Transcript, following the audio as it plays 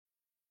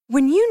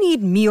When you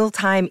need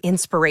mealtime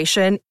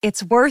inspiration,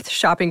 it's worth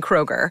shopping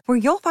Kroger, where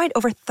you'll find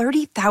over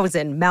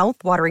 30,000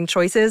 mouth-watering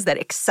choices that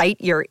excite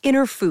your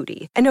inner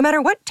foodie. And no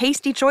matter what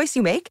tasty choice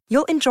you make,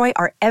 you'll enjoy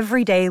our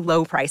everyday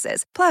low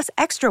prices, plus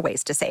extra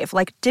ways to save,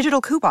 like digital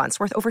coupons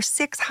worth over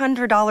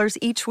 $600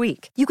 each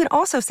week. You can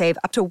also save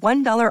up to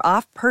 $1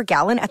 off per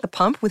gallon at the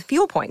pump with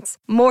fuel points.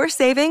 More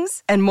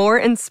savings and more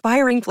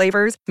inspiring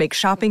flavors make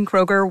shopping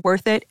Kroger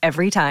worth it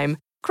every time.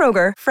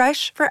 Kroger,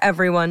 fresh for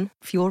everyone.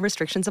 Fuel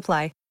restrictions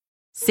apply.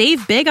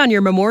 Save big on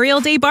your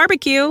Memorial Day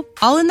barbecue,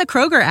 all in the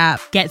Kroger app.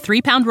 Get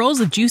 3-pound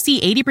rolls of juicy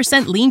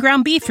 80% lean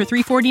ground beef for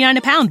 $3.49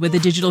 a pound with a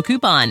digital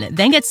coupon.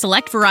 Then get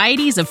select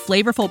varieties of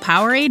flavorful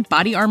Powerade,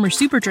 Body Armor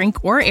Super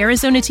Drink, or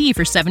Arizona tea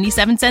for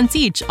 77 cents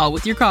each, all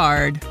with your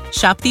card.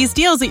 Shop these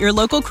deals at your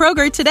local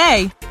Kroger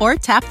today, or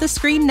tap the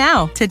screen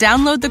now to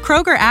download the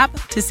Kroger app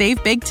to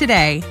save big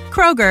today.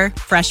 Kroger,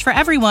 fresh for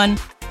everyone.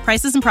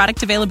 Prices and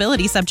product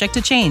availability subject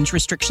to change.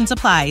 Restrictions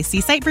apply. See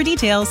site for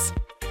details.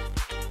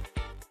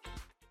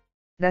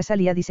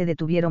 Russell y Addie se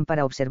detuvieron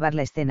para observar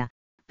la escena,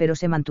 pero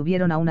se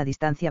mantuvieron a una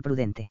distancia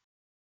prudente.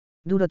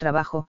 Duro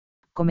trabajo,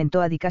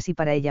 comentó Addie casi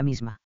para ella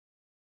misma.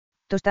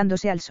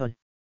 Tostándose al sol.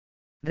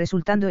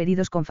 Resultando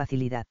heridos con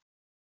facilidad.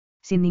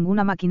 Sin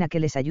ninguna máquina que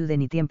les ayude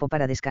ni tiempo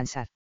para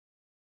descansar.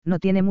 No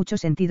tiene mucho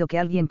sentido que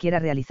alguien quiera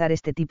realizar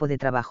este tipo de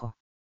trabajo.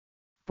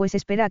 Pues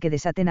espera a que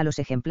desaten a los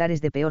ejemplares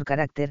de peor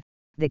carácter,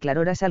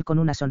 declaró Russell con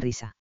una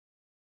sonrisa.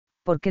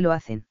 ¿Por qué lo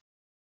hacen?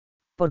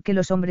 ¿Por qué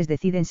los hombres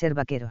deciden ser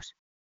vaqueros?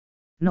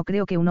 No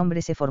creo que un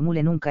hombre se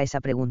formule nunca esa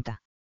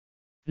pregunta.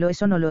 Lo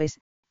es o no lo es,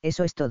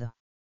 eso es todo.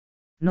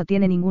 No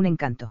tiene ningún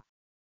encanto.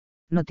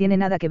 No tiene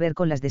nada que ver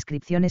con las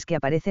descripciones que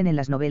aparecen en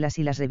las novelas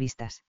y las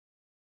revistas.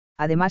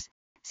 Además,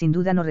 sin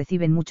duda no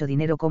reciben mucho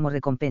dinero como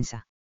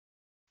recompensa.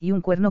 Y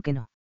un cuerno que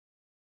no.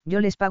 Yo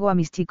les pago a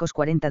mis chicos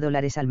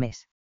 $40 al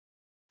mes.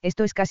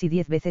 Esto es casi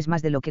 10 veces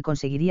más de lo que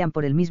conseguirían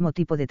por el mismo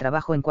tipo de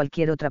trabajo en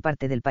cualquier otra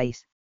parte del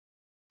país.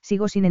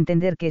 Sigo sin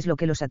entender qué es lo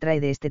que los atrae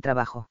de este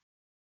trabajo.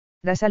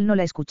 Russell no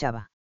la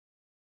escuchaba.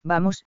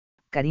 Vamos,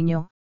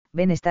 cariño,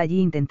 Ben está allí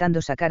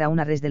intentando sacar a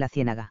una res de la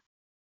ciénaga.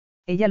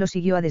 Ella lo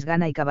siguió a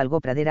desgana y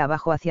cabalgó pradera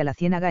abajo hacia la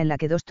ciénaga en la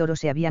que 2 toros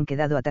se habían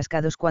quedado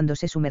atascados cuando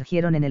se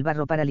sumergieron en el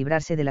barro para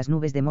librarse de las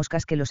nubes de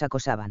moscas que los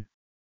acosaban.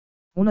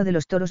 Uno de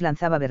los toros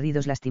lanzaba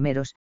berridos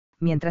lastimeros,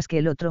 mientras que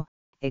el otro,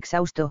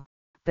 exhausto,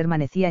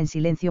 permanecía en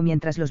silencio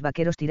mientras los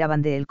vaqueros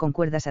tiraban de él con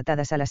cuerdas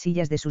atadas a las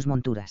sillas de sus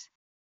monturas.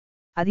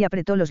 Addie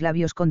apretó los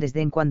labios con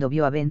desdén cuando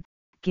vio a Ben,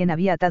 quien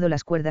había atado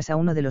las cuerdas a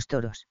uno de los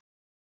toros.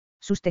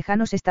 Sus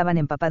tejanos estaban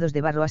empapados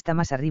de barro hasta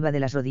más arriba de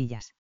las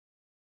rodillas.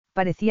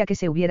 Parecía que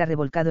se hubiera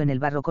revolcado en el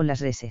barro con las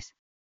reses.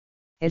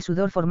 El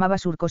sudor formaba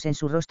surcos en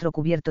su rostro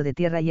cubierto de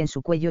tierra y en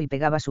su cuello y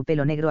pegaba su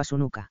pelo negro a su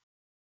nuca.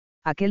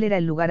 Aquel era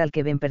el lugar al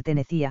que Ben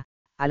pertenecía,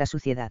 a la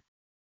suciedad.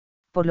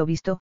 Por lo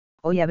visto,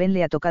 hoy a Ben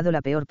le ha tocado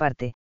la peor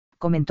parte,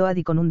 comentó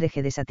Addie con un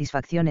deje de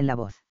satisfacción en la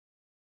voz.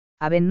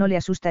 A Ben no le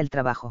asusta el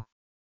trabajo.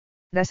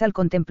 Russell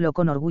contempló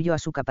con orgullo a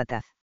su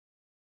capataz.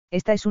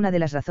 Esta es una de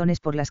las razones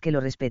por las que lo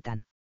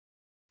respetan.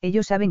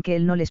 Ellos saben que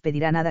él no les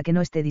pedirá nada que no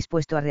esté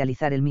dispuesto a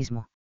realizar él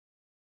mismo.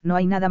 No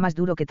hay nada más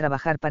duro que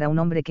trabajar para un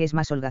hombre que es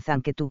más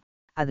holgazán que tú,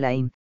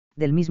 Adeline,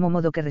 del mismo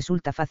modo que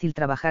resulta fácil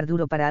trabajar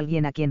duro para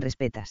alguien a quien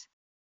respetas.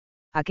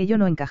 Aquello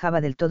no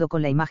encajaba del todo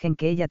con la imagen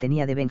que ella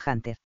tenía de Ben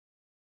Hunter.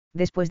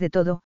 Después de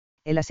todo,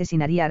 él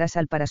asesinaría a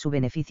Russell para su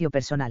beneficio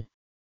personal.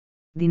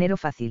 Dinero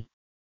fácil.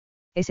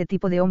 Ese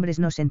tipo de hombres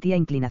no sentía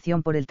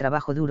inclinación por el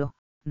trabajo duro,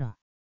 no.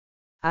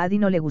 A Addie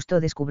no le gustó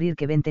descubrir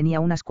que Ben tenía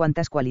unas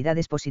cuantas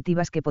cualidades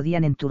positivas que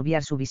podían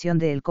enturbiar su visión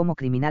de él como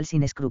criminal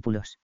sin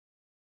escrúpulos.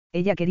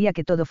 Ella quería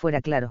que todo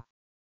fuera claro.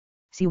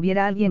 Si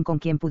hubiera alguien con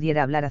quien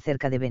pudiera hablar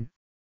acerca de Ben.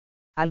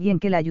 Alguien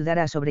que la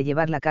ayudara a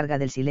sobrellevar la carga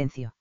del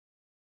silencio.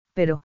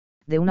 Pero,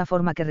 de una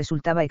forma que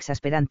resultaba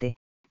exasperante,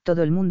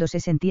 todo el mundo se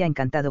sentía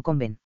encantado con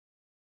Ben.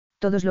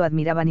 Todos lo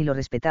admiraban y lo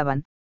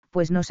respetaban,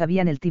 pues no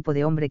sabían el tipo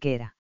de hombre que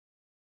era.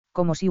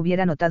 Como si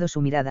hubiera notado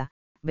su mirada,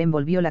 Ben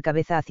volvió la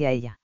cabeza hacia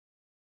ella.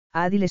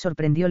 A Addie le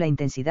sorprendió la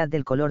intensidad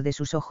del color de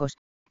sus ojos,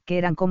 que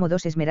eran como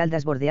 2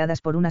 esmeraldas bordeadas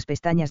por unas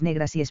pestañas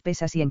negras y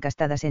espesas y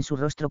encastadas en su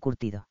rostro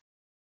curtido.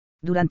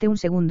 Durante un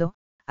segundo,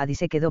 Addie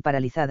se quedó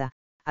paralizada,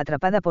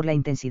 atrapada por la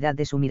intensidad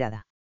de su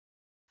mirada.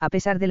 A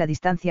pesar de la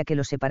distancia que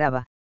los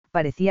separaba,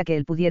 parecía que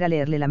él pudiera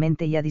leerle la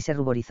mente y Addie se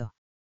ruborizó.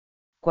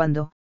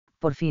 Cuando,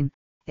 por fin,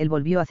 él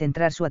volvió a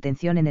centrar su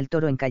atención en el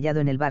toro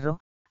encallado en el barro,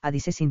 Addie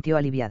se sintió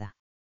aliviada.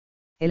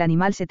 El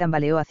animal se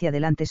tambaleó hacia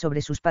adelante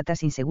sobre sus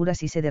patas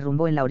inseguras y se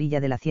derrumbó en la orilla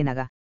de la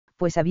ciénaga,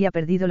 pues había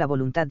perdido la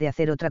voluntad de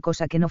hacer otra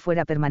cosa que no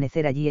fuera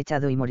permanecer allí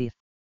echado y morir.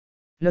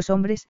 Los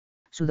hombres,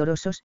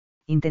 sudorosos,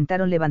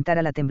 intentaron levantar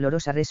a la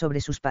temblorosa res sobre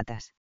sus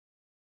patas.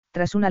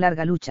 Tras una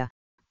larga lucha,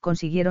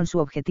 consiguieron su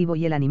objetivo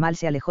y el animal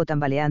se alejó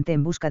tambaleante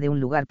en busca de un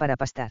lugar para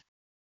pastar.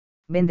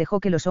 Ben dejó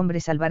que los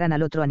hombres salvaran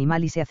al otro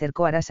animal y se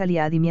acercó a Russell y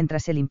a Addie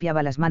mientras se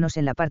limpiaba las manos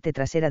en la parte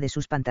trasera de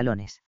sus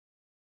pantalones.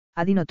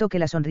 Addie notó que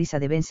la sonrisa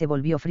de Ben se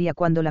volvió fría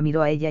cuando la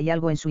miró a ella y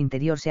algo en su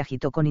interior se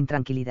agitó con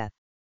intranquilidad.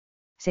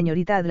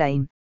 Señorita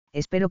Adeline,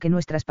 espero que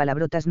nuestras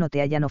palabrotas no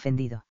te hayan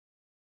ofendido.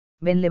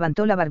 Ben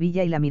levantó la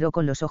barbilla y la miró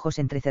con los ojos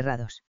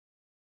entrecerrados.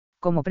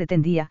 Como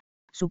pretendía,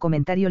 su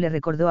comentario le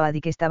recordó a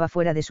Adi que estaba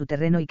fuera de su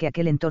terreno y que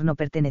aquel entorno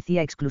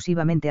pertenecía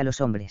exclusivamente a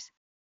los hombres.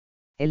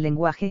 El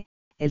lenguaje,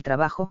 el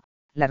trabajo,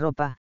 la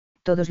ropa,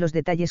 todos los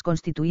detalles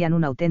constituían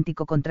un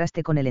auténtico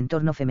contraste con el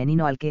entorno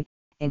femenino al que,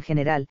 en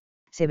general,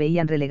 se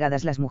veían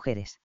relegadas las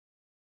mujeres.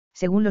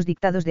 Según los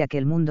dictados de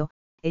aquel mundo,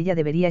 ella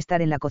debería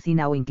estar en la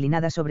cocina o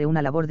inclinada sobre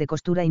una labor de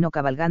costura y no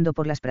cabalgando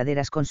por las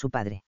praderas con su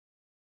padre.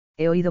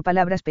 He oído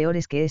palabras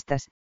peores que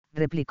estas,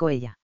 replicó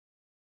ella.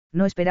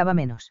 No esperaba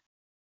menos.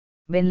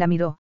 Ben la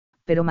miró,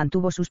 pero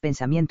mantuvo sus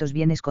pensamientos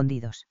bien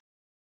escondidos.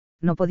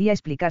 No podía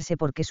explicarse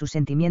por qué sus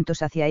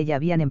sentimientos hacia ella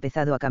habían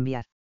empezado a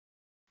cambiar.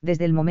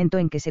 Desde el momento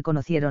en que se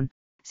conocieron,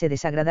 se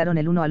desagradaron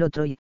el uno al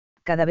otro y,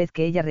 cada vez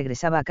que ella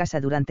regresaba a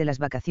casa durante las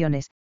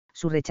vacaciones,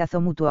 su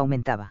rechazo mutuo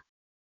aumentaba.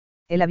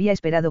 Él había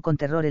esperado con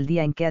terror el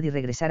día en que Adi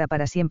regresara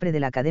para siempre de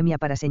la academia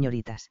para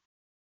señoritas.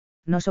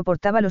 No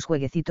soportaba los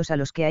jueguecitos a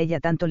los que a ella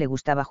tanto le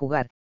gustaba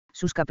jugar,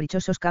 sus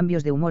caprichosos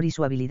cambios de humor y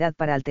su habilidad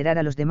para alterar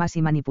a los demás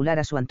y manipular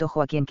a su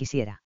antojo a quien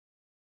quisiera.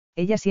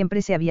 Ella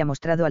siempre se había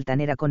mostrado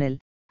altanera con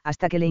él,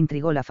 hasta que le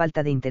intrigó la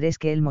falta de interés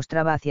que él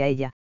mostraba hacia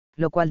ella,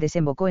 lo cual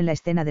desembocó en la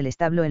escena del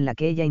establo en la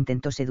que ella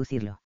intentó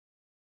seducirlo.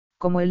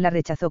 Como él la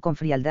rechazó con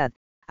frialdad,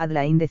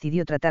 Adlain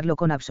decidió tratarlo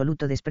con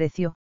absoluto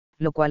desprecio,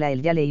 lo cual a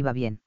él ya le iba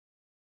bien.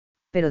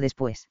 Pero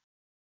después.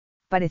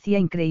 Parecía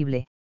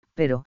increíble,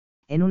 pero,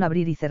 en un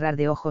abrir y cerrar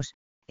de ojos,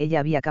 ella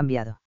había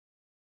cambiado.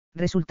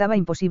 Resultaba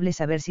imposible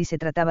saber si se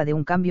trataba de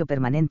un cambio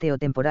permanente o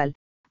temporal,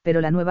 pero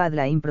la nueva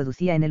Adlain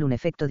producía en él un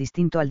efecto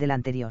distinto al del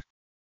anterior.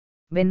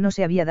 Ben no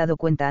se había dado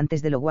cuenta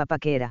antes de lo guapa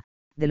que era,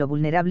 de lo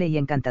vulnerable y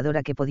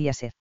encantadora que podía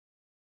ser.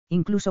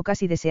 Incluso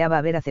casi deseaba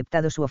haber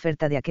aceptado su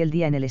oferta de aquel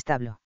día en el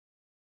establo.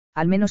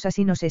 Al menos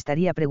así no se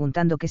estaría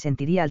preguntando qué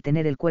sentiría al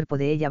tener el cuerpo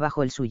de ella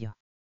bajo el suyo.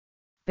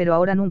 Pero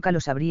ahora nunca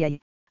lo sabría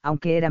y,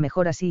 aunque era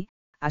mejor así,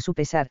 a su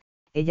pesar,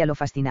 ella lo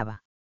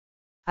fascinaba.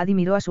 Adi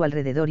miró a su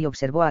alrededor y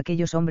observó a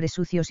aquellos hombres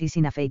sucios y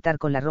sin afeitar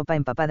con la ropa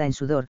empapada en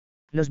sudor,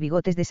 los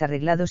bigotes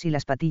desarreglados y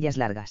las patillas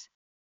largas.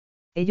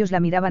 Ellos la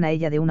miraban a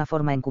ella de una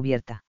forma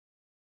encubierta.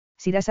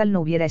 Si Rasal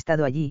no hubiera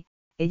estado allí,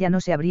 ella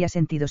no se habría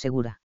sentido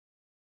segura.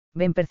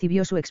 Ben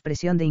percibió su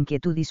expresión de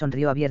inquietud y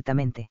sonrió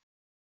abiertamente.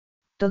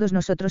 Todos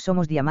nosotros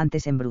somos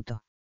diamantes en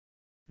bruto.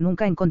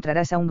 Nunca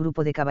encontrarás a un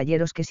grupo de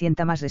caballeros que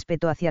sienta más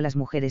respeto hacia las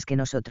mujeres que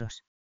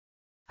nosotros.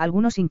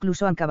 Algunos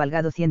incluso han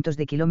cabalgado cientos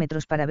de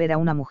kilómetros para ver a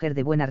una mujer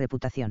de buena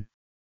reputación.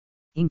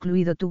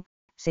 Incluido tú,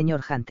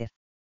 señor Hunter.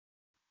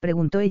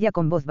 Preguntó ella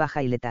con voz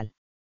baja y letal.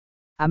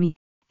 A mí,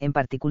 en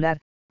particular,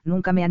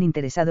 nunca me han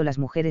interesado las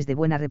mujeres de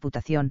buena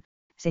reputación,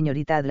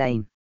 señorita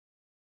Adlain.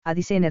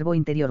 Adi se enervó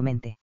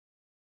interiormente.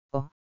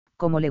 Oh,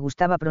 cómo le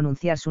gustaba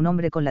pronunciar su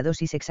nombre con la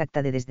dosis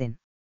exacta de desdén.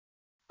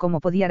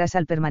 ¿Cómo podía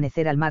Rasal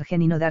permanecer al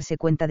margen y no darse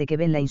cuenta de que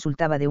Ben la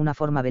insultaba de una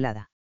forma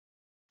velada?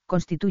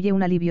 Constituye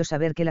un alivio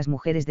saber que las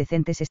mujeres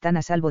decentes están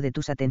a salvo de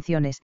tus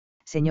atenciones,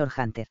 señor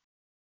Hunter.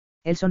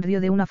 Él sonrió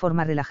de una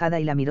forma relajada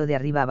y la miró de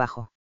arriba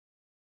abajo.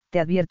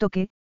 Te advierto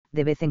que,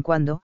 de vez en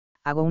cuando,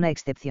 hago una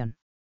excepción.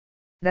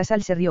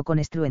 Rasal se rió con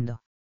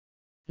estruendo.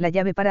 La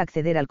llave para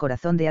acceder al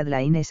corazón de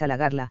Adlain es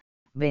halagarla,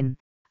 Ben,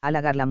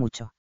 halagarla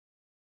mucho.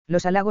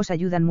 Los halagos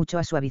ayudan mucho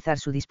a suavizar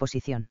su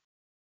disposición.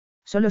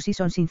 Solo si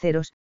son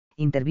sinceros,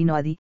 intervino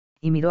Adi,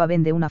 y miró a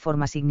Ben de una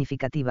forma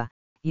significativa,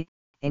 y,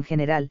 en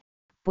general,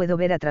 puedo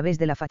ver a través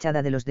de la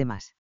fachada de los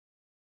demás.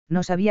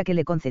 No sabía que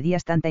le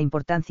concedías tanta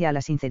importancia a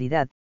la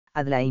sinceridad,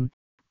 Adlain,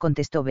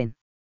 contestó Ben.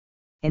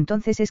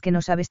 Entonces es que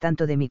no sabes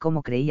tanto de mí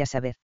como creías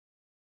saber.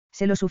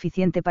 Sé lo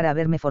suficiente para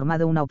haberme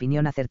formado una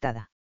opinión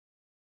acertada.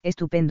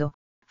 Estupendo,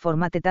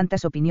 fórmate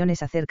tantas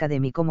opiniones acerca de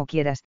mí como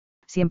quieras,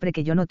 siempre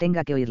que yo no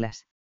tenga que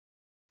oírlas.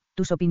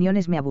 Tus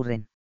opiniones me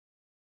aburren.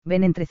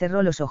 Ben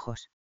entrecerró los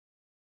ojos.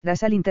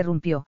 Rasal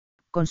interrumpió,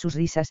 con sus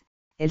risas,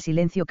 el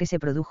silencio que se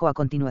produjo a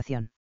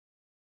continuación.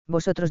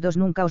 Vosotros dos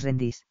nunca os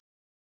rendís.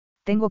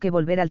 Tengo que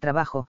volver al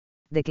trabajo,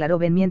 declaró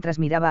Ben mientras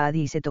miraba a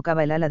Adi y se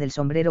tocaba el ala del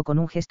sombrero con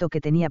un gesto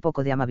que tenía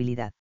poco de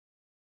amabilidad.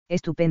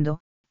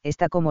 Estupendo,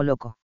 está como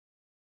loco.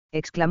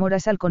 Exclamó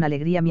Rasal con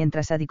alegría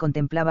mientras Adi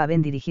contemplaba a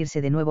Ben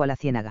dirigirse de nuevo a la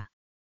ciénaga.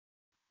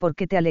 ¿Por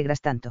qué te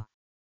alegras tanto?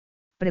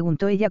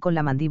 Preguntó ella con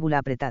la mandíbula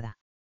apretada.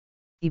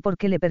 ¿Y por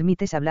qué le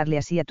permites hablarle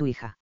así a tu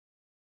hija?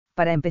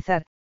 Para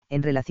empezar,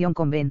 en relación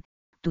con Ben,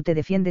 tú te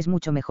defiendes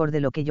mucho mejor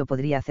de lo que yo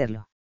podría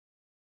hacerlo.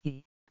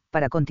 Y,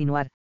 para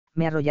continuar,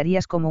 me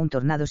arrollarías como un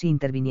tornado si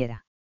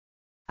interviniera.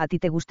 A ti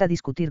te gusta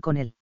discutir con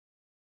él.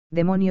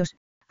 Demonios,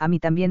 a mí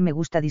también me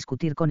gusta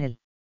discutir con él.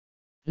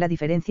 La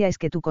diferencia es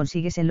que tú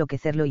consigues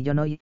enloquecerlo y yo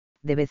no, y,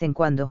 de vez en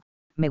cuando,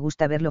 me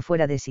gusta verlo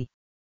fuera de sí.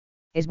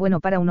 Es bueno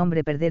para un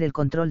hombre perder el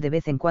control de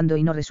vez en cuando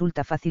y no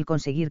resulta fácil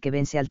conseguir que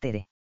Ben se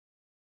altere.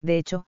 De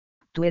hecho,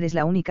 tú eres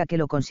la única que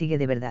lo consigue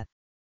de verdad.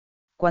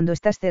 Cuando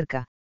estás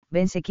cerca,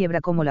 Ben se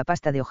quiebra como la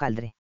pasta de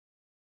hojaldre.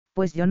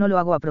 Pues yo no lo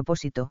hago a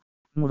propósito,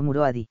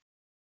 murmuró Adi.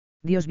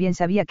 Dios bien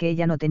sabía que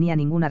ella no tenía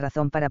ninguna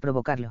razón para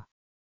provocarlo.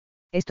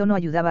 Esto no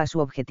ayudaba a su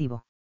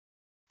objetivo.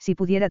 Si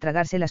pudiera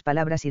tragarse las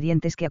palabras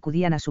hirientes que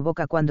acudían a su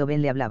boca cuando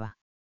Ben le hablaba.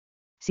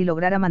 Si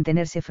lograra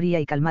mantenerse fría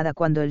y calmada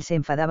cuando él se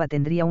enfadaba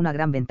tendría una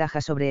gran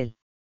ventaja sobre él.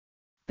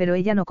 Pero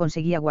ella no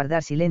conseguía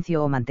guardar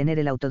silencio o mantener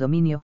el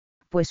autodominio,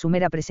 pues su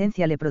mera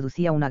presencia le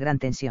producía una gran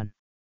tensión.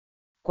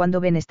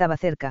 Cuando Ben estaba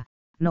cerca,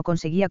 no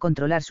conseguía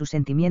controlar sus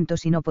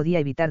sentimientos y no podía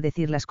evitar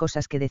decir las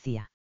cosas que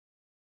decía.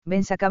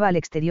 Ben sacaba al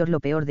exterior lo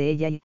peor de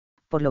ella y,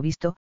 por lo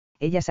visto,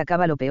 ella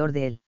sacaba lo peor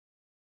de él.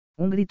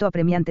 Un grito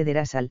apremiante de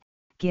Russell,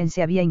 quien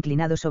se había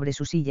inclinado sobre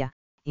su silla,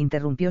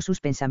 interrumpió sus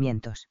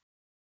pensamientos.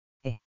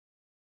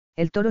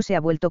 El toro se ha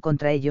vuelto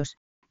contra ellos,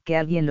 que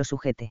alguien lo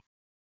sujete.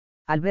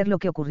 Al ver lo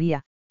que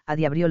ocurría,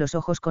 Adi abrió los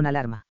ojos con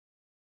alarma.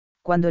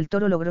 Cuando el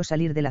toro logró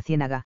salir de la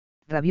ciénaga,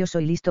 rabioso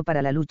y listo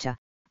para la lucha,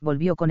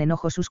 volvió con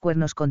enojo sus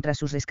cuernos contra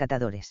sus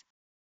rescatadores.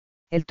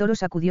 El toro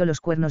sacudió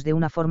los cuernos de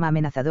una forma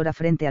amenazadora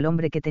frente al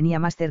hombre que tenía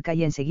más cerca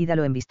y enseguida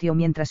lo embistió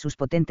mientras sus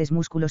potentes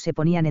músculos se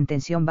ponían en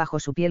tensión bajo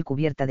su piel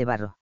cubierta de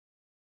barro.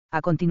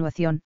 A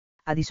continuación,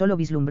 Adi solo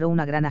vislumbró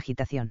una gran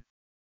agitación.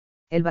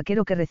 El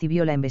vaquero que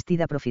recibió la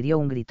embestida profirió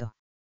un grito.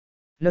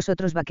 Los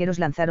otros vaqueros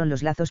lanzaron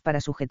los lazos para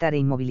sujetar e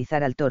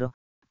inmovilizar al toro,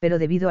 pero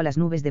debido a las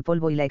nubes de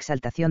polvo y la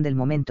exaltación del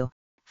momento,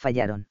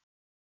 fallaron.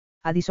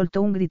 Adi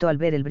soltó un grito al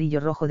ver el brillo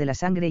rojo de la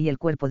sangre y el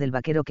cuerpo del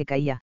vaquero que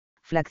caía,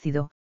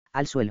 flácido,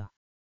 al suelo.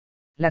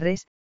 La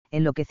res,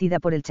 enloquecida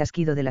por el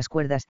chasquido de las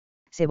cuerdas,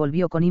 se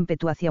volvió con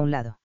ímpetu hacia un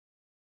lado.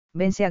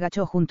 Ben se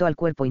agachó junto al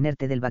cuerpo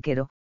inerte del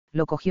vaquero,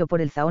 lo cogió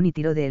por el zahón y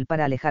tiró de él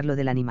para alejarlo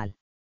del animal.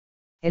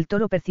 El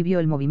toro percibió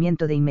el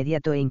movimiento de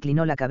inmediato e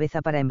inclinó la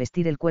cabeza para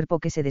embestir el cuerpo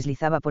que se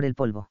deslizaba por el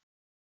polvo.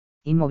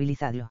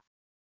 «Inmovilizadlo»,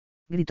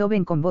 gritó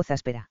Ben con voz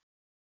áspera.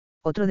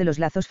 Otro de los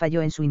lazos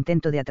falló en su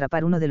intento de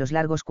atrapar uno de los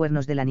largos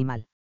cuernos del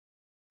animal.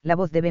 La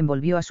voz de Ben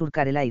volvió a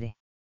surcar el aire.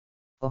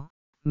 «Oh,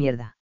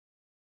 mierda».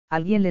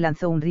 Alguien le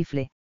lanzó un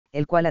rifle,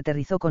 el cual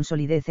aterrizó con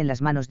solidez en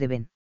las manos de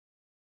Ben.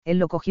 Él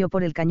lo cogió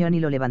por el cañón y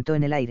lo levantó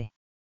en el aire.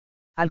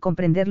 Al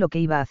comprender lo que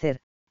iba a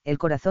hacer, el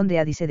corazón de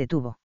Adi se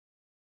detuvo.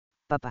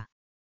 «Papá»,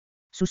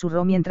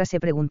 susurró mientras se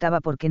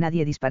preguntaba por qué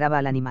nadie disparaba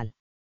al animal.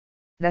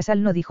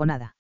 Russell no dijo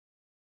nada.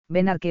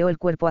 Ben arqueó el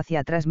cuerpo hacia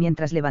atrás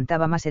mientras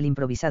levantaba más el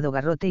improvisado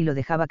garrote y lo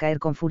dejaba caer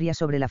con furia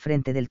sobre la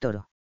frente del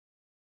toro.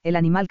 El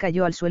animal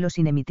cayó al suelo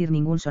sin emitir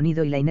ningún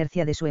sonido y la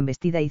inercia de su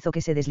embestida hizo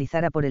que se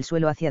deslizara por el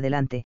suelo hacia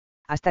adelante,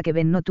 hasta que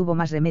Ben no tuvo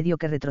más remedio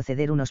que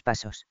retroceder unos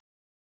pasos.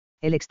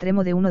 El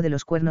extremo de uno de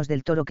los cuernos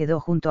del toro quedó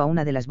junto a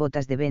una de las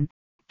botas de Ben,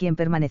 quien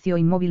permaneció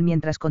inmóvil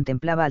mientras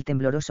contemplaba al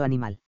tembloroso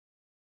animal.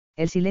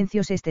 El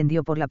silencio se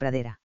extendió por la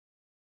pradera.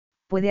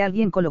 ¿Puede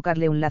alguien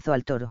colocarle un lazo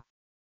al toro?,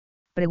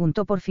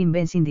 preguntó por fin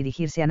Ben sin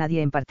dirigirse a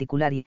nadie en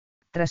particular y,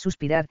 tras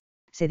suspirar,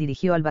 se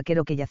dirigió al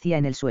vaquero que yacía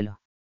en el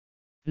suelo.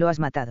 ¿Lo has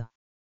matado?,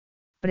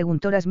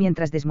 preguntó Ras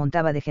mientras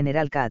desmontaba de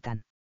General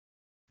Kaatan.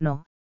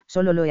 No,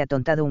 solo lo he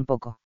atontado un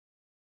poco.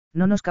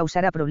 No nos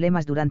causará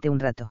problemas durante un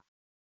rato.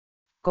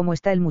 ¿Cómo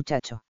está el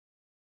muchacho?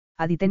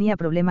 Adi tenía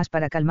problemas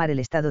para calmar el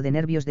estado de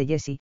nervios de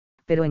Jessie,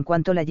 pero en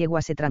cuanto la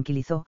yegua se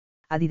tranquilizó,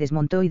 Adi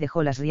desmontó y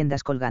dejó las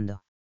riendas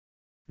colgando.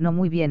 No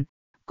muy bien,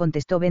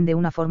 contestó Ben de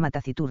una forma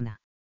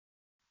taciturna.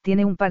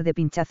 Tiene un par de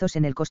pinchazos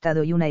en el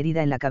costado y una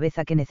herida en la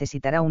cabeza que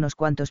necesitará unos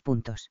cuantos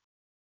puntos.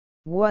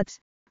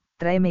 Watts,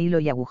 tráeme hilo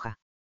y aguja.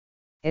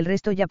 El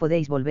resto ya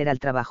podéis volver al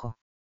trabajo.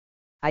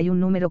 Hay un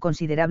número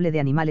considerable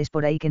de animales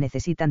por ahí que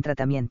necesitan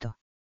tratamiento.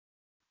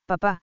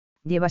 Papá,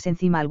 ¿llevas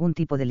encima algún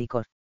tipo de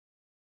licor?,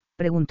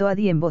 preguntó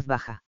Adi en voz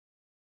baja.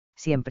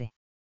 Siempre.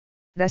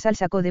 Russell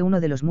sacó de uno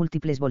de los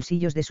múltiples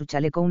bolsillos de su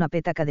chaleco una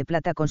pétaca de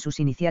plata con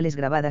sus iniciales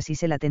grabadas y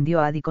se la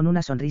tendió a Adi con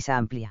una sonrisa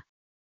amplia.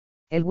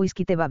 ¿El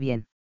whisky te va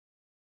bien?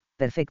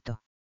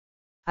 Perfecto.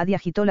 Adi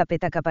agitó la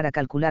pétaca para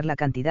calcular la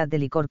cantidad de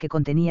licor que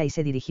contenía y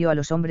se dirigió a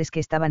los hombres que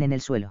estaban en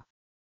el suelo.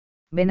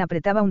 Ben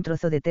apretaba un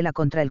trozo de tela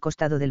contra el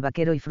costado del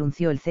vaquero y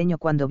frunció el ceño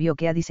cuando vio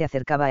que Adi se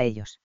acercaba a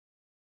ellos.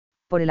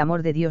 Por el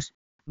amor de Dios,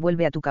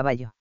 vuelve a tu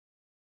caballo.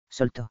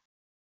 Soltó.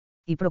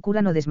 Y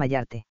procura no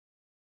desmayarte.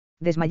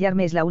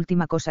 Desmayarme es la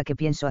última cosa que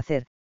pienso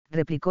hacer,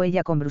 replicó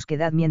ella con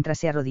brusquedad mientras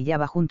se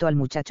arrodillaba junto al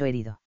muchacho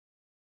herido.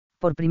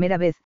 Por primera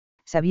vez,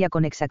 sabía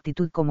con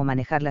exactitud cómo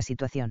manejar la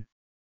situación.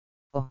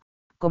 Oh,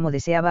 cómo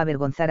deseaba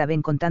avergonzar a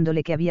Ben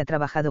contándole que había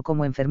trabajado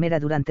como enfermera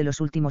durante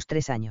los últimos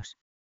 3 años.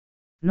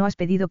 No has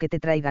pedido que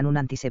te traigan un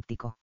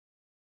antiséptico.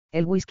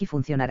 El whisky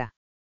funcionará.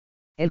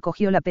 Él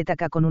cogió la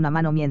pétaca con una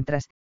mano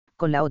mientras,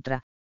 con la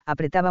otra,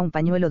 apretaba un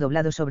pañuelo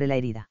doblado sobre la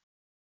herida.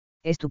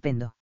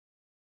 Estupendo.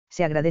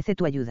 Se agradece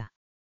tu ayuda.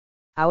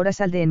 Ahora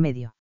sal de en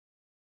medio.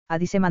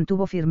 Adi se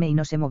mantuvo firme y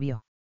no se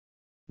movió.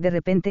 De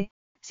repente,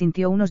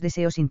 sintió unos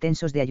deseos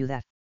intensos de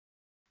ayudar.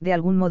 De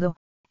algún modo,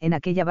 en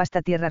aquella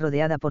vasta tierra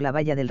rodeada por la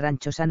valla del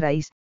rancho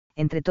Sunrise,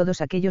 entre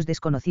todos aquellos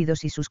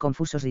desconocidos y sus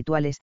confusos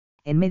rituales,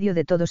 en medio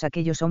de todos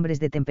aquellos hombres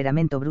de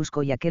temperamento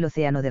brusco y aquel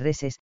océano de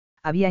reses,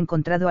 había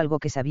encontrado algo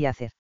que sabía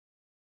hacer.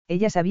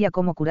 Ella sabía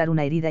cómo curar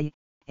una herida y,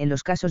 en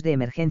los casos de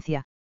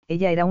emergencia,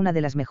 ella era una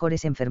de las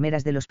mejores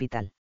enfermeras del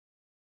hospital.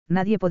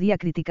 Nadie podía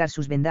criticar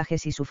sus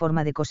vendajes y su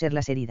forma de coser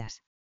las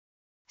heridas.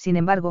 Sin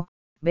embargo,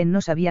 Ben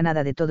no sabía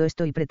nada de todo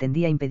esto y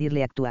pretendía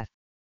impedirle actuar.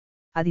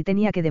 Adi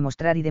tenía que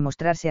demostrar y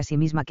demostrarse a sí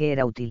misma que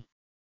era útil.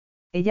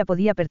 Ella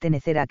podía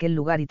pertenecer a aquel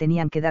lugar y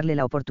tenían que darle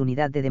la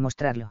oportunidad de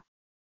demostrarlo.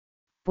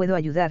 Puedo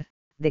ayudar,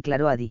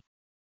 declaró Adi.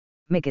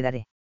 Me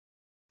quedaré.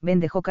 Ben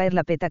dejó caer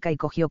la pétaca y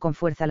cogió con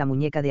fuerza la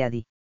muñeca de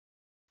Adi.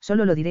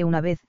 Solo lo diré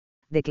una vez,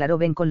 declaró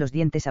Ben con los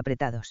dientes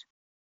apretados.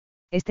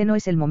 Este no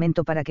es el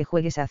momento para que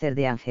juegues a hacer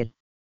de ángel.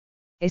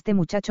 Este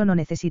muchacho no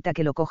necesita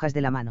que lo cojas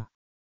de la mano.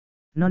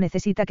 No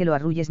necesita que lo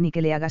arrulles ni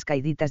que le hagas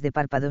caiditas de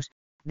párpados,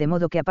 de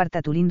modo que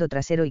aparta tu lindo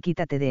trasero y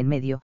quítate de en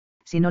medio,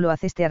 si no lo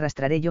haces te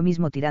arrastraré yo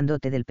mismo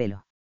tirándote del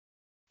pelo.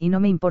 Y no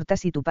me importa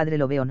si tu padre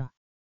lo ve o no.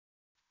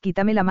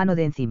 Quítame la mano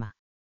de encima.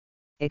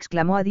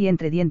 Exclamó Adi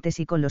entre dientes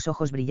y con los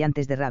ojos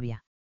brillantes de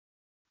rabia.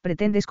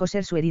 Pretendes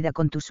coser su herida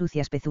con tus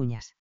sucias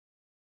pezuñas.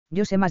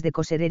 Yo sé más de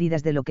coser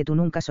heridas de lo que tú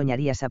nunca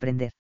soñarías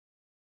aprender.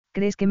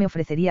 ¿Crees que me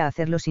ofrecería a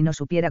hacerlo si no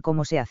supiera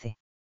cómo se hace?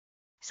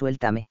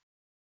 Suéltame.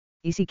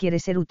 Y si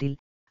quieres ser útil,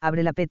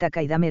 abre la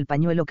pétaca y dame el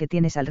pañuelo que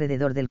tienes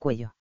alrededor del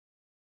cuello.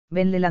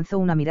 Ben le lanzó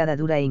una mirada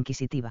dura e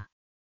inquisitiva.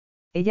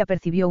 Ella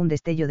percibió un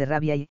destello de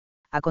rabia y,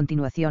 a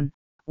continuación,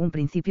 un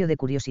principio de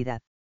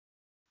curiosidad.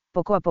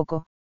 Poco a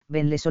poco,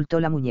 Ben le soltó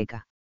la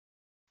muñeca.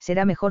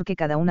 Será mejor que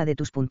cada una de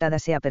tus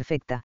puntadas sea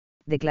perfecta,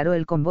 declaró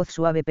él con voz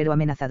suave pero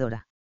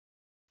amenazadora.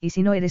 Y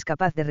si no eres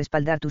capaz de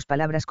respaldar tus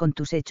palabras con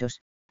tus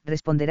hechos,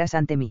 responderás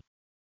ante mí.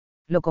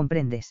 ¿Lo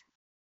comprendes?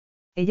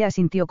 Ella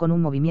asintió con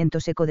un movimiento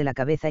seco de la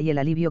cabeza y el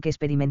alivio que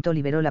experimentó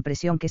liberó la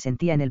presión que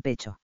sentía en el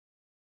pecho.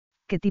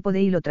 ¿Qué tipo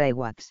de hilo trae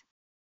Watts?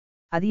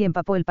 Adi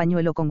empapó el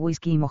pañuelo con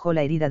whisky y mojó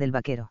la herida del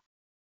vaquero.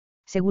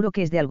 Seguro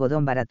que es de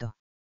algodón barato.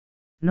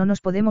 No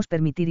nos podemos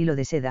permitir hilo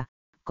de seda,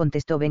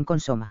 contestó Ben con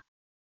soma.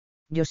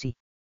 Yo sí.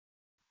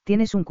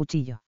 ¿Tienes un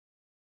cuchillo?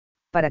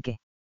 ¿Para qué?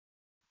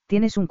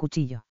 ¿Tienes un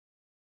cuchillo?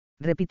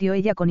 Repitió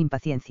ella con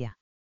impaciencia.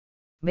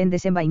 Ben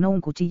desenvainó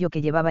un cuchillo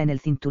que llevaba en el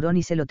cinturón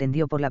y se lo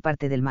tendió por la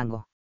parte del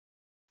mango.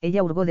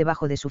 Ella hurgó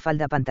debajo de su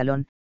falda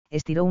pantalón,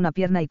 estiró una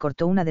pierna y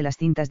cortó una de las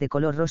cintas de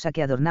color rosa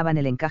que adornaban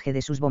el encaje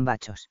de sus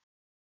bombachos.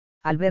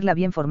 Al ver la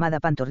bien formada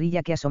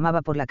pantorrilla que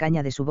asomaba por la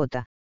caña de su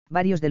bota,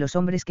 varios de los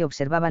hombres que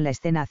observaban la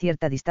escena a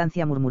cierta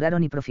distancia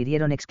murmuraron y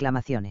profirieron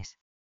exclamaciones.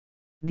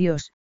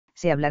 Dios,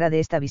 se hablará de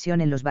esta visión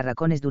en los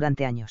barracones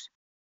durante años.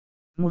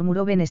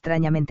 Murmuró Ben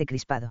extrañamente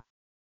crispado.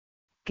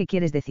 ¿Qué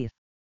quieres decir?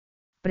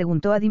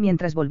 Preguntó Adi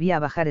mientras volvía a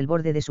bajar el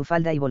borde de su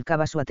falda y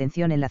volcaba su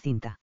atención en la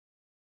cinta.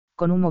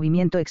 Con un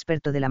movimiento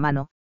experto de la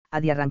mano,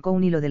 Adi arrancó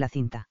un hilo de la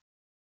cinta.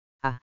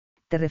 Ah,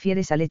 ¿te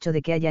refieres al hecho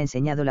de que haya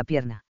enseñado la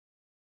pierna?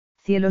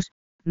 Cielos,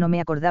 no me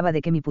acordaba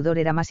de que mi pudor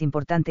era más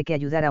importante que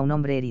ayudar a un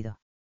hombre herido.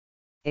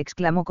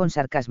 Exclamó con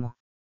sarcasmo.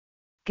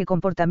 Qué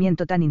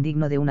comportamiento tan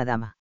indigno de una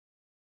dama.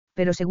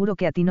 Pero seguro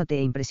que a ti no te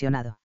he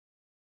impresionado.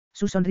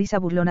 Su sonrisa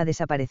burlona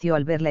desapareció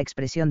al ver la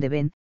expresión de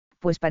Ben,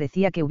 pues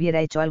parecía que hubiera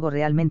hecho algo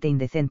realmente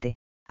indecente,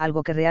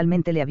 algo que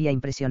realmente le había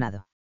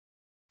impresionado.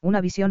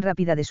 Una visión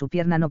rápida de su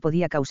pierna no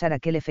podía causar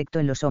aquel efecto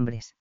en los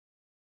hombres.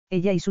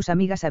 Ella y sus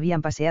amigas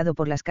habían paseado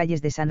por las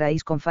calles de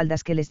Sunrise con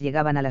faldas que les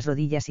llegaban a las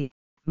rodillas y,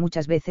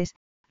 muchas veces,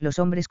 los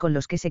hombres con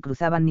los que se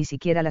cruzaban ni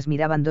siquiera las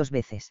miraban dos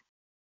veces.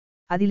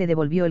 Adi le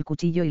devolvió el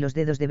cuchillo y los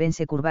dedos de Ben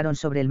se curvaron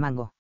sobre el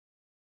mango.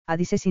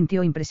 Adi se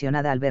sintió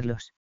impresionada al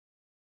verlos.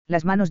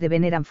 Las manos de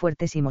Ben eran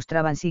fuertes y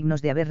mostraban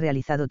signos de haber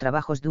realizado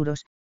trabajos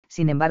duros,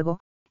 sin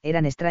embargo,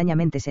 eran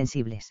extrañamente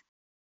sensibles.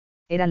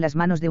 Eran las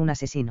manos de un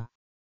asesino.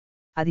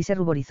 Adi se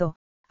ruborizó,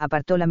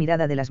 apartó la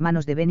mirada de las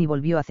manos de Ben y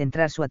volvió a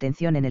centrar su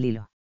atención en el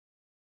hilo.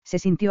 Se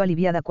sintió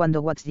aliviada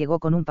cuando Watts llegó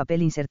con un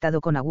papel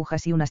insertado con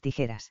agujas y unas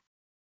tijeras.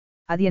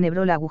 Adi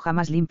enhebró la aguja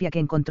más limpia que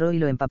encontró y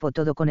lo empapó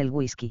todo con el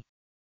whisky.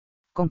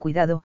 Con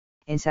cuidado,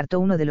 ensartó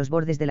uno de los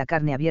bordes de la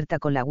carne abierta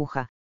con la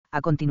aguja,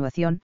 a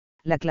continuación,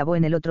 la clavó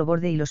en el otro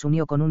borde y los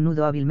unió con un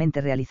nudo hábilmente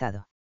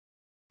realizado.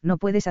 ¿No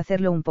puedes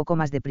hacerlo un poco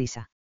más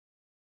deprisa?,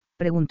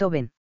 preguntó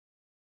Ben.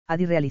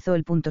 Adi realizó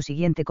el punto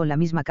siguiente con la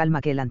misma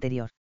calma que el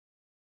anterior.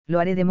 Lo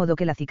haré de modo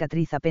que la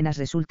cicatriz apenas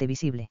resulte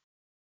visible.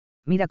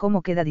 Mira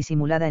cómo queda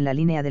disimulada en la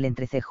línea del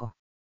entrecejo.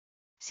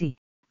 Sí,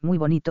 muy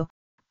bonito,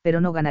 pero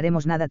no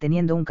ganaremos nada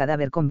teniendo un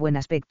cadáver con buen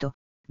aspecto,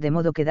 de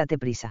modo que date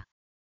prisa.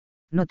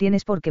 No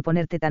tienes por qué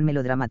ponerte tan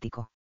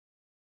melodramático.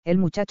 El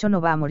muchacho no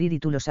va a morir y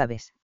tú lo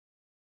sabes.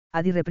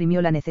 Adi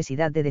reprimió la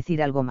necesidad de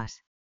decir algo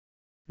más.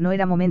 No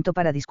era momento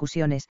para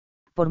discusiones,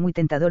 por muy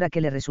tentadora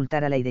que le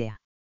resultara la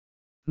idea.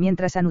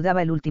 Mientras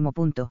anudaba el último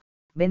punto,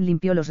 Ben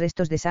limpió los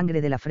restos de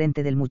sangre de la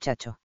frente del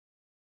muchacho.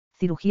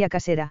 Cirugía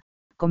casera,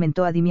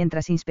 comentó Adi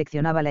mientras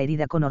inspeccionaba la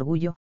herida con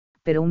orgullo,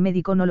 pero un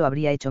médico no lo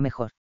habría hecho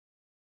mejor.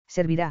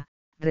 Servirá,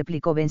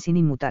 replicó Ben sin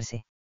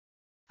inmutarse.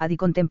 Adi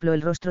contempló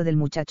el rostro del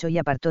muchacho y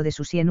apartó de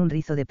su sien un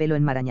rizo de pelo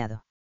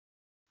enmarañado.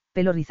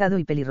 Pelo rizado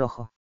y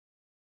pelirrojo.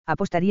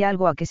 Apostaría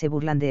algo a que se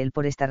burlan de él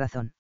por esta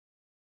razón.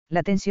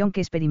 La tensión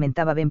que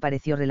experimentaba Ben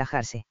pareció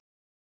relajarse.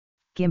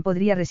 ¿Quién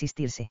podría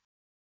resistirse?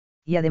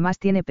 Y además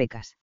tiene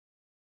pecas.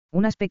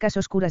 Unas pecas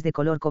oscuras de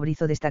color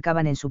cobrizo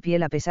destacaban en su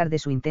piel a pesar de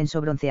su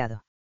intenso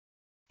bronceado.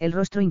 El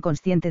rostro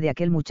inconsciente de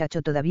aquel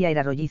muchacho todavía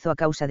era rollizo a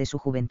causa de su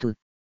juventud.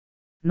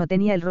 No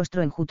tenía el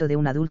rostro enjuto de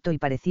un adulto y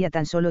parecía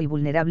tan solo y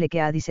vulnerable que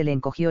a Adi se le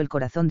encogió el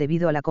corazón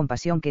debido a la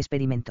compasión que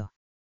experimentó.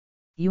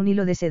 Y un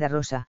hilo de seda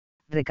rosa,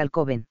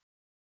 recalcó Ben.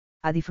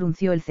 Adi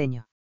frunció el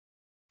ceño.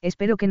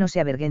 Espero que no se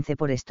avergüence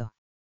por esto.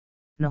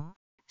 No,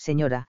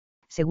 señora,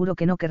 seguro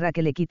que no querrá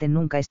que le quiten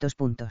nunca estos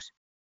puntos.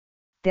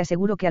 Te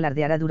aseguro que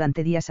alardeará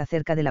durante días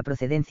acerca de la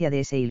procedencia de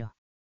ese hilo.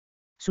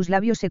 Sus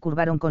labios se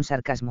curvaron con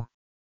sarcasmo.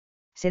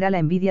 Será la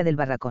envidia del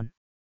barracón.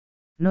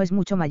 No es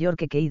mucho mayor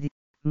que Keith,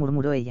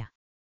 murmuró ella.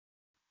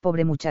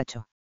 Pobre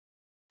muchacho.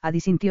 Adi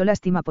sintió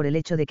lástima por el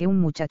hecho de que un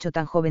muchacho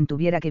tan joven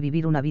tuviera que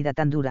vivir una vida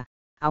tan dura,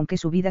 aunque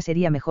su vida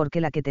sería mejor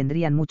que la que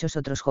tendrían muchos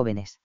otros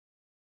jóvenes.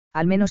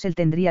 Al menos él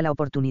tendría la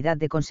oportunidad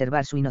de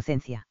conservar su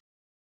inocencia.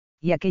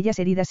 Y aquellas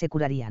heridas se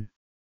curarían.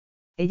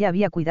 Ella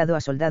había cuidado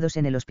a soldados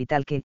en el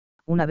hospital que,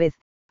 una vez,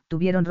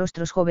 tuvieron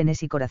rostros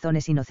jóvenes y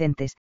corazones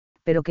inocentes,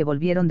 pero que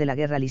volvieron de la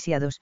guerra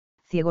lisiados,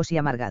 ciegos y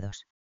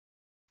amargados.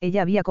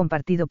 Ella había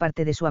compartido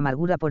parte de su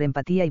amargura por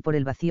empatía y por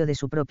el vacío de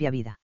su propia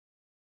vida.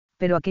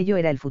 Pero aquello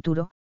era el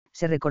futuro,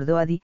 se recordó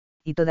Adi,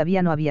 y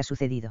todavía no había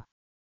sucedido.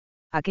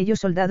 Aquellos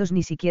soldados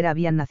ni siquiera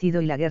habían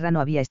nacido y la guerra no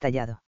había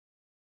estallado.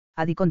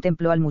 Adi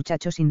contempló al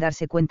muchacho sin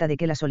darse cuenta de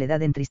que la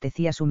soledad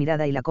entristecía su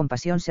mirada y la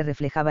compasión se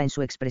reflejaba en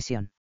su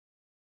expresión.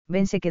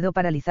 Ben se quedó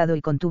paralizado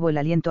y contuvo el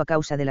aliento a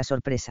causa de la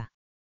sorpresa.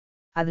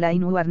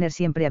 Adeline Warner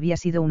siempre había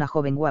sido una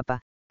joven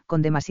guapa,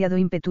 con demasiado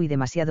ímpetu y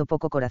demasiado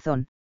poco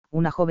corazón,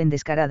 una joven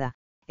descarada,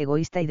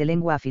 egoísta y de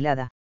lengua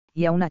afilada,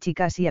 y a una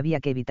chica así había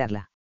que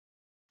evitarla.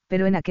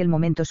 Pero en aquel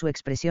momento su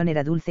expresión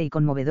era dulce y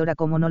conmovedora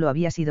como no lo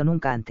había sido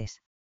nunca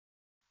antes.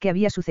 ¿Qué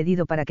había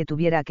sucedido para que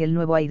tuviera aquel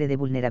nuevo aire de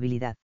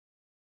vulnerabilidad?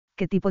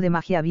 ¿Qué tipo de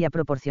magia había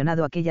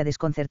proporcionado aquella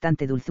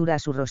desconcertante dulzura a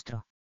su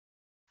rostro?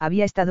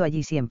 Había estado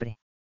allí siempre.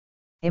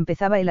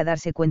 Empezaba él a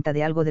darse cuenta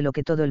de algo de lo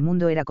que todo el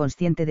mundo era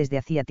consciente desde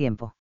hacía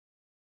tiempo.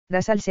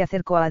 Russell se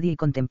acercó a Adi y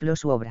contempló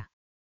su obra.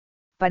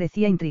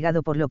 Parecía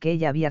intrigado por lo que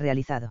ella había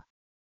realizado.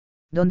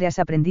 ¿Dónde has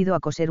aprendido a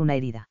coser una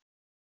herida?,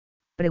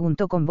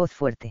 preguntó con voz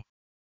fuerte.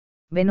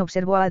 Ben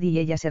observó a Adi y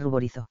ella se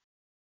ruborizó.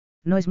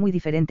 No es muy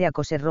diferente a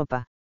coser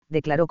ropa,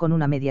 declaró con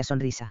una media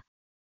sonrisa.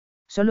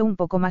 Solo un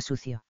poco más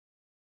sucio.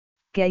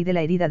 ¿Qué hay de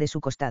la herida de su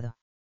costado?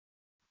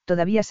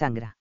 Todavía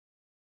sangra.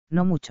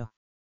 No mucho.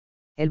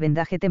 El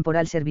vendaje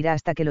temporal servirá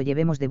hasta que lo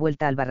llevemos de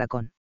vuelta al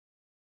barracón.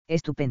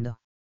 Estupendo.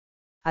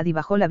 Adi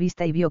bajó la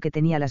vista y vio que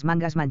tenía las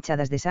mangas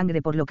manchadas de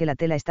sangre por lo que la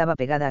tela estaba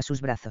pegada a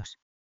sus brazos.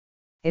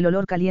 El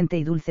olor caliente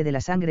y dulce de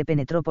la sangre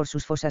penetró por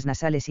sus fosas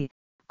nasales y,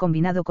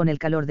 combinado con el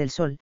calor del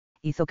sol,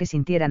 hizo que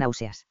sintiera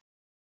náuseas.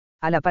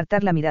 Al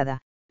apartar la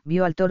mirada,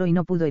 vio al toro y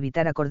no pudo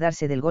evitar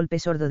acordarse del golpe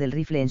sordo del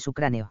rifle en su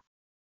cráneo.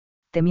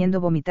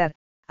 Temiendo vomitar,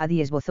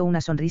 Adi esbozó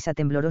una sonrisa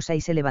temblorosa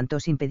y se levantó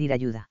sin pedir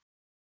ayuda.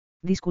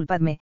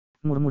 Disculpadme,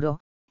 murmuró,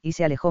 y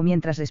se alejó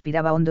mientras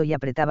respiraba hondo y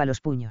apretaba los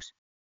puños.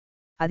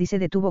 Adi se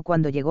detuvo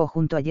cuando llegó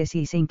junto a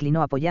Jessie y se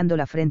inclinó apoyando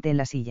la frente en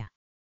la silla.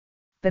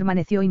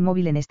 Permaneció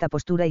inmóvil en esta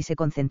postura y se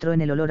concentró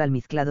en el olor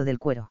almizclado del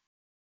cuero.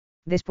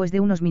 Después de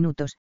unos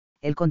minutos,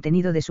 el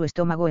contenido de su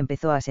estómago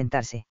empezó a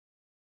asentarse.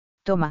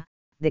 Toma,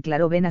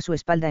 declaró Ben a su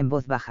espalda en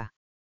voz baja.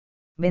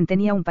 Ben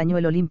tenía un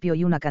pañuelo limpio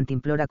y una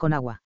cantimplora con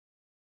agua.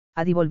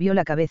 Adi volvió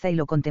la cabeza y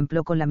lo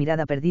contempló con la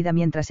mirada perdida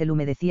mientras él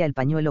humedecía el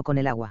pañuelo con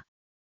el agua.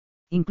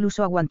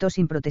 Incluso aguantó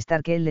sin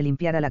protestar que él le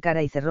limpiara la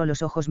cara y cerró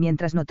los ojos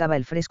mientras notaba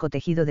el fresco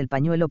tejido del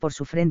pañuelo por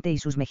su frente y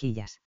sus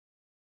mejillas.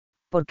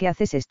 ¿Por qué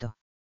haces esto?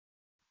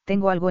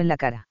 Tengo algo en la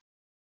cara.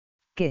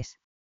 ¿Qué es?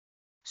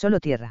 Solo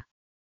tierra.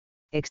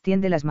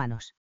 Extiende las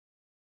manos.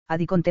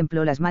 Adi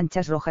contempló las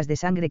manchas rojas de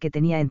sangre que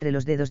tenía entre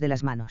los dedos de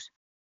las manos.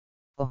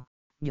 Oh,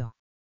 yo.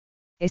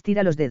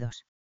 Estira los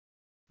dedos.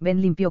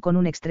 Ben limpió con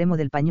un extremo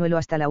del pañuelo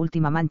hasta la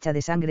última mancha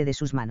de sangre de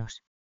sus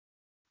manos.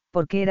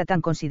 ¿Por qué era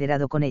tan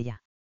considerado con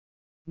ella?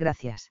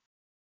 Gracias.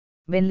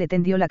 Ben le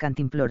tendió la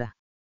cantimplora.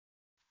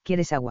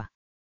 ¿Quieres agua?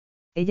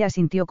 Ella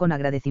asintió con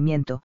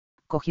agradecimiento,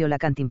 cogió la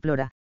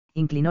cantimplora,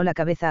 inclinó la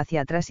cabeza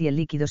hacia atrás y el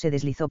líquido se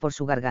deslizó por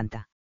su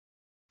garganta.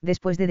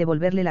 Después de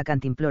devolverle la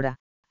cantimplora,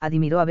 Adi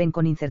miró a Ben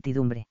con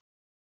incertidumbre.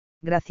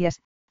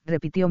 Gracias,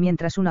 repitió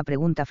mientras una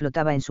pregunta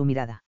flotaba en su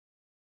mirada.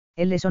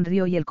 Él le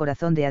sonrió y el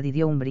corazón de Adi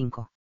dio un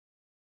brinco.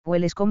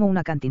 Hueles como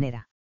una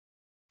cantinera.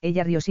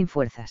 Ella rió sin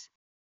fuerzas.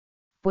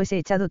 Pues he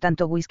echado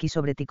tanto whisky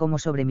sobre ti como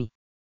sobre mí.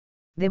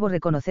 Debo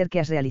reconocer que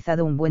has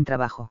realizado un buen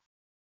trabajo.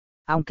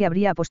 Aunque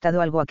habría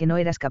apostado algo a que no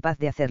eras capaz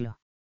de hacerlo.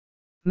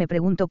 Me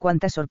pregunto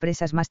cuántas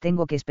sorpresas más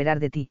tengo que esperar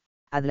de ti,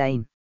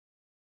 Adeline.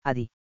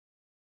 Adi.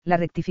 La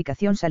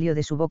rectificación salió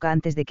de su boca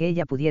antes de que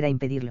ella pudiera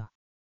impedirlo.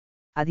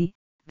 Adi,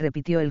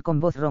 repitió él con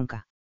voz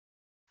ronca.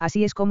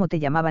 Así es como te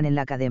llamaban en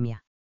la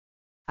academia.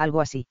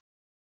 Algo así.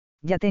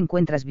 ¿Ya te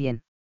encuentras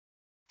bien?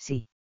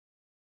 Sí.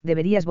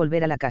 Deberías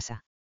volver a la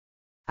casa.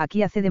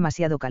 Aquí hace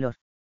demasiado calor.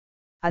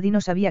 Adi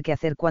no sabía qué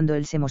hacer cuando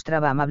él se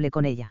mostraba amable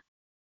con ella.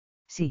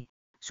 Sí,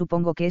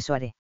 supongo que eso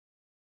haré.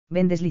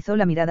 Ben deslizó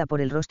la mirada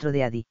por el rostro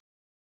de Adi.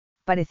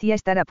 Parecía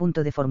estar a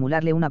punto de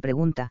formularle una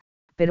pregunta,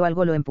 pero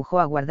algo lo empujó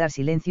a guardar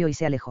silencio y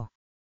se alejó.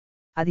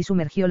 Adi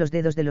sumergió los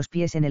dedos de los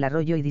pies en el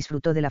arroyo y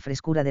disfrutó de la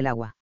frescura del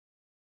agua.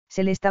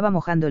 Se le estaba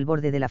mojando el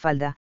borde de la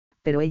falda,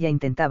 pero ella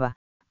intentaba,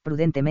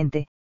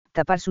 prudentemente,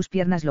 tapar sus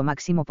piernas lo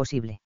máximo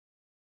posible.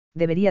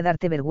 Debería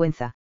darte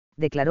vergüenza,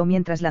 declaró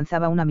mientras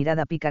lanzaba una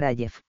mirada pícara a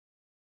Jeff.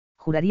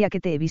 Juraría que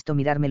te he visto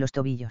mirarme los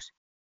tobillos.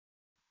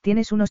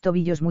 Tienes unos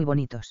tobillos muy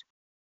bonitos.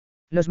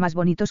 Los más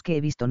bonitos que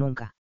he visto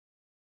nunca.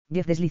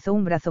 Jeff deslizó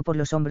un brazo por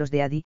los hombros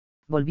de Addie,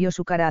 volvió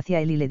su cara hacia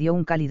él y le dio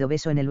un cálido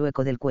beso en el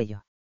hueco del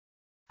cuello.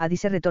 Addie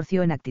se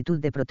retorció en actitud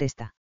de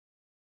protesta.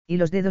 Y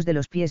los dedos de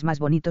los pies más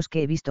bonitos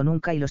que he visto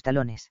nunca y los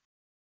talones.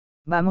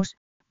 Vamos,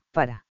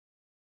 para.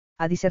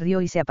 Addie se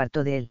rió y se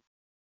apartó de él.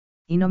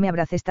 Y no me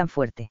abraces tan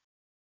fuerte.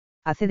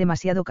 Hace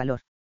demasiado calor.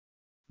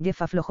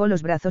 Jeff aflojó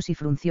los brazos y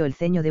frunció el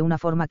ceño de una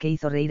forma que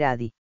hizo reír a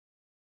Addie.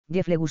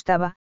 Jeff le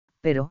gustaba,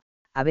 pero,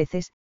 a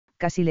veces,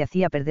 casi le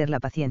hacía perder la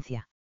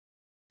paciencia.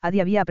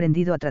 Addie había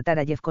aprendido a tratar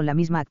a Jeff con la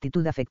misma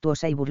actitud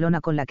afectuosa y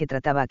burlona con la que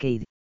trataba a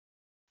Cade.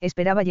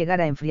 Esperaba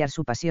llegar a enfriar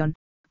su pasión,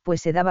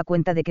 pues se daba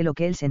cuenta de que lo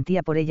que él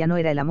sentía por ella no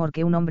era el amor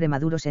que un hombre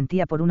maduro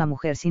sentía por una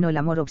mujer, sino el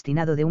amor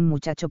obstinado de un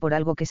muchacho por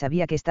algo que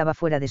sabía que estaba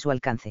fuera de su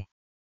alcance.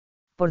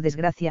 Por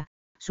desgracia,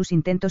 sus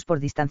intentos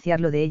por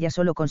distanciarlo de ella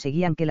solo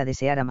conseguían que la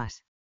deseara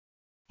más.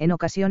 En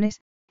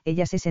ocasiones,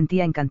 ella se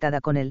sentía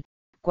encantada con él,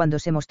 cuando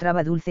se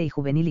mostraba dulce y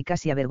juvenil y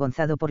casi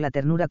avergonzado por la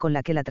ternura con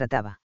la que la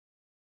trataba.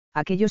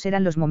 Aquellos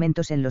eran los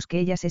momentos en los que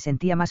ella se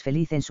sentía más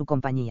feliz en su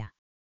compañía.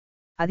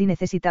 Addie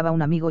necesitaba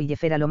un amigo y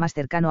Jeff era lo más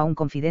cercano a un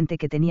confidente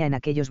que tenía en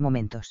aquellos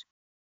momentos.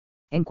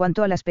 En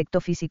cuanto al aspecto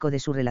físico de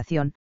su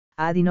relación,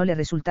 a Addie no le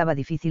resultaba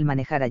difícil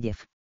manejar a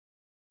Jeff.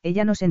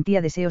 Ella no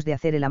sentía deseos de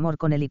hacer el amor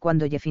con él y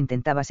cuando Jeff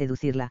intentaba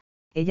seducirla,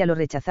 ella lo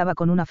rechazaba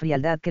con una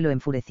frialdad que lo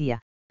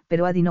enfurecía,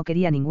 pero Addie no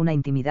quería ninguna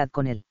intimidad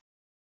con él.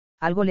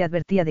 Algo le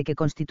advertía de que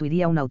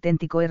constituiría un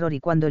auténtico error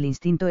y cuando el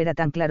instinto era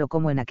tan claro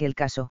como en aquel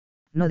caso,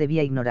 no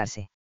debía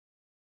ignorarse.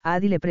 A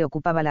Addie le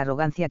preocupaba la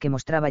arrogancia que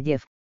mostraba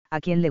Jeff, a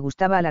quien le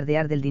gustaba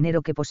alardear del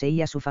dinero que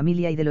poseía su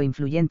familia y de lo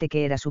influyente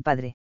que era su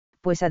padre,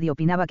 pues Addie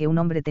opinaba que un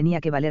hombre tenía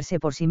que valerse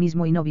por sí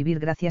mismo y no vivir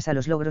gracias a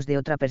los logros de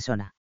otra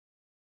persona.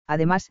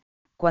 Además,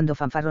 cuando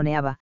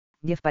fanfarroneaba,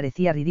 Jeff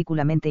parecía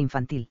ridículamente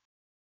infantil.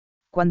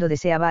 Cuando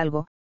deseaba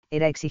algo,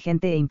 era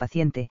exigente e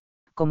impaciente,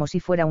 como si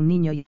fuera un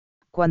niño y,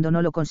 cuando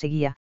no lo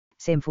conseguía,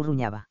 se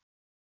enfurruñaba.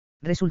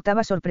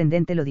 Resultaba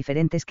sorprendente lo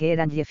diferentes que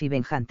eran Jeff y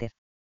Ben Hunter.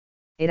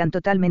 Eran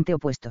totalmente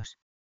opuestos.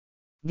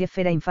 Jeff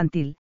era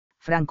infantil,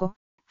 franco,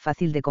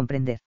 fácil de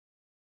comprender.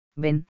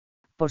 Ben,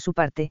 por su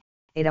parte,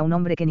 era un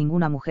hombre que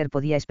ninguna mujer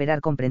podía esperar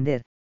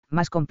comprender,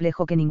 más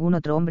complejo que ningún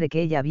otro hombre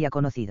que ella había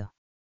conocido.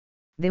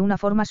 De una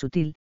forma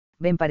sutil,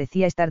 Ben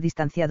parecía estar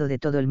distanciado de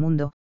todo el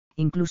mundo,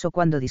 incluso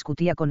cuando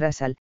discutía con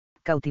Russell,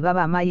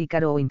 cautivaba a May y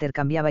Caro o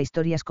intercambiaba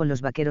historias con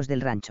los vaqueros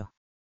del rancho.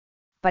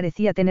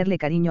 Parecía tenerle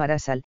cariño a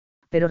Russell,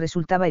 pero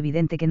resultaba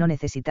evidente que no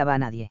necesitaba a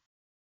nadie.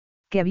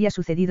 ¿Qué había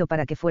sucedido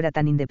para que fuera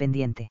tan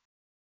independiente?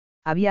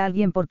 Había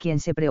alguien por quien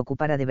se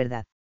preocupara de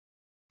verdad.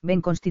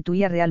 Ben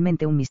constituía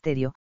realmente un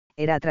misterio,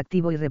 era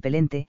atractivo y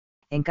repelente,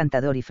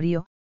 encantador y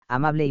frío,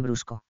 amable y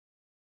brusco.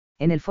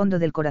 En el fondo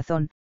del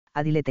corazón,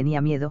 Addie le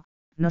tenía miedo,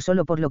 no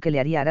solo por lo que le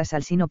haría a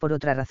Russell sino por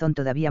otra razón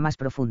todavía más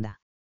profunda.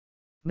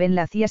 Ben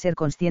la hacía ser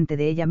consciente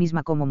de ella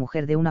misma como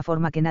mujer de una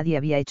forma que nadie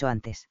había hecho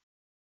antes.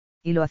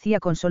 Y lo hacía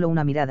con solo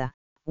una mirada,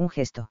 un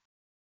gesto.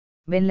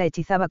 Ben la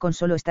hechizaba con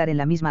solo estar en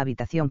la misma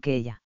habitación que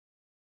ella.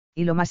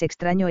 Y lo más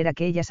extraño era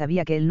que ella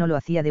sabía que él no lo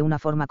hacía de una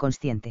forma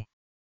consciente.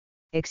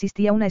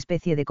 Existía una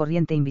especie de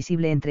corriente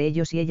invisible entre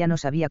ellos y ella no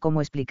sabía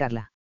cómo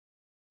explicarla.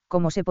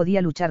 ¿Cómo se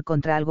podía luchar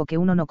contra algo que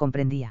uno no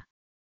comprendía?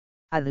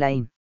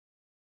 Adeline.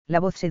 La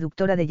voz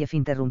seductora de Jeff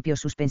interrumpió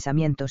sus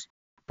pensamientos.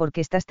 ¿Por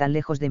qué estás tan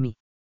lejos de mí?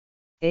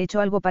 ¿He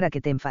hecho algo para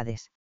que te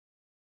enfades?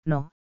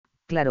 No,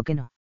 claro que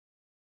no.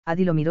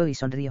 Addie lo miró y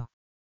sonrió.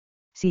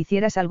 Si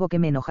hicieras algo que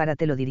me enojara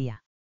te lo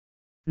diría.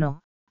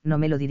 No, no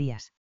me lo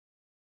dirías.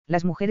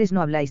 Las mujeres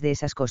no habláis de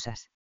esas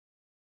cosas.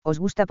 Os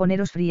gusta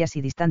poneros frías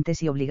y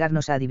distantes y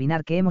obligarnos a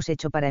adivinar qué hemos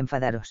hecho para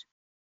enfadaros.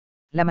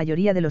 La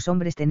mayoría de los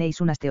hombres tenéis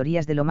unas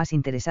teorías de lo más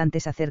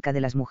interesantes acerca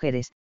de las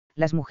mujeres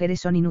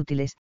son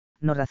inútiles,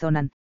 no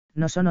razonan,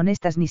 no son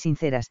honestas ni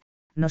sinceras,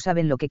 no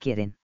saben lo que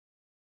quieren.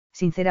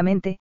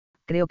 Sinceramente,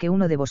 creo que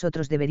uno de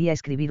vosotros debería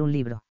escribir un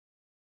libro.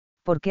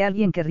 ¿Por qué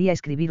alguien querría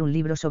escribir un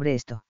libro sobre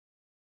esto?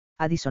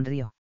 Addie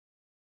sonrió.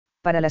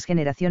 Para las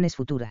generaciones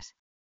futuras.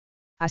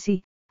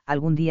 Así,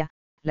 algún día,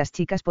 las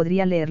chicas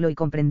podrían leerlo y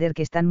comprender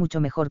que están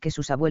mucho mejor que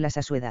sus abuelas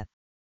a su edad.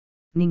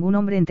 Ningún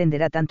hombre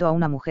entenderá tanto a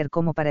una mujer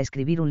como para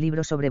escribir un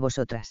libro sobre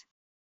vosotras.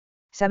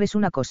 ¿Sabes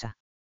una cosa?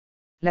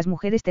 Las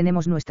mujeres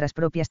tenemos nuestras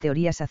propias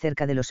teorías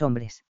acerca de los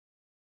hombres.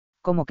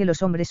 Como que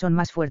los hombres son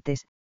más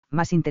fuertes,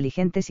 más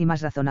inteligentes y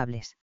más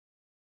razonables.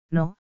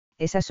 No,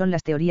 esas son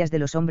las teorías de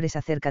los hombres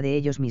acerca de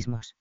ellos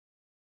mismos.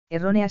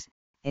 Erróneas,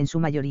 en su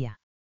mayoría.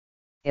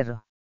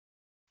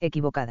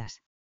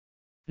 Equivocadas.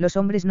 Los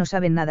hombres no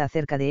saben nada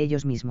acerca de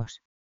ellos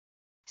mismos.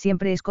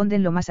 Siempre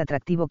esconden lo más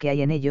atractivo que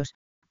hay en ellos,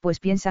 pues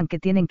piensan que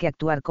tienen que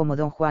actuar como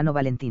Don Juan o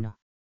Valentino.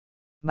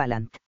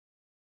 Valant.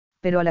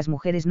 Pero a las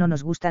mujeres no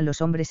nos gustan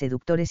los hombres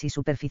seductores y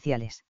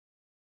superficiales.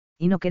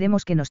 Y no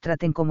queremos que nos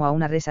traten como a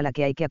una res a la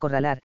que hay que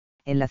acorralar,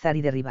 enlazar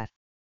y derribar.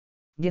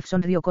 Jeff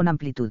sonrió con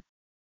amplitud.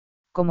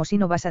 Como si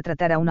no vas a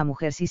tratar a una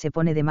mujer si se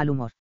pone de mal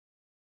humor.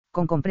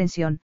 Con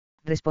comprensión,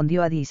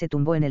 respondió Addie y se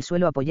tumbó en el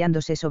suelo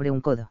apoyándose sobre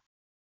un codo.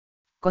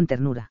 Con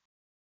ternura.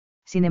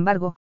 Sin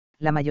embargo,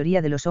 la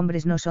mayoría de los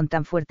hombres no son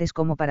tan fuertes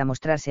como para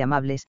mostrarse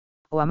amables,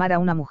 o amar a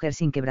una mujer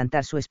sin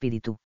quebrantar su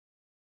espíritu.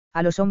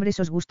 A los hombres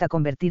os gusta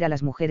convertir a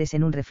las mujeres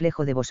en un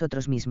reflejo de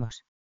vosotros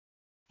mismos.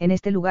 En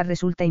este lugar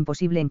resulta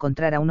imposible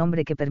encontrar a un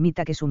hombre que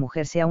permita que su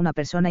mujer sea una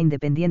persona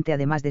independiente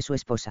además de su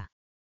esposa.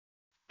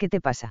 ¿Qué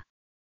te pasa?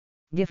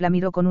 Jeff la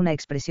miró con una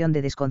expresión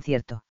de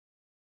desconcierto.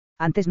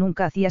 Antes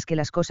nunca hacías que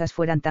las cosas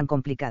fueran tan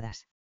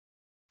complicadas.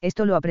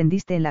 Esto lo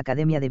aprendiste en la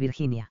Academia de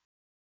Virginia.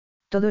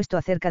 Todo esto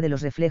acerca de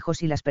los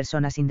reflejos y las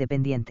personas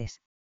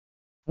independientes.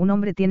 Un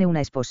hombre tiene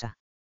una esposa.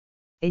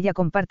 Ella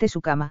comparte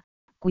su cama,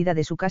 cuida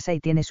de su casa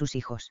y tiene sus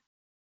hijos.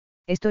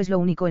 Esto es lo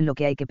único en lo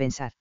que hay que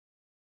pensar.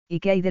 ¿Y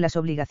qué hay de las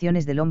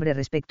obligaciones del hombre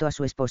respecto a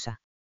su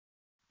esposa?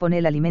 Pone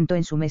el alimento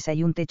en su mesa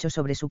y un techo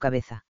sobre su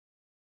cabeza.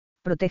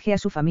 Protege a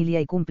su familia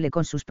y cumple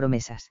con sus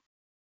promesas.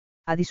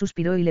 Adi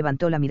suspiró y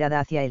levantó la mirada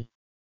hacia él.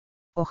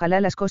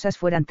 Ojalá las cosas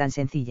fueran tan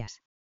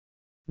sencillas.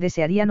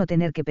 Desearía no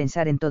tener que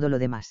pensar en todo lo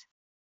demás.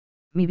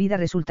 Mi vida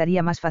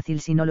resultaría más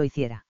fácil si no lo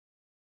hiciera.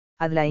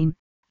 Adlain,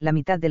 la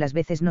mitad de las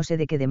veces no sé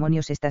de qué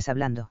demonios estás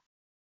hablando.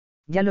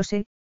 Ya lo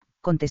sé,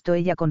 contestó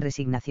ella con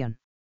resignación.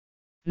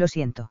 Lo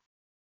siento.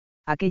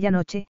 Aquella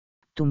noche,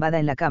 tumbada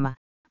en la cama,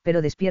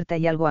 pero despierta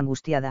y algo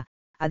angustiada,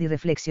 Adi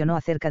reflexionó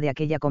acerca de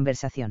aquella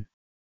conversación.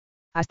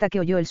 Hasta que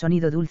oyó el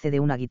sonido dulce de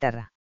una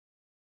guitarra.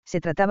 Se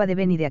trataba de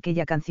Ben y de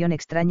aquella canción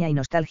extraña y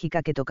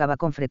nostálgica que tocaba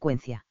con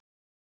frecuencia.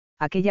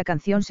 Aquella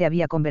canción se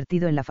había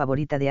convertido en la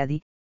favorita de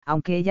Adi,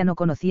 aunque ella no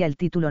conocía el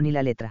título ni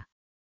la letra.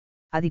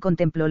 Adi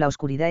contempló la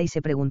oscuridad y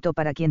se preguntó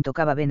para quién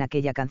tocaba Ben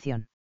aquella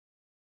canción.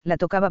 ¿La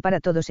tocaba para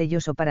todos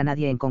ellos o para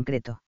nadie en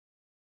concreto?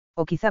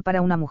 O quizá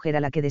para una mujer a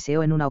la que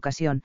deseó en una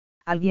ocasión,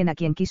 alguien a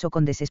quien quiso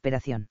con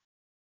desesperación.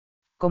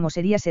 ¿Cómo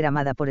sería ser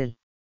amada por él?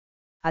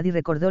 Adi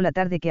recordó la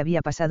tarde que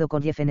había pasado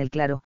con Jeff en el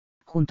claro,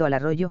 junto al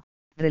arroyo,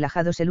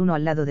 relajados el uno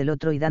al lado del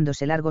otro y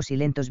dándose largos y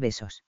lentos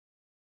besos.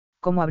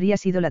 ¿Cómo habría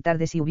sido la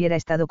tarde si hubiera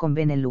estado con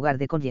Ben en lugar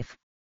de con Jeff?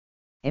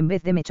 En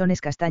vez de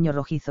mechones castaños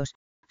rojizos,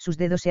 sus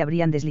dedos se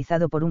habrían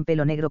deslizado por un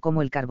pelo negro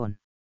como el carbón.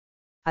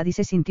 Adi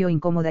se sintió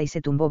incómoda y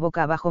se tumbó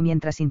boca abajo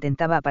mientras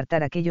intentaba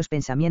apartar aquellos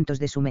pensamientos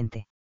de su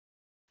mente.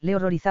 Le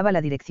horrorizaba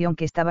la dirección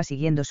que estaba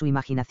siguiendo su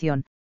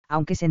imaginación,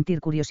 aunque sentir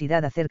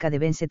curiosidad acerca de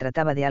Ben se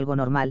trataba de algo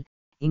normal,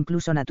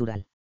 incluso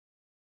natural.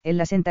 Él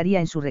la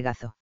sentaría en su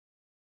regazo.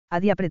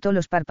 Adi apretó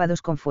los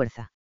párpados con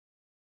fuerza.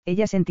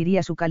 Ella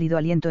sentiría su cálido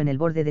aliento en el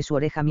borde de su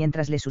oreja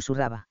mientras le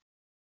susurraba.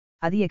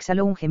 Adi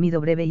exhaló un gemido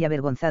breve y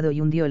avergonzado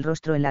y hundió el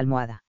rostro en la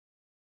almohada.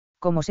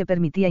 ¿Cómo se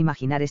permitía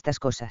imaginar estas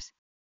cosas?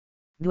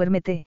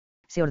 Duérmete,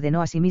 se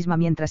ordenó a sí misma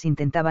mientras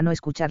intentaba no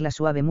escuchar la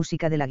suave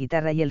música de la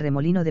guitarra y el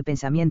remolino de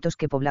pensamientos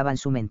que poblaban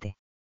su mente.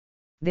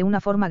 De una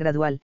forma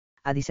gradual,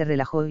 Adi se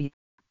relajó y,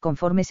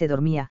 conforme se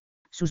dormía,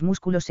 sus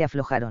músculos se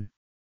aflojaron.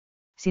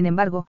 Sin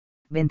embargo,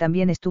 Ben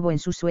también estuvo en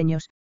sus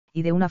sueños,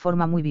 y de una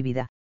forma muy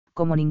vívida,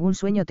 como ningún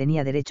sueño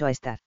tenía derecho a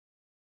estar.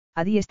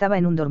 Adi estaba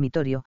en un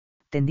dormitorio,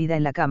 tendida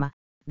en la cama,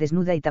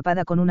 desnuda y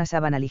tapada con una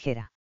sábana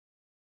ligera.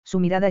 Su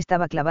mirada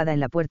estaba clavada en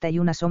la puerta y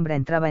una sombra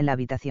entraba en la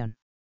habitación.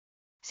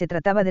 Se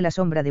trataba de la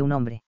sombra de un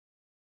hombre.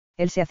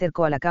 Él se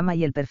acercó a la cama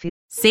y el perfil.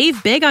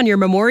 Save big on your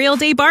Memorial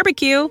Day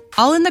barbecue,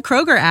 all in the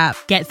Kroger app.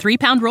 Get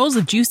 3-pound rolls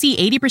of juicy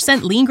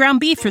 80% lean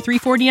ground beef for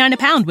 $3.49 a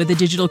pound with a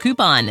digital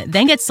coupon.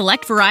 Then get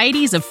select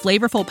varieties of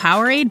flavorful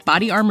Powerade,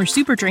 Body Armor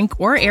Super Drink,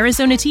 or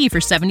Arizona tea for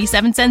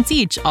 77 cents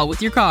each, all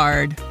with your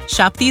card.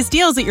 Shop these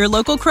deals at your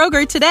local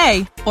Kroger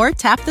today, or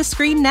tap the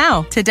screen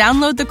now to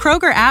download the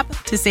Kroger app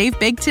to save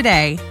big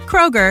today.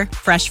 Kroger,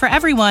 fresh for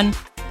everyone.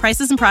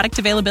 Prices and product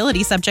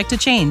availability subject to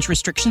change.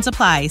 Restrictions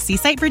apply. See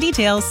site for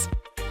details.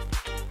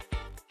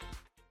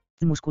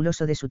 El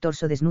musculoso de su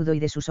torso desnudo y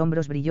de sus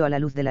hombros brilló a la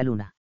luz de la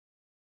luna.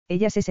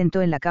 Ella se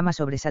sentó en la cama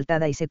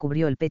sobresaltada y se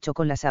cubrió el pecho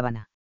con la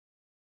sábana.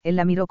 Él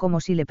la miró como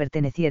si le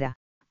perteneciera,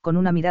 con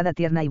una mirada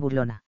tierna y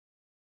burlona.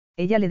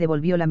 Ella le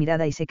devolvió la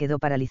mirada y se quedó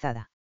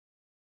paralizada.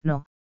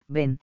 No,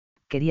 Ben,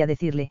 quería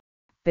decirle,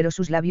 pero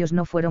sus labios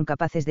no fueron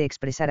capaces de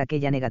expresar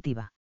aquella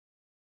negativa.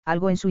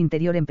 Algo en su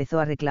interior empezó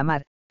a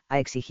reclamar, a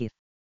exigir.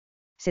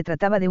 Se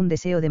trataba de un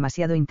deseo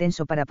demasiado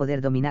intenso para poder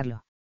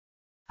dominarlo.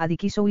 Adi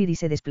quiso huir y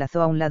se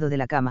desplazó a un lado de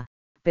la cama,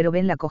 pero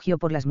Ben la cogió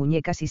por las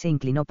muñecas y se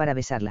inclinó para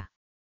besarla.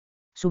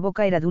 Su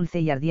boca era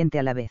dulce y ardiente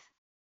a la vez.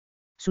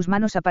 Sus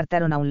manos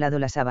apartaron a un lado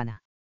la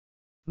sábana.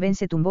 Ben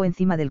se tumbó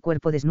encima del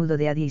cuerpo desnudo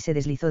de Adi y se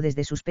deslizó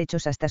desde sus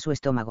pechos hasta su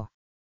estómago.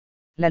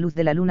 La luz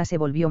de la luna se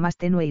volvió más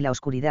tenue y la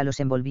oscuridad los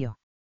envolvió.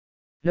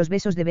 Los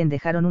besos de Ben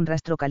dejaron un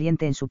rastro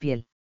caliente en su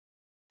piel.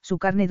 Su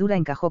carne dura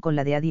encajó con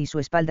la de Adi y su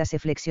espalda se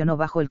flexionó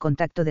bajo el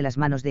contacto de las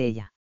manos de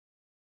ella.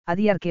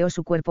 Adi arqueó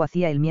su cuerpo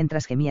hacia él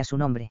mientras gemía su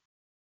nombre.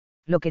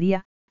 Lo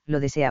quería, lo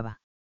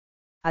deseaba.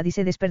 Adi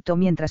se despertó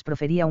mientras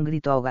profería un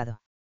grito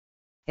ahogado.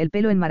 El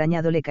pelo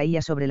enmarañado le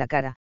caía sobre la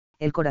cara,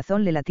 el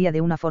corazón le latía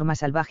de una forma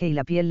salvaje y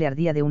la piel le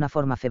ardía de una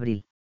forma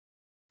febril.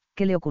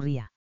 ¿Qué le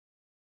ocurría?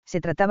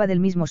 Se trataba del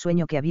mismo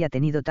sueño que había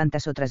tenido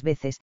tantas otras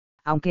veces,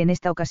 aunque en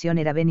esta ocasión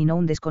era Ben y no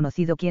un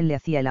desconocido quien le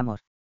hacía el amor.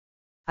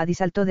 Adi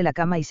saltó de la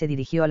cama y se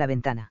dirigió a la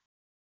ventana.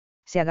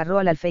 Se agarró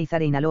al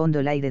alféizar e inhaló hondo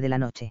el aire de la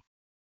noche.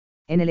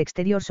 En el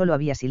exterior solo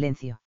había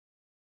silencio.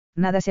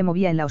 Nada se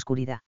movía en la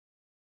oscuridad.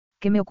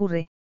 ¿Qué me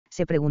ocurre?,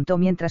 se preguntó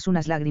mientras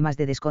unas lágrimas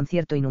de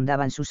desconcierto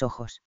inundaban sus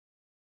ojos.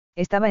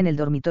 Estaba en el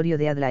dormitorio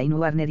de Adeline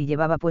Warner y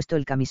llevaba puesto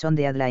el camisón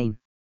de Adeline.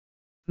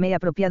 Me he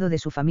apropiado de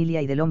su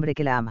familia y del hombre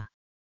que la ama.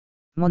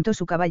 Montó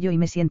su caballo y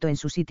me siento en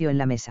su sitio en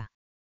la mesa.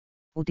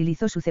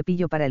 Utilizó su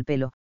cepillo para el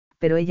pelo,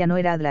 pero ella no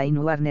era Adeline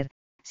Warner,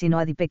 sino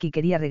Addie Peck, y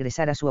quería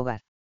regresar a su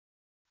hogar.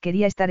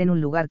 Quería estar en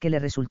un lugar que le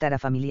resultara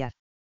familiar.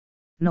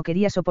 No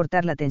quería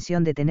soportar la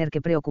tensión de tener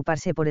que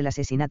preocuparse por el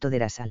asesinato de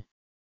Russell.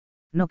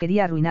 No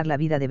quería arruinar la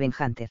vida de Ben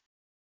Hunter.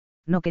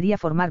 No quería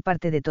formar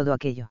parte de todo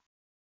aquello.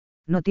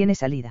 No tiene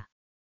salida.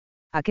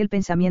 Aquel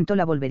pensamiento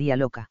la volvería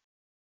loca.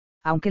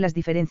 Aunque las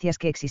diferencias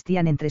que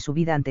existían entre su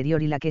vida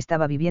anterior y la que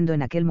estaba viviendo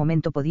en aquel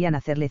momento podían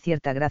hacerle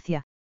cierta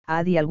gracia, a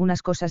Addie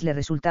algunas cosas le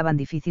resultaban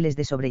difíciles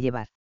de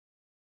sobrellevar.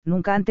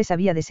 Nunca antes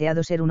había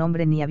deseado ser un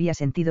hombre ni había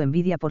sentido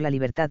envidia por la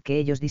libertad que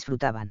ellos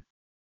disfrutaban.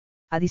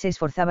 Addie se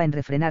esforzaba en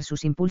refrenar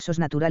sus impulsos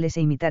naturales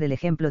e imitar el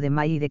ejemplo de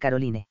May y de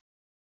Caroline.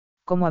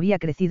 Como había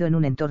crecido en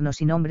un entorno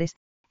sin hombres,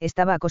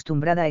 estaba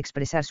acostumbrada a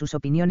expresar sus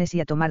opiniones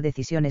y a tomar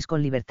decisiones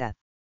con libertad.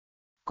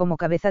 Como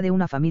cabeza de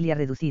una familia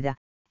reducida,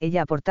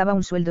 ella aportaba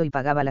un sueldo y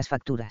pagaba las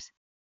facturas.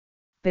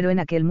 Pero en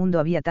aquel mundo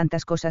había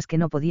tantas cosas que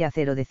no podía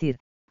hacer o decir,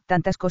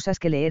 tantas cosas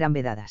que le eran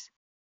vedadas.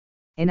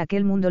 En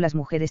aquel mundo las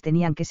mujeres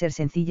tenían que ser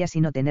sencillas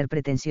y no tener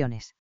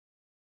pretensiones.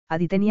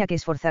 Addie tenía que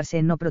esforzarse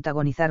en no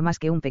protagonizar más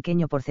que un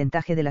pequeño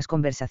porcentaje de las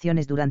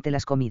conversaciones durante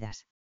las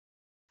comidas.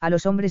 A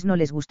los hombres no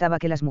les gustaba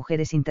que las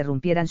mujeres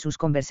interrumpieran sus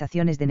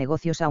conversaciones de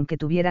negocios aunque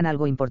tuvieran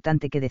algo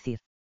importante que decir.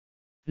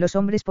 Los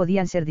hombres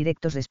podían ser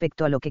directos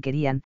respecto a lo que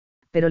querían,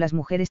 pero las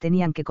mujeres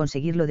tenían que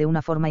conseguirlo de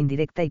una forma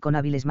indirecta y con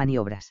hábiles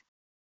maniobras.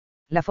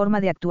 La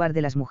forma de actuar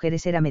de las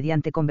mujeres era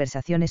mediante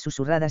conversaciones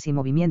susurradas y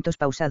movimientos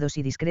pausados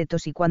y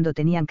discretos, y cuando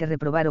tenían que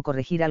reprobar o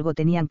corregir algo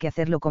tenían que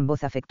hacerlo con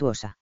voz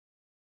afectuosa.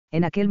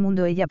 En aquel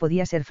mundo ella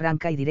podía ser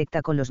franca y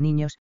directa con los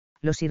niños,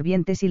 los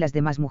sirvientes y las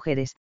demás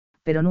mujeres,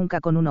 pero nunca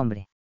con un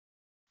hombre.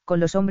 Con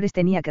los hombres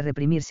tenía que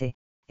reprimirse,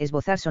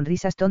 esbozar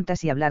sonrisas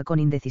tontas y hablar con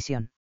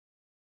indecisión.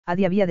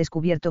 Addie había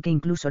descubierto que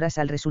incluso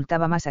Russell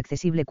resultaba más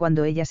accesible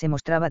cuando ella se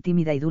mostraba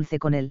tímida y dulce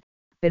con él,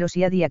 pero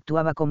si Addie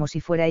actuaba como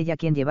si fuera ella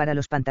quien llevara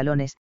los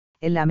pantalones,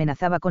 él la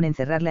amenazaba con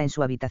encerrarla en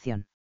su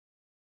habitación.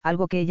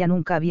 Algo que ella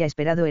nunca había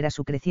esperado era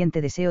su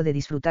creciente deseo de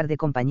disfrutar de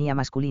compañía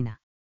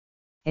masculina.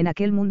 En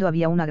aquel mundo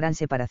había una gran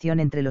separación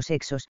entre los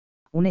sexos,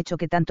 un hecho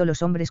que tanto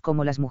los hombres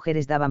como las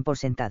mujeres daban por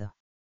sentado.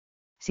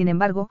 Sin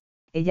embargo,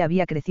 ella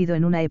había crecido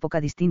en una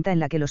época distinta en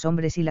la que los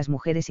hombres y las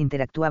mujeres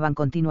interactuaban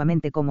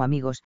continuamente como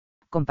amigos,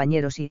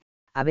 compañeros y,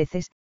 a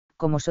veces,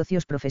 como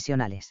socios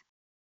profesionales.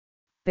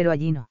 Pero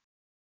allí no.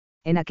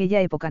 En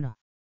aquella época no.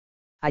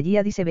 Allí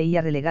Addie se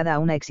veía relegada a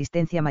una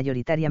existencia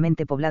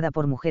mayoritariamente poblada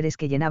por mujeres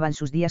que llenaban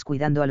sus días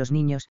cuidando a los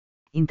niños,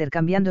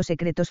 intercambiando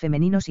secretos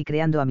femeninos y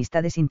creando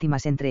amistades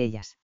íntimas entre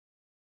ellas.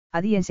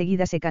 Addie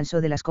enseguida se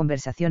cansó de las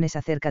conversaciones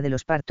acerca de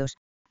los partos,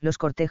 los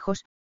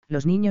cortejos,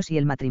 los niños y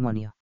el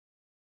matrimonio.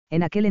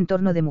 En aquel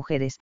entorno de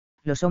mujeres,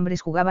 los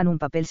hombres jugaban un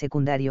papel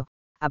secundario,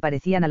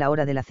 aparecían a la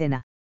hora de la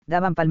cena,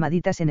 daban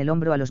palmaditas en el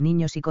hombro a los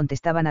niños y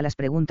contestaban a las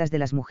preguntas de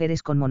las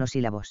mujeres con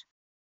monosílabos.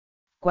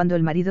 Cuando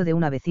el marido de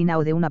una vecina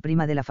o de una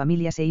prima de la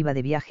familia se iba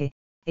de viaje,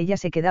 ella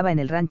se quedaba en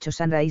el rancho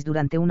Sunrise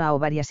durante una o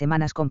varias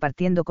semanas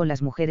compartiendo con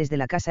las mujeres de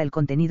la casa el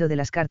contenido de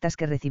las cartas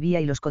que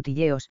recibía y los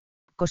cotilleos,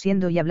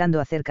 cosiendo y hablando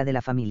acerca de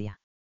la familia.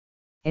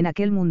 En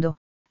aquel mundo,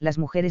 las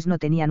mujeres no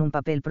tenían un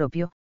papel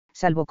propio,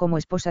 salvo como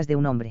esposas de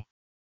un hombre.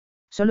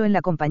 Solo en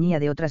la compañía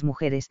de otras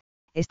mujeres,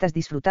 éstas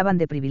disfrutaban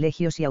de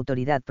privilegios y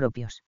autoridad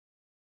propios.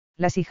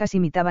 Las hijas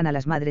imitaban a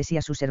las madres y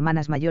a sus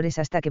hermanas mayores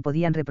hasta que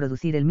podían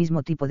reproducir el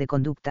mismo tipo de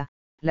conducta,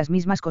 las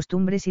mismas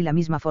costumbres y la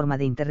misma forma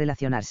de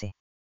interrelacionarse.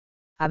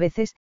 A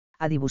veces,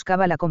 Addie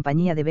buscaba la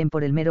compañía de Ben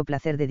por el mero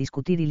placer de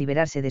discutir y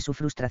liberarse de su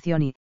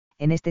frustración y,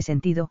 en este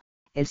sentido,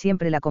 él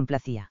siempre la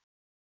complacía.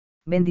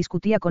 Ben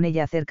discutía con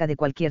ella acerca de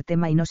cualquier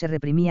tema y no se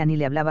reprimía ni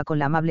le hablaba con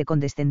la amable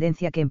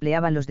condescendencia que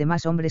empleaban los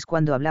demás hombres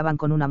cuando hablaban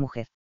con una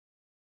mujer.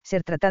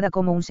 Ser tratada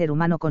como un ser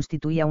humano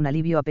constituía un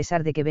alivio a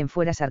pesar de que Ben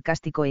fuera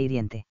sarcástico e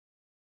hiriente.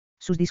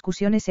 Sus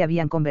discusiones se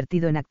habían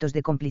convertido en actos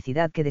de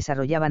complicidad que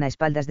desarrollaban a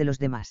espaldas de los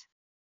demás.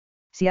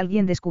 Si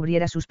alguien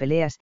descubriera sus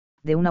peleas,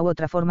 de una u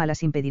otra forma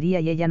las impediría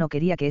y ella no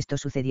quería que esto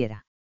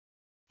sucediera.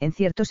 En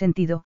cierto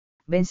sentido,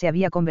 Ben se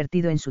había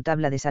convertido en su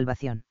tabla de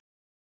salvación.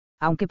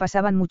 Aunque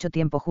pasaban mucho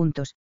tiempo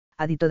juntos,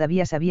 Addie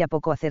todavía sabía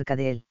poco acerca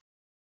de él.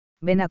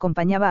 Ben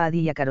acompañaba a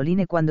Addie y a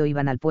Caroline cuando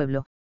iban al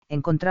pueblo,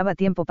 encontraba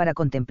tiempo para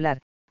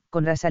contemplar,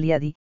 con Russell y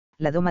Addie,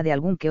 la doma de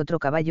algún que otro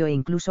caballo e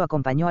incluso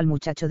acompañó al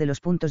muchacho de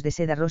los puntos de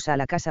seda rosa a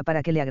la casa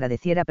para que le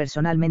agradeciera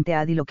personalmente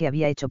a Addie lo que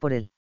había hecho por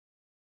él.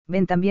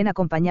 Ben también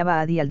acompañaba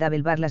a Addie al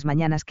Double Bar las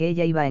mañanas que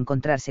ella iba a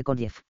encontrarse con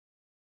Jeff.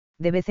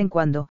 De vez en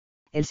cuando,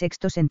 el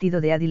sexto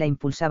sentido de Addie la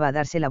impulsaba a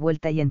darse la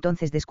vuelta y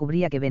entonces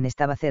descubría que Ben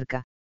estaba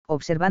cerca,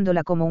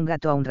 observándola como un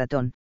gato a un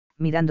ratón,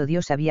 mirando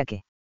Dios sabía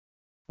qué.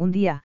 Un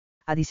día,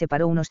 Addie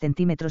separó unos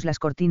centímetros las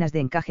cortinas de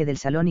encaje del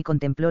salón y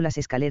contempló las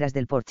escaleras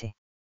del porche.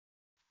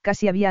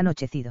 Casi había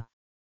anochecido.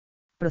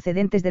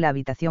 Procedentes de la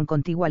habitación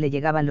contigua le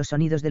llegaban los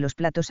sonidos de los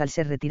platos al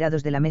ser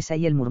retirados de la mesa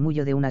y el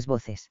murmullo de unas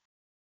voces.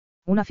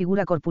 Una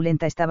figura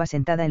corpulenta estaba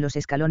sentada en los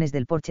escalones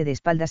del porche de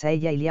espaldas a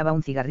ella y liaba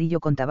un cigarrillo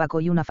con tabaco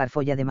y una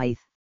farfolla de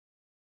maíz.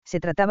 Se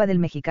trataba del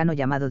mexicano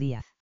llamado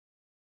Díaz.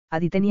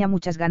 Adi tenía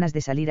muchas ganas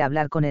de salir a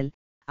hablar con él,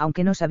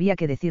 aunque no sabía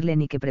qué decirle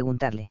ni qué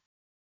preguntarle.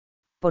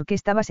 ¿Por qué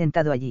estaba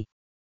sentado allí?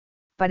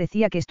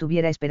 Parecía que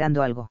estuviera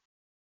esperando algo.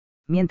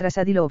 Mientras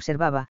Adi lo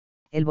observaba,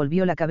 él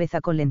volvió la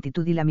cabeza con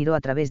lentitud y la miró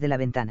a través de la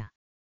ventana.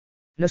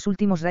 Los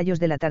últimos rayos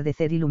del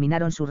atardecer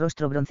iluminaron su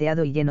rostro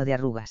bronceado y lleno de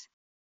arrugas.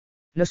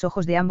 Los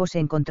ojos de ambos se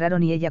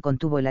encontraron y ella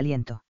contuvo el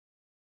aliento.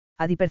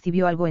 Adi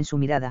percibió algo en su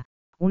mirada,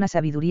 una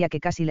sabiduría que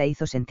casi la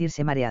hizo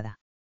sentirse mareada.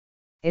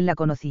 Él la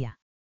conocía.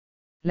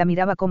 La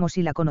miraba como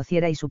si la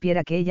conociera y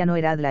supiera que ella no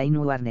era Adelaine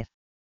Warner.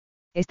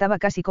 Estaba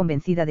casi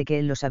convencida de que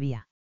él lo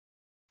sabía.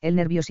 El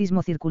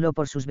nerviosismo circuló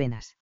por sus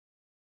venas.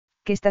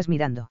 ¿Qué estás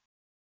mirando?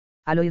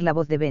 Al oír la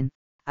voz de Ben,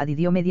 Adi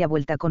dio media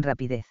vuelta con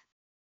rapidez.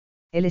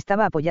 Él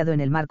estaba apoyado en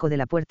el marco de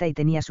la puerta y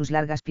tenía sus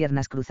largas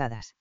piernas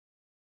cruzadas.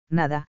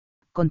 Nada,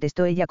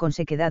 contestó ella con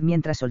sequedad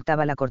mientras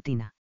soltaba la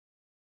cortina.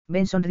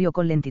 Ben sonrió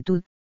con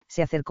lentitud,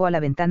 se acercó a la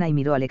ventana y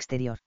miró al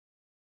exterior.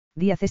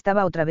 Díaz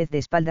estaba otra vez de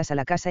espaldas a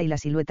la casa y la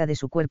silueta de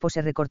su cuerpo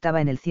se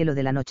recortaba en el cielo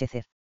del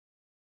anochecer.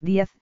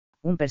 Díaz,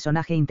 un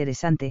personaje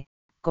interesante,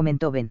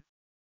 comentó Ben.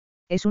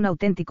 Es un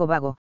auténtico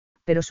vago,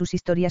 pero sus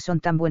historias son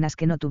tan buenas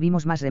que no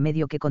tuvimos más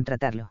remedio que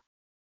contratarlo.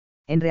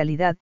 En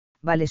realidad,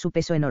 vale su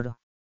peso en oro.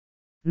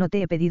 No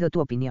te he pedido tu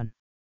opinión.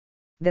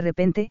 De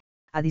repente,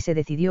 Adi se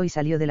decidió y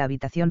salió de la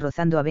habitación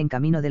rozando a Ben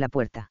camino de la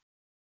puerta.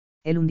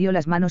 Él hundió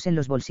las manos en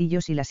los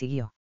bolsillos y la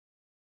siguió.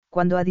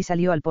 Cuando Adi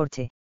salió al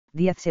porche,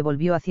 Díaz se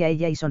volvió hacia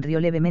ella y sonrió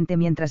levemente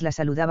mientras la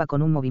saludaba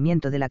con un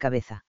movimiento de la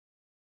cabeza.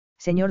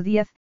 Señor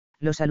Díaz,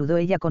 lo saludó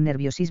ella con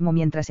nerviosismo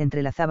mientras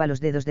entrelazaba los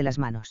dedos de las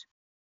manos.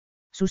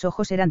 Sus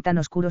ojos eran tan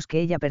oscuros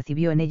que ella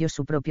percibió en ellos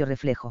su propio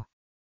reflejo.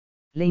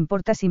 ¿Le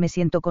importa si me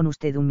siento con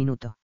usted un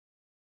minuto?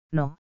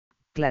 No,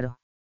 claro.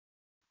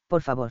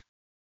 Por favor.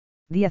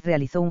 Díaz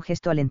realizó un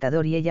gesto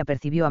alentador y ella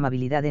percibió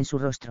amabilidad en su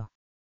rostro.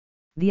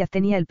 Díaz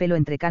tenía el pelo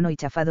entrecano y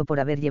chafado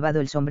por haber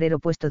llevado el sombrero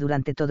puesto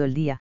durante todo el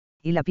día,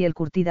 y la piel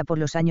curtida por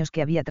los años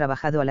que había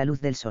trabajado a la luz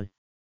del sol.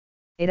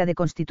 Era de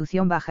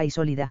constitución baja y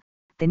sólida,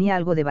 tenía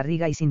algo de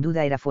barriga y sin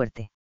duda era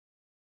fuerte.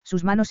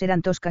 Sus manos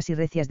eran toscas y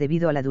recias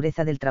debido a la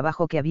dureza del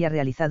trabajo que había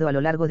realizado a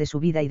lo largo de su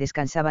vida y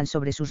descansaban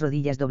sobre sus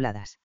rodillas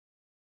dobladas.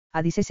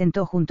 Adi se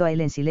sentó junto a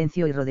él en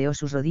silencio y rodeó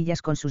sus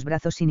rodillas con sus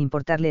brazos sin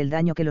importarle el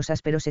daño que los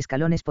ásperos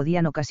escalones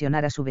podían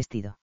ocasionar a su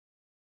vestido.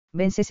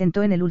 Ben se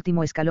sentó en el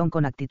último escalón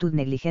con actitud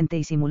negligente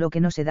y simuló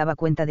que no se daba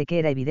cuenta de que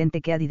era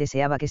evidente que Adi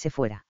deseaba que se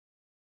fuera.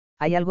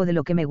 Hay algo de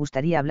lo que me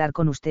gustaría hablar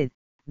con usted,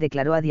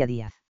 declaró Adi a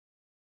Díaz.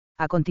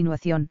 A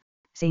continuación,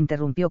 se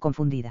interrumpió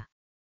confundida.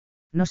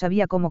 No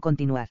sabía cómo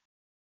continuar.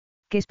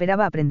 ¿Qué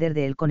esperaba aprender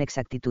de él con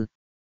exactitud?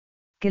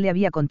 ¿Qué le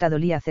había contado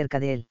Lia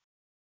acerca de él?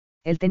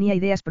 Él tenía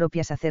ideas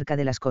propias acerca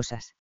de las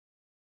cosas.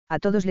 A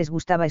todos les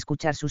gustaba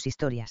escuchar sus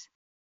historias.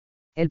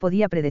 Él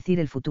podía predecir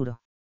el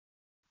futuro.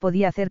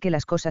 Podía hacer que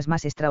las cosas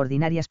más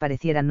extraordinarias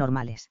parecieran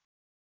normales.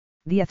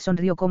 Díaz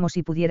sonrió como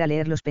si pudiera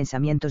leer los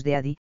pensamientos de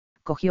Adi,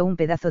 cogió un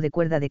pedazo de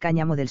cuerda de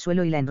cáñamo del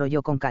suelo y la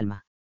enrolló con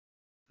calma.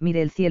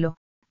 Mire el cielo,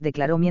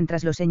 declaró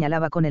mientras lo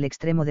señalaba con el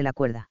extremo de la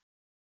cuerda.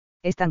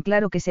 Es tan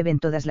claro que se ven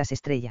todas las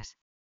estrellas.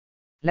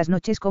 Las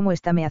noches como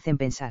esta me hacen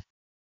pensar.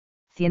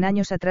 100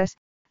 años atrás,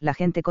 la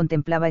gente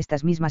contemplaba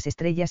estas mismas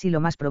estrellas y lo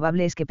más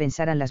probable es que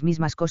pensaran las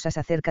mismas cosas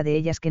acerca de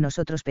ellas que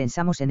nosotros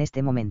pensamos en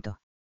este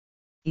momento.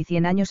 Y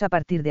 100 años a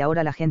partir de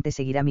ahora la gente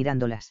seguirá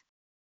mirándolas.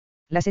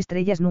 Las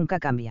estrellas nunca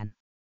cambian.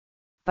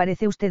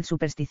 Parece usted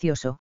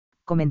supersticioso,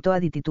 comentó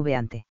Adi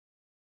titubeante.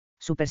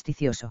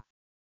 ¿Supersticioso?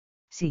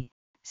 Sí,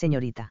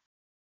 señorita.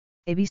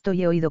 He visto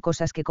y he oído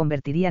cosas que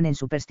convertirían en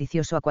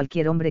supersticioso a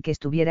cualquier hombre que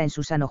estuviera en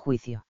su sano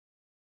juicio.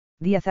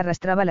 Díaz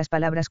arrastraba las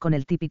palabras con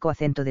el típico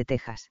acento de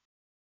Texas.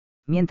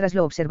 Mientras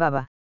lo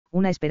observaba,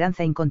 una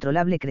esperanza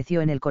incontrolable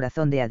creció en el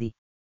corazón de Adi.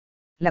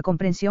 La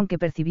comprensión que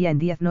percibía en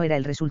Díaz no era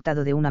el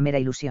resultado de una mera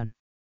ilusión.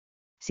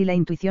 Si la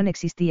intuición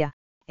existía,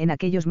 en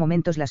aquellos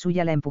momentos la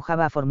suya la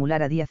empujaba a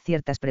formular a Díaz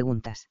ciertas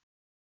preguntas.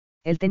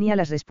 Él tenía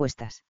las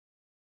respuestas.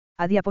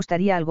 Adi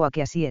apostaría algo a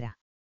que así era.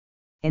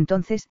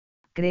 Entonces,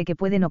 cree que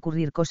pueden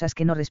ocurrir cosas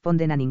que no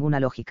responden a ninguna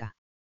lógica.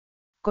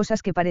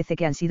 Cosas que parece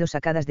que han sido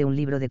sacadas de un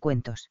libro de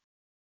cuentos.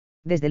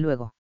 Desde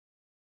luego.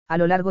 A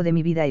lo largo de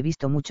mi vida he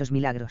visto muchos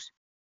milagros.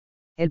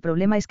 El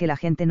problema es que la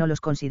gente no los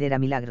considera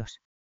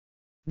milagros.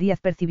 Díaz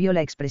percibió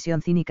la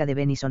expresión cínica de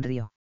Ben y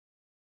sonrió.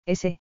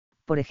 Ese,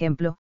 por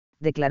ejemplo,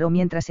 declaró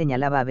mientras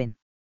señalaba a Ben.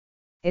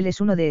 Él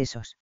es uno de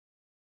esos.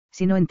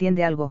 Si no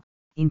entiende algo,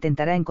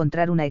 intentará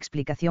encontrar una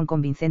explicación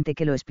convincente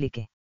que lo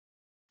explique.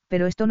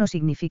 Pero esto no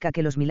significa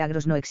que los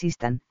milagros no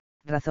existan,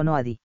 razonó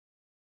Adi.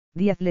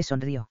 Díaz le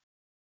sonrió.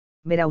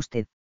 Verá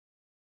usted.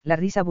 La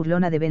risa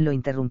burlona de Ben lo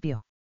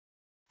interrumpió.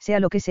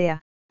 Sea lo que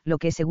sea, lo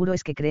que es seguro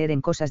es que creer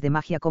en cosas de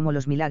magia como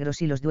los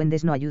milagros y los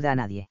duendes no ayuda a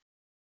nadie.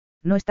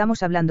 No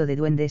estamos hablando de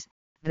duendes,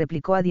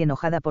 replicó Adi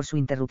enojada por su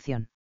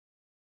interrupción.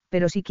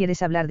 Pero si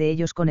quieres hablar de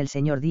ellos con el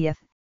señor Díaz,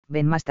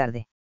 ven más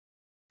tarde.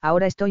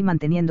 Ahora estoy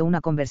manteniendo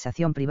una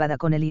conversación privada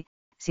con él y,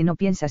 si no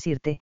piensas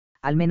irte,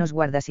 al menos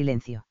guarda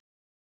silencio.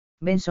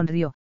 Ben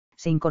sonrió,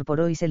 se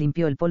incorporó y se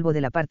limpió el polvo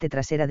de la parte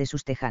trasera de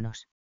sus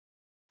tejanos.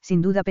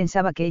 Sin duda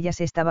pensaba que ella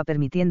se estaba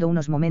permitiendo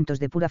unos momentos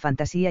de pura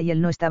fantasía y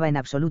él no estaba en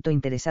absoluto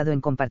interesado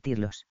en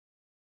compartirlos.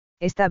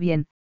 Está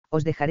bien,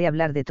 os dejaré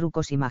hablar de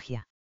trucos y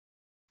magia.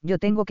 Yo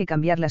tengo que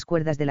cambiar las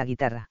cuerdas de la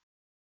guitarra.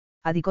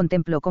 Adi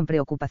contempló con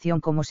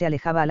preocupación cómo se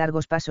alejaba a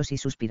largos pasos y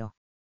suspiró.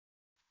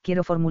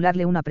 Quiero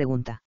formularle una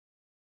pregunta.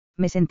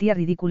 Me sentía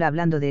ridícula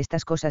hablando de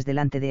estas cosas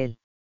delante de él.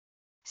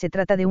 Se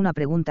trata de una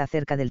pregunta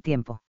acerca del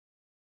tiempo.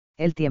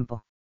 El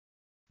tiempo.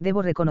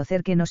 Debo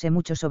reconocer que no sé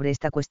mucho sobre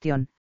esta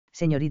cuestión,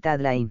 señorita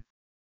Adlain.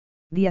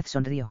 Díaz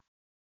sonrió.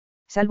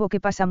 Salvo que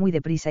pasa muy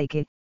deprisa y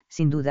que,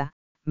 sin duda,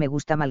 me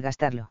gusta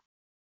malgastarlo.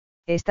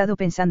 He estado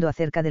pensando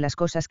acerca de las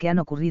cosas que han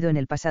ocurrido en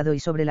el pasado y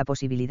sobre la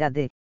posibilidad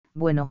de,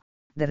 bueno,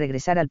 de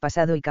regresar al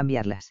pasado y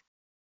cambiarlas.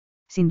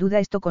 Sin duda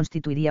esto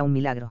constituiría un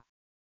milagro.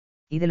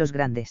 ¿Y de los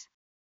grandes?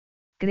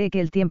 ¿Cree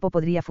que el tiempo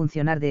podría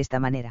funcionar de esta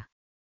manera?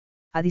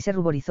 Adi se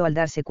ruborizó al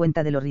darse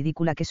cuenta de lo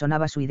ridícula que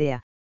sonaba su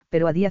idea,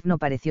 pero a Díaz no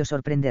pareció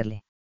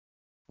sorprenderle.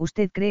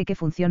 ¿Usted cree que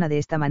funciona de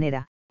esta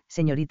manera,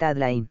 señorita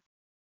Adlain?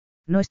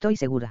 No estoy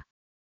segura.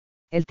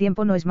 El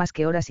tiempo no es más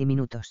que horas y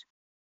minutos.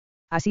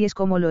 Así es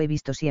como lo he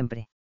visto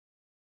siempre.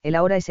 El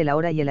ahora es el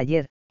ahora y el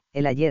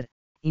ayer,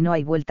 y no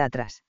hay vuelta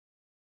atrás.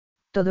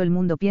 Todo el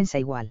mundo piensa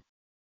igual.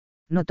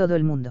 No todo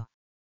el mundo.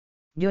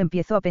 Yo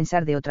empiezo a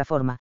pensar de otra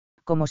forma,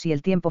 como si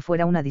el tiempo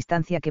fuera una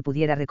distancia que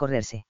pudiera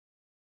recorrerse.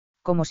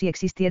 Como si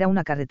existiera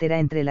una carretera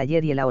entre el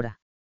ayer y el ahora.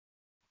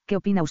 ¿Qué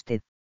opina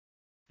usted?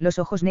 Los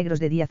ojos negros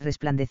de Díaz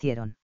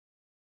resplandecieron.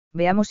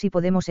 Veamos si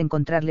podemos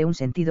encontrarle un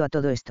sentido a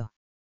todo esto.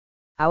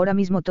 Ahora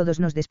mismo todos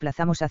nos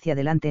desplazamos hacia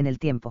adelante en el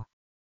tiempo.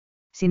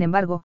 Sin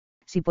embargo,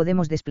 si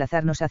podemos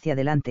desplazarnos hacia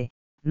adelante,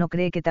 ¿no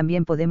cree que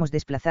también podemos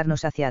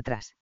desplazarnos hacia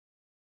atrás?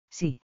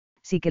 Sí,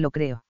 sí que lo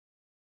creo.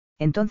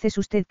 Entonces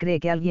usted cree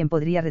que alguien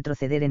podría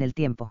retroceder en el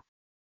tiempo.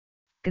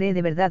 ¿Cree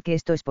de verdad que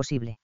esto es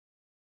posible?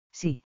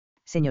 Sí,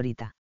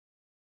 señorita.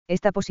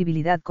 Esta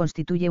posibilidad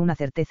constituye una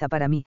certeza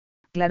para mí,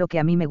 claro que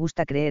a mí me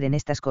gusta creer en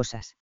estas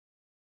cosas.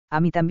 A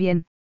mí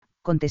también,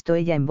 contestó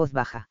ella en voz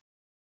baja.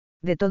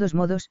 De todos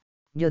modos,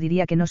 yo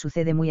diría que no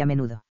sucede muy a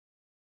menudo.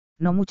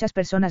 No muchas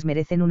personas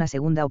merecen una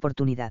segunda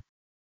oportunidad.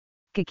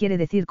 ¿Qué quiere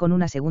decir con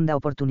una segunda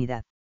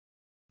oportunidad?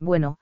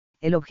 Bueno,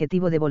 el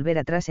objetivo de volver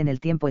atrás en el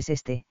tiempo es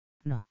este,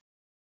 ¿no?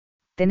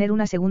 Tener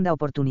una segunda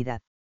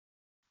oportunidad.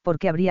 ¿Por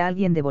qué habría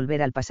alguien de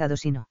volver al pasado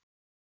si no?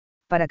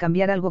 Para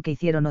cambiar algo que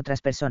hicieron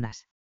otras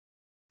personas.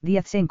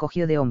 Díaz se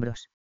encogió de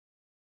hombros.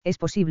 Es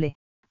posible,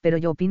 pero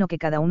yo opino que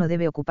cada uno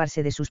debe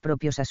ocuparse de sus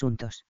propios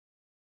asuntos.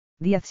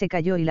 Díaz se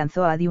calló y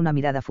lanzó a Adi una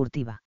mirada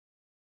furtiva.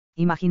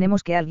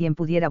 Imaginemos que alguien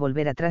pudiera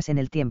volver atrás en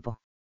el tiempo.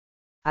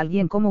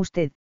 Alguien como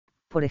usted,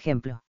 por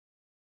ejemplo.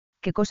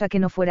 ¿Qué cosa que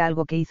no fuera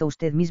algo que hizo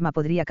usted misma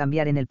podría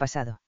cambiar en el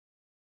pasado?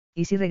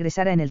 ¿Y si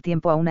regresara en el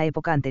tiempo a una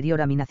época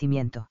anterior a mi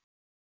nacimiento?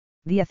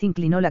 Díaz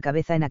inclinó la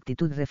cabeza en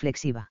actitud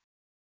reflexiva.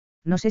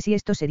 No sé si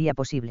esto sería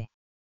posible.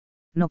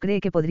 ¿No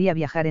cree que podría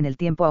viajar en el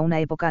tiempo a una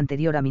época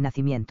anterior a mi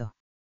nacimiento?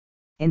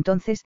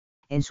 Entonces,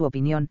 en su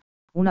opinión,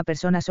 una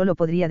persona solo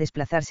podría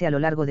desplazarse a lo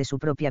largo de su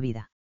propia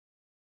vida.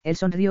 Él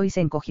sonrió y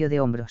se encogió de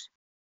hombros.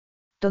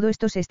 Todo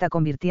esto se está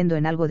convirtiendo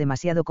en algo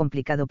demasiado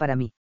complicado para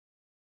mí.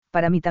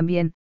 Para mí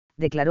también,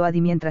 declaró Adi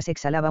mientras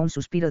exhalaba un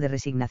suspiro de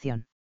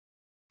resignación.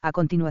 A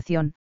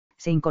continuación,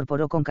 se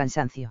incorporó con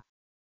cansancio.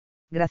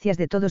 Gracias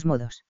de todos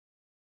modos.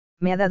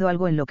 Me ha dado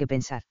algo en lo que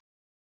pensar.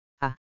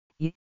 Ah,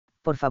 y,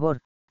 por favor,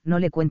 no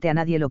le cuente a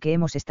nadie lo que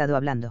hemos estado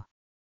hablando.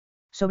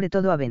 Sobre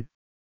todo a Ben.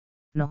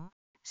 No,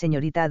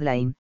 señorita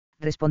Adlain,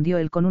 respondió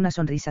él con una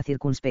sonrisa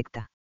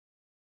circunspecta.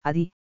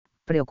 Adi,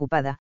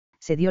 preocupada,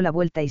 se dio la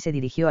vuelta y se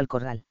dirigió al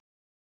corral.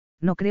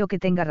 No creo que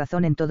tenga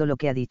razón en todo lo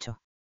que ha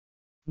dicho.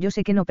 Yo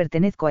sé que no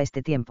pertenezco a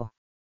este tiempo.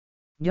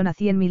 Yo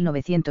nací en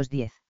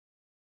 1910.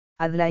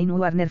 Adlain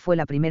Warner fue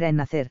la primera en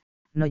nacer,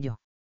 no yo.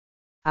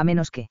 A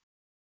menos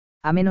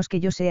que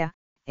yo sea,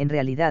 en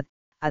realidad,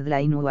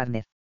 Adlain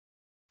Warner.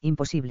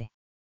 Imposible.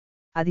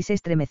 Adi se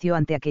estremeció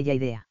ante aquella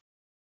idea.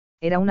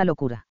 Era una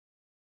locura.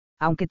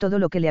 Aunque todo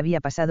lo que le había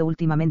pasado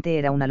últimamente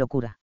era una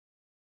locura.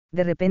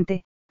 De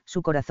repente,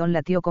 su corazón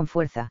latió con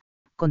fuerza,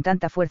 con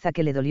tanta fuerza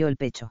que le dolió el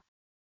pecho.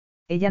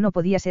 Ella no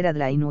podía ser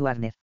Adlain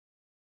Warner.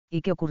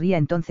 ¿Y qué ocurría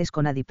entonces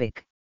con Adi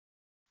Peck?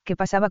 ¿Qué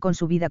pasaba con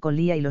su vida con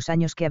Lia y los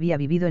años que había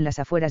vivido en las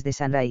afueras de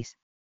Sunrise?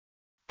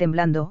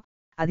 Temblando,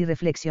 Adi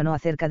reflexionó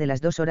acerca de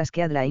las 2 horas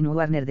que Adlain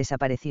Warner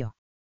desapareció.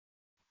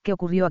 ¿Qué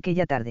ocurrió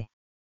aquella tarde?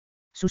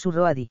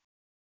 Susurró Adi.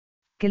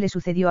 ¿Qué le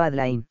sucedió a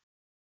Adlain?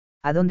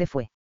 ¿A dónde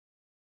fue?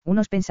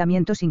 Unos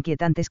pensamientos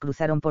inquietantes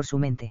cruzaron por su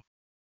mente.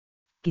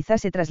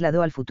 Quizás se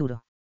trasladó al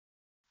futuro.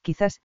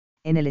 Quizás,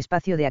 en el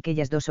espacio de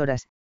aquellas 2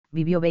 horas,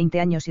 vivió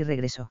 20 años y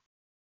regresó.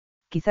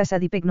 Quizás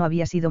Adi Peck no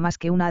había sido más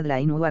que una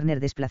Adlain Warner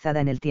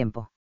desplazada en el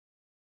tiempo.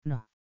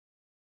 No.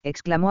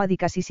 Exclamó Adi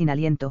casi sin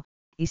aliento,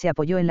 y se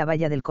apoyó en la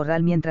valla del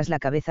corral mientras la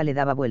cabeza le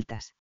daba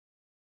vueltas.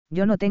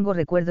 Yo no tengo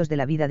recuerdos de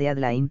la vida de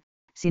Adlain,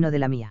 sino de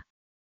la mía.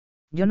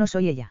 Yo no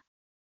soy ella.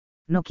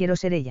 No quiero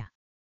ser ella.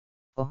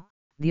 Oh,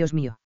 Dios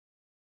mío.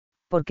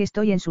 ¿Por qué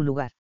estoy en su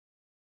lugar?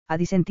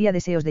 Adi sentía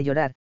deseos de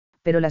llorar,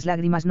 pero las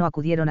lágrimas no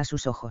acudieron a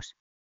sus ojos.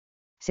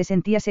 Se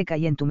sentía seca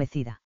y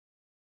entumecida.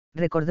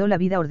 Recordó la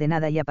vida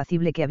ordenada y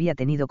apacible que había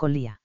tenido con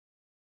Lía.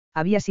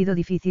 Había sido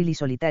difícil y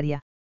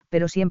solitaria,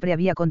 pero siempre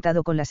había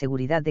contado con la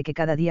seguridad de que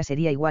cada día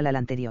sería igual al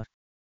anterior.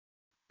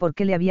 ¿Por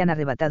qué le habían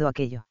arrebatado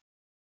aquello?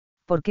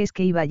 ¿Por qué es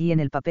que iba allí en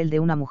el papel de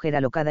una mujer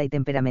alocada y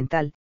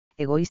temperamental,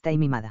 egoísta y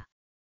mimada?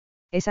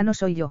 Esa no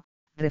soy yo,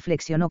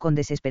 reflexionó con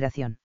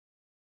desesperación.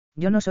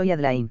 Yo no soy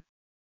Adlain.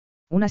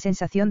 Una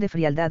sensación de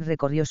frialdad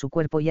recorrió su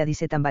cuerpo y Adi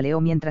se tambaleó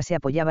mientras se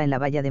apoyaba en la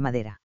valla de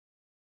madera.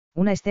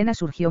 Una escena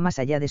surgió más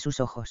allá de sus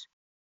ojos.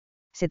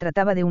 Se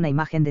trataba de una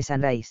imagen de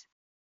Sunrise.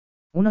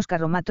 Unos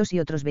carromatos y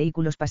otros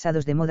vehículos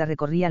pasados de moda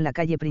recorrían la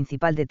calle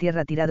principal de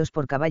tierra tirados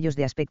por caballos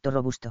de aspecto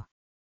robusto.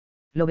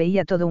 Lo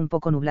veía todo un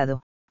poco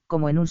nublado,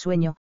 como en un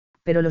sueño,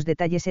 pero los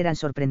detalles eran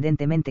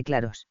sorprendentemente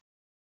claros.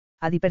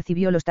 Adi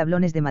percibió los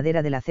tablones de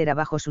madera de la acera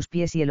bajo sus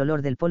pies y el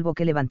olor del polvo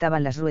que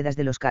levantaban las ruedas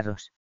de los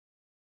carros.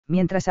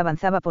 Mientras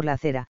avanzaba por la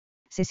acera,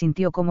 se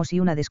sintió como si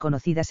una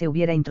desconocida se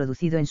hubiera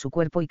introducido en su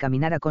cuerpo y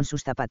caminara con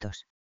sus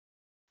zapatos.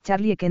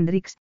 Charlie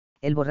Kendricks,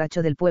 el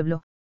borracho del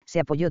pueblo, se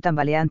apoyó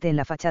tambaleante en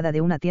la fachada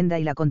de una tienda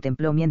y la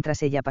contempló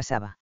mientras ella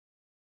pasaba.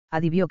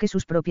 Adi vio que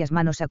sus propias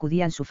manos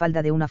sacudían su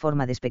falda de una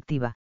forma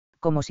despectiva,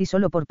 como si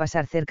solo por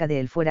pasar cerca de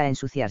él fuera a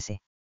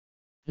ensuciarse.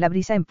 La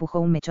brisa empujó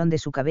un mechón de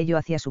su cabello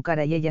hacia su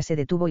cara y ella se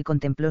detuvo y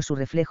contempló su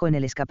reflejo en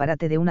el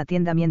escaparate de una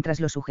tienda mientras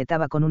lo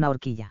sujetaba con una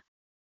horquilla.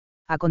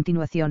 A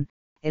continuación,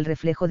 el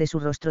reflejo de su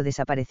rostro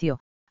desapareció,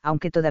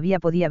 aunque todavía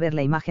podía ver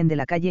la imagen de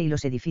la calle y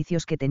los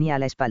edificios que tenía a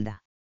la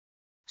espalda.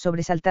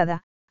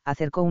 Sobresaltada,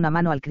 acercó una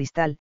mano al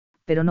cristal,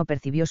 pero no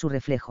percibió su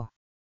reflejo.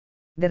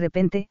 De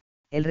repente,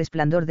 el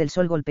resplandor del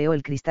sol golpeó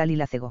el cristal y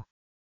la cegó.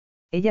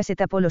 Ella se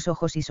tapó los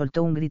ojos y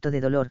soltó un grito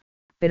de dolor,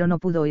 pero no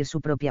pudo oír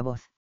su propia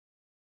voz.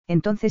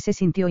 Entonces se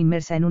sintió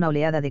inmersa en una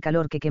oleada de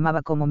calor que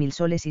quemaba como mil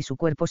soles y su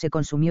cuerpo se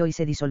consumió y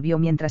se disolvió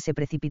mientras se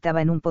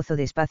precipitaba en un pozo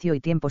de espacio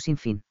y tiempo sin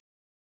fin.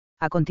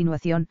 A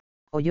continuación,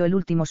 oyó el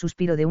último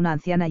suspiro de una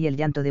anciana y el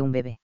llanto de un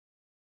bebé.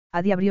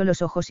 Adi abrió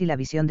los ojos y la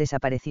visión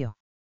desapareció.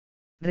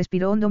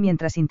 Respiró hondo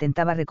mientras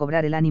intentaba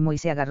recobrar el ánimo y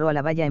se agarró a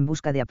la valla en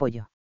busca de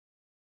apoyo.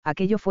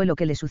 Aquello fue lo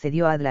que le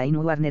sucedió a Adlain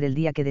Warner el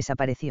día que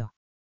desapareció.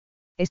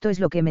 Esto es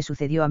lo que me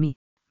sucedió a mí,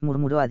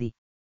 murmuró Adi.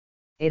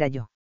 Era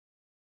yo.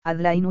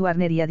 Adlain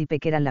Warner y Adi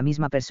Peck eran la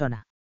misma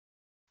persona.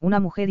 Una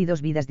mujer y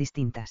dos vidas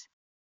distintas.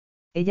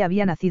 Ella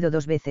había nacido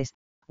dos veces,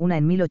 una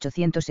en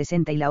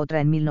 1860 y la otra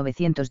en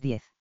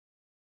 1910.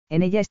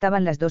 En ella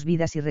estaban las dos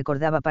vidas y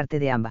recordaba parte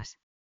de ambas.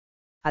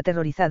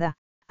 Aterrorizada,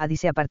 Adi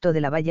se apartó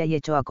de la valla y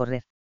echó a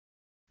correr.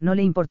 No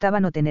le importaba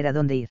no tener a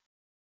dónde ir.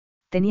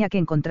 Tenía que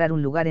encontrar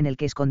un lugar en el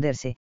que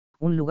esconderse,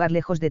 un lugar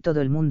lejos de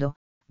todo el mundo,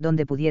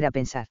 donde pudiera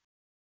pensar.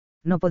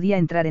 No podía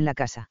entrar en la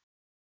casa.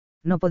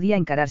 No podía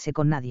encararse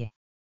con nadie.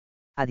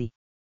 Adi.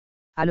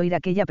 Al oír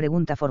aquella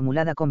pregunta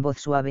formulada con voz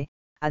suave,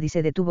 Adi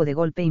se detuvo de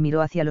golpe y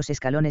miró hacia los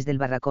escalones del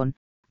barracón,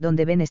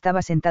 donde Ben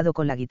estaba sentado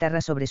con la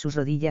guitarra sobre sus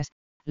rodillas,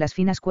 las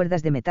finas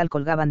cuerdas de metal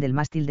colgaban del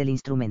mástil del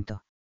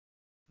instrumento.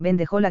 Ben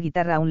dejó la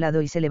guitarra a un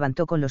lado y se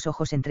levantó con los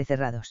ojos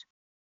entrecerrados.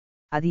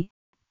 Adi,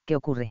 ¿qué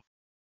ocurre?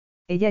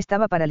 Ella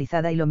estaba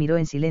paralizada y lo miró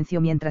en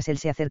silencio mientras él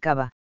se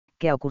acercaba.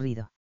 ¿Qué ha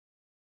ocurrido?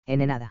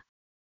 Nada.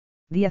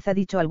 Díaz ha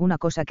dicho alguna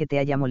cosa que te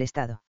haya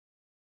molestado.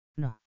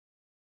 No.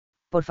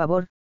 Por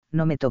favor,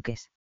 no me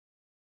toques.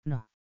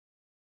 No.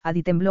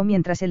 Adi tembló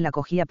mientras él la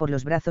cogía por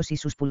los brazos y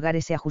sus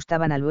pulgares se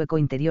ajustaban al hueco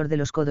interior de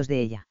los codos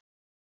de ella.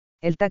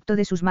 El tacto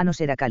de sus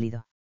manos era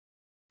cálido.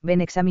 Ben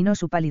examinó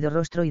su pálido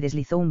rostro y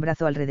deslizó un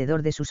brazo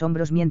alrededor de sus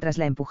hombros mientras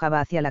la empujaba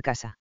hacia la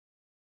casa.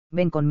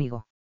 Ven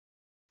conmigo.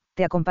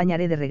 Te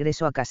acompañaré de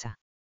regreso a casa.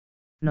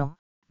 No,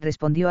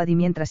 respondió Adi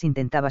mientras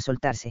intentaba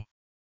soltarse.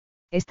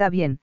 Está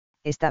bien,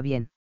 está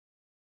bien.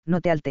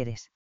 No te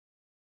alteres.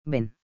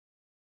 Ven.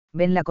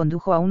 Ben la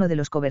condujo a uno de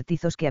los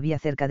cobertizos que había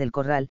cerca del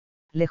corral,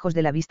 lejos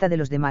de la vista de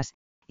los demás,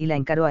 y la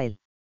encaró a él.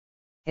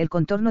 El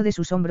contorno de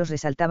sus hombros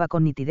resaltaba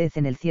con nitidez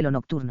en el cielo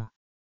nocturno.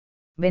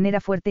 Ben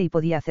era fuerte y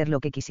podía hacer lo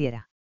que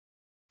quisiera.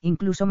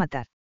 Incluso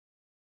matar.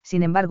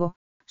 Sin embargo,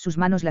 sus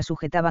manos la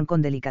sujetaban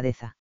con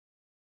delicadeza.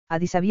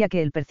 Adi sabía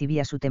que él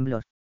percibía su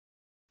temblor.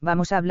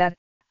 Vamos a hablar,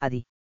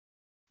 Adi.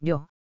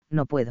 Yo,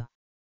 no puedo.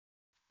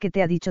 ¿Qué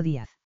te ha dicho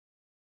Díaz?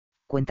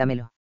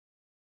 Cuéntamelo.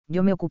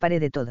 Yo me ocuparé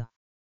de todo.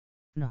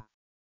 No.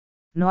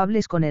 No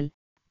hables con él,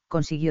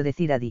 consiguió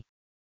decir Adi.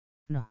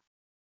 No.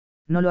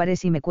 No lo haré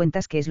si me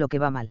cuentas qué es lo que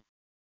va mal.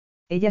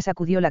 Ella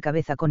sacudió la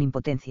cabeza con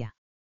impotencia.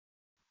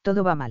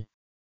 Todo va mal.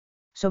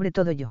 Sobre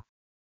todo yo.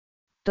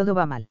 Todo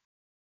va mal.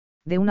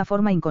 De una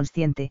forma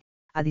inconsciente,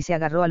 Adi se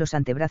agarró a los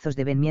antebrazos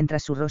de Ben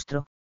mientras su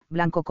rostro,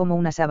 blanco como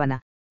una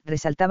sábana,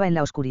 resaltaba en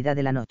la oscuridad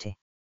de la noche.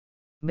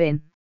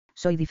 Ben,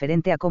 soy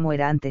diferente a como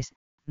era antes,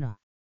 ¿no?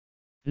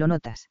 ¿Lo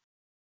notas?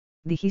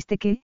 Dijiste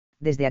que,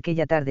 desde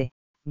aquella tarde,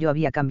 yo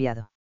había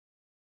cambiado.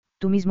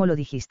 Tú mismo lo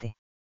dijiste.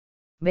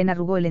 Ben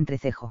arrugó el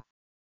entrecejo.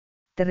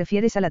 ¿Te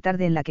refieres a la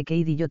tarde en la que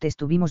Kate y yo te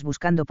estuvimos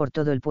buscando por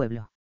todo el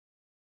pueblo?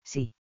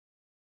 Sí.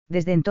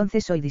 Desde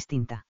entonces soy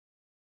distinta.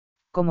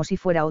 Como si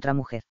fuera otra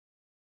mujer.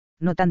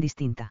 No tan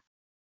distinta.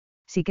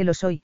 Sí que lo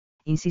soy,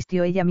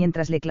 insistió ella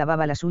mientras le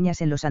clavaba las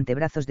uñas en los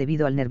antebrazos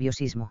debido al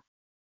nerviosismo.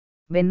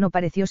 Ben no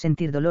pareció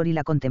sentir dolor y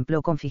la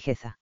contempló con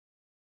fijeza.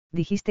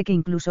 Dijiste que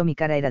incluso mi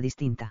cara era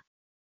distinta.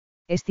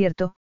 Es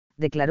cierto,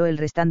 declaró él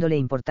restándole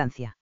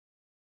importancia.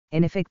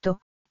 En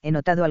efecto, he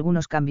notado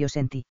algunos cambios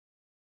en ti.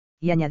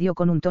 Y añadió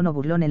con un tono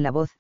burlón en la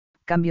voz,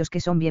 cambios que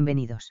son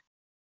bienvenidos.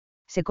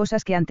 Sé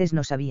cosas que antes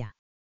no sabía.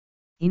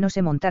 Y no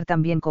sé montar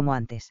tan bien como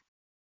antes.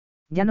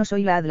 Ya no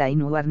soy la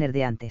Adeline Warner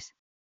de antes.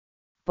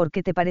 ¿Por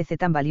qué te parece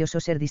tan valioso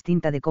ser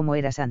distinta de cómo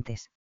eras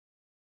antes?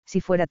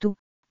 Si fuera tú,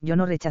 yo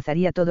no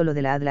rechazaría todo lo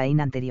de la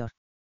Adeline anterior.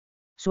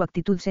 Su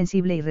actitud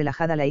sensible y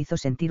relajada la hizo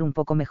sentir un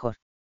poco mejor.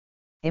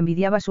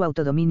 Envidiaba su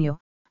autodominio,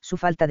 su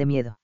falta de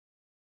miedo.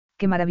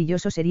 Qué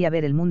maravilloso sería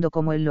ver el mundo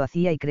como él lo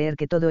hacía y creer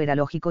que todo era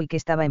lógico y que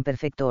estaba en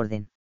perfecto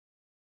orden.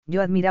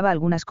 Yo admiraba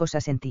algunas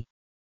cosas en ti.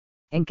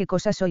 ¿En qué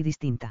cosas soy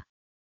distinta?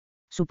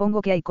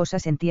 Supongo que hay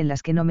cosas en ti en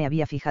las que no me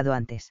había fijado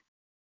antes.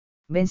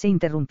 Ben se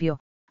interrumpió,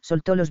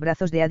 soltó los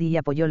brazos de Adi y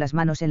apoyó las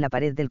manos en la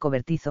pared del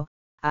cobertizo,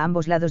 a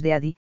ambos lados de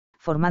Adi,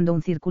 formando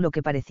un círculo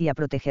que parecía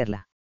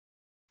protegerla.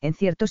 En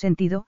cierto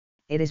sentido,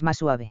 eres más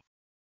suave.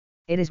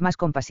 Eres más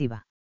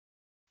compasiva.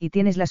 Y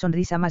tienes la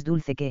sonrisa más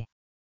dulce que...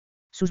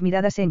 Sus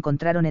miradas se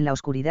encontraron en la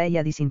oscuridad y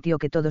Adi sintió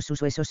que todos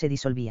sus huesos se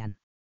disolvían.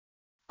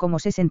 Como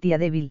se sentía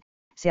débil,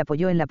 se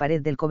apoyó en la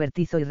pared del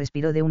cobertizo y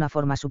respiró de una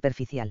forma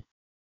superficial.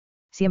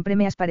 Siempre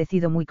me has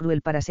parecido muy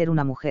cruel para ser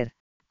una mujer,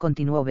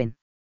 continuó Ben.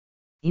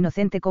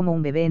 Inocente como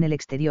un bebé en el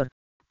exterior,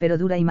 pero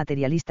dura y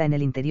materialista en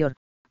el interior,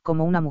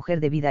 como una mujer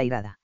de vida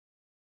airada.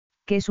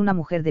 ¿Qué es una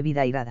mujer de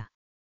vida airada?,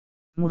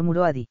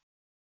 murmuró Adi.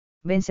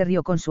 Ben se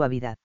rió con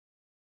suavidad.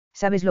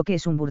 ¿Sabes lo que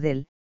es un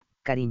burdel,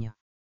 cariño?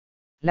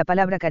 La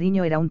palabra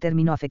cariño era un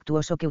término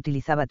afectuoso que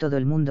utilizaba todo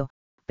el mundo,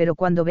 pero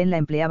cuando Ben la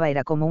empleaba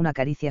era como una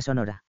caricia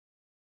sonora.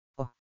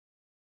 Oh,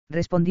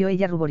 respondió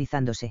ella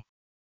ruborizándose.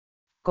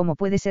 ¿Cómo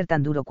puede ser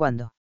tan duro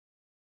cuando?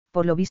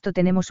 Por lo visto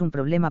tenemos un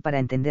problema para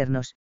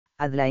entendernos,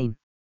 Adeline.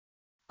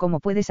 ¿Cómo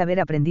puedes haber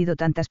aprendido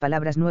tantas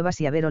palabras nuevas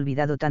y haber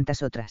olvidado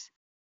tantas otras?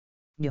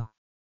 Yo.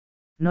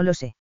 No lo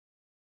sé.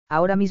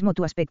 Ahora mismo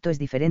tu aspecto es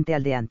diferente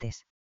al de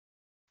antes.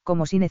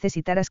 Como si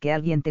necesitaras que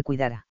alguien te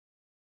cuidara.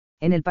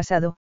 En el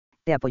pasado,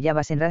 te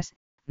apoyabas en Ras,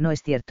 ¿no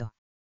es cierto?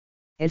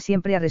 Él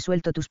siempre ha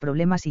resuelto tus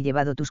problemas y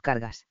llevado tus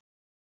cargas.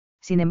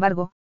 Sin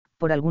embargo,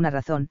 por alguna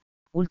razón,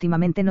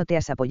 últimamente no te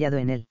has apoyado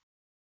en él.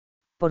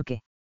 ¿Por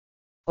qué?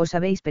 ¿Os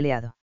habéis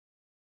peleado?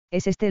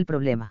 ¿Es este el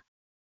problema?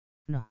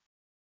 No.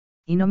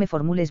 Y no me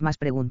formules más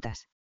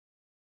preguntas.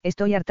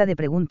 Estoy harta de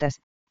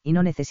preguntas, y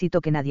no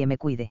necesito que nadie me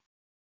cuide.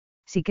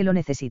 Sí que lo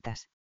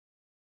necesitas.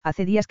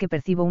 Hace días que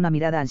percibo una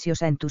mirada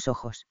ansiosa en tus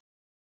ojos.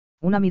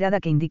 Una mirada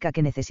que indica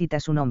que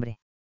necesitas un hombre.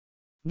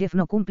 Jeff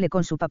no cumple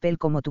con su papel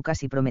como tu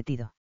casi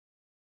prometido.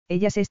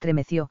 Ella se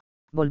estremeció,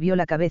 volvió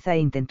la cabeza e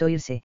intentó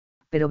irse,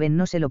 pero Ben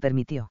no se lo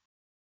permitió.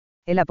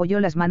 Él apoyó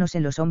las manos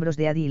en los hombros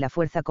de Adi y la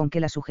fuerza con que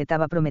la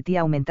sujetaba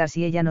prometía aumentar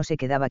si ella no se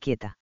quedaba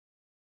quieta.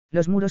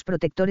 Los muros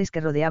protectores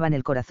que rodeaban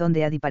el corazón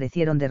de Adi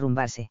parecieron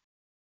derrumbarse.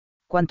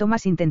 Cuanto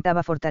más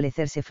intentaba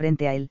fortalecerse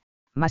frente a él,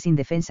 más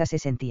indefensa se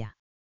sentía.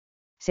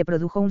 Se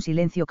produjo un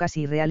silencio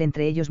casi irreal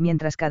entre ellos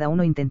mientras cada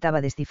uno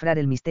intentaba descifrar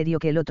el misterio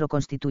que el otro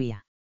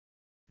constituía.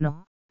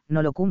 No,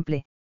 no lo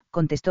cumple,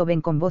 contestó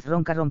Ben con voz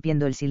ronca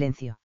rompiendo el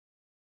silencio.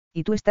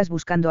 Y tú estás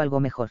buscando algo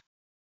mejor.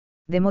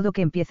 De modo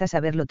que empiezas a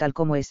verlo tal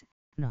como es,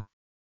 no.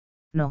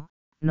 No,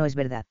 no es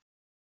verdad.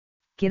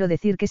 Quiero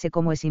decir que sé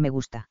cómo es y me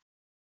gusta.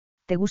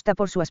 Te gusta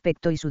por su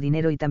aspecto y su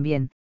dinero y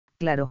también,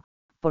 claro,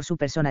 por su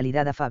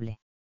personalidad afable.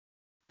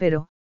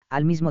 Pero,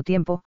 al mismo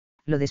tiempo,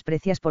 lo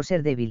desprecias por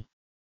ser débil.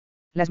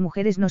 Las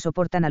mujeres no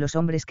soportan a los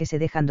hombres que se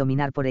dejan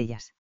dominar por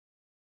ellas.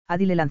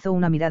 Adi le lanzó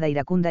una mirada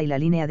iracunda y la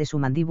línea de su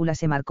mandíbula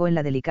se marcó en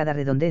la delicada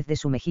redondez de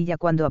su mejilla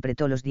cuando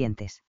apretó los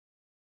dientes.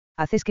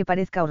 Haces que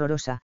parezca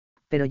horrorosa,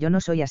 pero yo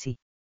no soy así.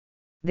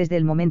 Desde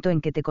el momento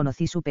en que te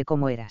conocí supe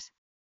cómo eras.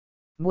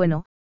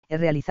 Bueno, he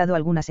realizado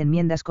algunas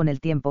enmiendas con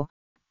el tiempo,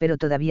 pero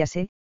todavía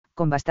sé,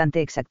 con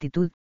bastante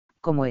exactitud,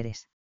 cómo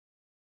eres.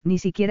 Ni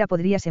siquiera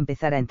podrías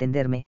empezar a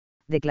entenderme,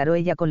 declaró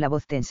ella con la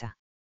voz tensa.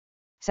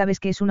 Sabes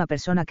que es una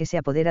persona que se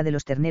apodera de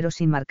los terneros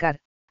sin marcar,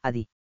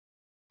 Adi.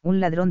 Un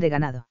ladrón de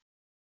ganado.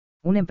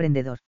 Un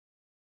emprendedor.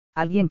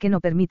 Alguien que no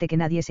permite que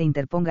nadie se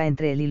interponga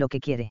entre él y lo que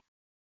quiere.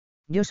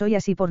 Yo soy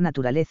así por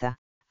naturaleza,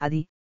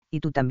 Adi, y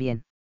tú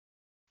también.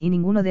 Y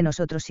ninguno de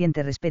nosotros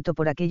siente respeto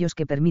por aquellos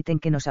que permiten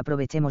que nos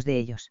aprovechemos de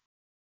ellos.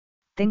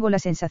 Tengo la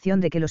sensación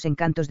de que los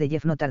encantos de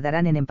Jeff no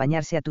tardarán en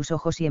empañarse a tus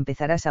ojos y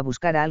empezarás a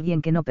buscar a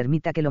alguien que no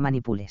permita que lo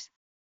manipules.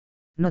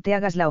 No te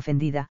hagas la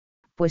ofendida,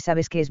 pues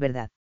sabes que es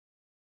verdad.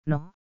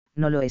 No,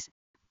 no lo es,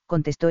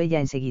 contestó ella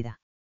enseguida.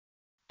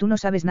 Tú no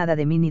sabes nada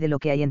de mí ni de lo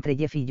que hay entre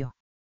Jeff y yo.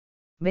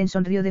 Ben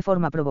sonrió de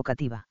forma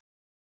provocativa.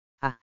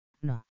 Ah,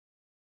 no.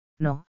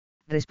 No,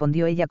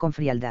 respondió ella con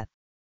frialdad.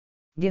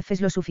 Jeff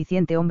es lo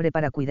suficiente hombre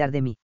para cuidar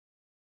de mí.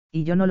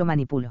 Y yo no lo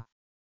manipulo.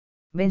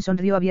 Ben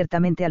sonrió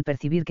abiertamente al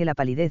percibir que la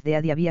palidez de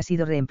Adi había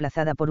sido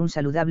reemplazada por un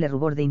saludable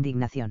rubor de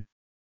indignación.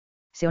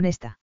 Sé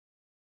honesta.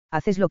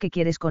 Haces lo que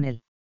quieres con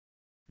él.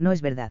 No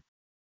es verdad.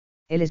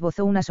 Él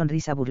esbozó una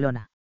sonrisa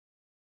burlona.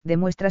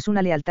 Demuestras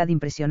una lealtad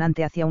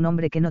impresionante hacia un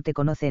hombre que no te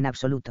conoce en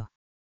absoluto.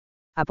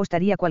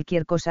 Apostaría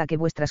cualquier cosa a que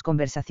vuestras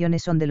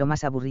conversaciones son de lo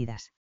más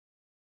aburridas.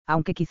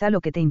 Aunque quizá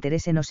lo que te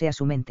interese no sea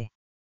su mente.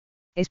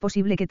 Es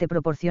posible que te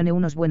proporcione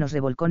unos buenos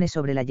revolcones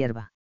sobre la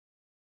hierba.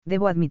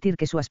 Debo admitir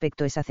que su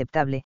aspecto es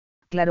aceptable,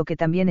 claro que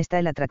también está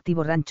el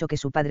atractivo rancho que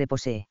su padre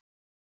posee.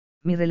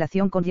 Mi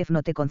relación con Jeff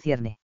no te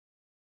concierne.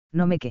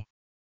 No me qué.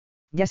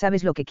 Ya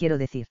sabes lo que quiero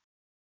decir.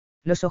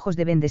 Los ojos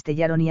de Ben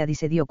destellaron y Adi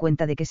se dio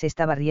cuenta de que se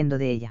estaba riendo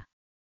de ella.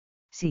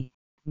 Sí,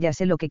 ya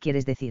sé lo que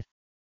quieres decir.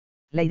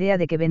 La idea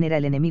de que Ben era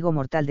el enemigo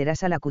mortal de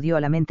Russell acudió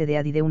a la mente de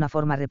Adi de una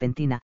forma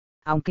repentina,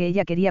 aunque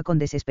ella quería con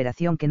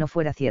desesperación que no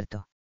fuera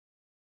cierto.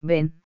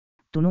 Ben,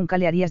 tú nunca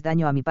le harías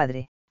daño a mi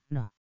padre,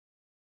 no.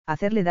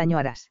 Hacerle daño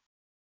harás.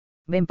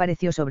 Ben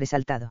pareció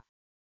sobresaltado.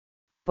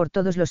 Por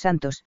todos los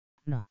santos,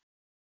 no.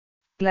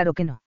 Claro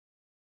que no.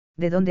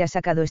 ¿De dónde has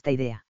sacado esta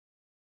idea?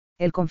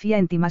 Él confía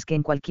en ti más que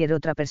en cualquier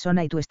otra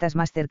persona y tú estás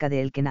más cerca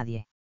de él que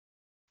nadie.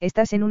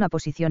 Estás en una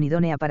posición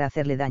idónea para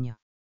hacerle daño.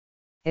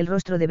 El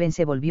rostro de Ben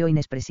se volvió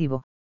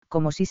inexpresivo,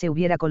 como si se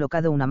hubiera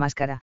colocado una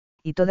máscara,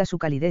 y toda su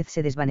calidez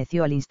se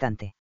desvaneció al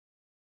instante.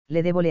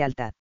 Le debo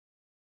lealtad.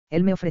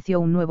 Él me ofreció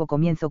un nuevo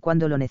comienzo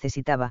cuando lo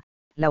necesitaba,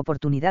 la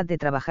oportunidad de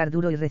trabajar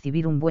duro y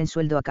recibir un buen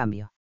sueldo a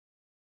cambio.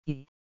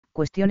 Y,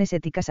 cuestiones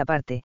éticas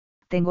aparte,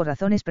 tengo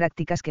razones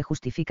prácticas que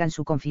justifican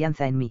su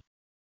confianza en mí.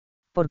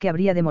 ¿Por qué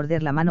habría de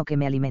morder la mano que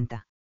me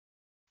alimenta?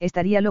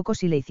 Estaría loco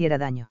si le hiciera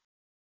daño.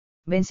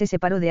 Ben se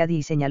separó de Adi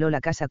y señaló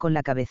la casa con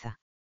la cabeza.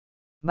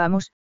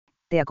 Vamos,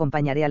 te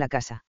acompañaré a la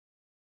casa.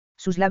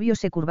 Sus labios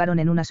se curvaron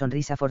en una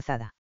sonrisa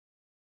forzada.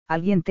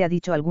 ¿Alguien te ha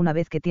dicho alguna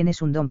vez que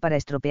tienes un don para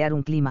estropear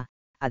un clima,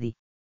 Adi?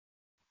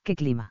 ¿Qué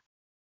clima?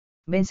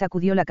 Ben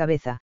sacudió la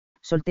cabeza,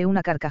 solté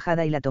una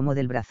carcajada y la tomó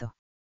del brazo.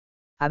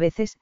 A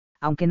veces,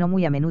 aunque no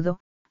muy a menudo,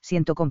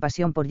 siento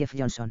compasión por Jeff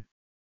Johnson.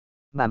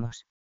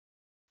 Vamos.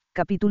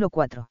 Capítulo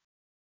 4.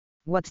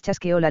 Watts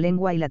chasqueó la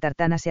lengua y la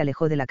tartana se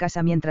alejó de la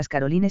casa mientras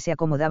Caroline se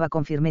acomodaba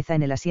con firmeza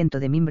en el asiento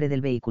de mimbre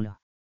del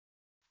vehículo.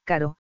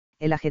 Caro,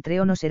 el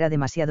ajetreo no será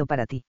demasiado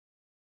para ti.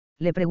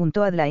 Le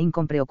preguntó Adlain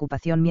con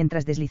preocupación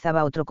mientras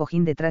deslizaba otro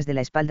cojín detrás de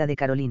la espalda de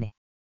Caroline.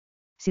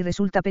 Si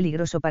resulta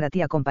peligroso para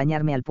ti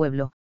acompañarme al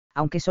pueblo,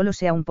 aunque solo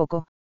sea un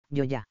poco,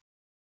 yo ya.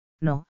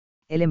 No,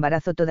 el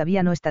embarazo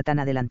todavía no está tan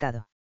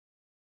adelantado.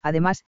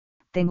 Además,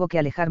 tengo que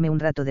alejarme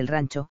un rato del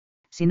rancho,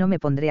 si no me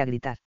pondré a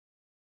gritar.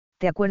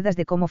 ¿Te acuerdas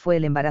de cómo fue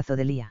el embarazo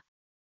de Lía?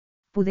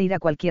 Pude ir a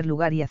cualquier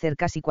lugar y hacer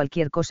casi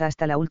cualquier cosa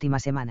hasta la última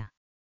semana.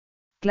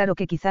 Claro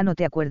que quizá no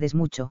te acuerdes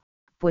mucho,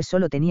 pues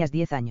solo tenías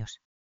 10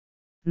 años.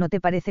 ¿No te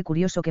parece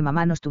curioso que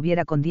mamá nos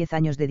tuviera con 10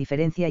 años de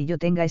diferencia y yo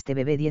tenga este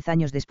bebé 10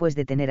 años después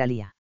de tener a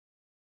Lía?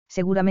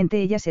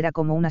 Seguramente ella será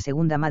como una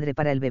segunda madre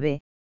para el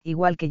bebé,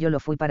 igual que yo lo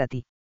fui para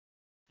ti.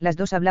 Las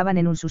dos hablaban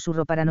en un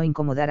susurro para no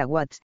incomodar a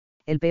Watts,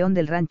 el peón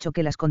del rancho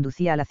que las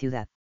conducía a la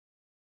ciudad.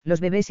 Los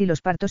bebés y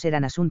los partos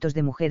eran asuntos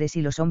de mujeres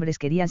y los hombres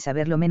querían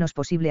saber lo menos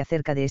posible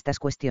acerca de estas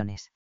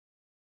cuestiones.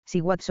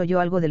 Si Watts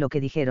oyó algo de lo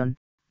que dijeron,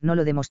 no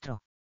lo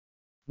demostró.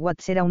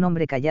 Watts era un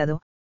hombre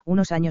callado,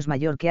 unos años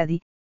mayor que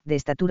Adi, de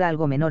estatura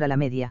algo menor a la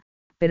media,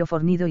 pero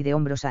fornido y de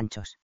hombros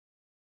anchos.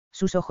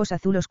 Sus ojos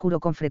azul oscuro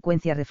con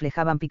frecuencia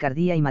reflejaban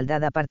picardía y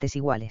maldad a partes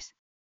iguales.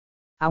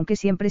 Aunque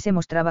siempre se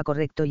mostraba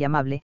correcto y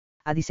amable,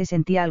 Adi se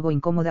sentía algo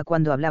incómoda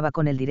cuando hablaba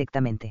con él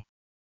directamente.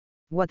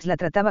 Watts la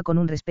trataba con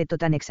un respeto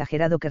tan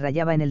exagerado que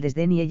rayaba en el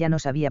desdén y ella no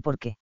sabía por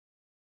qué.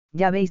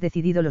 ¿Ya habéis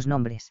decidido los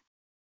nombres?,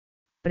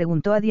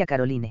 preguntó Adi a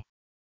Caroline.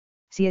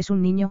 Si es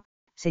un niño,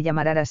 se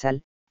llamará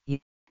Russell,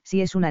 y,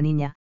 si es una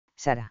niña,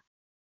 Sara.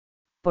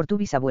 ¿Por tu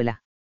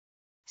bisabuela?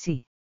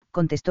 Sí,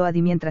 contestó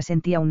Adi mientras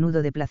sentía un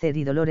nudo de placer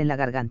y dolor en la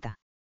garganta.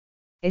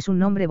 Es un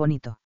nombre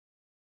bonito.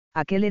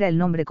 Aquel era el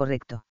nombre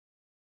correcto.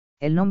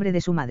 El nombre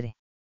de su madre.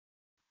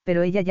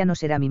 Pero ella ya no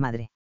será mi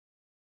madre.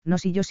 No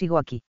si yo sigo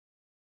aquí.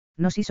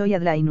 No si soy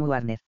Adlain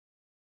Warner.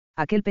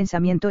 Aquel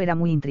pensamiento era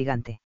muy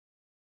intrigante.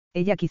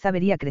 Ella quizá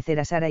vería crecer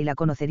a Sara y la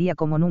conocería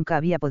como nunca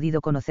había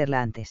podido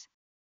conocerla antes.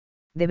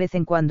 De vez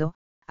en cuando,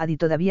 Adi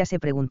todavía se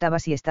preguntaba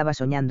si estaba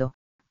soñando,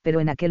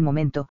 pero en aquel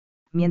momento,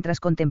 mientras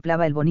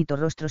contemplaba el bonito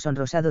rostro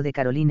sonrosado de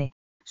Caroline,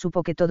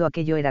 supo que todo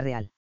aquello era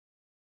real.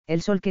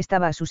 El sol que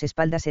estaba a sus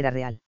espaldas era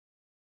real.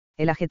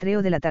 El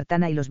ajetreo de la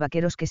tartana y los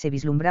vaqueros que se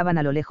vislumbraban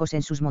a lo lejos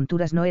en sus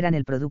monturas no eran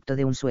el producto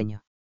de un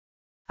sueño.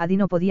 Adi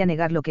no podía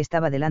negar lo que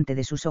estaba delante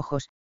de sus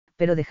ojos,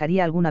 pero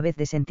dejaría alguna vez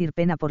de sentir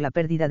pena por la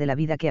pérdida de la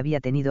vida que había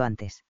tenido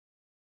antes.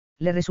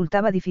 Le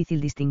resultaba difícil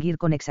distinguir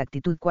con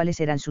exactitud cuáles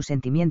eran sus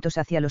sentimientos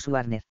hacia los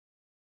Warner.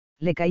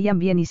 Le caían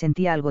bien y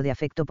sentía algo de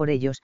afecto por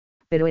ellos,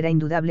 pero era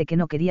indudable que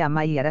no quería a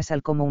May y a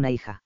Russell como una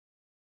hija.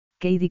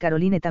 Kate y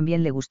Caroline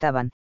también le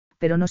gustaban,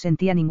 pero no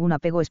sentía ningún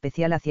apego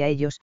especial hacia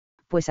ellos,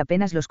 pues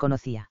apenas los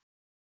conocía.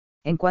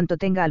 En cuanto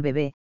tenga al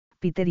bebé,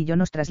 Peter y yo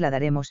nos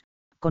trasladaremos,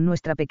 con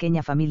nuestra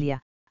pequeña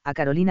familia, a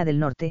Carolina del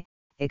Norte,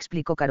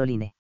 explicó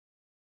Caroline.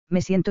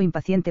 Me siento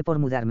impaciente por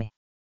mudarme.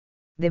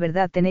 ¿De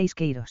verdad tenéis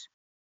que iros?,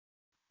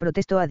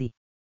 protestó Adi.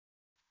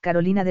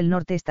 Carolina del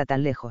Norte está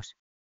tan lejos.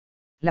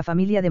 La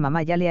familia de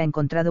mamá ya le ha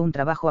encontrado un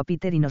trabajo a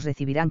Peter y nos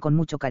recibirán con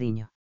mucho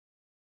cariño.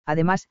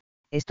 Además,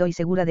 estoy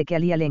segura de que a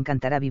Lia le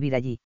encantará vivir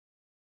allí.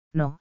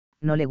 No,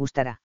 no le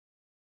gustará.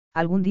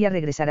 Algún día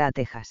regresará a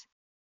Texas.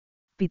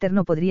 Peter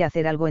no podría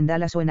hacer algo en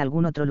Dallas o en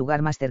algún otro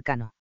lugar más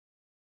cercano.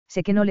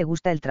 Sé que no le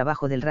gusta el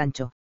trabajo del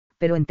rancho,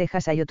 pero en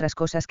Texas hay otras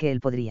cosas que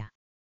él podría.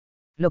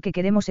 Lo que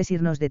queremos es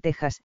irnos de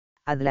Texas,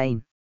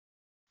 Adelaine.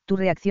 Tu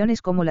reacción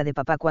es como la de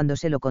papá cuando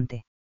se lo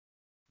conté.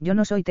 Yo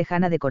no soy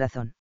tejana de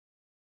corazón.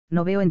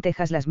 No veo en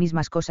Texas las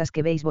mismas cosas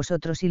que veis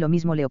vosotros y lo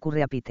mismo le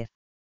ocurre a Peter.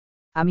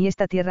 A mí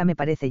esta tierra me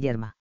parece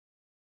yerma.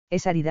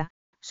 Es árida,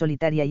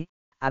 solitaria y,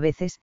 a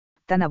veces,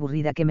 tan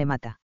aburrida que me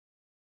mata.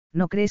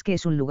 ¿No crees que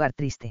es un lugar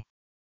triste?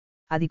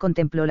 Adi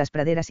contempló las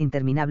praderas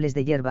interminables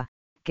de hierba,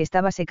 que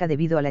estaba seca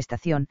debido a la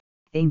estación,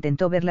 e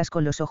intentó verlas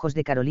con los ojos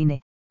de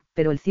Caroline,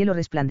 pero el cielo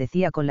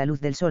resplandecía con la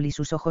luz del sol y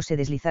sus ojos se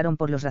deslizaron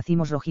por los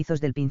racimos rojizos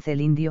del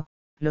pincel indio,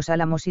 los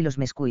álamos y los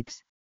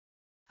mesquites.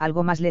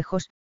 Algo más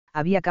lejos,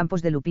 había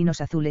campos de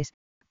lupinos azules,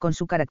 con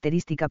su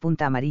característica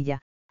punta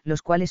amarilla,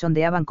 los cuales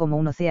ondeaban como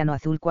un océano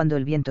azul cuando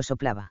el viento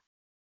soplaba.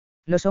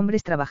 Los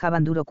hombres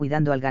trabajaban duro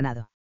cuidando al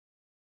ganado.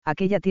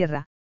 Aquella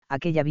tierra,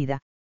 aquella vida,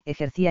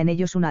 ejercía en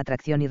ellos una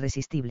atracción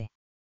irresistible.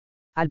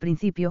 Al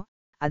principio,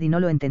 Adi no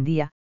lo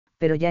entendía,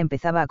 pero ya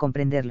empezaba a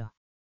comprenderlo.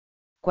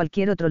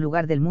 Cualquier otro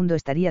lugar del mundo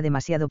estaría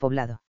demasiado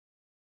poblado.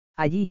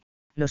 Allí,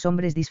 los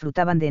hombres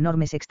disfrutaban de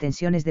enormes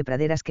extensiones de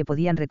praderas que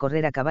podían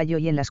recorrer a caballo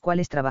y en las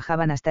cuales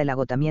trabajaban hasta el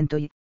agotamiento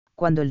y,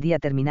 cuando el día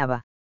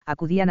terminaba,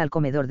 acudían al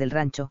comedor del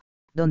rancho,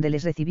 donde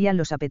les recibían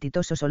los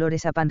apetitosos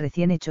olores a pan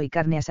recién hecho y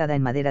carne asada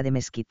en madera de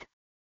mezquite.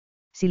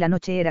 Si la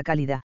noche era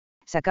cálida,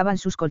 sacaban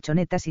sus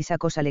colchonetas y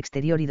sacos al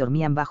exterior y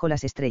dormían bajo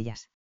las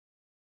estrellas.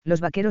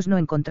 Los vaqueros no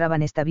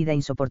encontraban esta vida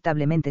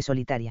insoportablemente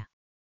solitaria.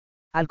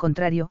 Al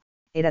contrario,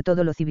 era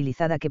todo lo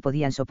civilizada que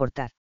podían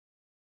soportar.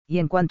 Y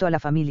en cuanto a la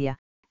familia,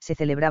 se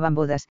celebraban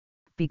bodas,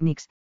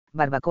 picnics,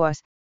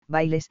 barbacoas,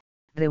 bailes,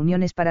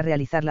 reuniones para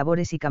realizar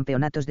labores y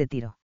campeonatos de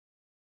tiro.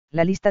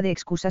 La lista de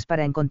excusas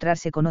para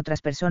encontrarse con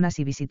otras personas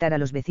y visitar a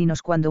los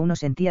vecinos cuando uno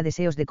sentía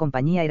deseos de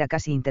compañía era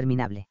casi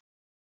interminable.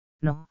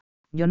 No,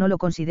 yo no lo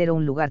considero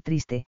un lugar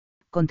triste,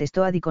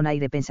 contestó Adi con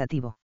aire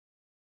pensativo.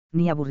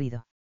 Ni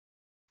aburrido.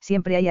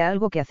 Siempre hay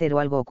algo que hacer o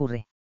algo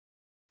ocurre.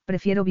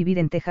 Prefiero vivir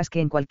en Texas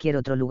que en cualquier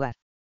otro lugar.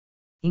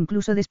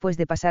 Incluso después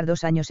de pasar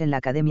 2 años en la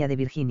Academia de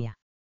Virginia.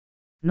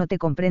 No te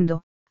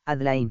comprendo,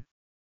 Adelaine.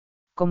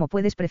 ¿Cómo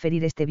puedes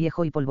preferir este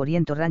viejo y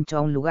polvoriento rancho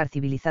a un lugar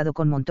civilizado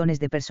con montones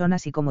de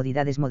personas y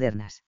comodidades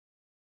modernas?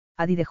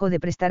 Adi dejó de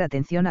prestar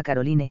atención a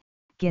Caroline,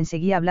 quien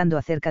seguía hablando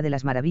acerca de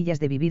las maravillas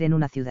de vivir en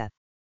una ciudad.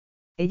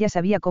 Ella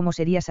sabía cómo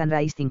sería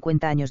Sunrise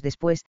 50 años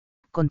después,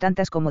 con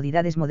tantas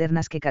comodidades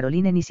modernas que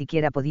Caroline ni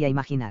siquiera podía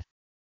imaginar.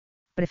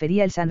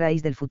 Prefería el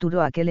Sunrise del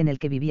futuro a aquel en el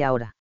que vivía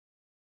ahora.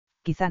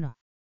 Quizá no.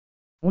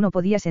 Uno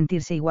podía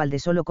sentirse igual de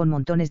solo con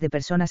montones de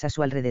personas a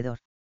su alrededor.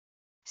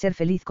 Ser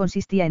feliz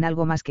consistía en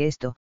algo más que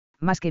esto,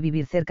 más que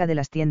vivir cerca de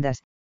las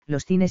tiendas,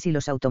 los cines y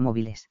los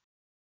automóviles.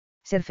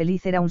 Ser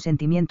feliz era un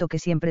sentimiento que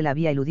siempre la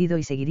había eludido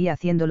y seguiría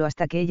haciéndolo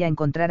hasta que ella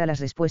encontrara las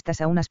respuestas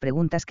a unas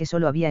preguntas que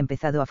solo había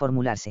empezado a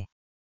formularse.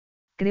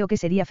 Creo que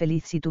sería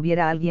feliz si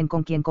tuviera a alguien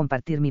con quien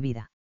compartir mi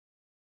vida.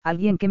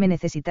 Alguien que me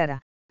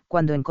necesitara,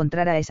 cuando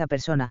encontrara a esa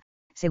persona,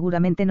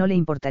 seguramente no le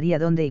importaría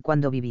dónde y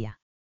cuándo vivía.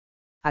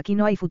 Aquí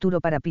no hay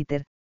futuro para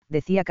Peter,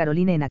 decía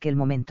Caroline en aquel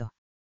momento.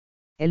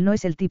 Él no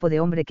es el tipo de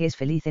hombre que es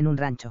feliz en un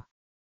rancho.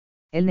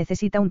 Él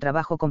necesita un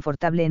trabajo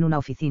confortable en una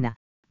oficina,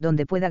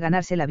 donde pueda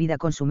ganarse la vida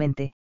con su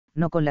mente,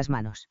 no con las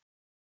manos.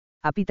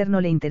 A Peter no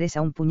le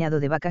interesa un puñado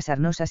de vacas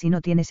sarnosas y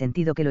no tiene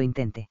sentido que lo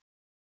intente.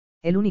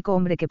 El único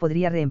hombre que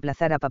podría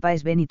reemplazar a papá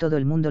es Ben y todo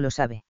el mundo lo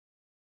sabe.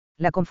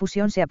 La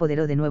confusión se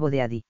apoderó de nuevo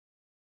de Adi.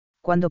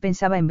 Cuando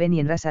pensaba en Ben y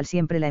en Russell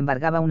siempre la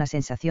embargaba una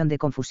sensación de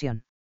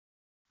confusión.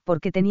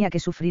 ¿Por qué tenía que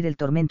sufrir el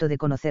tormento de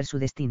conocer su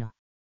destino?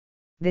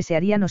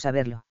 Desearía no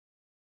saberlo.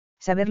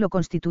 Saberlo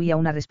constituía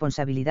una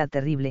responsabilidad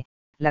terrible,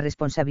 la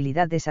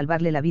responsabilidad de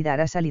salvarle la vida a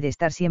Russell y de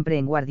estar siempre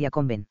en guardia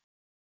con Ben.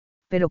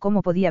 Pero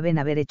 ¿cómo podía Ben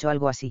haber hecho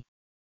algo así?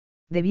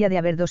 Debía de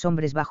haber 2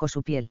 hombres bajo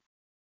su piel.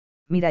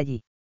 Mira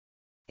allí,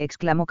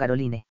 exclamó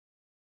Caroline.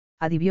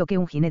 Adi vio que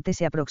un jinete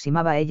se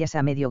aproximaba a ellas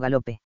a medio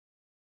galope.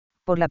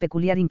 Por la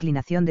peculiar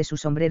inclinación de su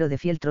sombrero de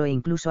fieltro e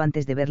incluso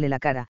antes de verle la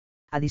cara,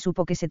 Adi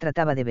supo que se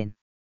trataba de Ben.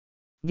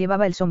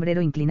 Llevaba el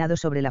sombrero inclinado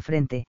sobre la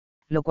frente,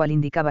 lo cual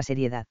indicaba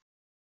seriedad.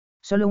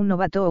 Solo un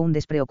novato o un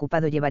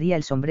despreocupado llevaría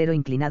el sombrero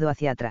inclinado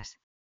hacia atrás.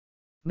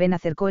 Ben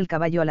acercó el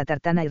caballo a la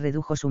tartana y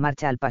redujo su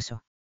marcha al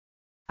paso.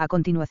 A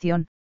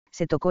continuación,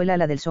 se tocó el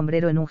ala del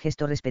sombrero en un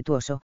gesto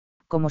respetuoso,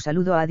 como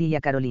saludo a Adi y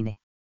a Caroline.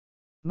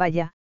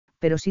 Vaya,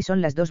 pero sí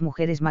son las 2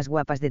 mujeres más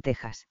guapas de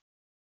Texas.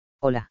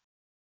 Hola.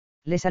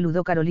 Le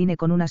saludó Caroline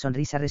con una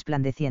sonrisa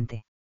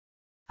resplandeciente.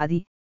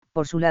 Adi,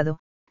 por su lado,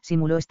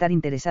 simuló estar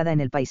interesada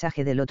en el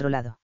paisaje del otro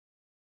lado.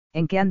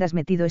 ¿En qué andas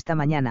metido esta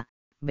mañana,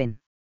 Ben?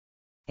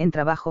 En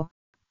trabajo,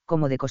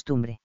 como de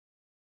costumbre.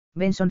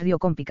 Ben sonrió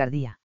con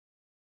picardía.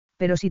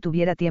 Pero si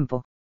tuviera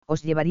tiempo,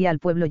 os llevaría al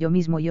pueblo yo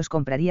mismo y os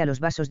compraría los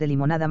vasos de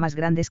limonada más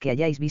grandes que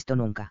hayáis visto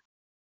nunca.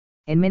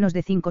 En menos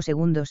de 5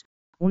 segundos,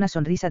 Una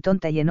sonrisa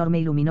tonta y enorme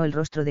iluminó el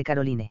rostro de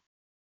Caroline.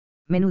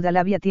 Menuda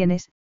labia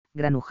tienes,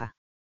 granuja.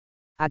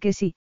 ¿A qué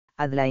sí,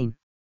 Adlain?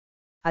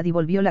 Adi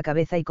volvió la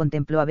cabeza y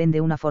contempló a Ben de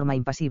una forma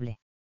impasible.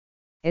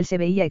 Él se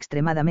veía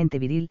extremadamente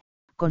viril,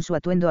 con su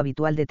atuendo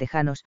habitual de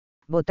tejanos,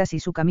 botas y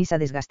su camisa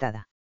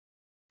desgastada.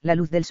 La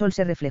luz del sol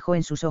se reflejó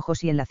en sus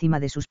ojos y en la cima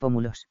de sus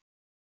pómulos.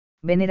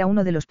 Ben era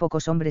uno de los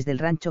pocos hombres del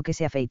rancho que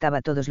se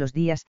afeitaba todos los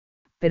días,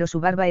 pero su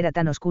barba era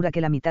tan oscura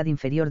que la mitad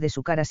inferior de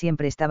su cara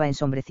siempre estaba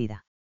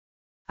ensombrecida.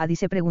 Adi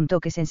se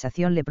preguntó qué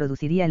sensación le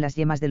produciría en las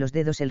yemas de los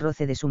dedos el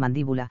roce de su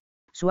mandíbula,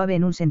 suave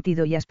en un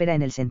sentido y áspera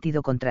en el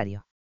sentido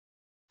contrario.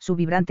 Su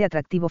vibrante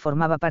atractivo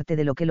formaba parte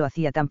de lo que lo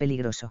hacía tan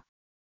peligroso.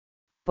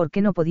 ¿Por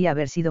qué no podía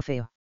haber sido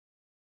feo?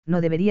 ¿No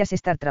deberías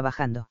estar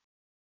trabajando?,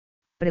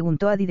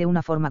 preguntó Adi de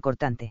una forma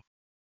cortante.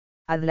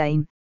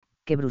 Adlain,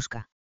 qué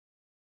brusca,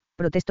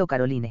 protestó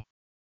Caroline.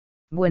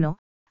 Bueno,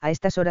 a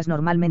estas horas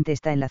normalmente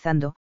está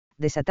enlazando,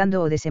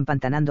 desatando o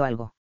desempantanando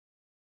algo.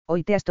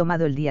 Hoy te has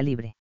tomado el día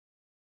libre.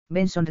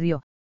 Ben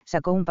sonrió,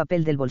 sacó un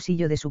papel del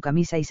bolsillo de su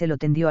camisa y se lo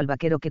tendió al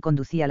vaquero que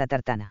conducía la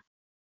tartana.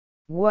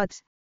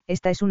 Watts,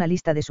 esta es una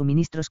lista de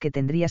suministros que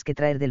tendrías que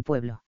traer del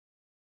pueblo.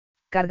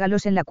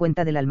 Cárgalos en la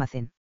cuenta del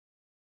almacén.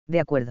 De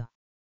acuerdo.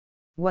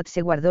 Watts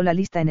se guardó la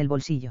lista en el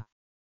bolsillo.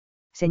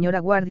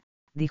 Señora Ward,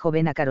 dijo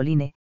Ben a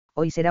Caroline,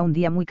 hoy será un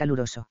día muy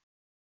caluroso.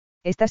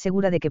 ¿Estás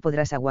segura de que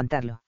podrás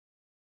aguantarlo?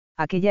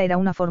 Aquella era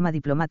una forma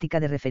diplomática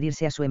de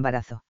referirse a su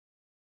embarazo.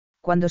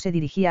 Cuando se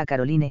dirigía a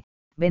Caroline,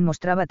 Ben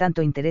mostraba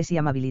tanto interés y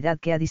amabilidad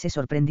que Adi se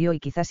sorprendió y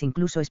quizás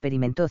incluso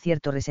experimentó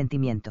cierto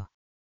resentimiento.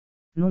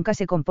 Nunca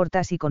se comporta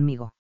así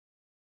conmigo.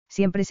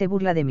 Siempre se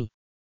burla de mí.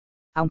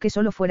 Aunque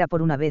solo fuera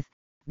por una vez,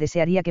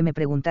 desearía que me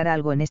preguntara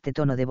algo en este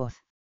tono de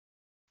voz.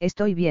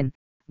 Estoy bien,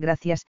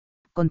 gracias,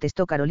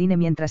 contestó Caroline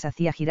mientras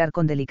hacía girar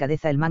con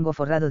delicadeza el mango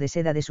forrado de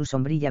seda de su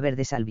sombrilla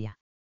verde salvia.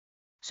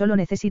 Solo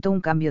necesito un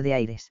cambio de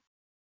aires.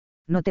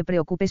 No te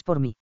preocupes por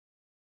mí.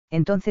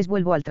 Entonces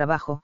vuelvo al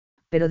trabajo,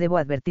 pero debo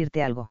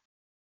advertirte algo.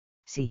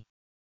 Sí.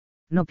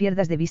 No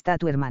pierdas de vista a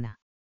tu hermana.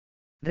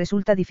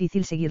 Resulta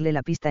difícil seguirle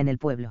la pista en el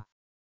pueblo.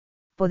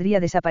 Podría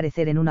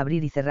desaparecer en un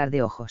abrir y cerrar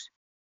de ojos.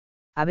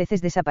 A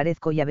veces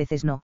desaparezco y a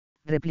veces no,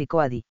 replicó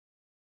Adi.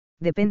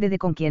 Depende de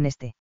con quién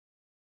esté.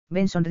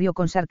 Ben sonrió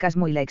con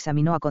sarcasmo y la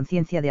examinó a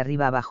conciencia de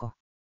arriba abajo.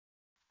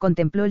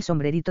 Contempló el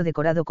sombrerito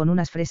decorado con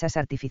unas fresas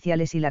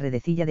artificiales y la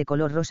redecilla de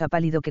color rosa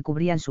pálido que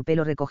cubrían su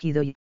pelo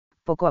recogido y,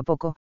 poco a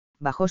poco,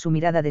 bajó su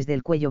mirada desde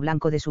el cuello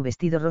blanco de su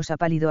vestido rosa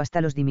pálido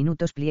hasta los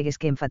diminutos pliegues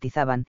que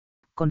enfatizaban,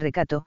 con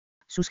recato,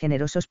 sus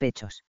generosos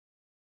pechos.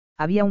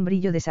 Había un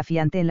brillo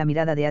desafiante en la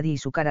mirada de Adi y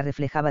su cara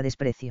reflejaba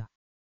desprecio.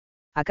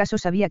 ¿Acaso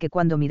sabía que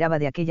cuando miraba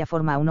de aquella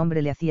forma a un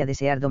hombre le hacía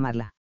desear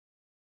domarla?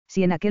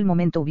 Si en aquel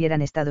momento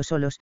hubieran estado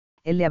solos,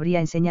 él le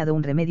habría enseñado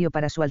un remedio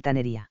para su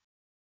altanería.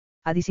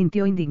 Adi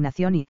sintió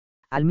indignación y,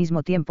 al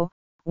mismo tiempo,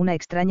 una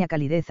extraña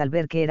calidez al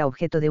ver que era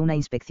objeto de una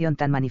inspección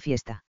tan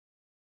manifiesta.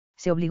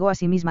 Se obligó a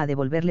sí misma a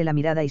devolverle la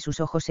mirada y sus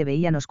ojos se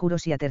veían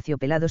oscuros y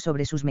aterciopelados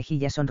sobre sus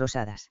mejillas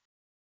sonrosadas.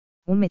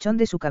 Un mechón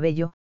de su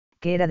cabello,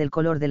 que era del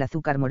color del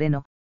azúcar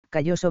moreno,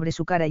 cayó sobre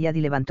su cara y Adi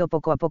levantó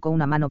poco a poco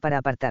una mano para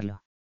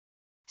apartarlo.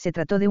 Se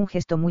trató de un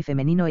gesto muy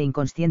femenino e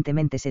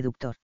inconscientemente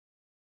seductor.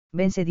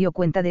 Ben se dio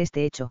cuenta de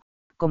este hecho,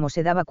 como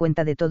se daba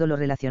cuenta de todo lo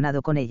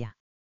relacionado con ella.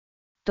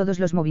 Todos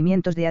los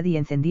movimientos de Adi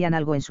encendían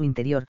algo en su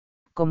interior,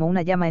 como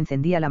una llama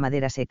encendía la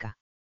madera seca.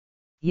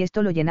 Y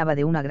esto lo llenaba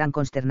de una gran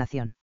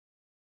consternación.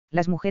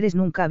 Las mujeres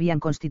nunca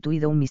habían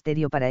constituido un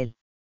misterio para él.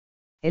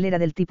 Él era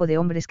del tipo de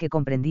hombres que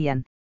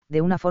comprendían,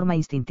 de una forma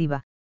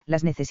instintiva,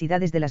 las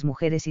necesidades de las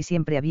mujeres y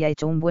siempre había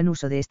hecho un buen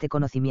uso de este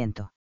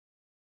conocimiento.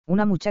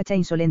 Una muchacha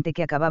insolente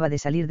que acababa de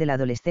salir de la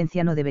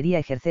adolescencia no debería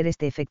ejercer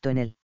este efecto en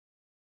él.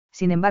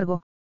 Sin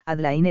embargo,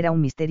 Adlain era un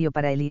misterio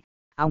para él y,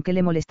 aunque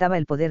le molestaba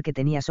el poder que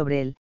tenía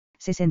sobre él,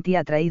 se sentía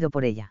atraído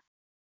por ella.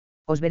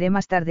 Os veré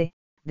más tarde,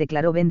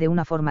 declaró Ben de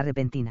una forma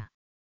repentina.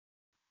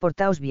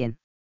 Portaos bien.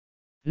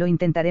 Lo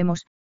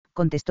intentaremos,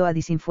 contestó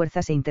Adi sin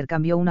fuerzas e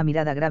intercambió una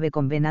mirada grave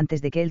con Ben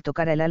antes de que él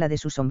tocara el ala de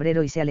su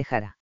sombrero y se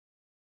alejara.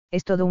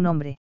 Es todo un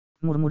hombre,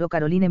 murmuró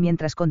Caroline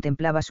mientras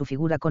contemplaba su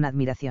figura con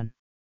admiración.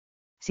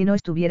 Si no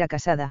estuviera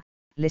casada,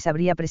 les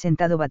habría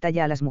presentado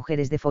batalla a las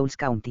mujeres de Fowles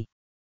County.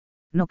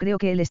 No creo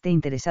que él esté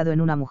interesado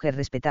en una mujer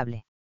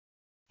respetable.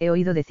 He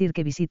oído decir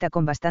que visita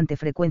con bastante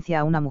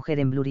frecuencia a una mujer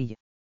en Blurillo.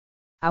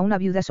 ¿A una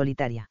viuda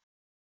solitaria?,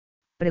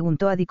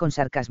 preguntó Adi con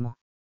sarcasmo.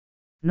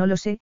 No lo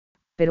sé,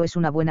 pero es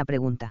una buena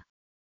pregunta.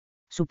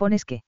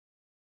 ¿Supones que?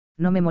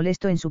 No me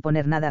molesto en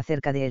suponer nada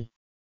acerca de él.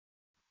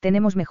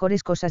 Tenemos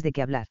mejores cosas de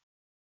qué hablar.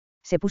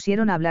 Se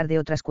pusieron a hablar de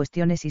otras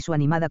cuestiones y su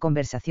animada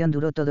conversación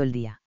duró todo el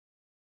día.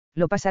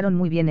 Lo pasaron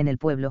muy bien en el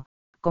pueblo,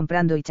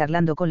 comprando y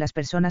charlando con las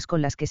personas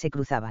con las que se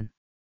cruzaban.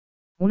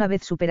 Una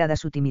vez superada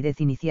su timidez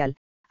inicial,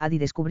 Adi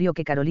descubrió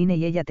que Caroline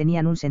y ella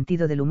tenían un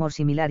sentido del humor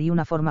similar y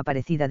una forma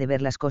parecida de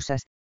ver las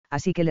cosas,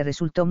 así que le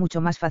resultó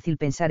mucho más fácil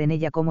pensar en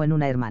ella como en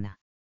una hermana.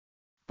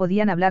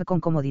 Podían hablar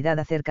con comodidad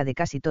acerca de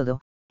casi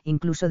todo,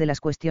 incluso de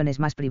las cuestiones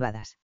más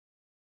privadas.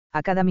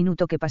 A cada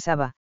minuto que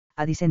pasaba,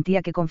 Adi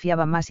sentía que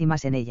confiaba más y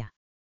más en ella.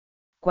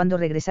 Cuando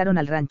regresaron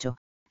al rancho,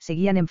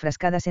 Seguían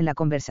enfrascadas en la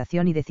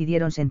conversación y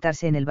decidieron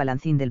sentarse en el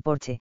balancín del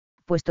porche,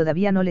 pues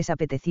todavía no les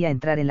apetecía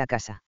entrar en la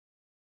casa.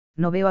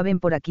 No veo a Ben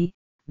por aquí,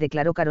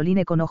 declaró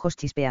Caroline con ojos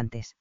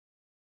chispeantes.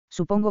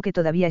 Supongo que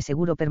todavía es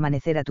seguro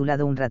permanecer a tu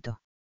lado un rato.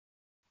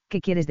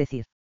 ¿Qué quieres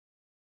decir?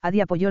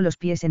 Adi apoyó los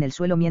pies en el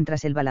suelo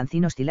mientras el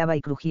balancín oscilaba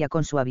y crujía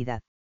con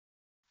suavidad.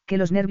 Que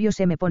los nervios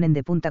se me ponen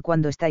de punta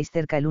cuando estáis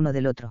cerca el uno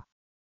del otro.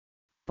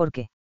 ¿Por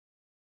qué?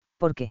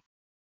 ¿Por qué?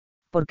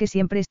 Porque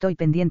siempre estoy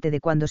pendiente de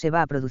cuándo se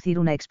va a producir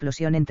una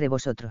explosión entre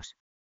vosotros.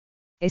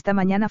 Esta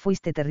mañana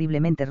fuiste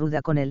terriblemente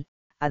ruda con él,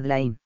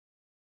 Adlain.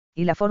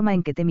 Y la forma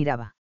en que te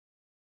miraba.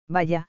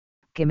 Vaya,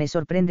 que me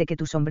sorprende que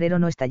tu sombrero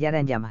no estallara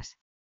en llamas.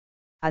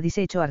 Adi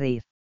se echó a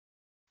reír.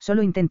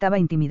 Solo intentaba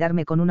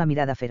intimidarme con una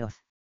mirada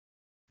feroz.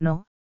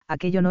 No,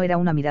 aquello no era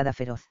una mirada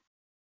feroz.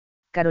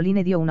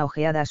 Caroline dio una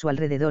ojeada a su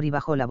alrededor y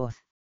bajó la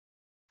voz.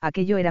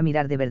 Aquello era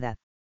mirar de verdad.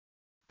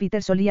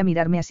 Peter solía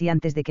mirarme así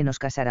antes de que nos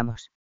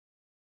casáramos.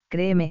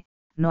 Créeme,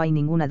 no hay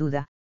ninguna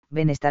duda,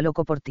 Ben está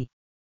loco por ti.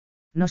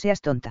 No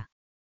seas tonta.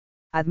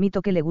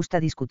 Admito que le gusta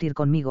discutir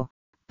conmigo,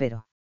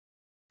 pero...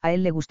 A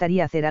él le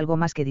gustaría hacer algo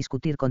más que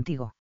discutir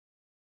contigo.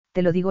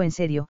 Te lo digo en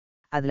serio,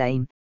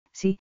 Adlain,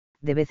 si,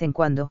 de vez en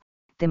cuando,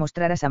 te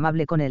mostraras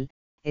amable con él,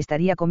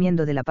 estaría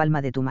comiendo de la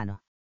palma de tu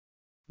mano.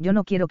 Yo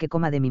no quiero que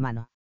coma de mi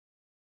mano.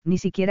 Ni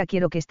siquiera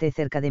quiero que esté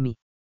cerca de mí.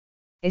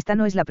 Esta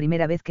no es la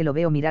primera vez que lo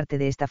veo mirarte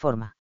de esta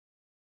forma.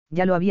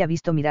 Ya lo había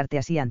visto mirarte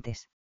así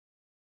antes.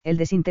 El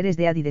desinterés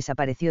de Adi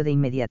desapareció de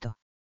inmediato.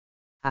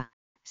 Ah,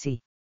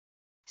 sí.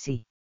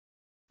 Sí.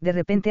 De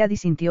repente Adi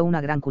sintió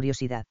una gran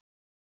curiosidad.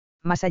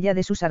 Más allá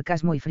de su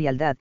sarcasmo y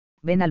frialdad,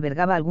 Ben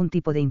albergaba algún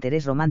tipo de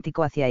interés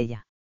romántico hacia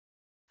ella.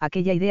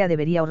 Aquella idea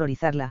debería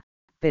horrorizarla,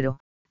 pero,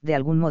 de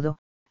algún modo,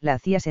 la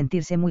hacía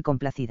sentirse muy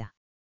complacida.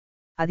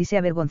 Adi se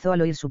avergonzó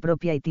al oír su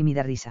propia y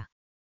tímida risa.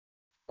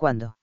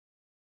 ¿Cuándo?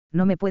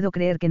 No me puedo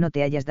creer que no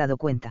te hayas dado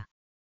cuenta.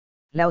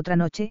 La otra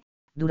noche,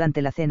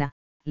 durante la cena,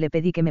 le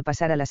pedí que me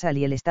pasara la sal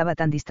y él estaba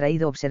tan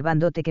distraído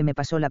observándote que me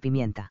pasó la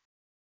pimienta.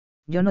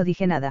 Yo no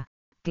dije nada,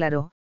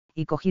 claro,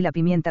 y cogí la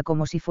pimienta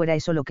como si fuera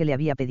eso lo que le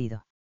había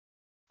pedido.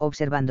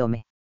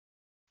 Observándome.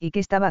 ¿Y qué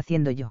estaba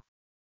haciendo yo?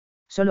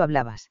 Solo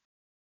hablabas.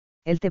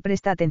 Él te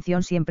presta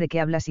atención siempre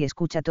que hablas y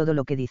escucha todo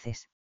lo que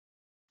dices.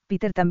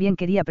 Peter también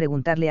quería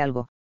preguntarle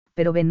algo,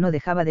 pero Ben no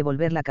dejaba de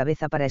volver la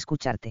cabeza para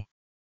escucharte.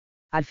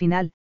 Al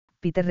final,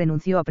 Peter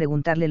renunció a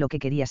preguntarle lo que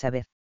quería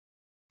saber.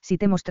 Si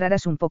te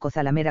mostraras un poco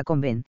zalamera con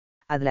Ben,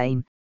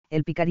 Adlain,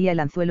 él picaría el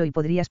anzuelo y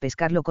podrías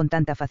pescarlo con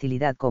tanta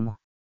facilidad como.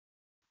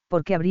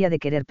 ¿Por qué habría de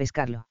querer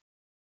pescarlo?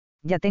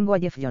 Ya tengo a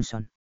Jeff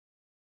Johnson.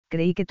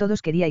 Creí que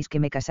todos queríais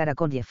que me casara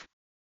con Jeff.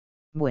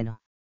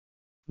 Bueno.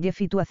 Jeff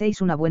y tú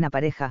hacéis una buena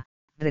pareja,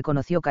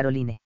 reconoció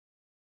Caroline.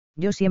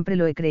 Yo siempre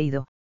lo he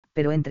creído,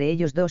 pero entre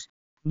ellos dos,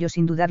 yo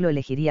sin dudarlo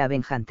elegiría a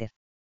Ben Hunter.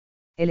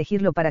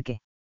 ¿Elegirlo para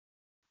qué?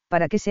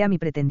 Para que sea mi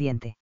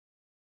pretendiente.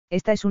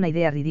 Esta es una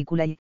idea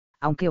ridícula y,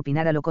 aunque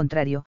opinara lo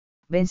contrario,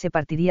 Ben se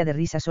partiría de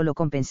risa solo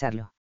con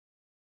pensarlo.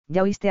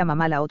 Ya oíste a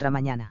mamá la otra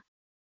mañana.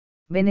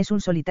 Ben es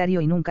un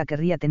solitario y nunca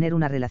querría tener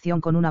una relación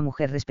con una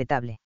mujer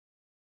respetable.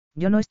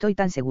 Yo no estoy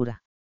tan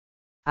segura.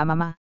 A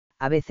mamá,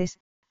 a veces,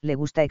 le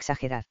gusta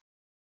exagerar.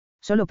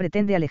 Solo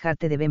pretende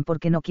alejarte de Ben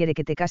porque no quiere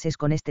que te cases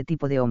con este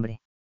tipo de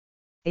hombre.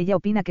 Ella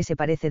opina que se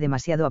parece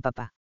demasiado a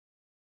papá.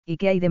 ¿Y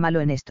qué hay de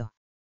malo en esto?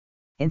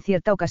 En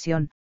cierta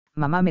ocasión,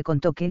 mamá me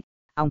contó que,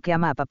 aunque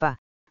ama a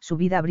papá, su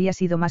vida habría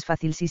sido más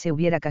fácil si se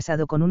hubiera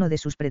casado con uno de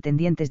sus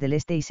pretendientes del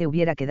este y se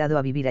hubiera quedado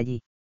a vivir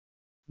allí.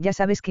 Ya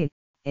sabes que,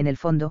 en el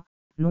fondo,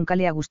 nunca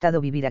le ha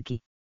gustado vivir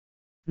aquí.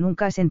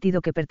 Nunca ha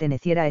sentido que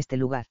perteneciera a este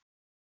lugar.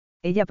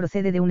 Ella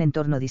procede de un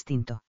entorno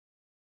distinto.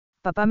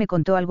 Papá me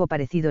contó algo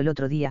parecido el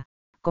otro día,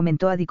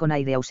 comentó Adi con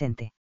aire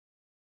ausente.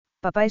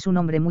 Papá es un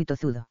hombre muy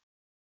tozudo.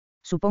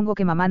 Supongo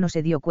que mamá no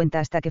se dio cuenta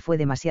hasta que fue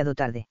demasiado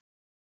tarde.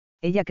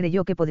 Ella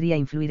creyó que podría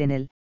influir en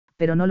él,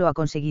 pero no lo ha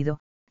conseguido,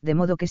 de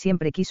modo que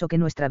siempre quiso que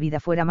nuestra vida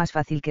fuera más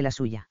fácil que la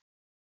suya.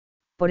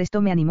 Por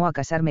esto me animó a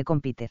casarme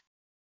con Peter.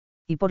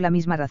 Y por la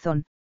misma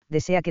razón,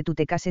 desea que tú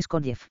te cases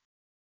con Jeff.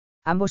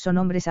 Ambos son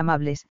hombres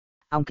amables,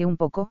 aunque un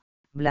poco,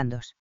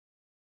 blandos.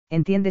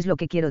 ¿Entiendes lo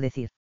que quiero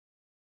decir?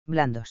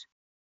 Blandos.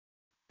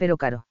 Pero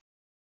Caro.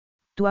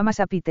 ¿Tú amas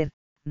a Peter?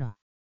 No.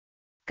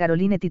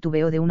 Caroline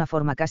titubeó de una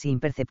forma casi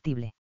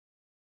imperceptible.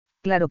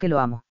 Claro que lo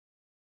amo.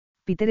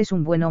 Peter es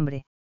un buen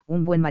hombre,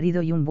 un buen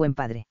marido y un buen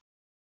padre.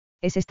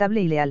 Es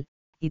estable y leal,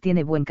 y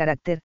tiene buen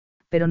carácter,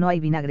 pero no hay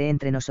vinagre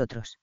entre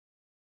nosotros.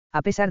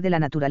 A pesar de la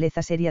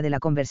naturaleza seria de la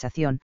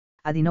conversación,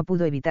 Adi no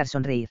pudo evitar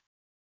sonreír.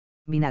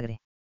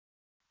 Vinagre.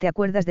 ¿Te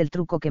acuerdas del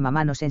truco que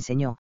mamá nos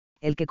enseñó,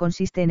 el que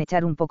consiste en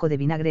echar un poco de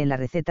vinagre en la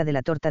receta de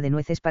la torta de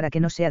nueces para que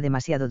no sea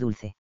demasiado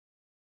dulce?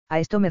 A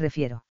esto me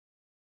refiero.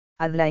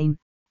 Adlain,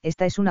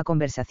 esta es una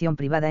conversación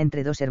privada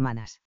entre dos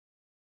hermanas.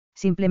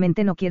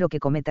 Simplemente no quiero que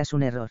cometas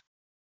un error.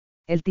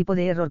 El tipo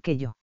de error que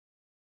yo.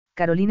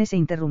 Caroline se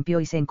interrumpió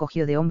y se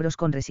encogió de hombros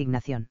con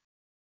resignación.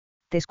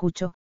 Te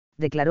escucho,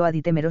 declaró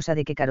Adi temerosa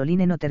de que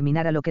Caroline no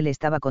terminara lo que le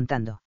estaba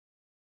contando.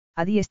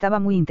 Adi estaba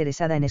muy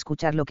interesada en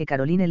escuchar lo que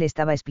Caroline le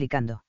estaba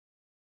explicando.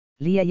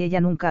 Leah y ella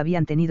nunca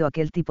habían tenido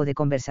aquel tipo de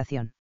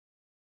conversación.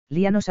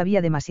 Leah no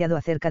sabía demasiado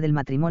acerca del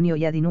matrimonio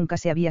y Adi nunca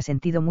se había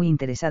sentido muy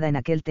interesada en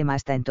aquel tema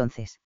hasta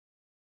entonces.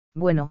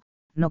 Bueno,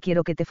 no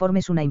quiero que te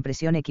formes una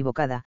impresión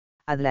equivocada,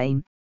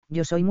 Adelaine,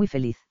 yo soy muy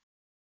feliz.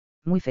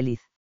 Muy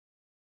feliz.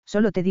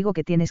 Solo te digo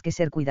que tienes que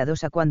ser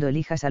cuidadosa cuando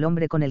elijas al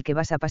hombre con el que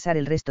vas a pasar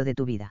el resto de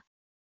tu vida.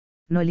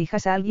 No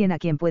elijas a alguien a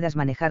quien puedas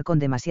manejar con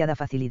demasiada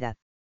facilidad.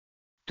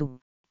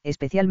 Tú,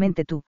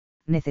 especialmente tú,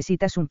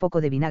 necesitas un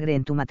poco de vinagre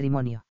en tu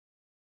matrimonio.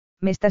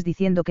 Me estás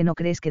diciendo que no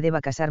crees que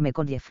deba casarme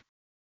con Jeff.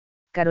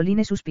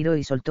 Caroline suspiró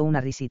y soltó una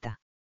risita.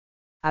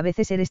 A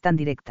veces eres tan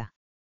directa.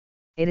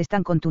 Eres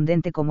tan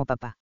contundente como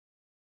papá.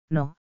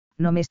 No,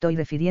 no me estoy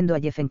refiriendo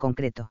a Jeff en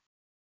concreto.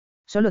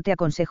 Solo te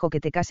aconsejo que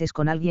te cases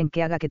con alguien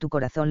que haga que tu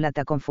corazón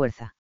lata con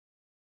fuerza.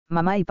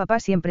 Mamá y papá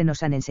siempre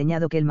nos han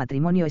enseñado que el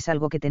matrimonio es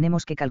algo que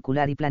tenemos que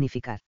calcular y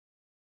planificar.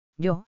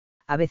 Yo,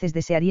 a veces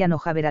desearía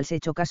no haberles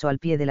hecho caso al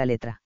pie de la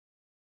letra.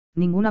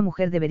 Ninguna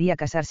mujer debería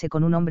casarse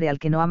con un hombre al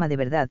que no ama de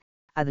verdad,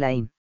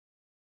 Adelaine.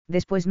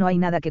 Después no hay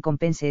nada que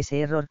compense ese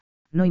error,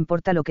 no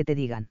importa lo que te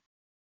digan.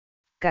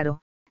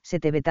 Caro, se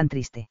te ve tan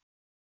triste.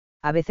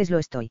 A veces lo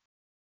estoy.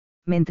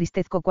 Me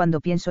entristezco cuando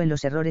pienso en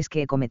los errores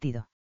que he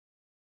cometido.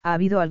 ¿Ha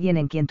habido alguien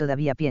en quien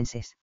todavía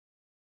pienses?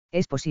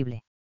 Es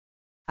posible.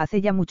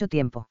 Hace ya mucho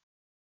tiempo.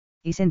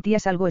 ¿Y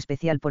sentías algo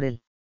especial por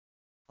él?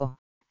 Oh,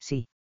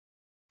 sí.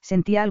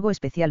 Sentía algo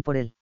especial por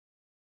él.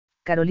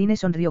 Caroline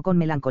sonrió con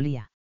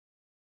melancolía.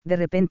 De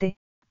repente,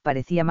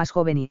 parecía más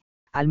joven y,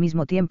 al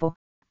mismo tiempo,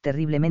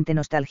 terriblemente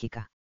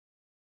nostálgica.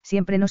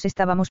 Siempre nos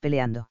estábamos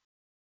peleando.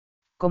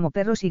 Como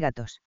perros y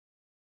gatos.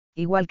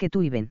 Igual que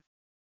tú y Ben.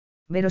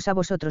 Veros a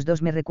vosotros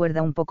dos me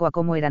recuerda un poco a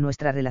cómo era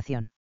nuestra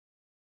relación.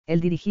 Él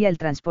dirigía el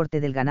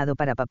transporte del ganado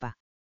para papá.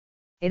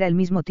 Era el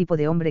mismo tipo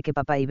de hombre que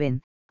papá y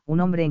Ben, un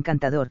hombre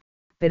encantador,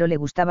 pero le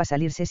gustaba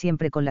salirse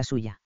siempre con la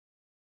suya.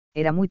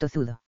 Era muy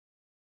tozudo.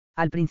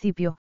 Al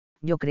principio,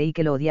 yo creí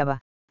que lo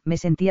odiaba, me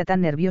sentía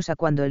tan nerviosa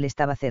cuando él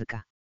estaba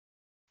cerca.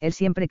 Él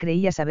siempre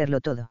creía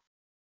saberlo todo.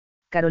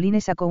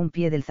 Caroline sacó un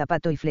pie del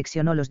zapato y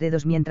flexionó los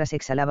dedos mientras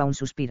exhalaba un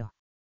suspiro.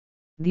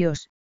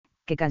 Dios,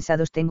 qué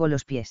cansados tengo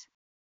los pies.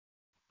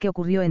 ¿Qué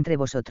ocurrió entre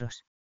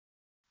vosotros?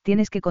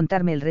 Tienes que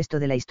contarme el resto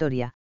de la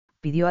historia,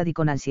 pidió Adi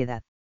con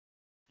ansiedad.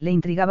 Le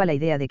intrigaba la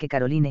idea de que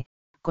Caroline,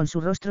 con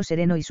su rostro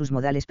sereno y sus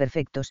modales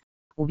perfectos,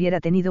 hubiera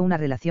tenido una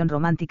relación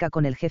romántica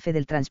con el jefe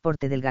del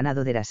transporte del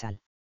ganado de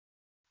Rasal.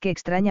 Qué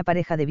extraña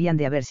pareja debían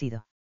de haber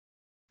sido.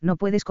 No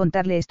puedes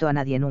contarle esto a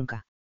nadie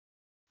nunca.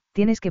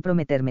 Tienes que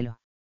prometérmelo.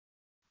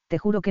 Te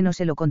juro que no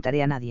se lo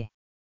contaré a nadie.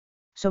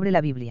 Sobre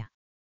la Biblia.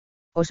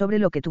 O sobre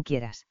lo que tú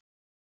quieras.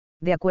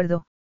 De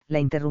acuerdo, la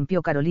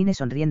interrumpió Caroline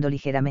sonriendo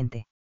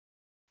ligeramente.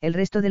 El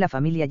resto de la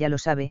familia ya lo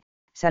sabe,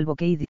 salvo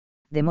Kate,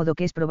 de modo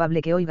que es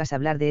probable que oigas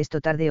hablar de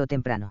esto tarde o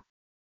temprano.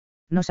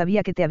 No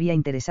sabía que te había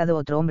interesado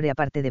otro hombre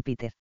aparte de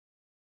Peter.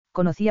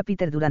 Conocí a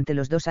Peter durante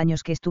los 2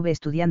 años que estuve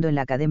estudiando en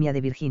la Academia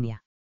de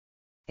Virginia.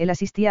 Él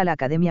asistía a la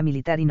Academia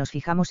Militar y nos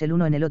fijamos el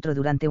uno en el otro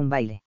durante un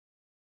baile.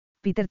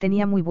 Peter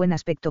tenía muy buen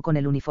aspecto con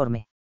el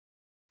uniforme.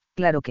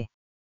 Claro que.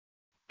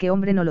 ¿Qué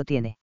hombre no lo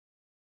tiene?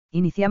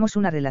 Iniciamos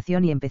una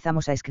relación y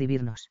empezamos a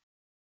escribirnos.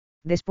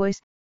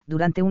 Después,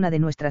 durante una de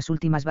nuestras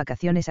últimas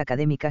vacaciones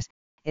académicas,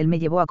 él me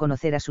llevó a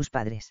conocer a sus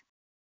padres.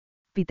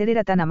 Peter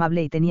era tan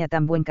amable y tenía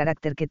tan buen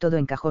carácter que todo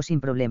encajó sin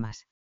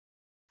problemas.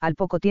 Al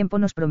poco tiempo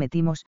nos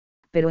prometimos,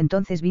 pero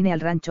entonces vine al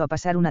rancho a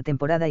pasar una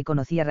temporada y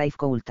conocí a Rafe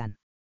Coulton.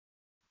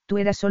 Tú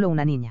eras solo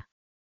una niña.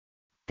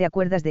 ¿Te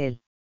acuerdas de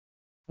él?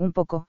 Un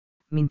poco,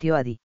 mintió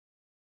Adi.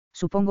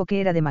 Supongo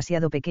que era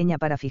demasiado pequeña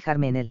para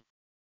fijarme en él.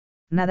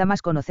 Nada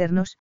más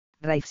conocernos,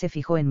 Rafe se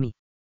fijó en mí.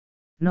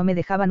 No me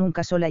dejaba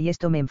nunca sola y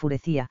esto me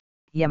enfurecía,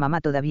 y a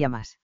mamá todavía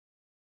más.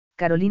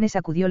 Caroline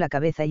sacudió la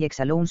cabeza y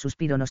exhaló un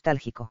suspiro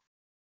nostálgico.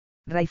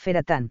 Rafe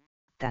era tan.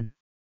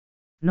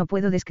 No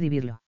puedo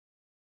describirlo.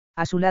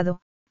 A su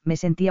lado, me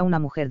sentía una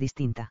mujer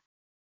distinta.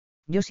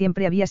 Yo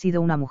siempre había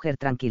sido una mujer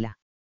tranquila.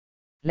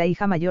 La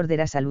hija mayor de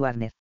Russell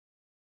Warner.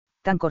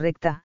 Tan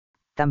correcta,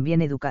 tan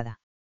bien educada.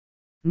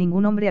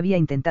 Ningún hombre había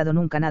intentado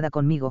nunca nada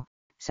conmigo,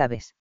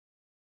 ¿sabes?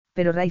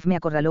 Pero Rafe me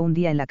acorraló un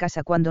día en la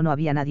casa cuando no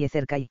había nadie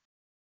cerca y...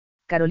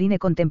 Caroline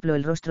contempló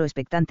el rostro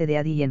expectante de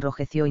Adi y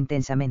enrojeció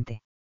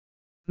intensamente.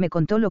 Me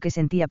contó lo que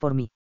sentía por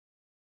mí.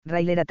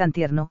 Rafe era tan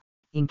tierno,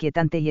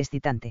 inquietante y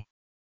excitante.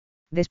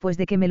 Después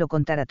de que me lo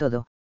contara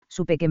todo,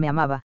 supe que me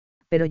amaba,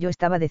 pero yo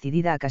estaba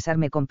decidida a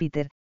casarme con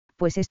Peter,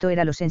 pues esto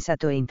era lo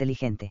sensato e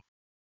inteligente.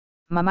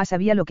 Mamá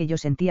sabía lo que yo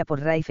sentía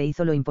por Rafe e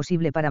hizo lo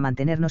imposible para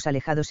mantenernos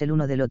alejados el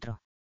uno del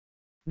otro.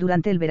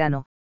 Durante el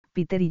verano,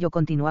 Peter y yo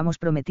continuamos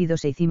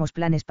prometidos e hicimos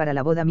planes para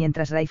la boda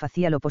mientras Rafe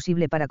hacía lo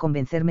posible para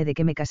convencerme de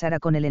que me casara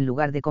con él en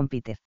lugar de con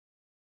Peter.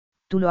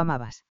 ¿Tú lo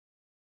amabas?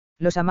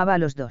 Los amaba a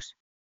los dos.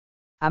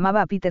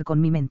 Amaba a Peter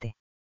con mi mente.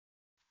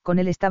 Con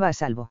él estaba a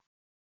salvo.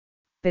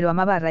 Pero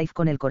amaba a Rafe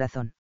con el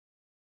corazón.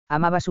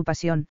 Amaba su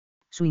pasión,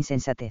 su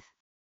insensatez.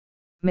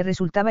 Me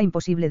resultaba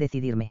imposible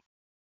decidirme.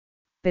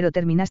 Pero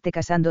terminaste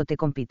casándote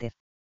con Peter.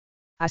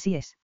 Así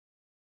es.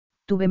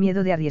 Tuve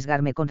miedo de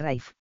arriesgarme con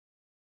Rafe.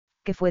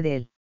 ¿Qué fue de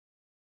él?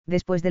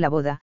 Después de la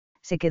boda,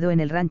 se quedó en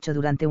el rancho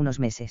durante unos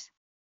meses.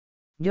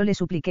 Yo le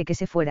supliqué que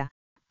se fuera,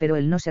 pero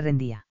él no se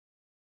rendía.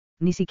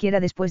 Ni siquiera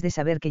después de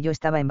saber que yo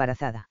estaba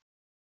embarazada.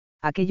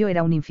 Aquello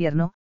era un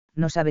infierno,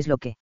 no sabes lo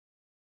que.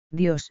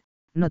 Dios,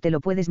 no te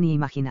lo puedes ni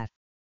imaginar.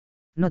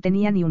 No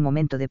tenía ni un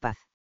momento de paz.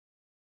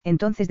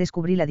 Entonces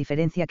descubrí la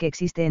diferencia que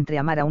existe entre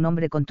amar a un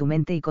hombre con tu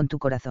mente y con tu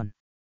corazón.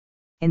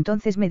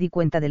 Entonces me di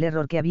cuenta del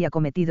error que había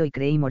cometido y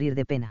creí morir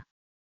de pena.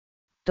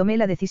 Tomé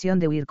la decisión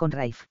de huir con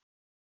Raif.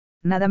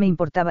 Nada me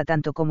importaba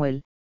tanto como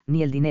él,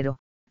 ni el dinero,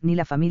 ni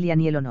la familia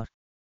ni el honor.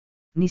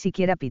 Ni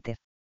siquiera Peter.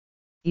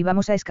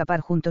 Íbamos a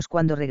escapar juntos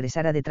cuando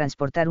regresara de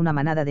transportar una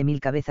manada de 1000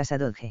 cabezas a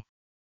Dodge.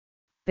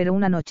 Pero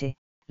una noche,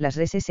 las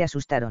reses se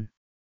asustaron.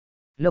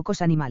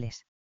 Locos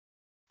animales.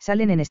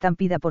 Salen en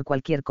estampida por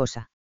cualquier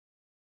cosa.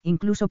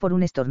 Incluso por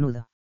un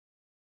estornudo.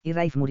 Y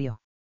Raif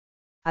murió.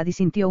 Adi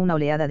sintió una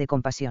oleada de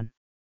compasión.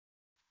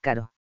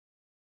 Caro.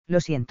 Lo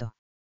siento.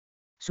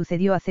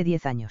 Sucedió hace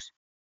 10 años.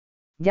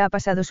 Ya ha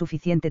pasado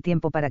suficiente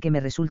tiempo para que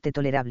me resulte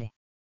tolerable.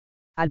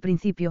 Al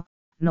principio,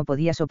 no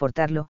podía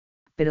soportarlo,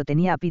 pero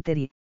tenía a Peter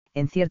y,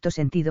 en cierto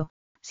sentido,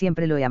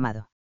 siempre lo he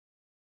amado.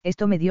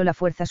 Esto me dio la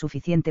fuerza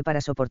suficiente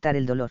para soportar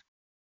el dolor.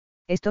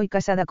 Estoy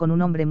casada con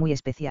un hombre muy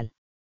especial.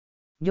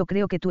 Yo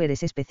creo que tú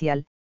eres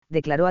especial,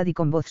 declaró Adi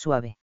con voz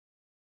suave.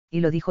 Y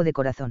lo dijo de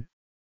corazón.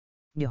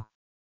 Yo.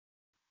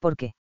 ¿Por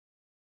qué?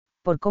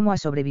 Por cómo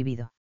has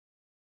sobrevivido.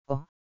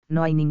 Oh,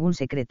 no hay ningún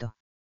secreto.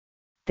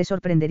 Te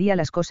sorprendería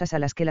las cosas a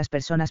las que las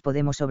personas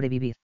podemos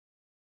sobrevivir.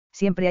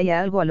 Siempre hay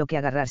algo a lo que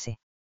agarrarse.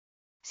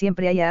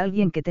 Siempre hay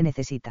alguien que te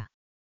necesita.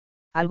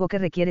 Algo que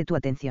requiere tu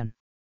atención.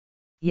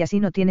 Y así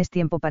no tienes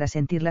tiempo para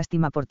sentir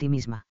lástima por ti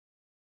misma.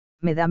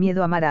 Me da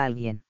miedo amar a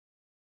alguien.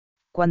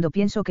 Cuando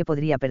pienso que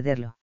podría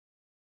perderlo.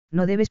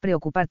 No debes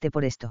preocuparte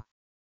por esto.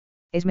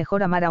 Es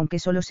mejor amar aunque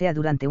solo sea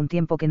durante un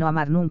tiempo que no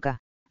amar nunca,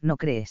 ¿no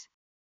crees?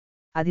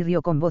 Adi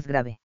rió con voz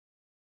grave.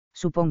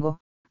 Supongo,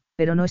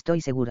 pero no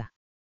estoy segura.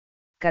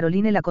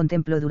 Caroline la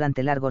contempló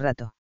durante largo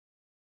rato.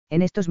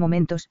 En estos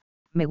momentos,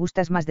 me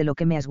gustas más de lo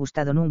que me has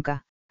gustado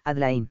nunca,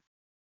 Adlaine.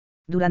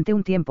 Durante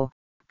un tiempo,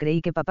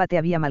 creí que papá te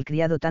había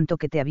malcriado tanto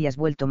que te habías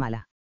vuelto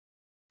mala.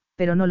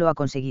 Pero no lo ha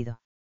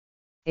conseguido.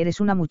 Eres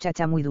una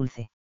muchacha muy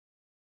dulce.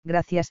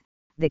 Gracias,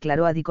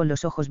 declaró Adi con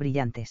los ojos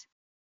brillantes.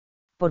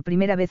 Por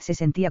primera vez se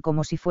sentía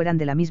como si fueran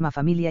de la misma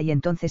familia y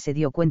entonces se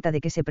dio cuenta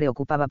de que se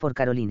preocupaba por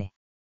Caroline.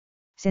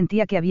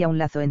 Sentía que había un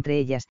lazo entre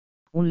ellas,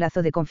 un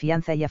lazo de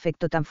confianza y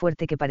afecto tan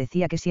fuerte que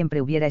parecía que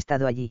siempre hubiera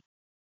estado allí.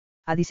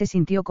 Adi se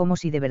sintió como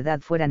si de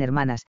verdad fueran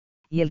hermanas,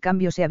 y el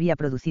cambio se había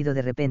producido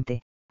de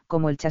repente,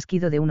 como el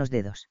chasquido de unos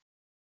dedos.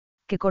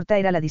 Qué corta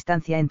era la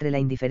distancia entre la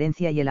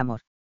indiferencia y el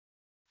amor.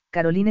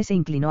 Caroline se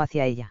inclinó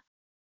hacia ella.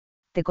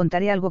 Te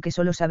contaré algo que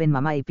solo saben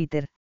mamá y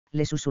Peter,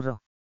 le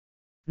susurró.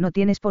 No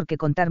tienes por qué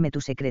contarme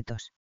tus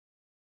secretos.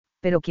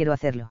 Pero quiero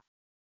hacerlo.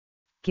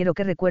 Quiero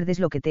que recuerdes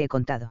lo que te he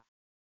contado.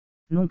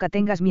 Nunca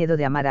tengas miedo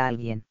de amar a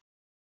alguien.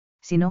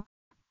 Si no,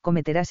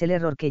 cometerás el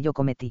error que yo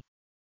cometí.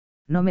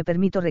 No me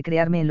permito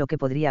recrearme en lo que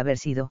podría haber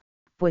sido,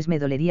 pues me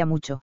dolería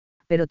mucho,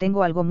 pero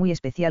tengo algo muy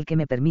especial que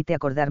me permite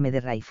acordarme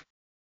de Raif.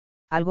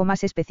 Algo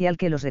más especial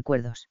que los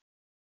recuerdos.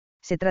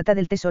 Se trata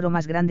del tesoro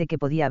más grande que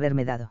podía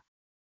haberme dado.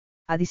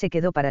 Adi se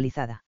quedó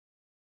paralizada.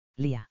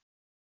 Lia.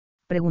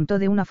 Preguntó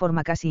de una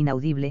forma casi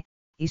inaudible,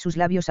 y sus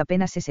labios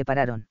apenas se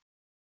separaron.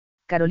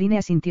 Caroline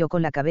asintió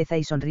con la cabeza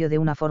y sonrió de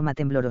una forma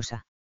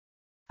temblorosa.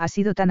 Has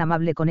sido tan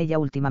amable con ella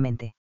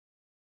últimamente.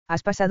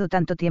 Has pasado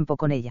tanto tiempo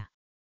con ella.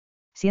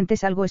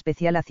 Sientes algo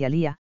especial hacia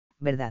Lia,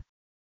 ¿verdad?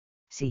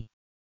 Sí.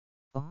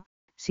 Oh,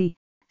 sí,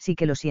 sí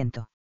que lo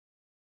siento.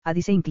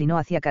 Adi se inclinó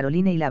hacia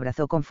Caroline y la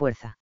abrazó con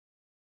fuerza.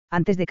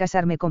 Antes de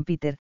casarme con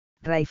Peter,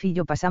 Raif y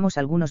yo pasamos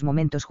algunos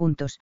momentos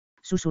juntos,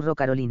 susurró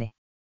Caroline.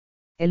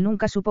 Él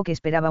nunca supo que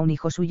esperaba un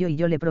hijo suyo y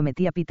yo le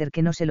prometí a Peter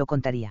que no se lo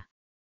contaría.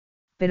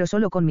 Pero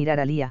solo con mirar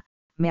a Lia,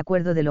 me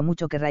acuerdo de lo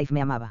mucho que Raif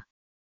me amaba.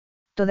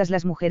 Todas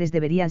las mujeres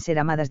deberían ser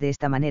amadas de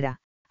esta manera,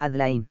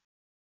 Adlaine.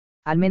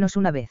 Al menos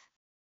una vez.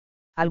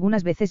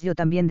 Algunas veces yo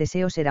también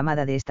deseo ser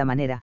amada de esta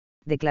manera,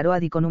 declaró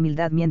Adi con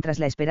humildad mientras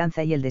la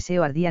esperanza y el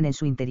deseo ardían en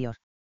su interior.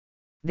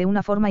 De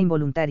una forma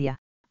involuntaria,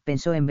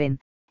 pensó en Ben,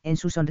 en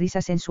su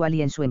sonrisa sensual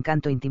y en su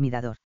encanto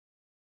intimidador.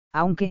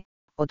 Aunque,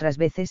 otras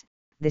veces,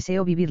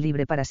 deseo vivir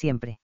libre para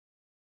siempre.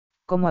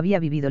 ¿Cómo había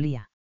vivido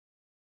Lia?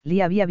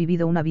 Lia había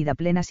vivido una vida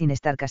plena sin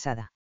estar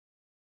casada.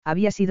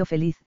 Había sido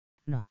feliz,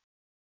 no.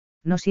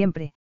 No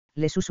siempre,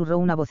 le susurró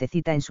una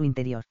vocecita en su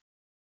interior.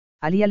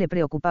 A Lia le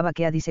preocupaba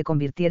que Adi se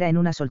convirtiera en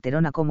una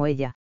solterona como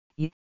ella,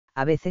 y,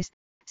 a veces,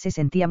 se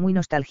sentía muy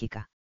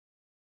nostálgica.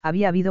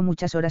 Había habido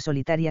muchas horas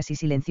solitarias y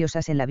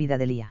silenciosas en la vida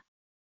de Lia.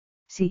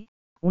 Sí,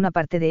 una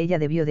parte de ella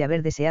debió de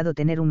haber deseado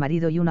tener un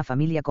marido y una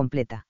familia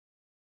completa.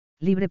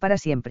 Libre para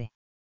siempre.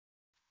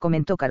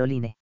 Comentó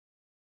Caroline.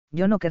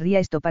 Yo no querría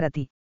esto para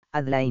ti,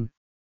 Adlaine.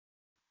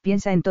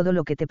 Piensa en todo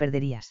lo que te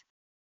perderías.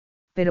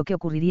 Pero ¿qué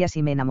ocurriría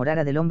si me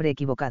enamorara del hombre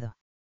equivocado?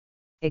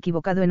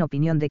 ¿Equivocado en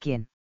opinión de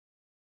quién?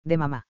 De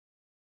mamá.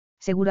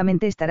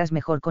 Seguramente estarás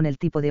mejor con el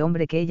tipo de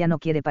hombre que ella no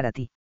quiere para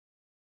ti.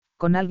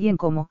 Con alguien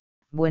como,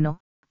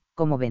 bueno,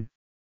 como Ben.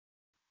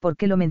 ¿Por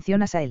qué lo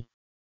mencionas a él?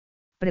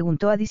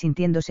 Preguntó Adi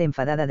sintiéndose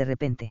enfadada de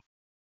repente.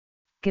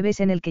 ¿Qué ves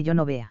en el que yo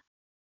no vea?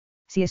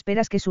 Si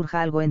esperas que surja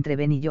algo entre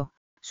Ben y yo,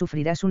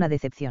 sufrirás una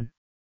decepción.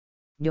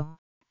 Yo,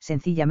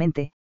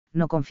 sencillamente,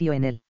 no confío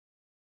en él.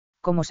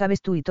 ¿Cómo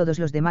sabes tú y todos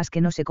los demás que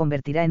no se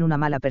convertirá en una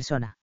mala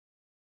persona?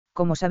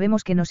 ¿Cómo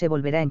sabemos que no se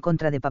volverá en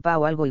contra de papá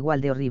o algo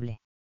igual de horrible?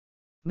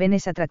 Ben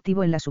es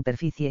atractivo en la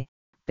superficie,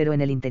 pero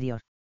en el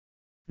interior.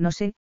 No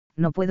sé,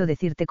 no puedo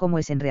decirte cómo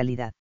es en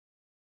realidad.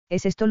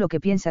 ¿Es esto lo que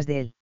piensas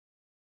de él?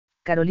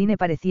 Caroline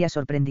parecía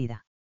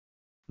sorprendida.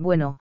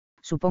 Bueno,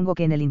 supongo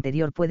que en el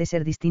interior puede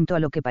ser distinto a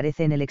lo que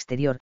parece en el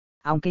exterior,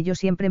 aunque yo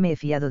siempre me he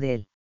fiado de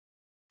él.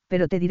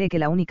 Pero te diré que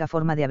la única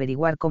forma de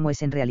averiguar cómo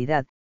es en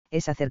realidad,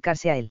 es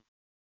acercarse a él.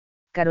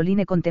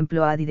 Caroline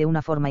contempló a Adi de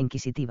una forma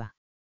inquisitiva.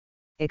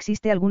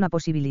 ¿Existe alguna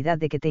posibilidad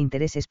de que te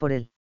intereses por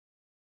él?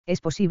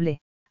 Es posible,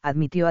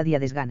 admitió Adi a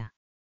desgana.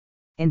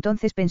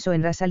 Entonces pensó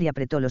en Russell y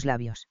apretó los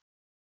labios.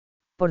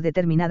 Por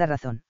determinada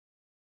razón.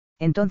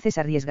 Entonces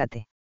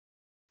arriésgate.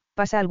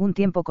 Pasa algún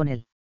tiempo con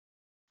él.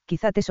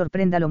 Quizá te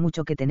sorprenda lo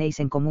mucho que tenéis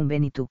en común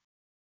Ben y tú.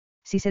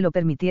 Si se lo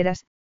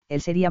permitieras,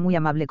 él sería muy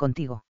amable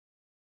contigo.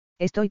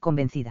 Estoy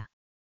convencida.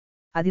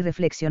 Adi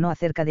reflexionó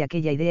acerca de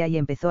aquella idea y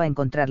empezó a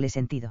encontrarle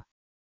sentido.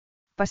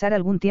 Pasar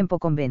algún tiempo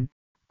con Ben,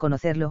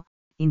 conocerlo,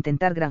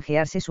 intentar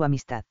granjearse su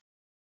amistad.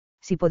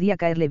 Si podía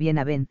caerle bien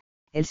a Ben,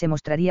 él se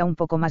mostraría un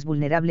poco más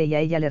vulnerable y a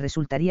ella le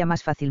resultaría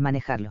más fácil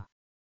manejarlo.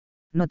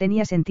 No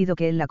tenía sentido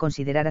que él la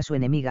considerara su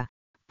enemiga,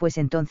 pues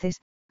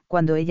entonces,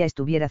 cuando ella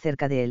estuviera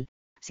cerca de él,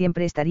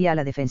 siempre estaría a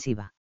la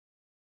defensiva.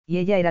 Y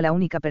ella era la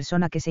única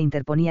persona que se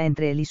interponía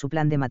entre él y su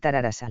plan de matar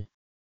a Russell.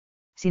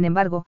 Sin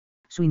embargo,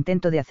 su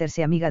intento de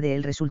hacerse amiga de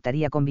él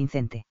resultaría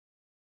convincente.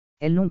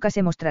 Él nunca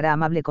se mostrará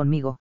amable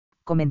conmigo,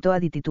 comentó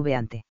Adi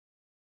titubeante.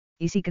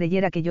 Y si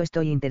creyera que yo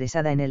estoy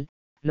interesada en él,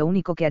 lo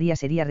único que haría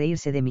sería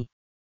reírse de mí.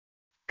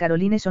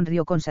 Caroline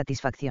sonrió con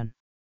satisfacción.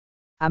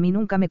 A mí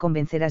nunca me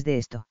convencerás de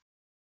esto.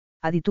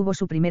 Adi tuvo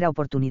su primera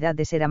oportunidad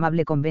de ser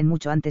amable con Ben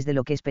mucho antes de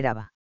lo que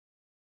esperaba.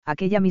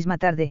 Aquella misma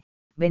tarde,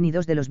 Ben y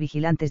dos de los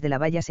vigilantes de la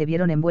valla se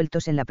vieron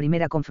envueltos en la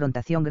primera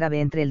confrontación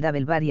grave entre el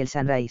Double Bar y el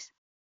Sunrise.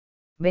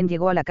 Ben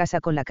llegó a la casa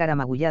con la cara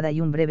magullada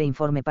y un breve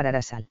informe para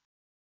Russell.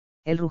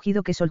 El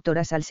rugido que soltó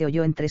Russell se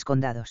oyó en 3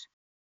 condados.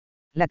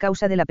 La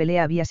causa de la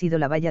pelea había sido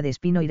la valla de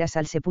espino y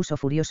Russell se puso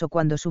furioso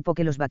cuando supo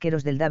que los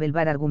vaqueros del Double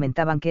Bar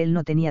argumentaban que él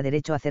no tenía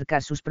derecho a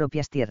acercar sus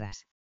propias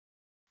tierras.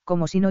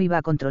 Como si no iba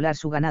a controlar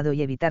su ganado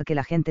y evitar que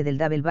la gente del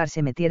Double Bar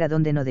se metiera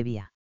donde no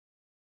debía.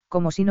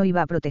 Como si no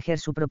iba a proteger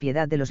su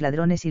propiedad de los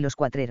ladrones y los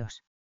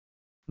cuatreros.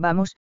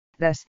 Vamos,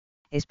 Russ,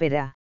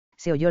 espera,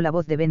 se oyó la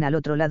voz de Ben al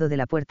otro lado de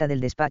la puerta del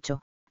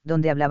despacho,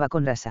 donde hablaba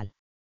con Russell.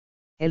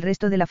 El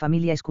resto de la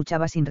familia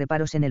escuchaba sin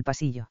reparos en el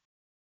pasillo.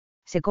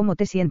 Sé cómo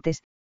te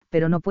sientes,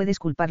 pero no puedes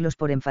culparlos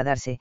por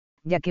enfadarse,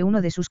 ya que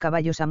uno de sus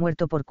caballos ha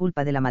muerto por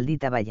culpa de la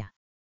maldita valla.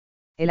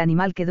 El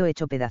animal quedó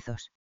hecho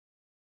pedazos.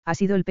 Ha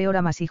sido el peor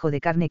amasijo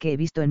de carne que he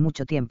visto en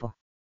mucho tiempo.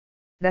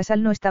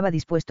 Russell no estaba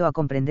dispuesto a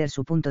comprender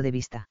su punto de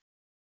vista.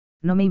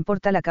 No me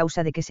importa la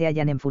causa de que se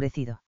hayan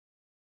enfurecido.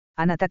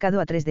 Han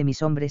atacado a 3 de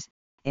mis hombres,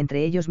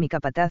 entre ellos mi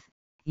capataz,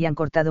 y han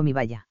cortado mi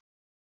valla.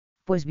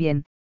 Pues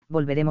bien,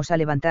 volveremos a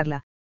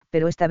levantarla,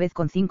 pero esta vez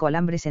con 5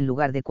 alambres en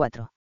lugar de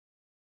 4.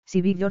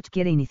 Si Big George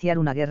quiere iniciar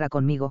una guerra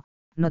conmigo,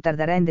 no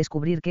tardará en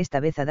descubrir que esta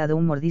vez ha dado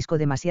un mordisco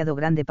demasiado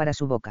grande para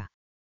su boca.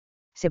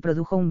 Se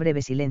produjo un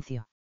breve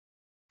silencio.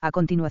 A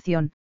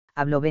continuación,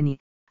 habló Benny,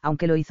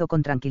 aunque lo hizo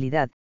con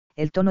tranquilidad,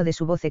 el tono de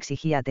su voz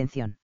exigía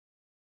atención.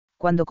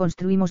 Cuando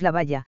construimos la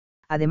valla,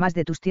 además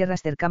de tus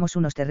tierras cercamos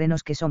unos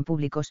terrenos que son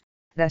públicos,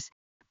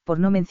 por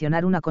no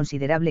mencionar una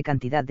considerable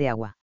cantidad de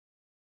agua.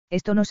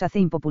 Esto nos hace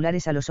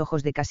impopulares a los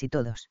ojos de casi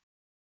todos.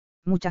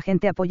 Mucha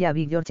gente apoya a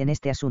Big George en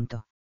este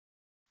asunto.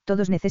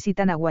 Todos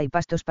necesitan agua y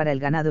pastos para el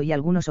ganado y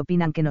algunos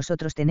opinan que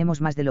nosotros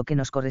tenemos más de lo que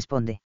nos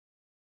corresponde.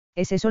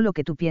 ¿Es eso lo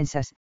que tú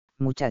piensas,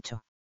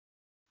 muchacho?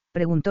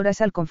 Preguntó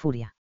Russell con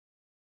furia.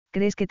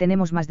 ¿Crees que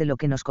tenemos más de lo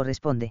que nos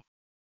corresponde?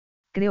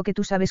 Creo que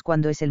tú sabes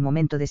cuándo es el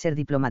momento de ser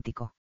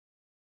diplomático.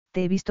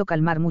 Te he visto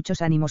calmar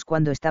muchos ánimos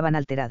cuando estaban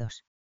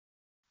alterados.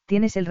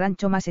 Tienes el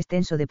rancho más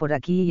extenso de por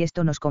aquí y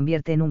esto nos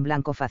convierte en un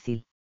blanco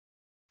fácil.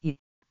 Y,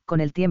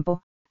 con el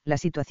tiempo, la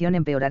situación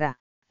empeorará,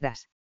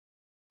 Russ.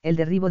 El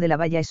derribo de la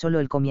valla es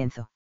solo el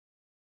comienzo.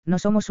 No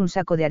somos un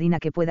saco de harina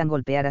que puedan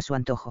golpear a su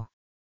antojo.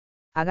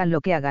 Hagan lo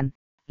que hagan,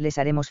 les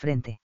haremos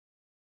frente.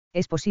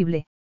 Es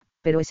posible,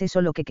 pero ¿es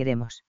eso lo que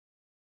queremos?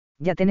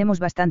 Ya tenemos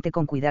bastante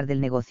con cuidar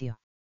del negocio.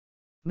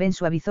 Ben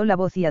suavizó la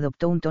voz y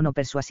adoptó un tono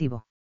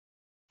persuasivo.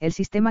 El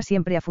sistema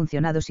siempre ha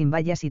funcionado sin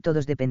vallas y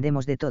todos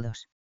dependemos de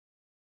todos.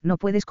 No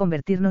puedes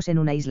convertirnos en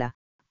una isla,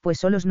 pues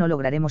solos no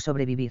lograremos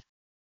sobrevivir.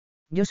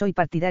 Yo soy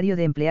partidario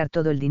de emplear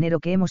todo el dinero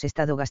que hemos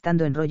estado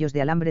gastando en rollos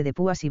de alambre de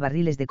púas y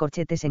barriles de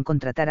corchetes en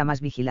contratar a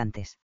más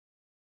vigilantes.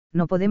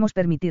 No podemos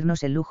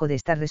permitirnos el lujo de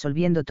estar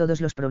resolviendo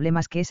todos los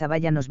problemas que esa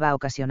valla nos va a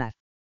ocasionar.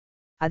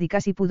 Adi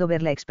casi pudo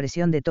ver la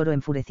expresión de toro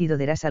enfurecido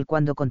de Russell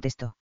cuando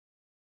contestó.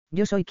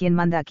 Yo soy quien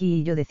manda aquí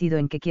y yo decido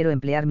en qué quiero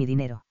emplear mi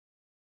dinero.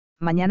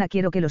 Mañana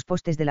quiero que los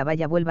postes de la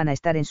valla vuelvan a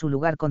estar en su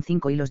lugar con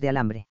 5 hilos de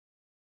alambre.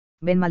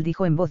 Ben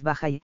maldijo en voz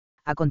baja y,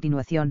 A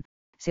continuación,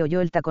 se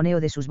oyó el taconeo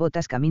de sus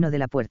botas camino de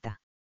la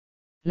puerta.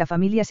 La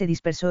familia se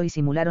dispersó y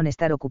simularon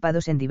estar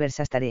ocupados en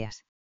diversas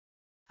tareas.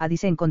 Adi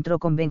se encontró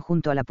con Ben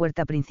junto a la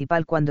puerta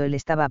principal cuando él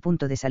estaba a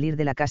punto de salir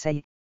de la casa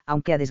y,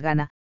 aunque a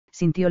desgana,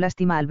 sintió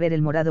lástima al ver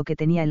el morado que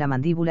tenía en la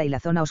mandíbula y la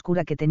zona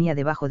oscura que tenía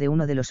debajo de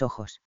uno de los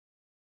ojos.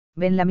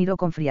 Ben la miró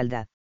con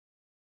frialdad.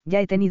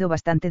 Ya he tenido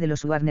bastante de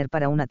los Warner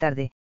para una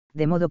tarde,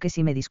 de modo que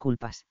si me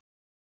disculpas.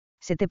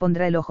 Se te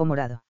pondrá el ojo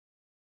morado.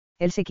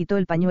 Él se quitó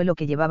el pañuelo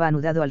que llevaba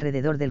anudado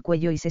alrededor del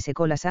cuello y se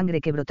secó la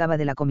sangre que brotaba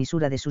de la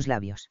comisura de sus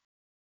labios.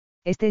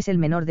 Este es el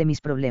menor de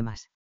mis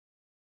problemas.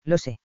 Lo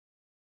sé.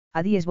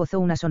 Adi esbozó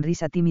una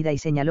sonrisa tímida y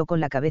señaló con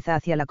la cabeza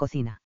hacia la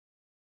cocina.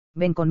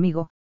 Ven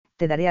conmigo,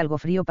 te daré algo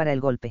frío para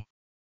el golpe.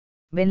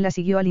 Ben la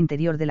siguió al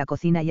interior de la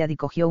cocina y Adi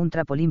cogió un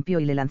trapo limpio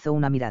y le lanzó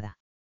una mirada.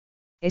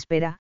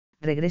 Espera,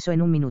 regreso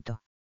en un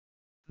minuto.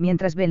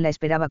 Mientras Ben la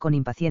esperaba con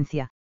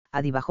impaciencia,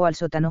 Adi bajó al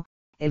sótano,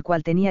 el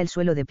cual tenía el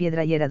suelo de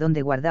piedra y era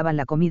donde guardaban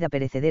la comida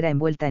perecedera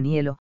envuelta en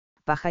hielo,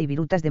 paja y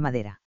virutas de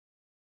madera.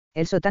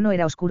 El sótano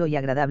era oscuro y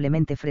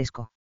agradablemente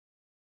fresco.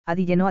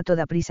 Adi llenó a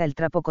toda prisa el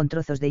trapo con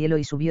trozos de hielo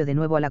y subió de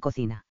nuevo a la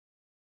cocina.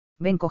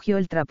 Ben cogió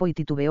el trapo y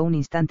titubeó un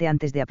instante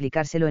antes de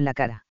aplicárselo en la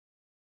cara.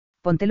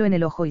 Póntelo en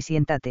el ojo y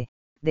siéntate,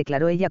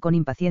 declaró ella con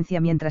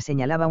impaciencia mientras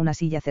señalaba una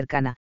silla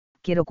cercana,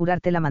 quiero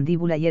curarte la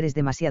mandíbula y eres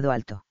demasiado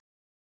alto.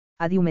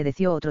 Adi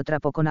humedeció otro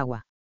trapo con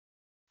agua.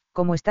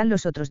 ¿Cómo están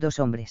los otros dos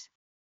hombres?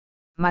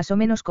 Más o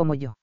menos como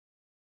yo.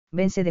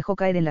 Ben se dejó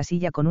caer en la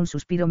silla con un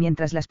suspiro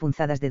mientras las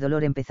punzadas de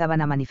dolor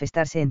empezaban a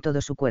manifestarse en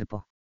todo su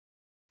cuerpo.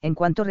 En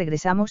cuanto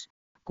regresamos,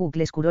 Cook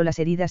les curó las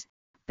heridas,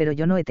 pero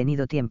yo no he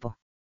tenido tiempo.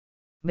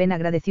 Ben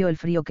agradeció el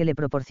frío que le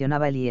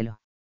proporcionaba el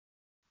hielo.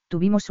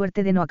 Tuvimos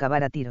suerte de no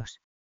acabar a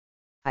tiros.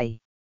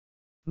 ¡Ay!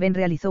 Ben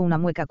realizó una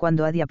mueca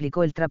cuando Adi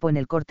aplicó el trapo en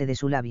el corte de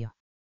su labio.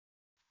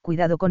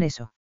 Cuidado con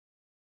eso.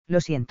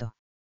 Lo siento.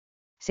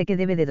 Sé que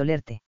debe de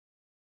dolerte.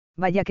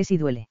 Vaya que sí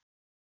duele.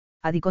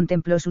 Adi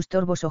contempló sus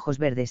torvos ojos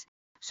verdes,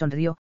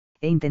 sonrió,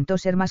 e intentó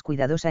ser más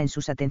cuidadosa en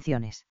sus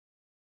atenciones.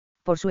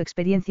 Por su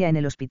experiencia en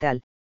el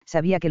hospital,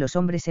 sabía que los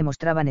hombres se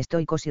mostraban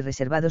estoicos y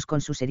reservados con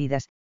sus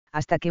heridas,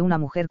 hasta que una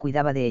mujer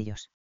cuidaba de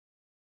ellos.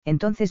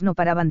 Entonces no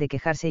paraban de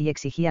quejarse y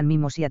exigían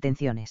mimos y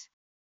atenciones.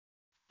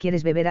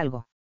 ¿Quieres beber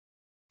algo?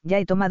 Ya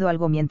he tomado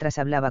algo mientras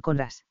hablaba con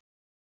Ras.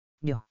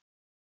 Yo.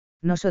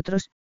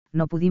 Nosotros,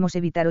 no pudimos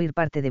evitar oír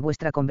parte de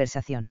vuestra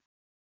conversación.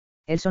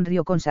 Él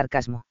sonrió con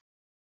sarcasmo.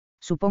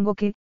 Supongo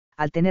que,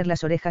 al tener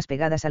las orejas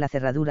pegadas a la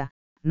cerradura,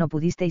 no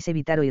pudisteis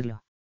evitar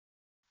oírlo.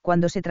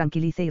 Cuando se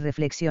tranquilice y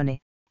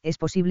reflexione, es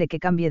posible que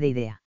cambie de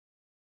idea.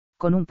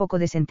 Con un poco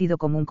de sentido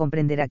común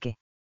comprenderá que.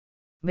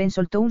 Ben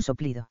soltó un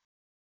soplido.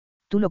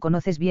 Tú lo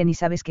conoces bien y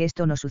sabes que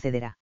esto no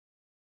sucederá.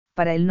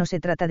 Para él no se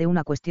trata de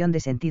una cuestión de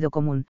sentido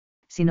común,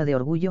 sino de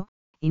orgullo,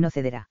 y no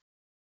cederá.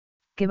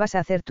 ¿Qué vas a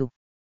hacer tú?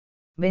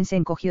 Ben se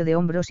encogió de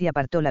hombros y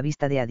apartó la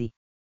vista de Adi.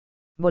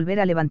 Volver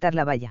a levantar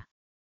la valla.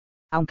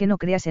 Aunque no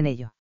creas en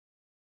ello.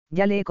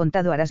 Ya le he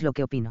contado a Ras lo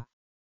que opino.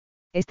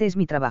 Este es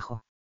mi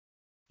trabajo.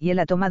 Y él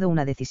ha tomado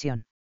una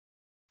decisión.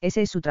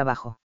 Ese es su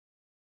trabajo.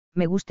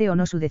 Me guste o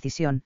no su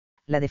decisión,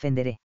 la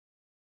defenderé.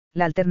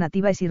 La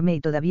alternativa es irme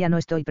y todavía no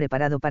estoy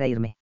preparado para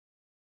irme.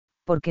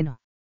 ¿Por qué no?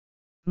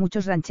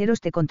 Muchos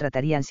rancheros te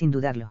contratarían sin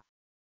dudarlo.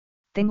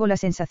 Tengo la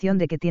sensación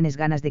de que tienes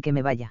ganas de que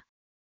me vaya.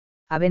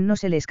 A Ben no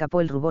se le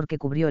escapó el rubor que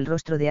cubrió el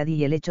rostro de Adi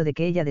y el hecho de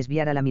que ella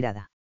desviara la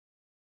mirada.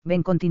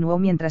 Ben continuó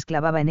mientras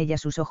clavaba en ella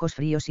sus ojos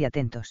fríos y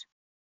atentos.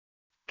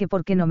 ¿Que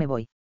por qué no me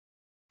voy?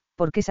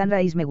 Porque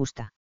Sunrise me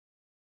gusta.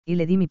 Y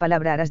le di mi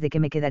palabra a Ras de que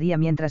me quedaría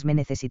mientras me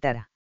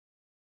necesitara.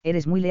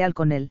 ¿Eres muy leal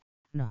con él,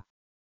 no?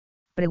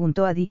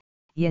 Preguntó Adi,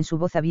 y en su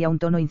voz había un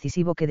tono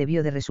incisivo que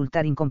debió de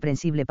resultar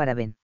incomprensible para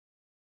Ben.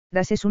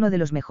 Ras es uno de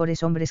los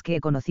mejores hombres que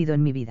he conocido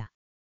en mi vida.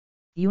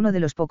 Y uno de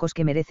los pocos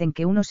que merecen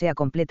que uno sea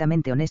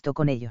completamente honesto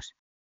con ellos.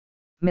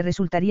 Me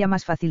resultaría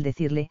más fácil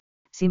decirle,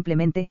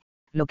 simplemente,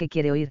 lo que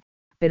quiere oír,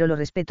 pero lo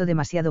respeto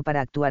demasiado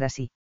para actuar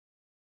así.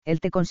 Él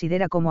te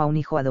considera como a un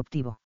hijo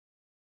adoptivo.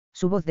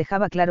 Su voz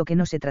dejaba claro que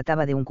no se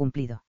trataba de un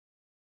cumplido.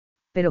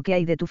 ¿Pero qué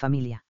hay de tu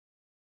familia?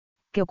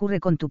 ¿Qué ocurre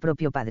con tu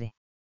propio padre?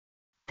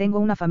 Tengo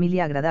una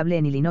familia agradable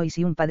en Illinois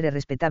y un padre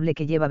respetable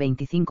que lleva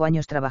 25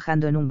 años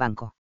trabajando en un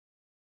banco.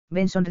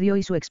 Ben sonrió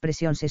y su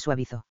expresión se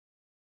suavizó.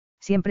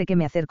 Siempre que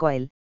me acerco a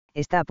él,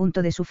 está a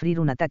punto de sufrir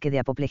un ataque de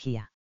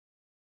apoplejía.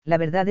 La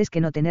verdad es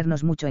que no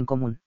tenernos mucho en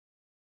común.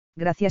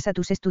 Gracias a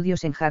tus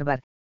estudios en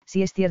Harvard,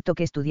 si es cierto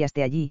que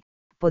estudiaste allí,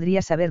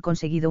 podrías haber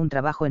conseguido un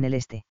trabajo en el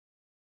este.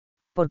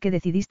 ¿Por qué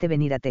decidiste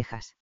venir a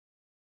Texas?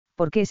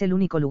 Porque es el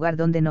único lugar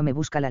donde no me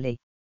busca la ley.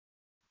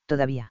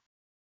 Todavía.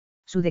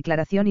 Su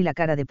declaración y la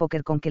cara de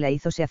póker con que la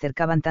hizo se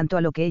acercaban tanto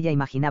a lo que ella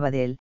imaginaba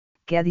de él,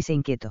 que Adi se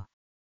inquietó.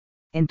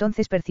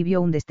 Entonces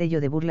percibió un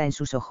destello de burla en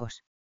sus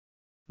ojos.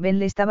 Ben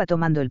le estaba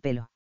tomando el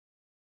pelo.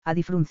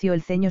 Adi frunció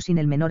el ceño sin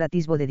el menor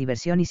atisbo de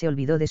diversión y se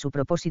olvidó de su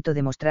propósito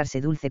de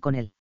mostrarse dulce con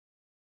él.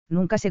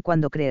 Nunca sé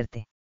cuándo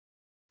creerte.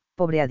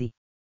 Pobre Adi.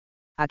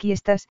 Aquí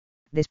estás,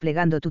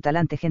 desplegando tu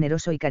talante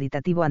generoso y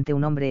caritativo ante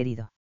un hombre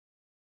herido.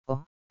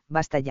 Oh,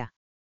 basta ya.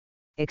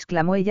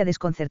 Exclamó ella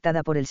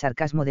desconcertada por el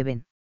sarcasmo de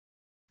Ben.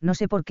 No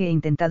sé por qué he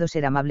intentado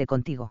ser amable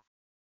contigo.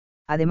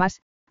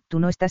 Además, tú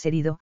no estás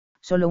herido,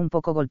 solo un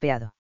poco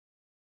golpeado.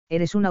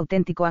 Eres un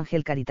auténtico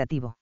ángel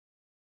caritativo.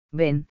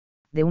 Ben,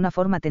 de una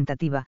forma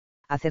tentativa,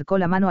 acercó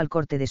la mano al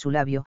corte de su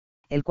labio,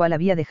 el cual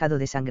había dejado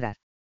de sangrar.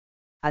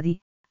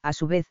 Adi, a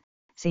su vez,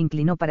 se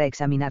inclinó para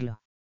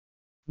examinarlo.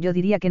 Yo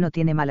diría que no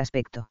tiene mal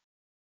aspecto.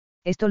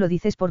 Esto lo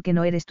dices porque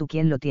no eres tú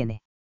quien lo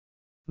tiene.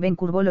 Ben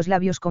curvó los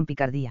labios con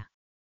picardía.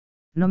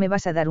 No me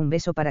vas a dar un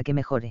beso para que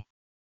mejore.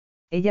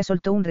 Ella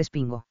soltó un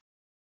respingo.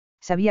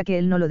 Sabía que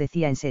él no lo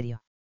decía en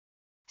serio.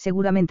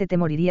 Seguramente te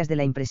morirías de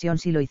la impresión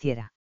si lo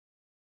hiciera.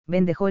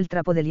 Ben dejó el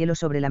trapo del hielo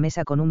sobre la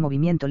mesa con un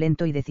movimiento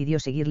lento y decidió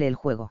seguirle el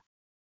juego.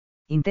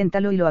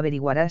 Inténtalo y lo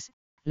averiguarás,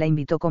 la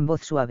invitó con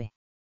voz suave.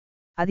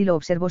 Adi lo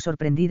observó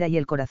sorprendida y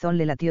el corazón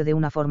le latió de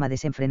una forma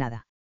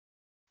desenfrenada.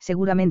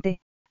 Seguramente,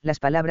 las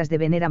palabras de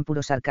Ben eran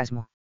puro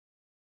sarcasmo.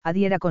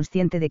 Adi era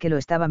consciente de que lo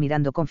estaba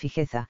mirando con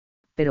fijeza,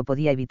 pero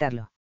podía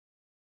evitarlo.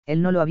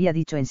 Él no lo había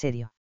dicho en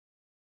serio.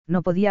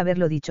 No podía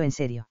haberlo dicho en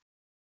serio.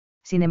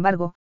 Sin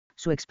embargo,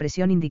 su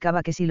expresión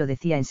indicaba que sí lo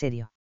decía en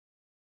serio.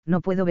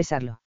 No puedo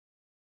besarlo.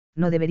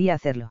 No debería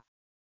hacerlo.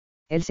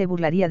 Él se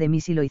burlaría de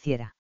mí si lo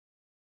hiciera.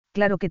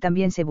 Claro que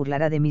también se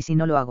burlará de mí si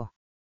no lo hago.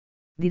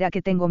 Dirá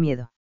que tengo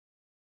miedo.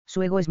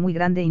 Su ego es muy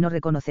grande y no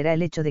reconocerá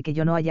el hecho de que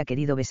yo no haya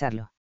querido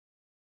besarlo.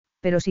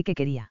 Pero sí que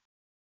quería.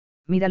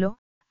 Míralo,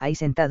 ahí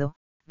sentado,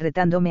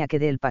 retándome a que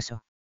dé el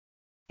paso.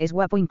 Es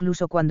guapo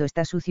incluso cuando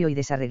está sucio y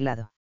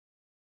desarreglado.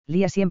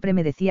 Lía siempre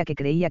me decía que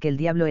creía que el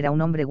diablo era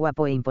un hombre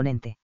guapo e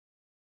imponente.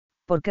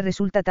 ¿Por qué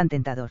resulta tan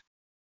tentador?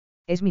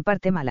 Es mi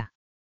parte mala.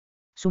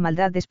 Su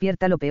maldad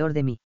despierta lo peor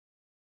de mí.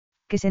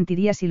 ¿Qué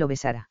sentiría si lo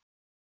besara?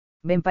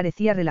 Ben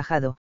parecía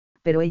relajado,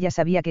 pero ella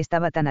sabía que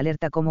estaba tan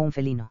alerta como un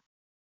felino.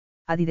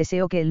 Adi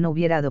deseó que él no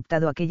hubiera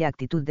adoptado aquella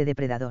actitud de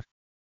depredador.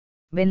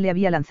 Ben le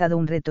había lanzado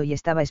un reto y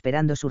estaba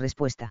esperando su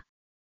respuesta.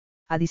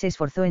 Adi se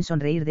esforzó en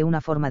sonreír de una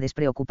forma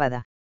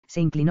despreocupada,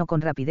 se inclinó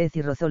con rapidez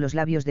y rozó los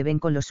labios de Ben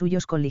con los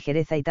suyos con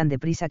ligereza y tan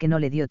deprisa que no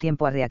le dio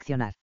tiempo a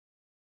reaccionar.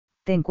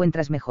 ¿Te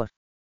encuentras mejor?,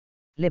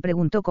 le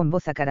preguntó con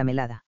voz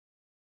acaramelada.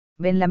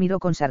 Ben la miró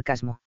con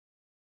sarcasmo.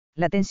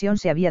 La tensión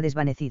se había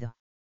desvanecido.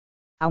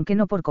 Aunque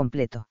no por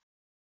completo.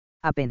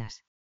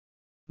 Apenas.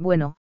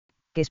 Bueno,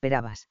 ¿qué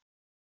esperabas?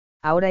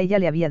 Ahora ella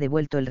le había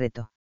devuelto el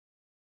reto.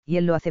 Y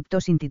él lo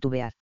aceptó sin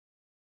titubear.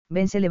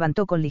 Ben se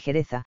levantó con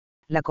ligereza,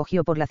 la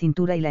cogió por la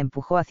cintura y la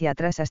empujó hacia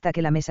atrás hasta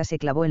que la mesa se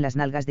clavó en las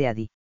nalgas de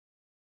Adi.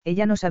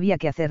 Ella no sabía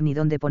qué hacer ni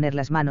dónde poner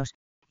las manos,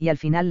 y al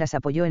final las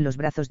apoyó en los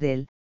brazos de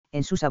él,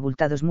 en sus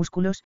abultados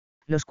músculos,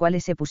 los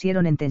cuales se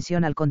pusieron en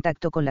tensión al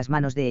contacto con las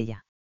manos de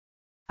ella.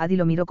 Adi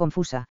lo miró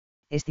confusa,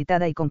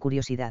 excitada y con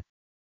curiosidad.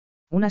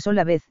 Una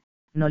sola vez,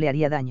 no le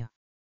haría daño.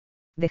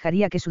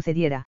 Dejaría que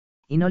sucediera,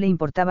 y no le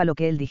importaba lo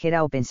que él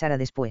dijera o pensara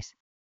después.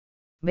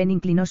 Ben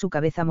inclinó su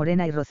cabeza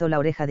morena y rozó la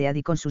oreja de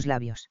Adi con sus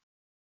labios.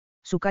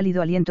 Su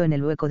cálido aliento en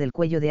el hueco del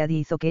cuello de Adi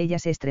hizo que ella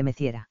se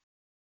estremeciera.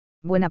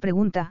 Buena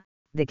pregunta,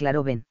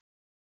 declaró Ben.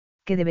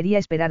 ¿Qué debería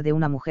esperar de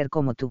una mujer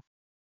como tú?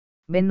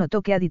 Ben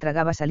notó que Adi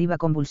tragaba saliva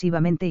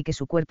convulsivamente y que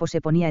su cuerpo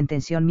se ponía en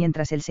tensión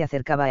mientras él se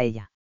acercaba a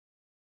ella.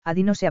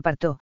 Adi no se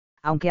apartó,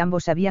 aunque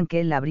ambos sabían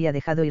que él la habría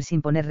dejado ir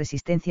sin poner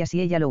resistencia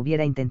si ella lo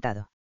hubiera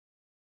intentado.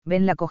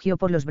 Ben la cogió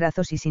por los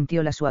brazos y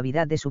sintió la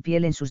suavidad de su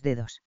piel en sus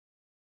dedos.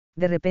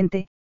 De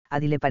repente,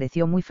 Adi le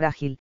pareció muy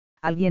frágil,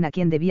 alguien a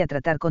quien debía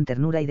tratar con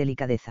ternura y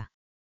delicadeza.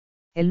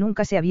 Él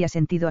nunca se había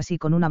sentido así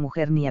con una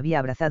mujer ni había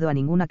abrazado a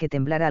ninguna que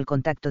temblara al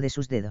contacto de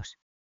sus dedos.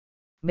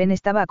 Ben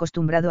estaba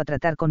acostumbrado a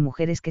tratar con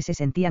mujeres que se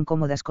sentían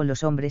cómodas con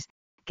los hombres,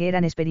 que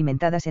eran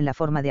experimentadas en la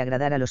forma de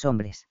agradar a los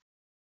hombres.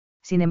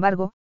 Sin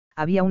embargo,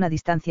 había una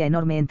distancia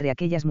enorme entre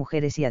aquellas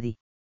mujeres y Adi.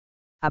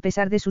 A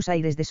pesar de sus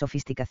aires de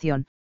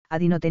sofisticación,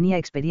 Adi no tenía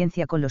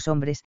experiencia con los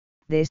hombres,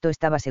 de esto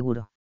estaba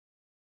seguro.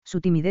 Su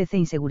timidez e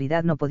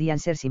inseguridad no podían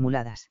ser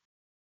simuladas.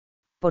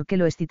 ¿Por qué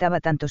lo excitaba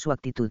tanto su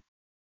actitud?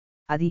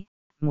 Adi,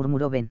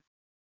 murmuró Ben.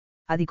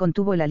 Adi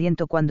contuvo el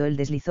aliento cuando él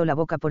deslizó la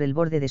boca por el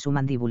borde de su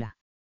mandíbula.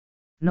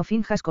 No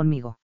finjas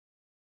conmigo.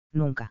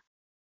 Nunca.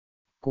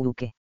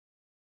 ¿Qué?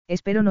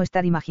 Espero no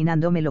estar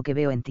imaginándome lo que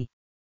veo en ti.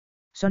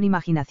 Son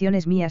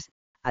imaginaciones mías,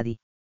 Adi.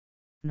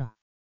 No.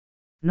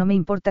 No me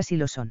importa si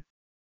lo son.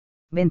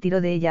 Ben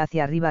tiró de ella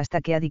hacia arriba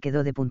hasta que Adi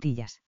quedó de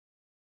puntillas.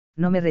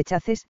 No me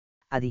rechaces,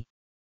 Adi.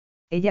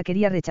 Ella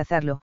quería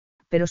rechazarlo,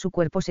 pero su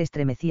cuerpo se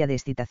estremecía de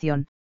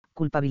excitación,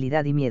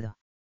 culpabilidad y miedo.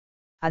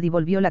 Adi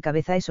volvió la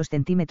cabeza esos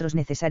centímetros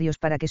necesarios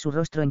para que su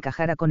rostro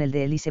encajara con el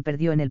de él y se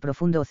perdió en el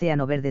profundo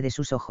océano verde de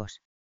sus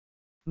ojos.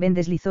 Ben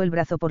deslizó el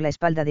brazo por la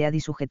espalda de Adi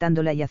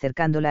sujetándola y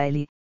acercándola a él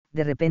y,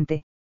 de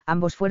repente,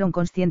 ambos fueron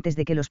conscientes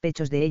de que los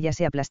pechos de ella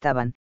se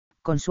aplastaban,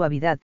 con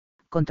suavidad,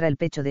 contra el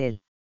pecho de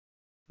él.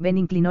 Ben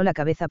inclinó la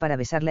cabeza para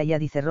besarla y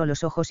Adi cerró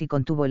los ojos y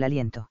contuvo el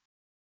aliento.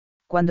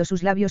 Cuando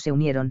sus labios se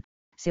unieron,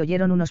 se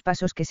oyeron unos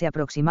pasos que se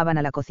aproximaban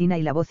a la cocina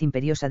y la voz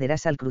imperiosa de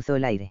Russell cruzó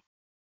el aire.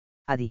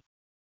 Adi.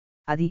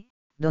 Adi,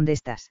 ¿dónde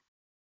estás?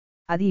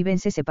 Adi y Ben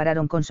se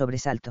separaron con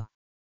sobresalto.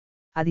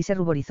 Adi se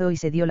ruborizó y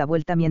se dio la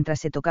vuelta mientras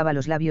se tocaba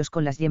los labios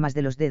con las yemas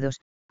de los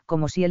dedos,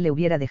 como si él le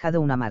hubiera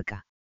dejado una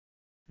marca.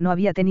 No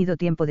había tenido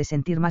tiempo de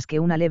sentir más que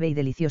una leve y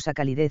deliciosa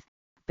calidez,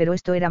 pero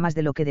esto era más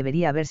de lo que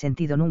debería haber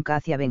sentido nunca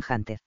hacia Ben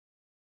Hunter.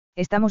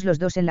 Estamos los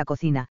dos en la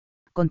cocina,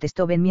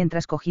 contestó Ben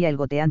mientras cogía el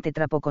goteante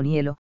trapo con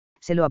hielo,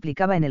 se lo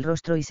aplicaba en el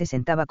rostro y se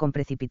sentaba con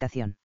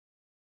precipitación.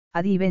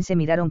 Adi y Ben se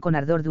miraron con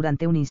ardor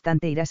durante un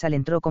instante y Russell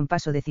entró con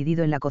paso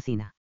decidido en la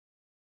cocina.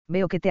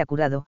 Veo que te ha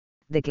curado,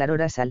 declaró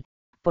Russell,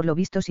 por lo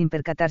visto sin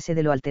percatarse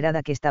de lo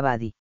alterada que estaba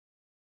Adi.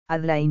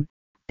 Adeline,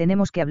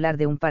 tenemos que hablar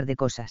de un par de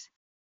cosas.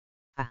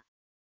 Ah.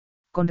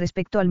 Con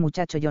respecto al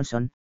muchacho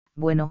Johnson,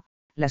 bueno,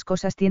 las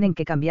cosas tienen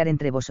que cambiar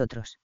entre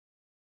vosotros.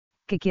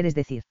 ¿Qué quieres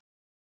decir?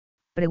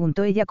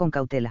 Preguntó ella con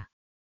cautela.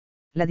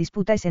 La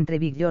disputa es entre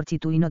Big George y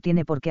tú y no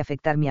tiene por qué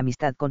afectar mi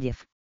amistad con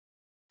Jeff.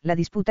 La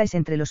disputa es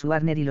entre los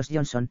Warner y los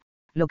Johnson,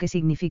 lo que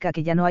significa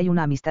que ya no hay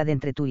una amistad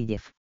entre tú y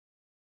Jeff.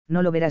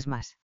 No lo verás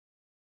más.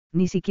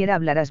 Ni siquiera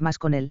hablarás más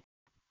con él,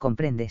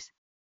 ¿comprendes?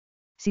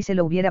 Si se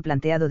lo hubiera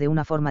planteado de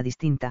una forma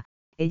distinta,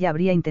 ella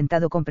habría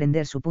intentado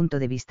comprender su punto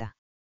de vista.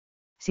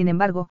 Sin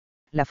embargo,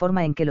 la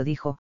forma en que lo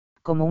dijo,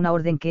 como una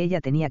orden que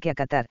ella tenía que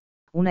acatar,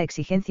 una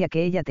exigencia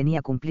que ella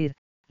tenía cumplir,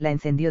 la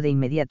encendió de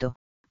inmediato,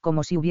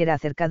 como si hubiera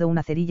acercado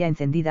una cerilla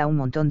encendida a un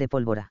montón de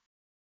pólvora.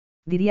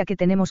 Diría que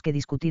tenemos que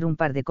discutir un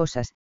par de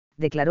cosas,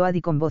 declaró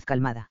Adi con voz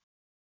calmada.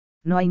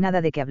 No hay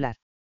nada de qué hablar.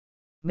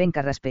 Ben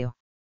carraspeó.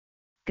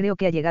 Creo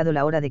que ha llegado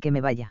la hora de que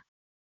me vaya.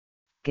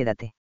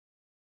 Quédate.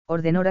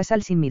 Ordenó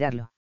Russell sin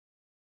mirarlo.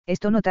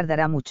 Esto no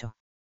tardará mucho.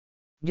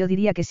 Yo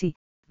diría que sí,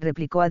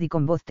 replicó Adi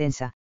con voz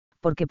tensa,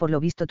 porque por lo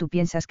visto tú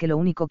piensas que lo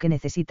único que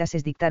necesitas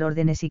es dictar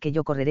órdenes y que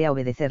yo correré a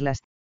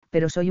obedecerlas,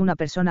 pero soy una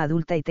persona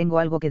adulta y tengo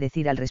algo que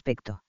decir al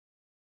respecto.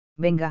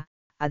 Venga,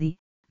 Adi,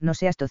 no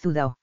seas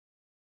tozuda o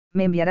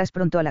me enviarás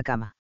pronto a la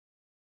cama.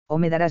 O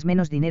me darás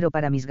menos dinero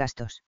para mis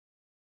gastos.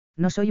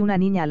 No soy una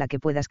niña a la que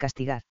puedas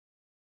castigar.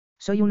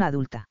 Soy una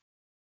adulta.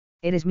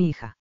 Eres mi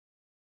hija.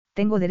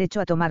 Tengo derecho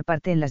a tomar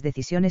parte en las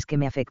decisiones que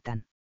me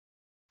afectan.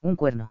 Un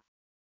cuerno.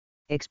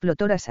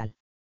 Explotó Russell.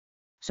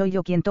 Soy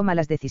yo quien toma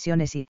las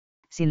decisiones y,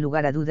 sin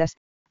lugar a dudas,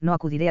 no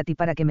acudiré a ti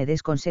para que me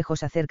des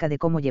consejos acerca de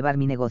cómo llevar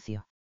mi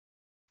negocio.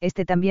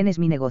 Este también es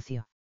mi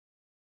negocio.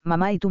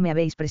 Mamá y tú me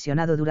habéis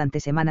presionado durante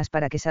semanas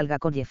para que salga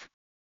con Jeff.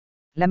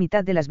 La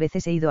mitad de las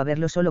veces he ido a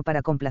verlo solo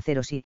para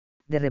complaceros y,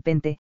 de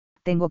repente,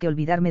 tengo que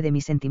olvidarme de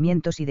mis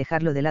sentimientos y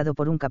dejarlo de lado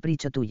por un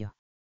capricho tuyo.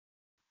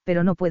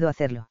 Pero no puedo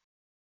hacerlo.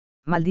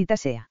 Maldita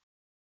sea.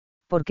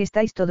 ¿Por qué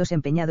estáis todos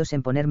empeñados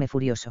en ponerme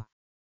furioso?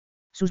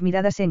 Sus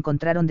miradas se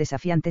encontraron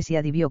desafiantes y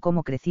Adi vio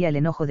cómo crecía el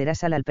enojo de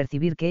Russell al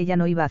percibir que ella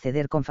no iba a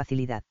ceder con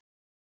facilidad.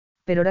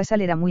 Pero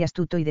Russell era muy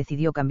astuto y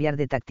decidió cambiar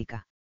de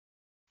táctica.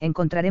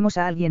 Encontraremos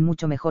a alguien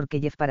mucho mejor que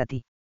Jeff para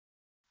ti.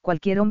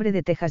 Cualquier hombre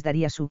de Texas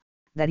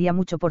daría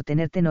mucho por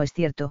tenerte, ¿no es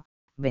cierto,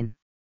 Ben?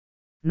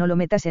 No lo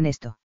metas en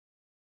esto.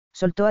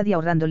 Soltó Adi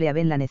ahorrándole a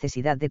Ben la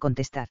necesidad de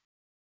contestar.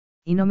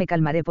 Y no me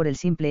calmaré por el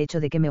simple hecho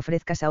de que me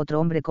ofrezcas a otro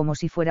hombre como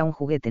si fuera un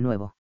juguete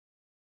nuevo.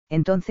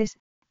 Entonces,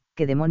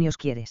 ¿qué demonios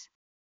quieres?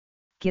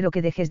 Quiero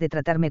que dejes de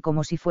tratarme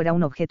como si fuera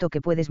un objeto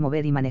que puedes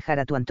mover y manejar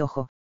a tu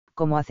antojo,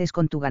 como haces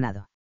con tu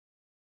ganado.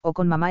 O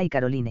con mamá y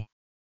Caroline.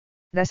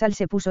 Russell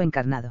se puso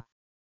encarnado.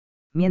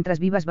 Mientras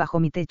vivas bajo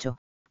mi techo,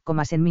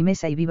 comas en mi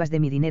mesa y vivas de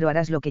mi dinero,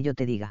 harás lo que yo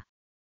te diga.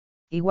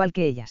 Igual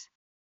que ellas.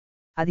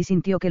 Adi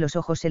sintió que los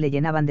ojos se le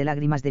llenaban de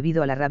lágrimas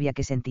debido a la rabia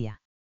que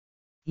sentía.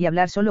 Y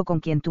hablar solo con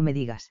quien tú me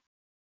digas.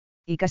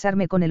 Y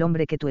casarme con el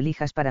hombre que tú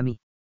elijas para mí.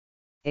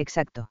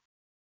 Exacto.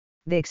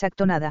 De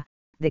exacto nada,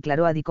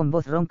 declaró Adi con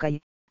voz ronca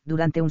y,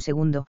 durante un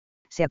segundo,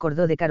 se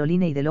acordó de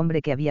Caroline y del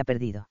hombre que había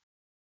perdido.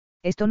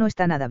 Esto no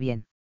está nada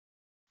bien.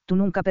 Tú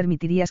nunca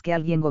permitirías que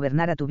alguien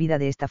gobernara tu vida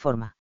de esta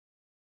forma.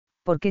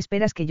 ¿Por qué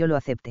esperas que yo lo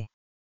acepte?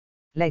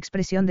 La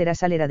expresión de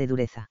Russell era de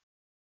dureza.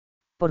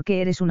 ¿Por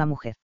qué eres una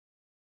mujer?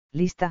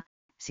 Lista,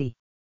 sí.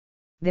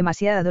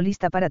 Demasiado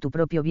lista para tu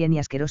propio bien y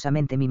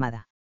asquerosamente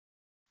mimada.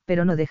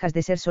 Pero no dejas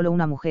de ser solo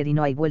una mujer y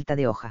no hay vuelta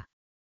de hoja.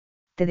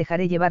 Te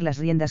dejaré llevar las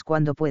riendas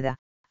cuando pueda,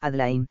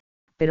 Adeline,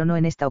 pero no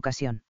en esta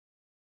ocasión.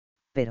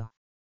 Pero.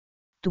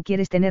 Tú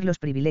quieres tener los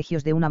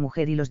privilegios de una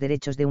mujer y los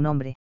derechos de un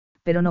hombre,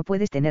 pero no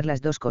puedes tener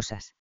las dos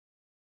cosas.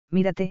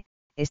 Mírate,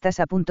 estás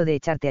a punto de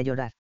echarte a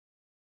llorar.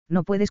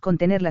 No puedes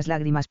contener las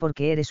lágrimas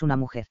porque eres una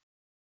mujer.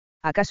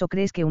 ¿Acaso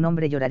crees que un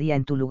hombre lloraría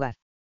en tu lugar?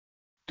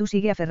 Tú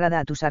sigue aferrada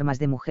a tus armas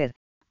de mujer,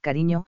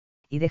 cariño,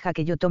 y deja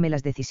que yo tome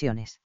las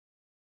decisiones.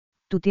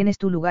 Tú tienes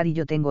tu lugar y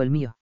yo tengo el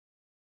mío.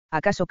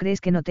 ¿Acaso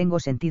crees que no tengo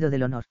sentido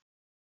del honor?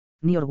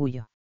 Ni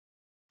orgullo.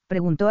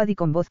 Preguntó Adi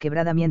con voz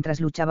quebrada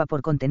mientras luchaba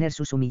por contener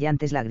sus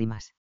humillantes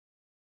lágrimas.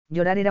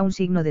 Llorar era un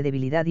signo de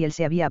debilidad y él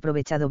se había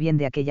aprovechado bien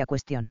de aquella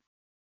cuestión.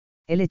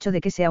 El hecho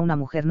de que sea una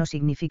mujer no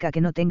significa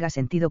que no tenga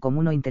sentido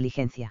común o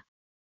inteligencia.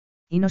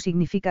 Y no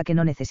significa que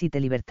no necesite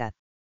libertad.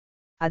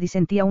 Adi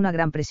sentía una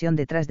gran presión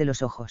detrás de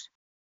los ojos.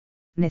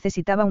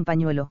 Necesitaba un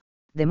pañuelo,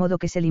 de modo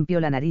que se limpió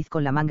la nariz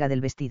con la manga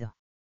del vestido.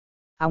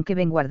 Aunque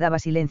Ben guardaba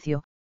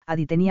silencio,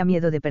 Adi tenía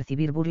miedo de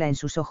percibir burla en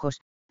sus ojos,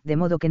 de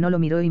modo que no lo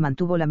miró y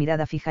mantuvo la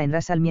mirada fija en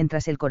Russell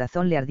mientras el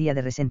corazón le ardía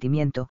de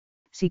resentimiento.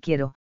 Si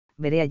quiero,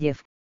 veré a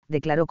Jeff,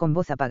 declaró con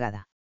voz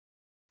apagada.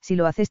 Si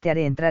lo haces te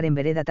haré entrar en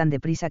vereda tan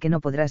deprisa que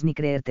no podrás ni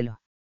creértelo.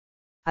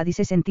 Adi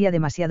se sentía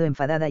demasiado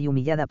enfadada y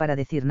humillada para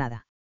decir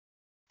nada.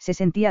 Se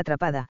sentía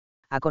atrapada,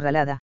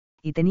 acorralada,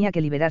 y tenía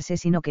que liberarse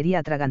si no quería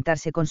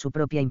atragantarse con su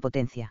propia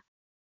impotencia.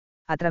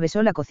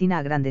 Atravesó la cocina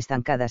a grandes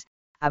zancadas,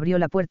 abrió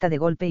la puerta de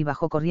golpe y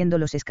bajó corriendo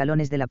los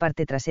escalones de la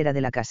parte trasera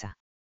de la casa.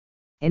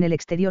 En el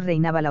exterior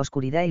reinaba la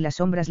oscuridad y las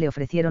sombras le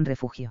ofrecieron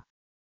refugio.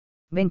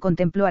 Ben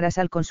contempló a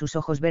Russell con sus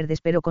ojos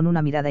verdes pero con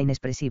una mirada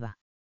inexpresiva.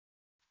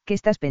 ¿Qué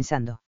estás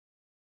pensando?,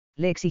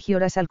 le exigió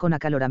Russell con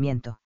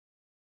acaloramiento.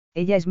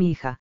 Ella es mi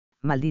hija,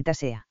 maldita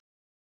sea.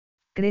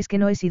 ¿Crees que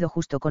no he sido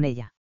justo con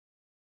ella?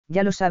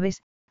 Ya lo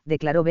sabes,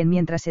 declaró Ben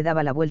mientras se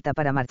daba la vuelta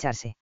para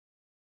marcharse.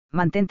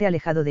 Mantente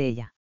alejado de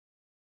ella.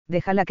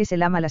 Déjala que se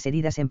lama las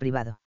heridas en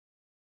privado.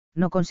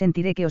 No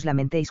consentiré que os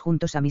lamentéis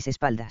juntos a mis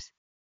espaldas.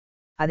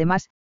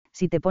 Además,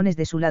 si te pones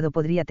de su lado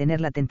podría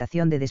tener la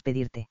tentación de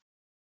despedirte.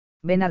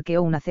 Ben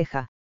arqueó una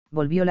ceja,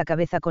 volvió la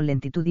cabeza con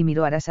lentitud y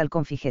miró a Russell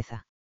con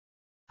fijeza.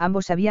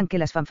 Ambos sabían que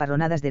las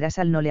fanfarronadas de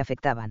Russell no le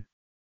afectaban.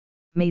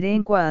 Me iré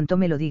en cuanto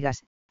me lo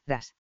digas,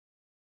 Ras.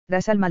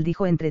 Russell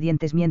maldijo entre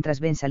dientes mientras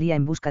Ben salía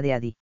en busca de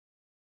Adi.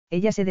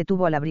 Ella se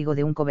detuvo al abrigo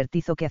de un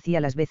cobertizo que hacía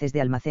las veces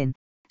de almacén,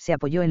 se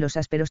apoyó en los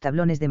ásperos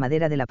tablones de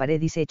madera de la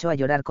pared y se echó a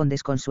llorar con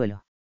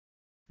desconsuelo.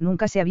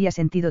 Nunca se había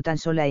sentido tan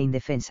sola e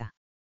indefensa.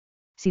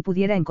 Si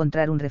pudiera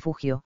encontrar un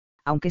refugio,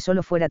 aunque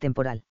solo fuera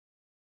temporal.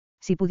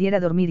 Si pudiera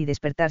dormir y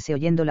despertarse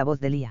oyendo la voz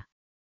de Lía.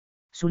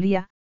 Su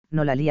Lía,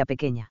 no la Lía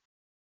pequeña.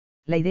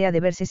 La idea de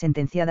verse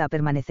sentenciada a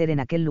permanecer en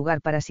aquel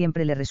lugar para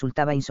siempre le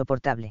resultaba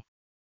insoportable.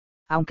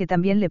 Aunque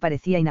también le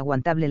parecía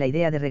inaguantable la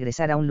idea de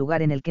regresar a un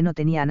lugar en el que no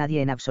tenía a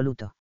nadie en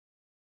absoluto.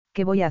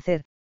 ¿Qué voy a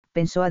hacer?,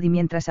 pensó Adi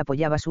mientras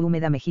apoyaba su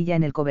húmeda mejilla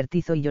en el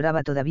cobertizo y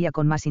lloraba todavía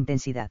con más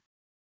intensidad.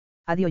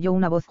 Adi oyó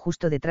una voz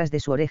justo detrás de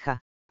su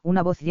oreja,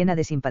 una voz llena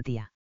de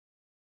simpatía.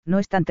 No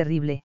es tan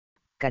terrible,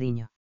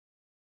 cariño.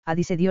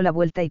 Adi se dio la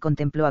vuelta y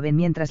contempló a Ben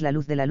mientras la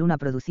luz de la luna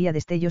producía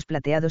destellos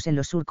plateados en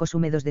los surcos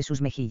húmedos de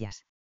sus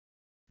mejillas.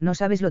 No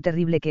sabes lo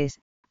terrible que es,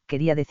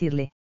 quería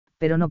decirle,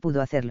 pero no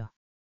pudo hacerlo.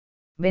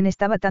 Ben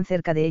estaba tan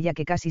cerca de ella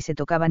que casi se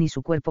tocaban y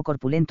su cuerpo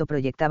corpulento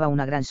proyectaba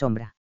una gran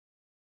sombra.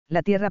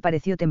 La tierra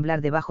pareció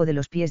temblar debajo de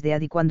los pies de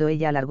Adi cuando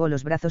ella alargó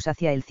los brazos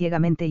hacia él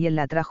ciegamente y él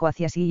la atrajo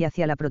hacia sí y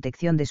hacia la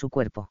protección de su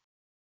cuerpo.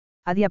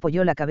 Adi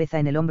apoyó la cabeza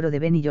en el hombro de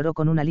Ben y lloró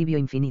con un alivio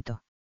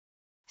infinito.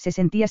 Se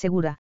sentía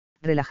segura,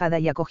 relajada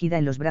y acogida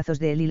en los brazos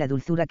de él y la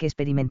dulzura que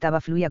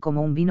experimentaba fluía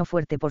como un vino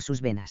fuerte por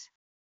sus venas.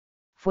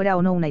 Fuera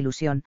o no una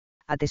ilusión,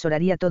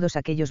 atesoraría todos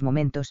aquellos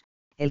momentos,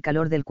 el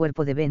calor del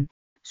cuerpo de Ben,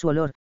 su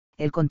olor,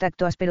 el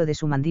contacto áspero de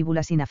su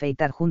mandíbula sin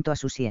afeitar junto a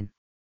su sien.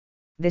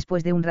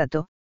 Después de un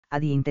rato,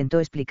 Adi intentó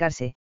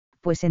explicarse,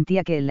 pues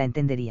sentía que él la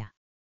entendería.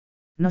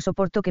 No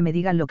soporto que me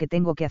digan lo que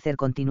tengo que hacer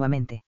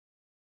continuamente.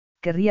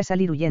 Querría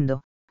salir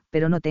huyendo,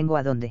 pero no tengo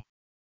a dónde.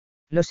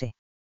 Lo sé.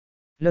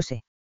 Lo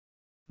sé.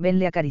 Ben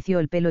le acarició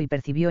el pelo y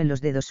percibió en los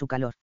dedos su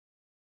calor.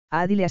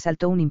 A Adi le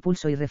asaltó un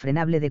impulso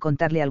irrefrenable de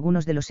contarle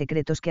algunos de los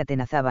secretos que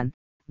atenazaban,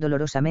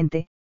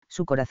 dolorosamente,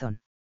 su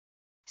corazón.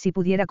 Si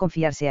pudiera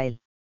confiarse a él.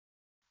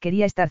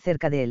 Quería estar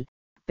cerca de él,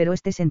 pero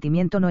este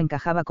sentimiento no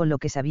encajaba con lo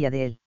que sabía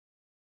de él.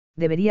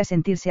 Debería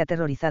sentirse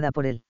aterrorizada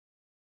por él.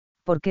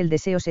 Porque el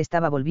deseo se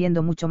estaba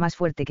volviendo mucho más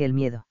fuerte que el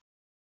miedo.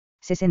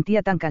 Se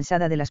sentía tan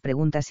cansada de las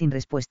preguntas sin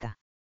respuesta.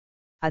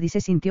 Adi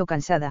se sintió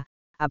cansada,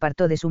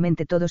 apartó de su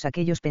mente todos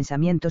aquellos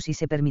pensamientos y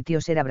se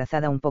permitió ser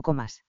abrazada un poco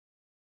más.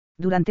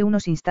 Durante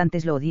unos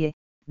instantes lo odié,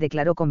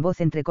 declaró con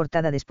voz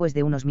entrecortada después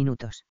de unos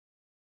minutos.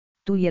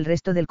 Tú y el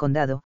resto del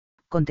condado,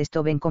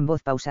 contestó Ben con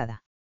voz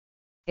pausada.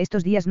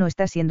 Estos días no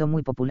está siendo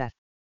muy popular.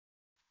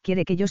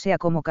 Quiere que yo sea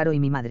como Caro y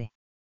mi madre.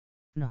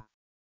 No.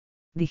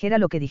 Dijera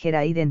lo que dijera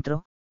ahí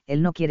dentro,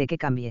 él no quiere que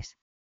cambies.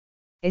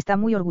 Está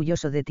muy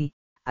orgulloso de ti,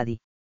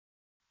 Adi.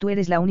 Tú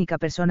eres la única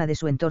persona de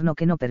su entorno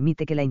que no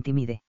permite que la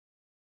intimide.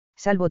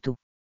 Salvo tú.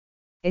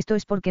 Esto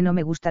es porque no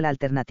me gusta la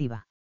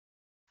alternativa.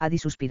 Adi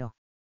suspiró.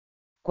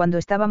 Cuando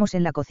estábamos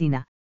en la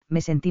cocina,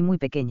 me sentí muy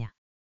pequeña.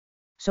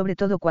 Sobre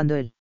todo cuando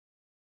él.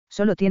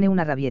 Solo tiene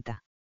una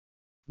rabieta.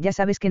 Ya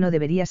sabes que no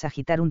deberías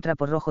agitar un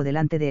trapo rojo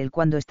delante de él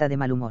cuando está de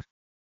mal humor.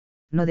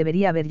 No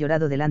debería haber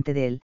llorado delante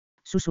de él,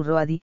 susurró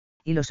Adi,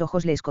 y los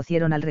ojos le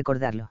escocieron al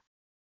recordarlo.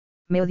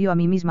 Me odio a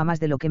mí misma más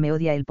de lo que me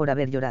odia él por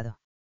haber llorado.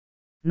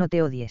 No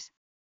te odies.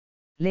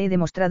 Le he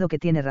demostrado que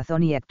tiene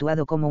razón y he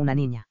actuado como una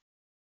niña.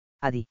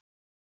 Adi.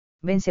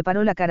 Ben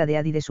separó la cara de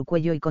Adi de su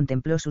cuello y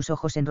contempló sus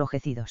ojos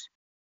enrojecidos.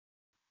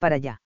 Para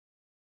allá.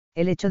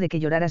 El hecho de que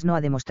lloraras no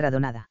ha demostrado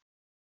nada.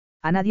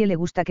 A nadie le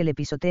gusta que le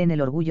pisoteen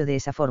el orgullo de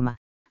esa forma,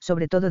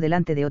 sobre todo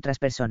delante de otras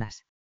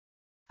personas.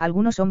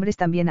 Algunos hombres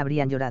también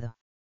habrían llorado.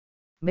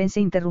 Ben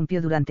se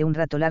interrumpió durante un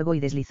rato largo y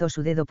deslizó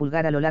su dedo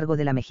pulgar a lo largo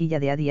de la mejilla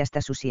de Adi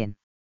hasta su sien.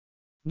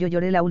 Yo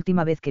lloré la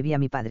última vez que vi a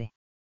mi padre.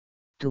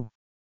 ¿Tú?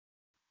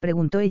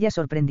 Preguntó ella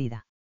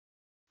sorprendida.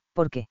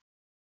 ¿Por qué?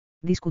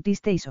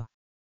 ¿Discutisteis o?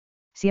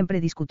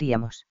 Siempre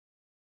discutíamos.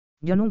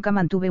 Yo nunca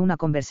mantuve una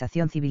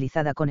conversación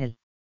civilizada con él.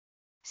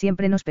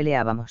 Siempre nos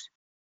peleábamos.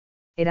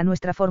 Era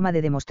nuestra forma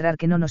de demostrar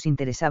que no nos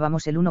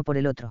interesábamos el uno por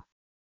el otro.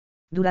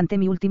 Durante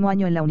mi último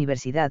año en la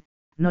universidad,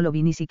 no lo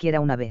vi ni siquiera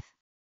una vez.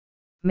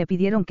 Me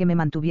pidieron que me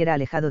mantuviera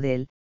alejado de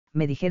él,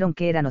 me dijeron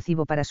que era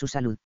nocivo para su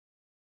salud.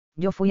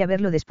 Yo fui a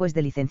verlo después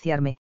de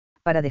licenciarme,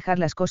 para dejar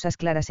las cosas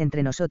claras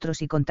entre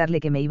nosotros y contarle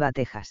que me iba a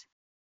Texas.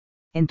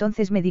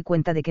 Entonces me di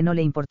cuenta de que no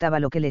le importaba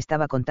lo que le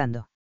estaba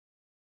contando.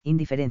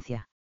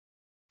 Indiferencia.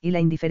 Y la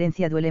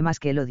indiferencia duele más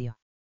que el odio.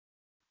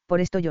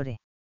 Por esto lloré.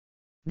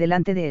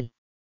 Delante de él.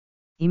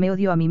 Y me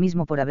odio a mí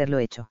mismo por haberlo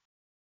hecho.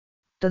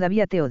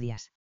 ¿Todavía te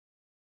odias?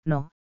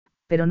 No,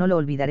 pero no lo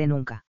olvidaré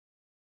nunca.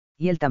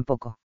 Y él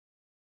tampoco.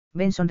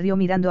 Ben sonrió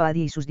mirando a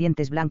Adi y sus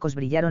dientes blancos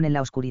brillaron en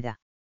la oscuridad.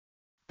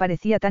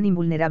 Parecía tan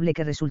invulnerable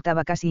que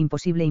resultaba casi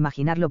imposible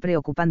imaginarlo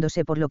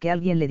preocupándose por lo que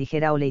alguien le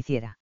dijera o le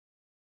hiciera.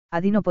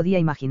 Adi no podía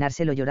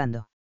imaginárselo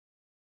llorando.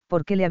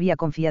 ¿Por qué le había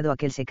confiado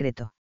aquel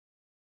secreto?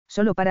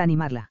 Solo para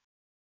animarla.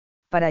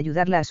 Para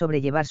ayudarla a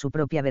sobrellevar su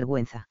propia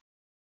vergüenza.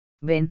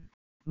 Ben,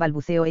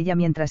 balbuceó ella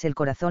mientras el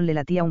corazón le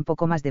latía un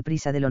poco más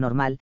deprisa de lo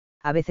normal,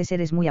 a veces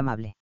eres muy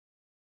amable.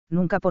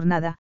 Nunca por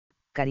nada,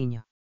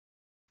 cariño.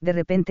 De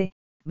repente,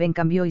 Ben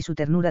cambió y su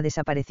ternura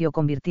desapareció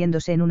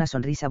convirtiéndose en una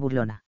sonrisa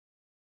burlona.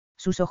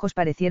 Sus ojos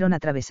parecieron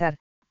atravesar,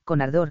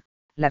 con ardor,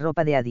 la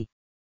ropa de Adi.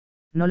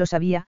 No lo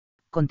sabía,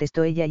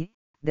 contestó ella y,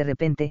 de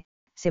repente,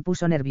 se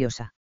puso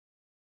nerviosa.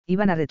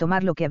 Iban a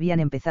retomar lo que habían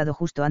empezado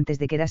justo antes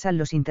de que Russell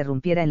los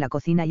interrumpiera en la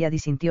cocina y Adi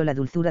sintió la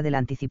dulzura de la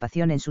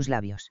anticipación en sus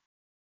labios.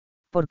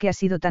 ¿Por qué has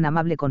sido tan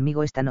amable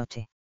conmigo esta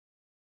noche?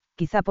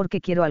 Quizá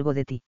porque quiero algo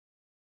de ti.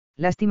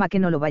 Lástima que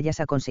no lo vayas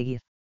a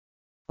conseguir.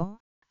 Oh,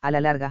 a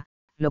la larga,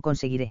 lo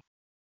conseguiré.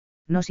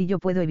 No si yo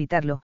puedo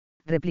evitarlo,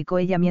 replicó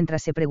ella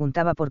mientras se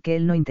preguntaba por qué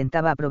él no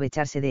intentaba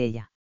aprovecharse de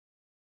ella.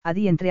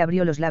 Adi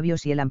entreabrió los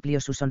labios y él amplió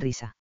su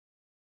sonrisa.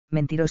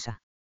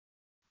 Mentirosa.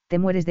 Te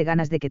mueres de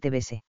ganas de que te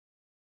bese.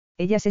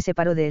 Ella se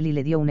separó de él y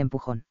le dio un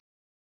empujón.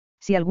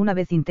 Si alguna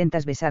vez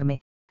intentas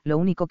besarme, lo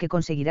único que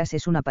conseguirás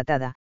es una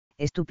patada,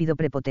 estúpido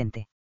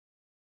prepotente.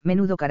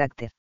 Menudo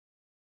carácter.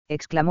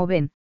 Exclamó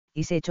Ben,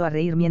 y se echó a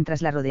reír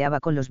mientras la rodeaba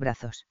con los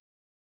brazos.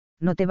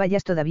 No te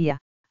vayas todavía,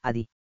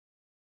 Adi.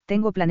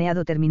 Tengo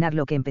planeado terminar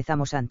lo que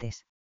empezamos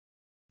antes.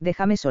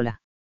 Déjame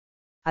sola.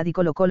 Adi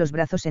colocó los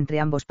brazos entre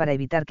ambos para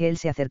evitar que él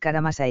se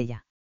acercara más a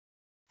ella.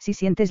 Si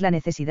sientes la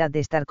necesidad de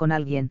estar con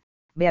alguien,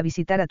 ve a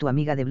visitar a tu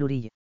amiga de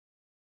Blurillo.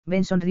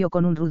 Ben sonrió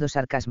con un rudo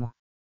sarcasmo.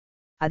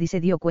 Adi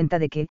se dio cuenta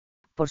de que,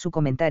 por su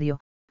comentario,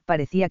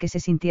 parecía que se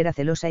sintiera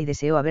celosa y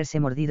deseó haberse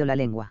mordido la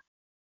lengua.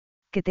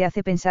 ¿Qué te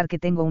hace pensar que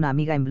tengo una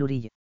amiga en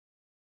Blurillo?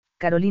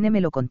 Caroline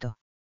me lo contó.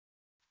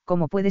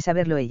 ¿Cómo puede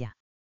saberlo ella?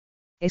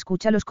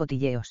 Escucha los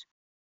cotilleos.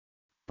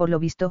 Por lo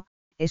visto,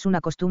 es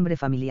una costumbre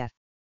familiar.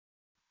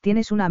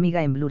 Tienes una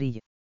amiga en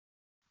Blurillo.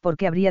 ¿Por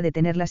qué habría de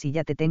tenerla si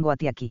ya te tengo a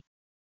ti aquí?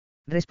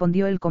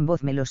 Respondió él con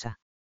voz melosa.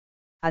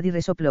 Adi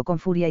resopló con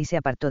furia y se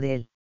apartó de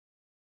él.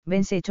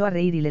 Ben se echó a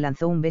reír y le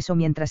lanzó un beso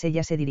mientras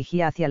ella se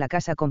dirigía hacia la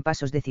casa con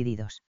pasos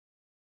decididos.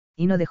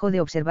 Y no dejó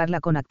de observarla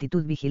con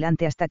actitud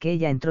vigilante hasta que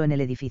ella entró en el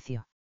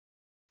edificio.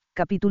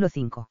 Capítulo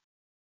 5.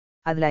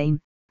 Adeline,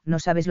 no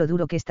sabes lo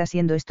duro que está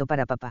siendo esto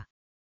para papá.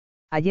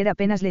 Ayer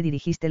apenas le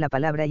dirigiste la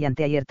palabra y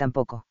anteayer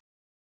tampoco.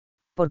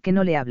 ¿Por qué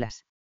no le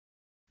hablas?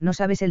 No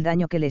sabes el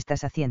daño que le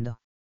estás haciendo.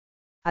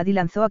 Adi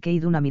lanzó a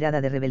Cade una mirada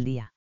de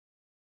rebeldía.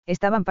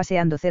 Estaban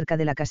paseando cerca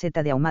de la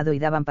caseta de ahumado y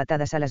daban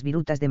patadas a las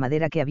virutas de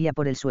madera que había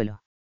por el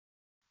suelo.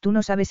 Tú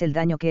no sabes el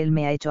daño que él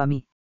me ha hecho a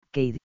mí,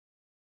 Cade.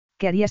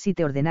 ¿Qué harías si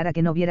te ordenara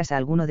que no vieras a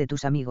alguno de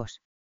tus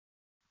amigos?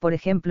 Por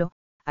ejemplo,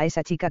 a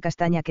esa chica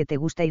castaña que te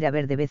gusta ir a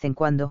ver de vez en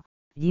cuando,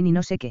 Ginny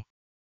no sé qué.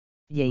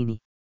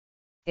 Janie.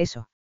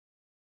 Eso.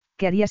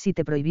 ¿Qué harías si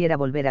te prohibiera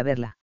volver a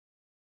verla?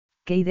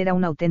 Cade era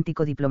un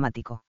auténtico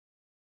diplomático.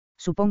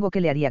 Supongo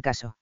que le haría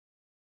caso.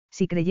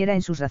 Si creyera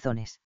en sus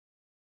razones.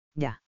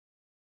 Ya.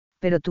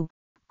 Pero tú,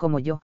 como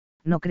yo,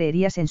 no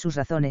creerías en sus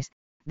razones,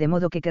 de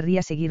modo que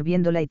querrías seguir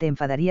viéndola y te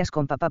enfadarías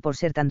con papá por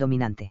ser tan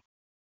dominante.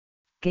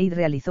 Cade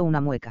realizó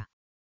una mueca.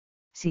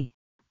 Sí,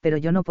 pero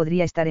yo no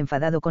podría estar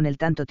enfadado con él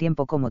tanto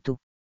tiempo como tú.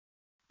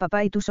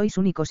 Papá y tú sois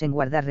únicos en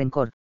guardar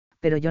rencor,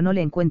 pero yo no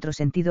le encuentro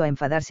sentido a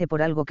enfadarse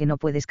por algo que no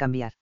puedes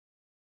cambiar.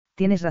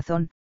 Tienes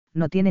razón,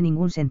 no tiene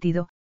ningún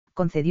sentido,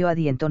 concedió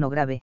Adi en tono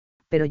grave,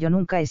 pero yo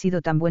nunca he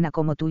sido tan buena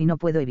como tú y no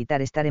puedo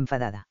evitar estar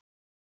enfadada.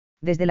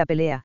 Desde la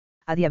pelea,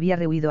 Adi había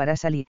rehuido a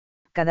Russell y,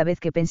 cada vez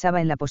que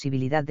pensaba en la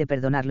posibilidad de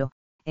perdonarlo,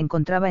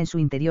 encontraba en su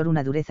interior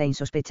una dureza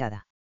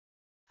insospechada.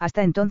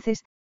 Hasta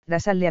entonces,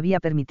 Russell le había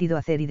permitido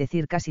hacer y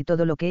decir casi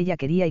todo lo que ella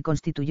quería y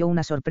constituyó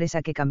una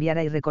sorpresa que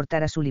cambiara y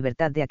recortara su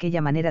libertad de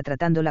aquella manera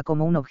tratándola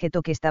como un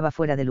objeto que estaba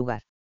fuera de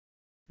lugar.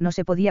 No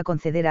se podía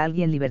conceder a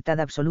alguien libertad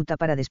absoluta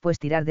para después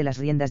tirar de las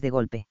riendas de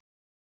golpe.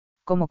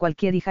 Como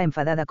cualquier hija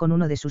enfadada con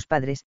uno de sus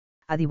padres,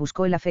 Adi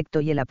buscó el afecto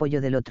y el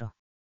apoyo del otro.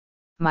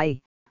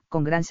 Mai,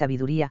 con gran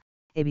sabiduría,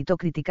 evitó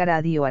criticar a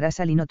Adi o a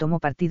Russell y no tomó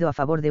partido a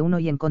favor de uno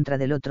y en contra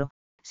del otro,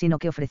 sino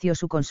que ofreció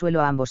su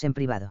consuelo a ambos en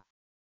privado.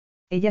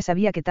 Ella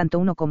sabía que tanto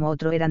uno como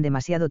otro eran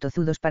demasiado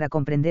tozudos para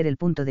comprender el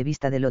punto de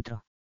vista del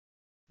otro.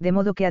 De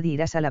modo que Adi y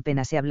Russell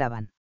apenas se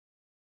hablaban.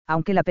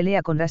 Aunque la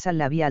pelea con Russell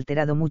la había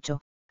alterado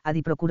mucho,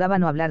 Adi procuraba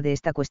no hablar de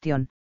esta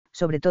cuestión,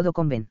 sobre todo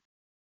con Ben.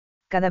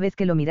 Cada vez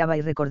que lo miraba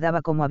y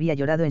recordaba cómo había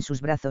llorado en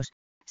sus brazos,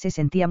 se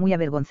sentía muy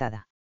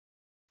avergonzada.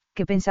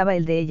 ¿Qué pensaba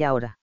él de ella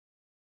ahora?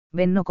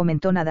 Ben no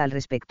comentó nada al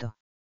respecto.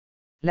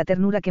 La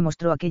ternura que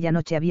mostró aquella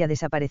noche había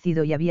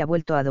desaparecido y había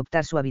vuelto a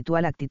adoptar su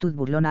habitual actitud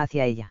burlona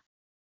hacia ella.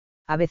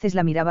 A veces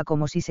la miraba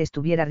como si se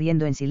estuviera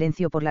riendo en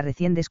silencio por la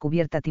recién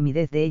descubierta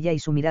timidez de ella y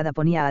su mirada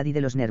ponía a Adi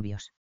de los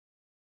nervios.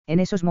 En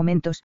esos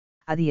momentos,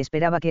 Adi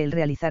esperaba que él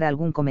realizara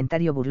algún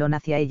comentario burlón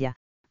hacia ella,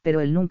 pero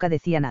él nunca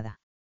decía nada.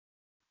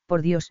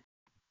 Por Dios,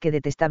 qué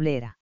detestable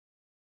era.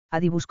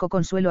 Adi buscó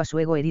consuelo a su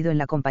ego herido en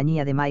la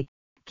compañía de Mai,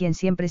 quien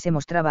siempre se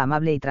mostraba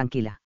amable y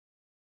tranquila.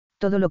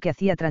 Todo lo que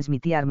hacía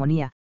transmitía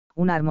armonía,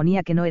 una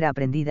armonía que no era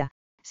aprendida,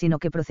 sino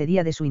que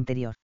procedía de su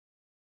interior.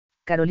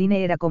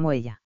 Caroline era como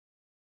ella.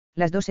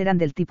 Las dos eran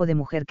del tipo de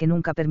mujer que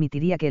nunca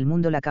permitiría que el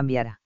mundo la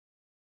cambiara.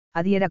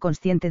 Adi era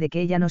consciente de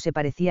que ella no se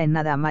parecía en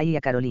nada a Mai y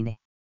a Caroline.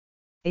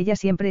 Ella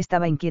siempre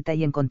estaba inquieta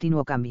y en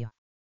continuo cambio.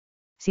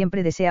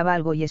 Siempre deseaba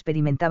algo y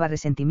experimentaba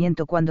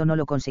resentimiento cuando no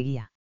lo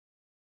conseguía.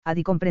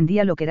 Adi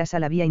comprendía lo que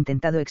Russell había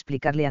intentado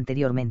explicarle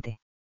anteriormente.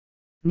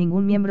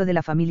 Ningún miembro de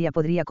la familia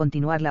podría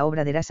continuar la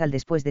obra de Russell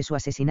después de su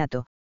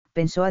asesinato,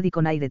 pensó Adi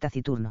con aire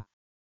taciturno.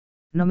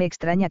 No me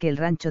extraña que el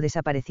rancho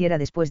desapareciera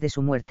después de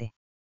su muerte.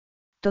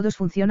 Todos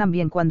funcionan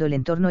bien cuando el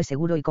entorno es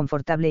seguro y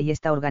confortable y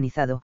está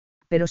organizado,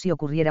 pero si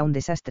ocurriera un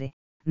desastre,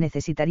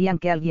 necesitarían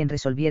que alguien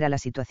resolviera la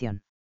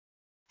situación.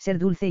 Ser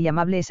dulce y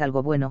amable es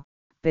algo bueno,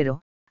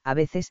 pero, a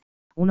veces,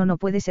 uno no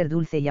puede ser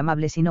dulce y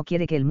amable si no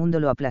quiere que el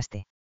mundo lo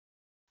aplaste.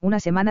 Una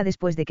semana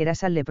después de que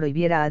Russell le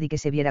prohibiera a Adi que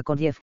se viera con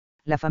Jeff,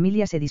 la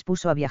familia se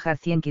dispuso a viajar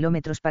 100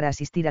 kilómetros para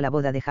asistir a la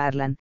boda de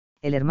Harlan,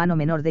 el hermano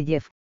menor de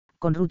Jeff,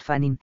 con Ruth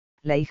Fanning,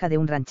 la hija de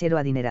un ranchero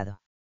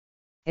adinerado.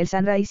 El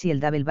Sunrise y el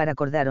Double Bar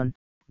acordaron,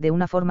 de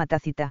una forma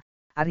tácita,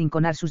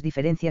 arrinconar sus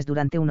diferencias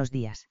durante unos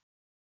días.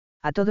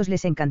 A todos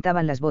les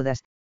encantaban las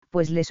bodas,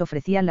 pues les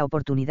ofrecían la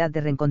oportunidad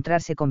de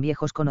reencontrarse con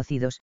viejos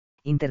conocidos,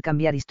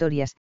 intercambiar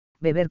historias,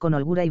 beber con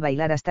holgura y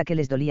bailar hasta que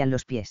les dolían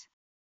los pies.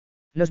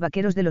 Los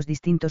vaqueros de los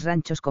distintos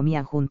ranchos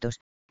comían juntos,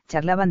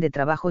 charlaban de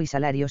trabajo y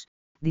salarios,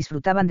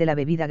 disfrutaban de la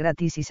bebida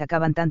gratis y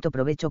sacaban tanto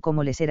provecho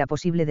como les era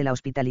posible de la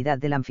hospitalidad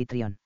del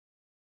anfitrión.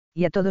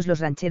 Y a todos los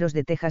rancheros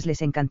de Texas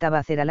les encantaba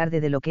hacer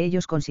alarde de lo que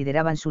ellos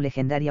consideraban su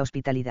legendaria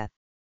hospitalidad.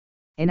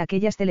 En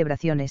aquellas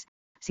celebraciones,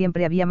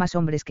 siempre había más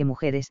hombres que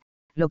mujeres,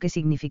 lo que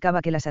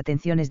significaba que las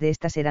atenciones de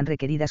estas eran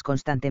requeridas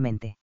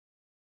constantemente.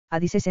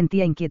 Adi se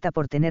sentía inquieta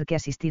por tener que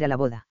asistir a la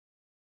boda.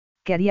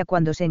 ¿Qué haría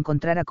cuando se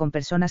encontrara con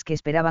personas que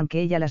esperaban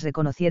que ella las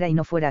reconociera y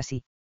no fuera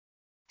así?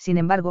 Sin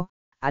embargo,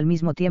 al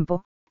mismo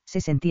tiempo,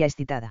 se sentía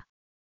excitada.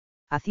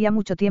 Hacía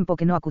mucho tiempo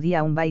que no acudía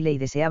a un baile y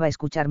deseaba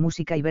escuchar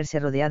música y verse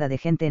rodeada de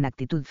gente en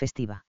actitud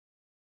festiva.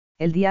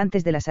 El día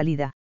antes de la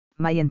salida,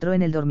 Mai entró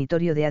en el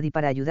dormitorio de Adi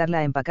para ayudarla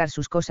a empacar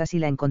sus cosas y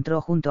la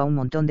encontró junto a un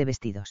montón de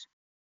vestidos.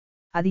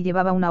 Adi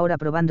llevaba una hora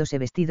probándose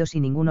vestidos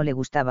y ninguno le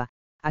gustaba,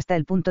 hasta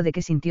el punto de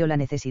que sintió la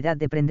necesidad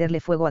de prenderle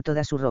fuego a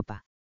toda su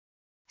ropa.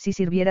 Si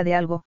sirviera de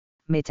algo,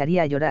 me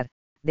echaría a llorar,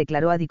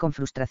 declaró Adi con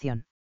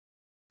frustración.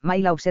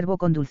 Mai la observó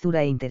con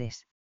dulzura e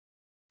interés.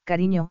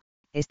 Cariño,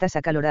 estás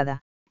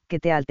acalorada, ¿qué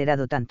te ha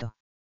alterado tanto?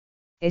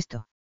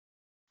 Esto.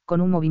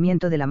 Con un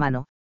movimiento de la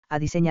mano,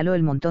 Adi señaló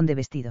el montón de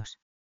vestidos.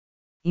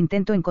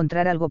 Intento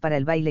encontrar algo para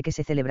el baile que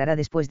se celebrará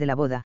después de la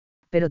boda,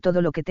 pero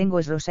todo lo que tengo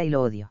es rosa y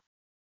lo odio.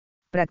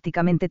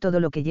 Prácticamente todo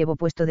lo que llevo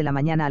puesto de la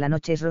mañana a la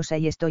noche es rosa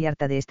y estoy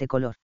harta de este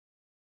color.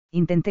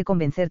 Intenté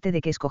convencerte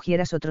de que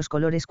escogieras otros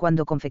colores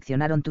cuando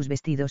confeccionaron tus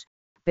vestidos,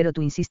 pero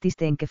tú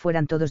insististe en que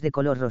fueran todos de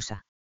color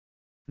rosa.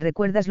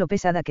 ¿Recuerdas lo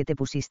pesada que te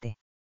pusiste?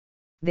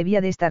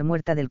 Debía de estar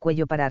muerta del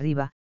cuello para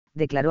arriba,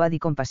 declaró Adi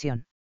con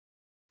pasión.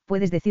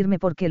 ¿Puedes decirme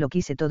por qué lo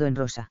quise todo en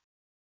rosa?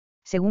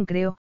 Según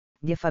creo,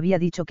 Jeff había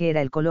dicho que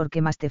era el color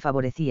que más te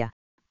favorecía,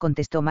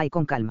 contestó Mai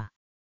con calma.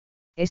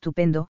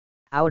 Estupendo,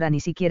 ahora ni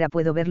siquiera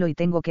puedo verlo y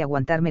tengo que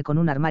aguantarme con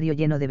un armario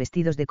lleno de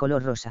vestidos de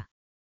color rosa.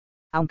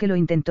 Aunque lo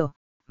intentó,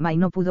 Mai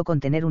no pudo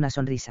contener una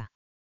sonrisa.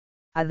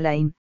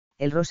 Adeline,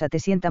 el rosa te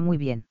sienta muy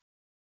bien.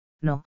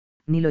 No,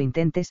 ni lo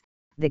intentes,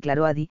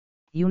 declaró Adi,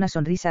 y una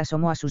sonrisa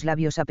asomó a sus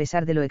labios a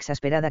pesar de lo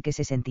exasperada que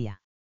se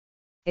sentía.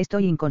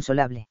 Estoy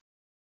inconsolable.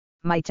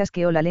 Mai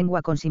chasqueó la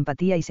lengua con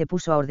simpatía y se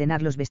puso a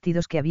ordenar los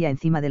vestidos que había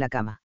encima de la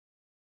cama.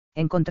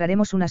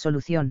 Encontraremos una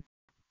solución,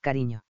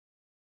 cariño.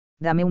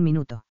 Dame un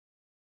minuto.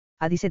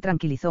 Adi se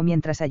tranquilizó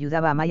mientras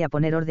ayudaba a Mai a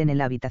poner orden en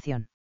la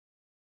habitación.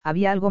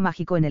 Había algo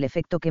mágico en el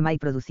efecto que Mai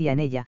producía en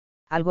ella,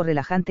 algo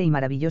relajante y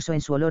maravilloso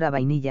en su olor a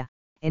vainilla,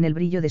 en el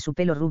brillo de su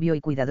pelo rubio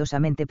y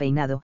cuidadosamente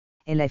peinado,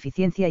 en la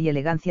eficiencia y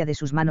elegancia de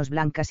sus manos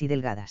blancas y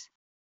delgadas.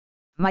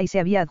 Mai se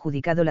había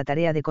adjudicado la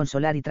tarea de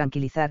consolar y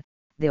tranquilizar,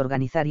 de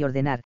organizar y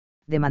ordenar,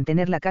 de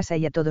mantener la casa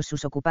y a todos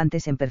sus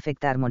ocupantes en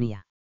perfecta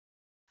armonía.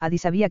 Adi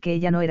sabía que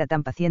ella no era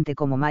tan paciente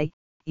como Mai,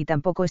 y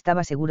tampoco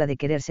estaba segura de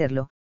querer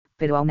serlo,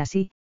 pero aún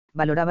así,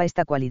 valoraba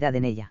esta cualidad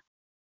en ella.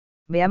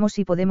 Veamos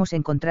si podemos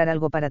encontrar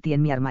algo para ti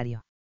en mi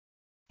armario.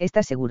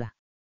 ¿Estás segura?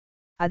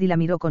 Adi la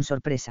miró con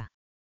sorpresa.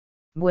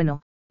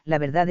 Bueno, la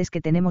verdad es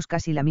que tenemos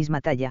casi la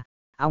misma talla,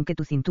 aunque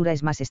tu cintura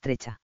es más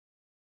estrecha.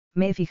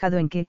 Me he fijado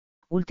en que,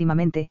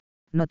 últimamente,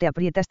 no te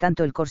aprietas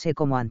tanto el corsé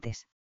como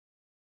antes.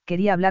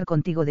 Quería hablar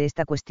contigo de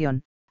esta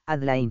cuestión,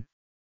 Adeline.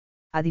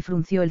 Adi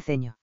frunció el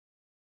ceño.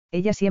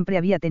 Ella siempre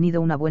había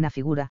tenido una buena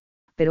figura,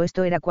 pero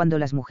esto era cuando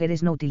las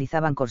mujeres no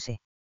utilizaban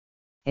corsé.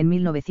 En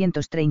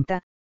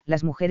 1930,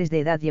 las mujeres de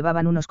edad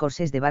llevaban unos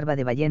corsés de barba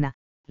de ballena,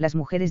 las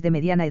mujeres de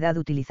mediana edad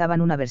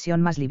utilizaban una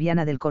versión más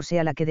liviana del corsé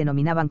a la que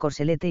denominaban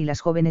corselete y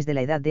las jóvenes de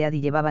la edad de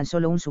Addie llevaban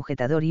solo un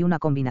sujetador y una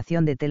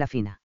combinación de tela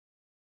fina.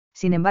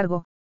 Sin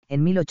embargo,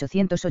 en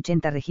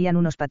 1880 regían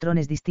unos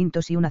patrones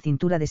distintos y una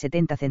cintura de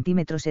 70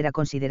 centímetros era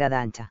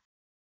considerada ancha.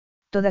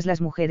 Todas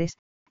las mujeres,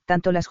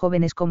 tanto las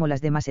jóvenes como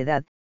las de más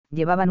edad,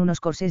 llevaban unos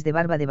corsés de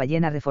barba de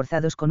ballena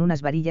reforzados con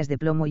unas varillas de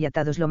plomo y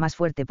atados lo más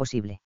fuerte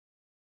posible.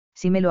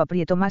 Si me lo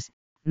aprieto más,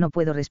 no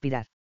puedo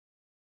respirar.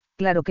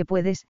 Claro que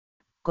puedes,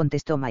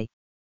 contestó Mai.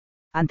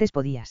 Antes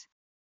podías.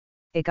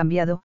 He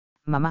cambiado,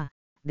 mamá,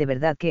 de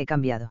verdad que he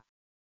cambiado.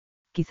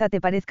 Quizá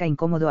te parezca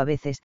incómodo a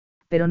veces,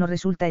 pero no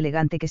resulta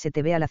elegante que se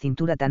te vea la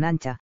cintura tan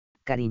ancha,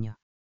 cariño.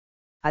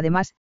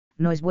 Además,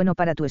 no es bueno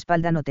para tu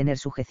espalda no tener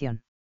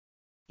sujeción.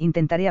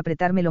 Intentaré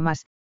apretármelo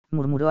más,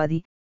 murmuró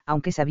Addie,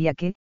 aunque sabía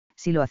que,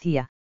 si lo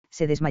hacía,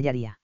 se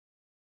desmayaría.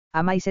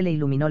 A Mai se le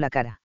iluminó la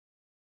cara.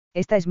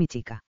 Esta es mi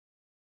chica.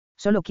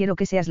 Solo quiero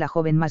que seas la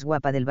joven más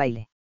guapa del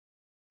baile.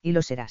 Y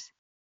lo serás.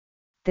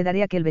 Te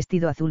daré aquel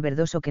vestido azul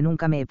verdoso que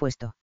nunca me he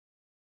puesto.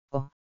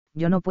 Oh,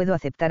 yo no puedo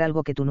aceptar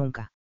algo que tú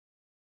nunca.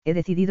 He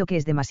decidido que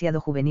es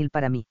demasiado juvenil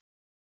para mí.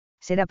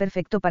 Será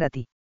perfecto para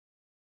ti.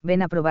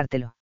 Ven a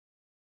probártelo.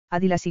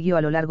 Addie la siguió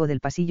a lo largo del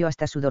pasillo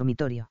hasta su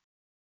dormitorio.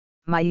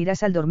 Mai y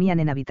Russell dormían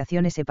en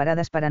habitaciones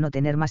separadas para no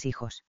tener más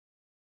hijos.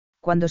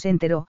 Cuando se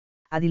enteró,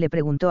 Addie le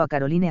preguntó a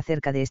Caroline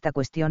acerca de esta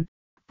cuestión,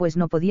 pues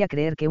no podía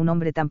creer que un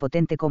hombre tan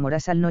potente como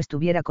Russell no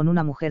estuviera con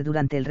una mujer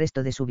durante el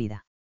resto de su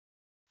vida.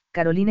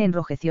 Caroline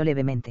enrojeció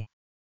levemente.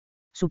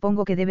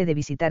 Supongo que debe de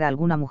visitar a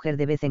alguna mujer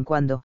de vez en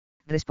cuando,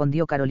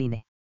 respondió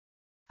Caroline.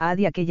 A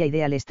Addie aquella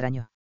idea le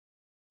extrañó.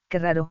 Qué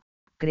raro,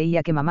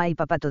 creía que mamá y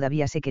papá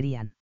todavía se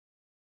querían.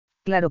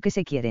 Claro que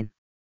se quieren.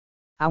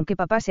 Aunque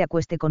papá se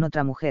acueste con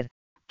otra mujer,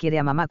 quiere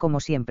a mamá como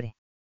siempre.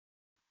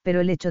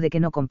 Pero el hecho de que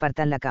no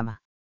compartan la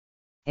cama.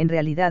 En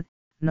realidad,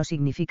 no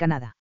significa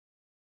nada.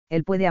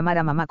 Él puede amar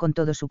a mamá con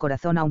todo su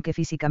corazón aunque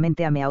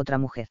físicamente ame a otra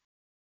mujer.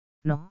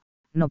 No,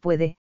 no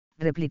puede,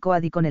 replicó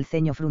Addie con el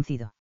ceño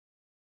fruncido.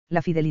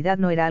 La fidelidad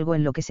no era algo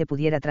en lo que se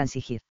pudiera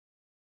transigir.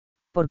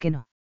 ¿Por qué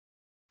no?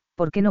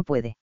 ¿Por qué no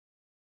puede?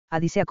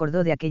 Addie se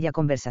acordó de aquella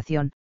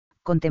conversación,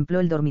 contempló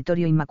el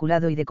dormitorio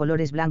inmaculado y de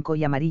colores blanco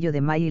y amarillo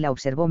de Mai y la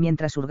observó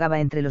mientras hurgaba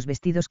entre los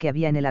vestidos que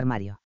había en el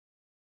armario.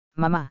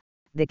 Mamá,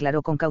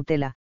 declaró con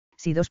cautela,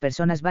 si dos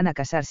personas van a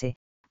casarse,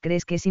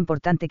 ¿crees que es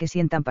importante que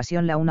sientan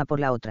pasión la una por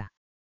la otra?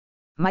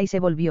 Mai se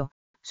volvió,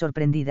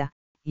 sorprendida,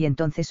 y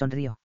entonces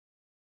sonrió.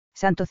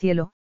 Santo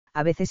cielo,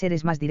 a veces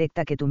eres más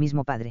directa que tu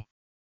mismo padre.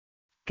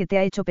 ¿Qué te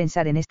ha hecho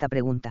pensar en esta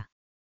pregunta?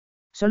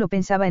 Solo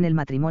pensaba en el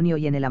matrimonio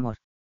y en el amor.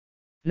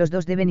 Los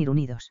dos deben ir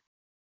unidos.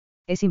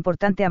 Es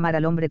importante amar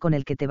al hombre con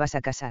el que te vas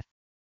a casar.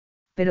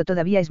 Pero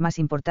todavía es más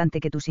importante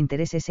que tus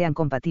intereses sean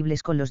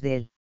compatibles con los de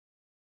él.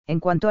 En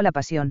cuanto a la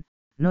pasión,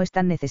 no es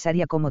tan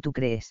necesaria como tú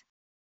crees.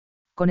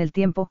 Con el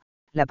tiempo,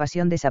 la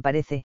pasión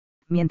desaparece,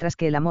 mientras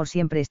que el amor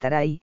siempre estará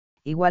ahí,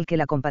 igual que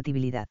la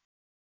compatibilidad.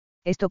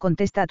 Esto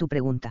contesta a tu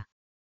pregunta.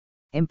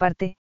 En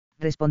parte,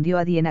 respondió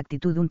Addie en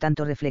actitud un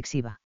tanto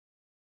reflexiva.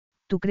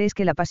 ¿Tú crees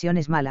que la pasión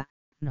es mala?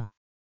 No.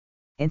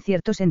 En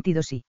cierto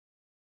sentido sí.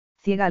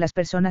 Ciega a las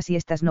personas y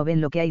éstas no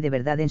ven lo que hay de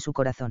verdad en su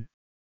corazón.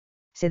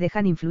 Se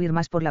dejan influir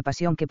más por la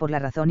pasión que por la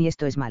razón y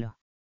esto es malo.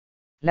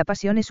 La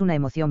pasión es una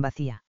emoción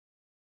vacía.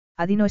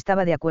 Addie no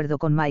estaba de acuerdo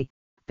con Mai,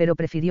 pero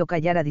prefirió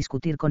callar a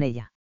discutir con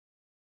ella.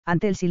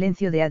 Ante el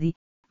silencio de Addie,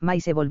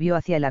 Mai se volvió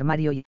hacia el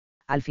armario y,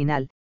 al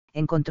final,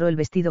 encontró el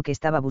vestido que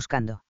estaba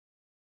buscando.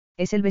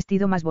 Es el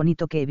vestido más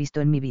bonito que he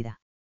visto en mi vida.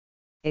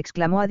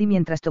 Exclamó Addie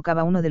mientras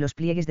tocaba uno de los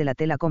pliegues de la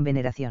tela con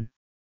veneración.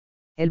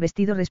 El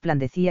vestido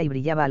resplandecía y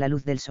brillaba a la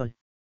luz del sol.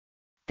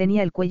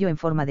 Tenía el cuello en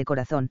forma de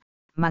corazón,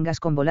 mangas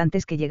con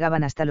volantes que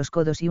llegaban hasta los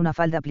codos y una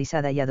falda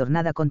plisada y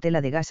adornada con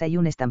tela de gasa y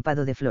un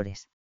estampado de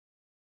flores.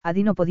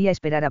 Addie no podía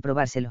esperar a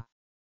probárselo.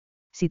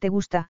 Si te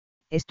gusta,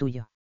 es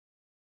tuyo.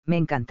 Me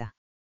encanta.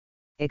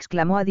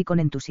 Exclamó Addie con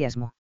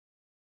entusiasmo.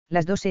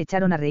 Las dos se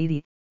echaron a reír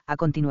y, a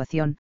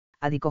continuación,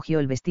 Addie cogió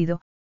el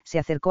vestido, se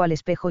acercó al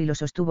espejo y lo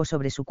sostuvo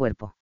sobre su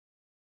cuerpo.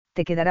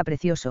 Te quedará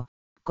precioso,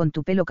 con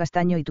tu pelo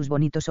castaño y tus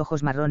bonitos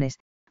ojos marrones,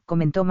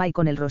 comentó Mai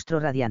con el rostro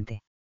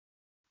radiante.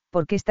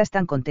 ¿Por qué estás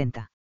tan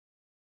contenta?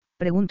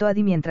 Preguntó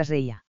Addie mientras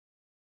reía.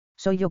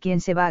 Soy yo quien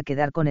se va a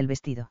quedar con el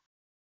vestido.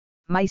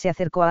 Mai se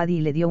acercó a Addie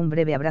y le dio un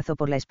breve abrazo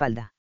por la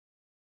espalda.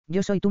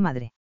 Yo soy tu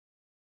madre.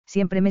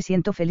 Siempre me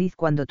siento feliz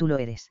cuando tú lo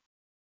eres.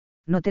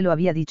 No te lo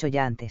había dicho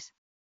ya antes.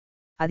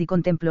 Addie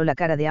contempló la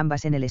cara de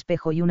ambas en el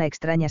espejo y una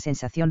extraña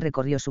sensación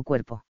recorrió su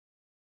cuerpo.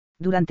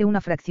 Durante una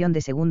fracción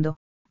de segundo,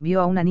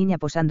 vio a una niña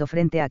posando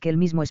frente a aquel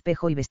mismo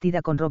espejo y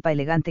vestida con ropa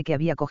elegante que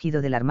había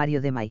cogido del armario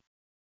de Mai.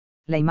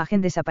 La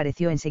imagen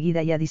desapareció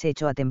enseguida y Addie se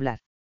echó a temblar.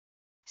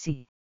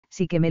 Sí,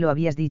 sí que me lo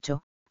habías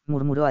dicho,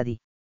 murmuró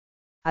Addie.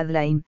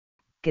 Adeline,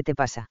 ¿qué te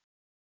pasa?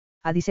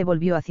 Addie se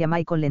volvió hacia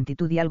Mai con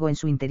lentitud y algo en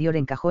su interior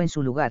encajó en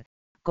su lugar,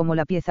 como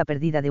la pieza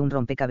perdida de un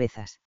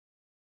rompecabezas.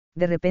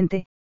 De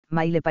repente,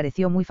 Mai le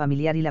pareció muy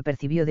familiar y la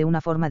percibió de una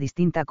forma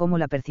distinta a como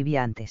la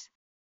percibía antes.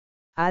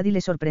 A Adi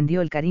le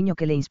sorprendió el cariño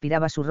que le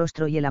inspiraba su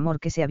rostro y el amor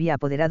que se había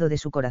apoderado de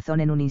su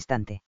corazón en un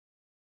instante.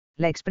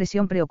 La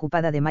expresión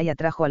preocupada de Mai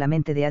atrajo a la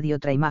mente de Adi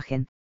otra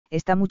imagen,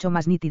 esta mucho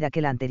más nítida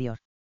que la anterior.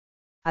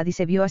 Adi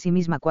se vio a sí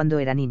misma cuando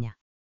era niña.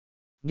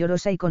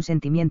 Llorosa y con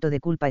sentimiento de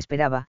culpa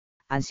esperaba,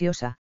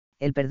 ansiosa,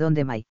 el perdón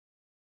de Mai.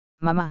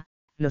 Mamá,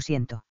 lo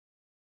siento.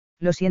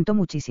 Lo siento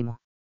muchísimo.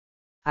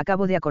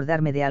 Acabo de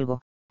acordarme de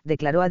algo,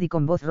 declaró Adi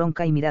con voz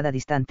ronca y mirada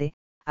distante,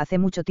 hace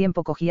mucho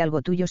tiempo cogí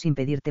algo tuyo sin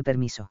pedirte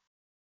permiso.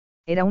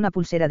 Era una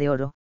pulsera de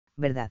oro,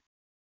 ¿verdad?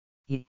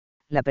 Y,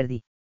 la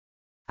perdí.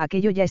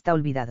 Aquello ya está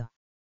olvidado.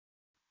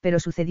 Pero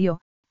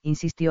sucedió,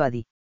 insistió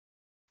Adi.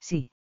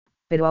 Sí,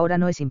 pero ahora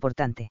no es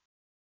importante.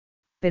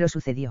 Pero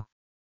sucedió.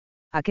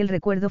 Aquel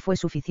recuerdo fue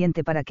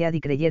suficiente para que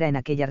Adi creyera en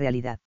aquella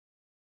realidad.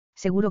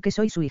 Seguro que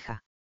soy su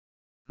hija.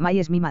 Mai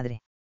es mi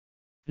madre.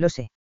 Lo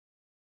sé.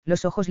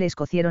 Los ojos le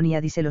escocieron y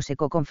Adi se los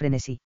secó con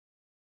frenesí.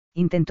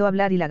 Intentó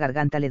hablar y la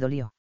garganta le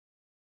dolió.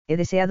 He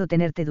deseado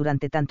tenerte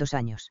durante tantos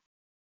años.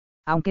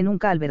 Aunque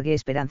nunca albergué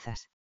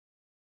esperanzas.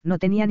 No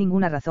tenía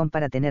ninguna razón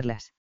para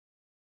tenerlas.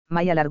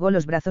 Mai alargó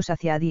los brazos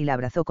hacia Adi y la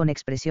abrazó con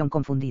expresión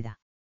confundida.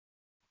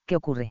 ¿Qué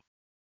ocurre?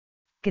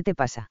 ¿Qué te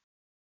pasa?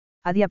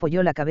 Adi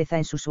apoyó la cabeza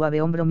en su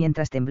suave hombro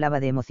mientras temblaba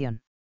de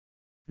emoción.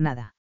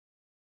 Nada.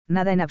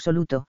 Nada en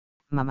absoluto,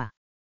 mamá.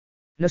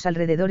 Los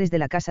alrededores de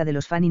la casa de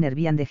los Fanning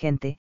hervían de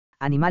gente,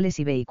 animales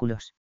y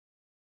vehículos.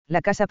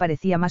 La casa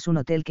parecía más un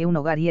hotel que un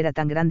hogar y era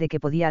tan grande que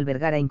podía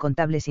albergar a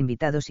incontables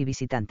invitados y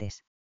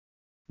visitantes.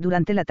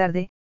 Durante la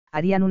tarde,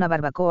 harían una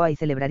barbacoa y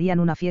celebrarían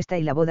una fiesta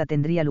y la boda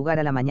tendría lugar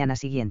a la mañana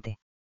siguiente.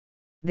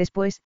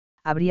 Después,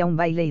 habría un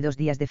baile y 2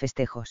 días de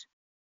festejos.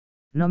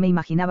 No me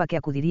imaginaba que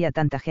acudiría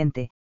tanta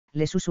gente,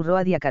 le susurró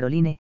Adi a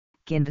Caroline,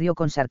 quien rió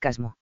con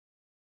sarcasmo.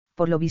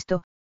 Por lo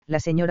visto, la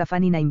señora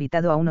Fanning ha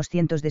invitado a unos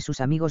cientos de sus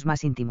amigos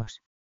más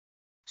íntimos.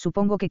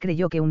 Supongo que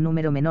creyó que un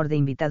número menor de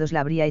invitados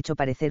la habría hecho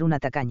parecer una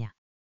tacaña.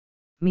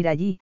 Mira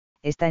allí,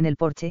 está en el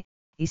porche,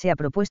 y se ha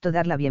propuesto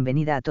dar la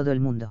bienvenida a todo el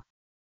mundo.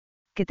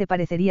 ¿Qué te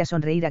parecería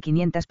sonreír a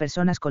 500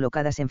 personas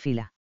colocadas en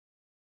fila?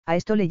 A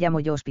esto le llamo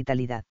yo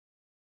hospitalidad.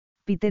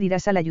 Peter y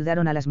Russell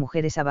ayudaron a las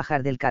mujeres a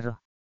bajar del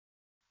carro.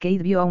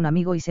 Kate vio a un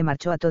amigo y se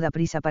marchó a toda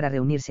prisa para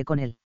reunirse con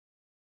él.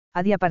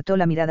 Adi apartó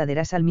la mirada de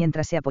Russell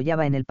mientras se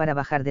apoyaba en él para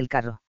bajar del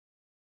carro.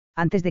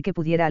 Antes de que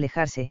pudiera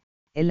alejarse,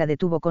 él la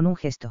detuvo con un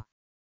gesto.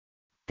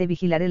 Te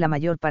vigilaré la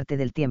mayor parte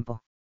del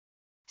tiempo.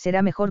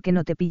 Será mejor que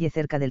no te pille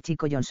cerca del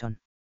chico Johnson.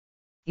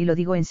 Y lo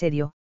digo en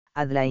serio,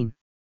 Adlaine.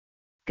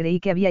 Creí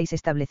que habíais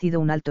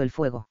establecido un alto el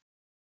fuego.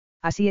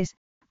 Así es,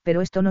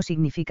 pero esto no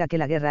significa que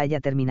la guerra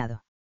haya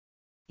terminado.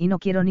 Y no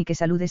quiero ni que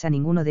saludes a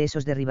ninguno de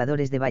esos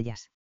derribadores de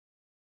vallas.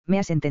 ¿Me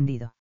has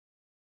entendido?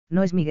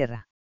 No es mi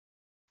guerra.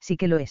 Sí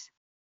que lo es.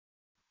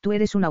 Tú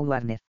eres una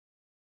Warner.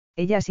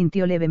 Ella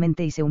asintió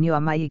levemente y se unió a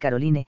Mai y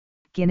Caroline,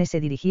 quienes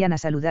se dirigían a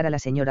saludar a la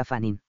señora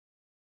Fanning.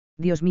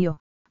 Dios mío,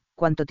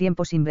 cuánto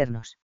tiempo sin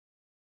vernos.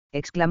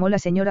 Exclamó la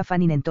señora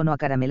Fanning en tono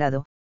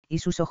acaramelado, y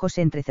sus ojos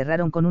se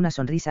entrecerraron con una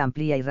sonrisa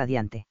amplia y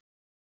radiante.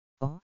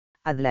 Oh,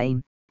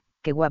 Adlaine,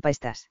 qué guapa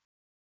estás.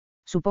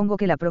 Supongo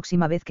que la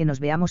próxima vez que nos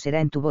veamos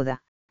será en tu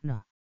boda,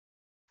 ¿no?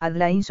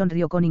 Adlaine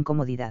sonrió con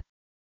incomodidad.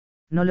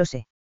 No lo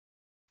sé.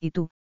 ¿Y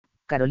tú,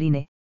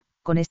 Caroline,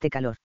 con este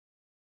calor?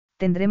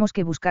 Tendremos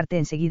que buscarte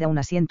enseguida un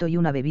asiento y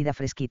una bebida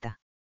fresquita.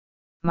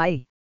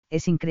 Mai,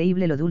 es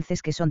increíble lo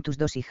dulces que son tus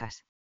 2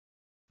 hijas.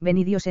 Ven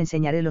y os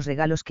enseñaré los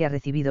regalos que ha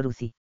recibido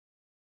Lucy.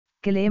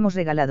 ¿Qué le hemos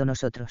regalado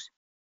nosotros?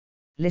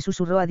 Le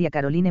susurró Adi a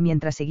Caroline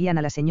mientras seguían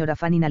a la señora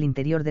Fanning al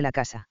interior de la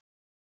casa.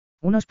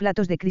 Unos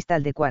platos de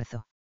cristal de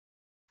cuarzo.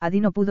 Adi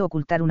no pudo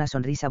ocultar una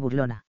sonrisa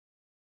burlona.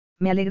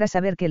 Me alegra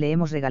saber que le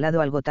hemos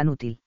regalado algo tan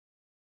útil.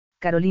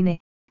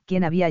 Caroline,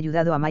 quien había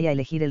ayudado a Mai a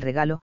elegir el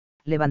regalo,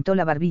 levantó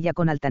la barbilla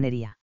con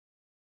altanería.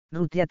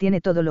 Ruth ya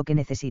tiene todo lo que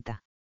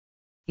necesita.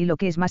 Y lo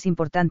que es más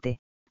importante,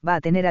 va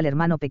a tener al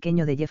hermano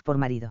pequeño de Jeff por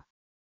marido.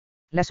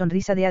 La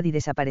sonrisa de Adi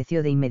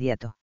desapareció de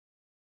inmediato.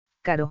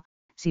 Caro,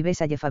 si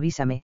ves a Jeff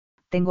avísame,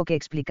 tengo que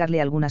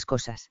explicarle algunas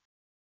cosas.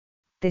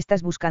 Te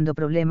estás buscando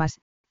problemas,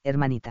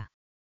 hermanita.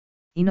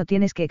 Y no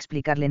tienes que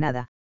explicarle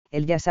nada,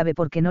 él ya sabe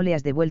por qué no le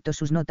has devuelto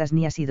sus notas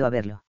ni has ido a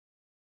verlo.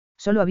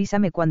 Solo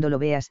avísame cuando lo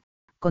veas,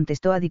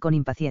 contestó Adi con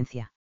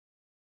impaciencia.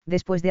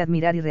 Después de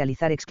admirar y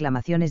realizar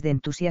exclamaciones de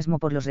entusiasmo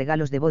por los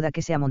regalos de boda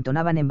que se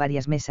amontonaban en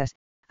varias mesas,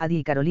 Adi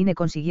y Caroline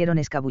consiguieron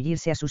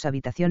escabullirse a sus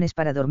habitaciones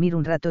para dormir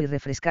un rato y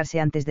refrescarse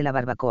antes de la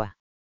barbacoa.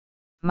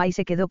 Mai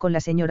se quedó con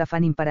la señora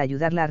Fanning para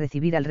ayudarla a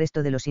recibir al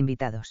resto de los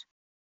invitados.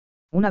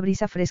 Una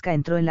brisa fresca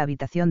entró en la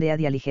habitación de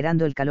Adi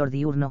aligerando el calor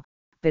diurno,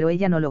 pero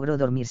ella no logró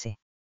dormirse.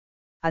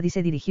 Adi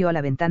se dirigió a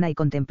la ventana y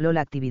contempló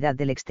la actividad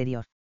del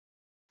exterior.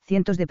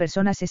 Cientos de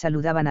personas se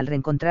saludaban al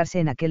reencontrarse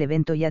en aquel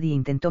evento y Adi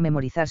intentó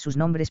memorizar sus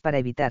nombres para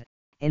evitar,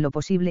 en lo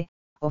posible,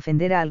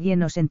 ofender a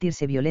alguien o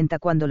sentirse violenta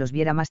cuando los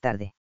viera más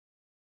tarde.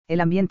 El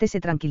ambiente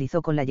se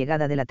tranquilizó con la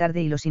llegada de la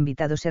tarde y los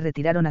invitados se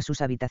retiraron a sus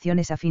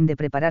habitaciones a fin de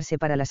prepararse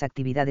para las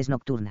actividades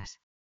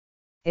nocturnas.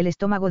 El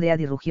estómago de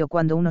Adi rugió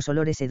cuando unos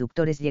olores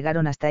seductores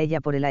llegaron hasta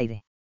ella por el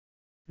aire.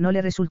 No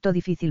le resultó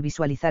difícil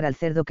visualizar al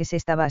cerdo que se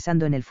estaba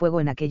asando en el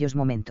fuego en aquellos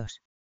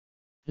momentos.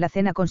 La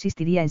cena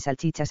consistiría en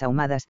salchichas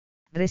ahumadas,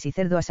 res y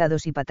cerdo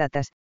asados y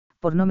patatas,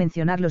 por no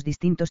mencionar los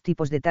distintos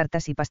tipos de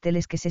tartas y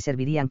pasteles que se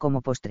servirían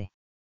como postre.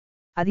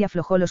 Adi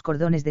aflojó los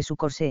cordones de su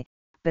corsé,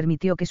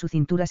 permitió que su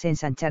cintura se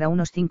ensanchara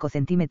unos 5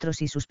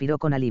 centímetros y suspiró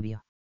con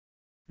alivio.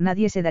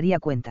 Nadie se daría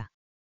cuenta.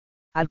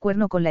 Al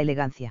cuerno con la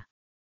elegancia.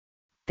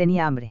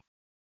 Tenía hambre.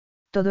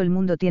 Todo el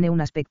mundo tiene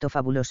un aspecto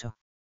fabuloso,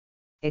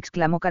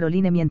 exclamó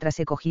Caroline mientras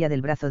se cogía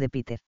del brazo de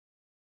Peter.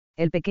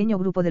 El pequeño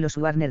grupo de los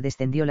Warner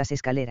descendió las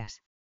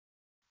escaleras.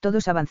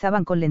 Todos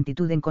avanzaban con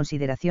lentitud en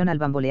consideración al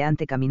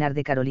bamboleante caminar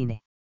de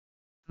Caroline.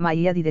 May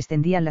y Adi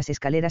descendían las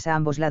escaleras a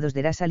ambos lados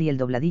de Russell y el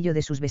dobladillo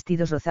de sus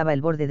vestidos rozaba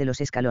el borde de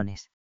los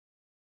escalones.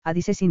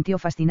 Adi se sintió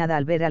fascinada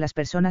al ver a las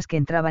personas que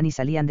entraban y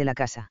salían de la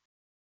casa.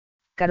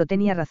 Caro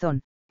tenía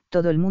razón,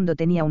 todo el mundo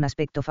tenía un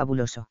aspecto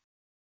fabuloso.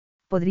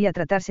 Podría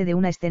tratarse de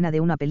una escena de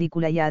una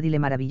película y a Adi le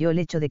maravilló el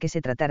hecho de que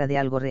se tratara de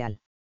algo real.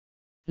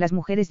 Las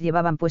mujeres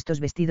llevaban puestos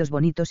vestidos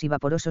bonitos y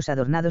vaporosos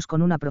adornados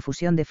con una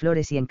profusión de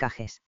flores y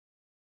encajes.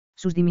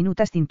 Sus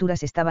diminutas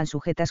cinturas estaban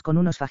sujetas con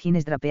unos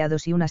fajines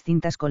drapeados y unas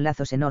cintas con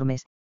lazos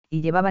enormes,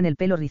 y llevaban el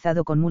pelo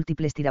rizado con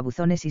múltiples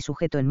tirabuzones y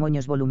sujeto en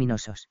moños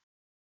voluminosos.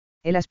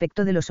 El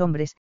aspecto de los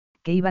hombres,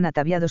 que iban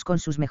ataviados con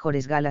sus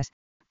mejores galas,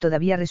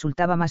 todavía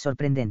resultaba más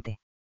sorprendente.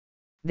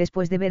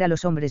 Después de ver a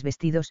los hombres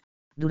vestidos,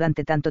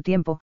 durante tanto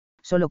tiempo,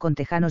 solo con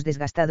tejanos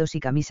desgastados y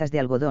camisas de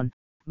algodón,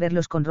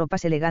 verlos con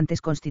ropas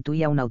elegantes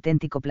constituía un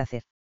auténtico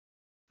placer.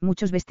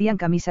 Muchos vestían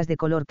camisas de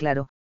color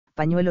claro,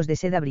 pañuelos de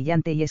seda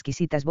brillante y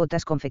exquisitas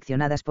botas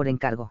confeccionadas por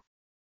encargo.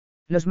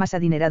 Los más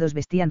adinerados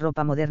vestían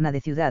ropa moderna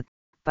de ciudad,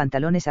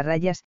 pantalones a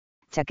rayas,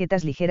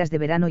 chaquetas ligeras de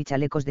verano y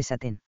chalecos de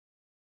satén.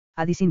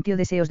 Adi sintió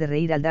deseos de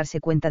reír al darse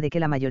cuenta de que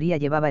la mayoría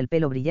llevaba el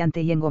pelo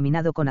brillante y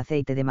engominado con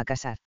aceite de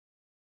macassar.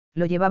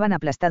 Lo llevaban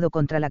aplastado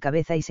contra la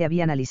cabeza y se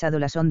habían alisado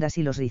las ondas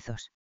y los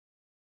rizos.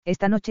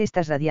 Esta noche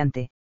estás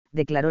radiante,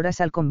 declaró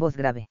Russell con voz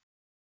grave.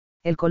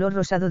 El color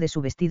rosado de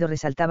su vestido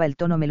resaltaba el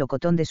tono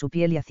melocotón de su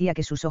piel y hacía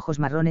que sus ojos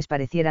marrones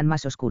parecieran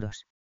más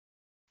oscuros.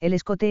 El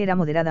escote era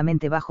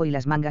moderadamente bajo y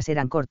las mangas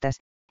eran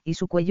cortas, y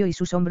su cuello y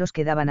sus hombros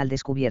quedaban al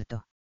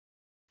descubierto.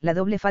 La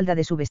doble falda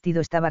de su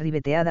vestido estaba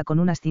ribeteada con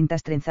unas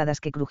cintas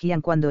trenzadas que crujían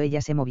cuando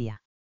ella se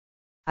movía.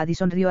 Adi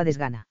sonrió a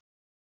desgana.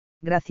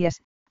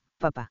 Gracias,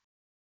 papá.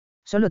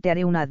 Solo te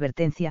haré una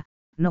advertencia,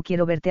 no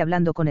quiero verte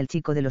hablando con el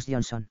chico de los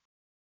Johnson.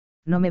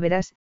 No me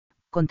verás,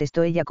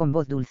 contestó ella con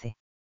voz dulce.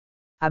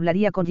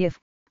 Hablaría con Jeff,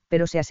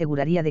 pero se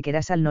aseguraría de que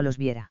Russell no los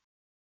viera.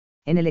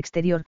 En el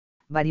exterior,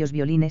 varios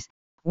violines,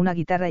 una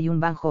guitarra y un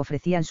banjo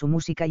ofrecían su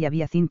música y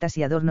había cintas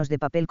y adornos de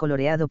papel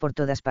coloreado por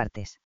todas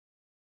partes.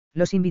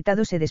 Los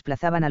invitados se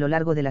desplazaban a lo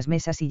largo de las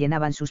mesas y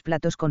llenaban sus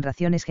platos con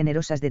raciones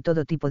generosas de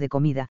todo tipo de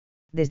comida,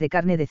 desde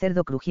carne de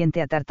cerdo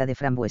crujiente a tarta de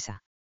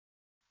frambuesa.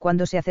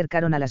 Cuando se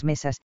acercaron a las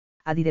mesas,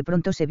 Adi de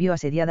pronto se vio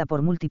asediada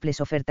por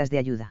múltiples ofertas de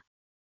ayuda.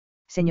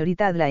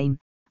 Señorita Adlaine,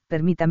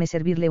 permítame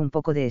servirle un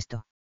poco de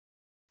esto.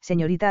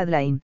 Señorita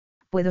Adlaine,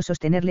 puedo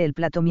sostenerle el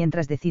plato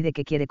mientras decide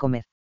qué quiere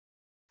comer.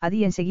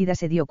 Adi enseguida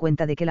se dio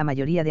cuenta de que la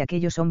mayoría de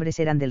aquellos hombres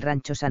eran del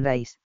rancho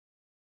Sunrise.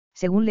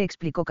 Según le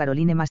explicó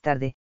Caroline más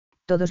tarde,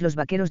 todos los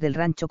vaqueros del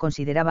rancho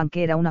consideraban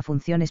que era una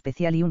función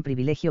especial y un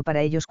privilegio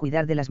para ellos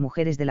cuidar de las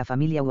mujeres de la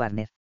familia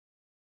Warner.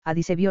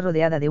 Adi se vio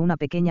rodeada de una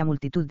pequeña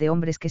multitud de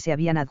hombres que se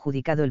habían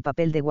adjudicado el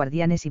papel de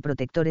guardianes y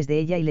protectores de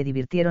ella y le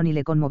divirtieron y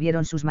le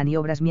conmovieron sus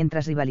maniobras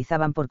mientras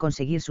rivalizaban por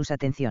conseguir sus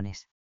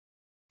atenciones.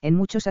 En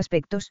muchos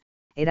aspectos,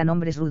 eran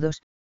hombres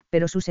rudos,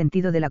 pero su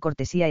sentido de la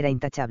cortesía era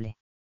intachable.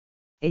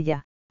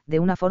 Ella, de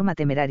una forma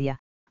temeraria,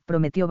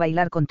 prometió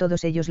bailar con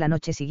todos ellos la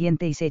noche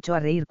siguiente y se echó a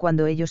reír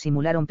cuando ellos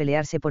simularon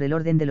pelearse por el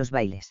orden de los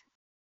bailes.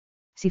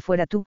 Si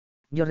fuera tú,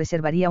 yo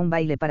reservaría un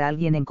baile para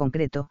alguien en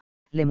concreto,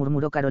 le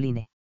murmuró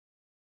Caroline.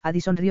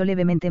 Adi sonrió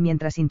levemente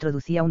mientras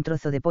introducía un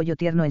trozo de pollo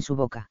tierno en su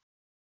boca.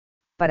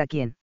 ¿Para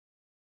quién?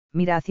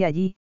 Mira hacia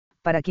allí,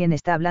 ¿para quién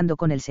está hablando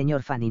con el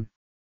señor Fanning?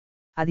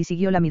 Adi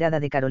siguió la mirada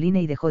de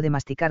Caroline y dejó de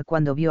masticar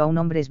cuando vio a un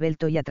hombre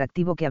esbelto y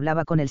atractivo que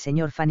hablaba con el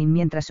señor Fanning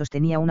mientras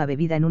sostenía una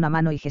bebida en una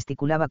mano y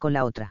gesticulaba con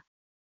la otra.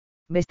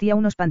 Vestía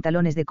unos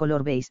pantalones de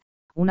color beige,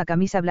 una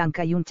camisa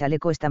blanca y un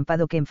chaleco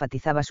estampado que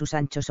enfatizaba sus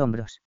anchos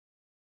hombros.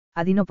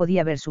 Adi no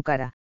podía ver su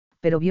cara,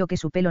 pero vio que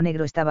su pelo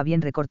negro estaba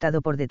bien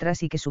recortado por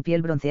detrás y que su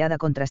piel bronceada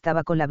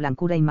contrastaba con la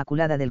blancura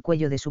inmaculada del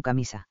cuello de su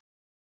camisa.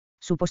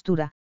 Su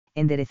postura,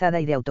 enderezada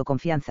y de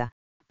autoconfianza,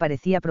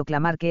 parecía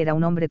proclamar que era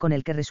un hombre con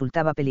el que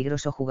resultaba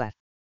peligroso jugar.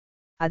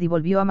 Adi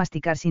volvió a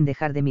masticar sin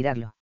dejar de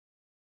mirarlo.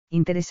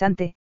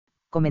 Interesante,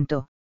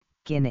 comentó,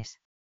 ¿quién es?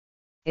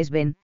 Es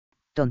Ben,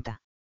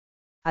 tonta.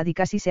 Adi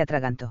casi se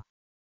atragantó.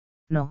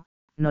 No,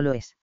 no lo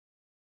es.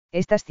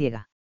 Estás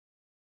ciega.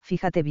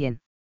 Fíjate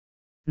bien.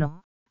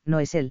 No, no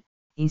es él,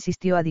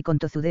 insistió Adi con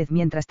tozudez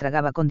mientras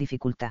tragaba con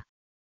dificultad.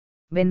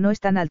 Ben no es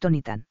tan alto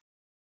ni tan.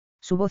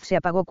 Su voz se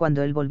apagó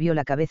cuando él volvió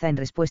la cabeza en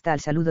respuesta al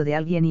saludo de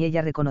alguien y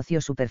ella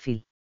reconoció su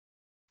perfil.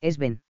 Es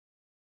Ben.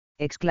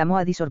 Exclamó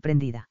Adi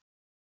sorprendida.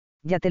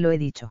 Ya te lo he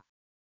dicho.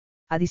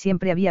 Adi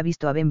siempre había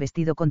visto a Ben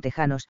vestido con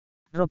tejanos,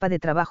 ropa de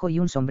trabajo y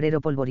un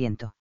sombrero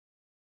polvoriento.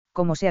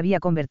 Cómo se había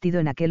convertido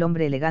en aquel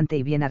hombre elegante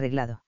y bien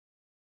arreglado.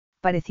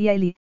 Parecía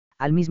él y,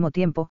 al mismo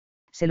tiempo,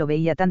 se lo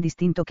veía tan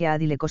distinto que a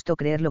Adi le costó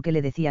creer lo que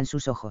le decían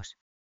sus ojos.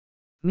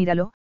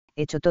 Míralo,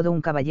 hecho todo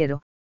un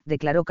caballero,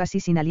 declaró casi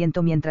sin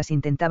aliento mientras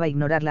intentaba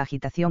ignorar la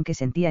agitación que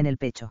sentía en el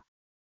pecho.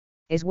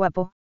 Es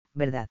guapo,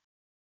 ¿verdad?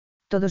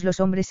 Todos los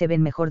hombres se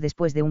ven mejor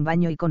después de un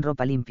baño y con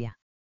ropa limpia.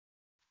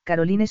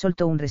 Caroline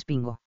soltó un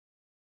respingo.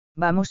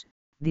 Vamos,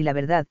 di la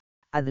verdad,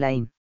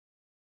 Adlain.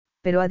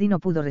 Pero Adi no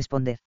pudo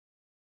responder.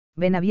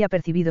 Ben había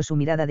percibido su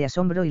mirada de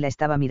asombro y la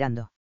estaba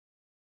mirando.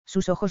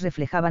 Sus ojos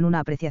reflejaban una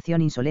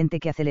apreciación insolente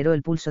que aceleró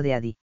el pulso de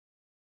Adi.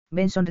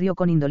 Ben sonrió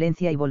con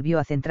indolencia y volvió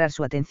a centrar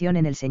su atención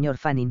en el señor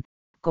Fanning,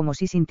 como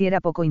si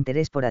sintiera poco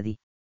interés por Adi.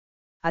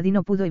 Adi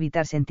no pudo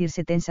evitar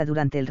sentirse tensa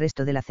durante el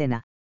resto de la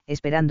cena,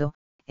 esperando,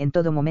 en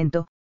todo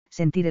momento,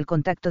 sentir el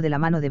contacto de la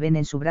mano de Ben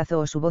en su brazo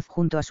o su voz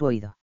junto a su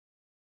oído.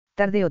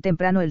 Tarde o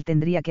temprano él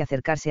tendría que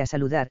acercarse a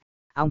saludar,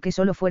 aunque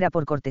solo fuera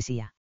por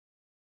cortesía.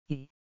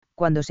 Y,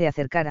 cuando se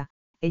acercara,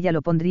 ella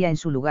lo pondría en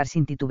su lugar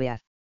sin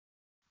titubear.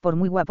 Por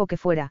muy guapo que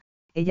fuera,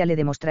 ella le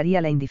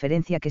demostraría la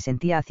indiferencia que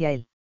sentía hacia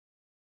él.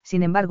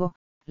 Sin embargo,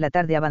 la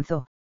tarde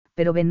avanzó,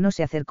 pero Ben no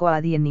se acercó a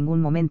Adi en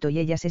ningún momento y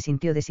ella se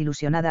sintió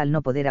desilusionada al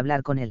no poder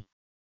hablar con él.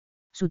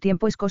 Su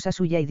tiempo es cosa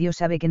suya y Dios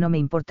sabe que no me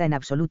importa en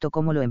absoluto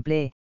cómo lo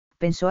emplee,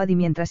 pensó Adi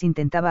mientras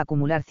intentaba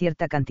acumular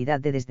cierta cantidad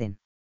de desdén.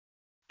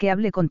 Que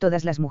hable con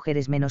todas las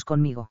mujeres menos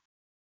conmigo.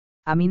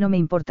 A mí no me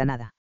importa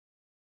nada.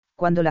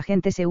 Cuando la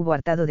gente se hubo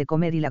hartado de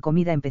comer y la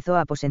comida empezó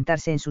a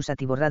aposentarse en sus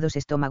atiborrados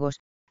estómagos,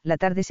 la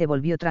tarde se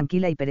volvió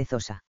tranquila y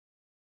perezosa.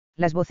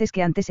 Las voces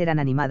que antes eran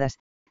animadas,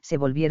 se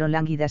volvieron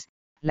lánguidas,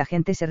 la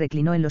gente se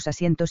reclinó en los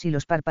asientos y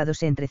los párpados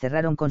se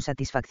entrecerraron con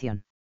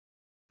satisfacción.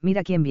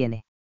 Mira quién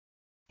viene,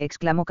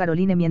 exclamó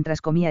Caroline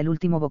mientras comía el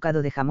último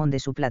bocado de jamón de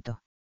su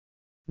plato.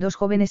 Dos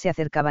jóvenes se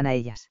acercaban a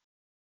ellas.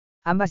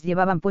 Ambas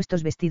llevaban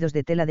puestos vestidos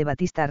de tela de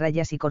batista a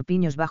rayas y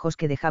corpiños bajos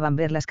que dejaban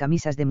ver las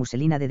camisas de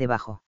muselina de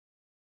debajo.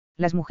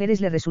 Las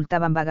mujeres le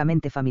resultaban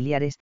vagamente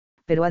familiares,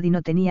 pero Adi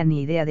no tenía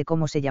ni idea de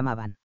cómo se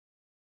llamaban.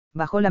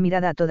 Bajó la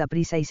mirada a toda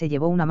prisa y se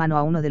llevó una mano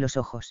a uno de los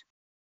ojos.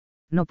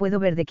 No puedo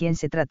ver de quién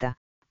se trata,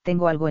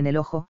 tengo algo en el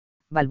ojo,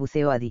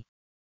 balbuceó Adi.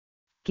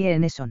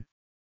 ¿Quiénes son?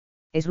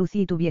 Es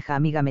Ruthie y tu vieja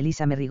amiga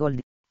Melissa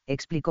Merrigold,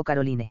 explicó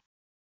Caroline.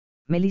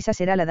 Melissa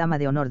será la dama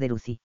de honor de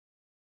Ruthie.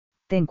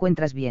 ¿Te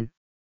encuentras bien?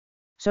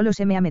 Solo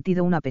se me ha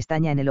metido una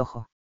pestaña en el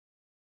ojo.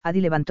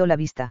 Adi levantó la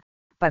vista,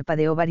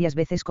 parpadeó varias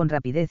veces con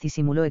rapidez y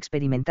simuló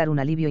experimentar un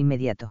alivio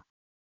inmediato.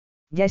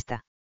 Ya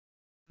está.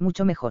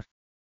 Mucho mejor.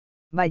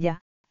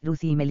 Vaya,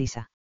 Ruthie y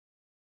Melissa.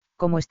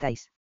 ¿Cómo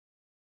estáis?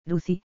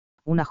 Ruthie,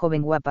 una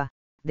joven guapa,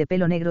 de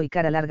pelo negro y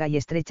cara larga y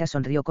estrecha,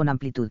 sonrió con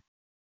amplitud.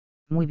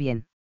 Muy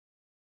bien.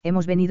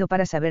 Hemos venido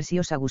para saber si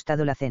os ha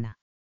gustado la cena.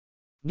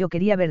 Yo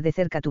quería ver de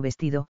cerca tu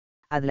vestido,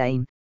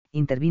 Adlain,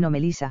 intervino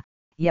Melissa,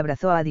 y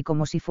abrazó a Adi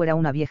como si fuera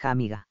una vieja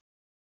amiga.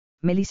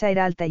 Melissa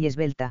era alta y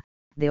esbelta,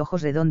 de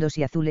ojos redondos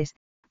y azules,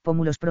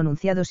 pómulos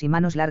pronunciados y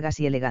manos largas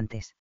y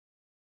elegantes.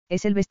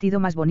 Es el vestido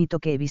más bonito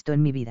que he visto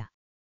en mi vida.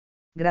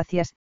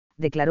 Gracias,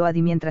 declaró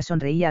Adi mientras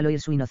sonreía al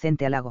oír su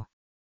inocente halago.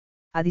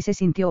 Adi se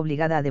sintió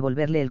obligada a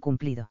devolverle el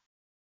cumplido.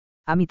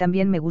 A mí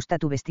también me gusta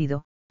tu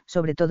vestido,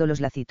 sobre todo los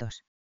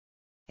lacitos.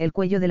 El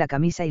cuello de la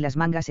camisa y las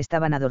mangas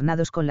estaban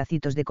adornados con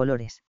lacitos de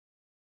colores.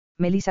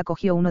 Melissa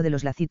cogió uno de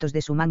los lacitos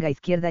de su manga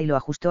izquierda y lo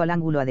ajustó al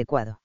ángulo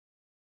adecuado.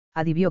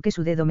 Adi vio que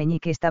su dedo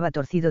meñique estaba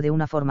torcido de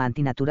una forma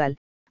antinatural,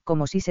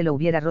 como si se lo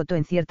hubiera roto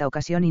en cierta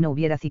ocasión y no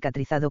hubiera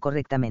cicatrizado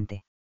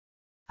correctamente.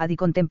 Adi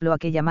contempló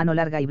aquella mano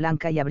larga y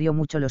blanca y abrió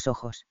mucho los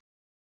ojos.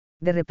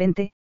 De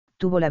repente,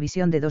 tuvo la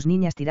visión de dos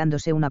niñas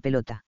tirándose una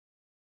pelota.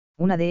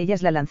 Una de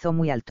ellas la lanzó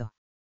muy alto.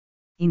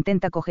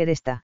 Intenta coger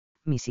esta,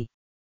 Missy.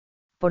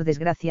 Por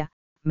desgracia,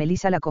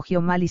 Melissa la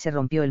cogió mal y se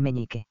rompió el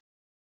meñique.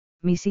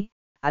 Missy,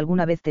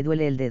 ¿alguna vez te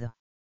duele el dedo?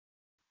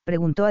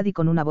 Preguntó Adi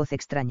con una voz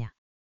extraña.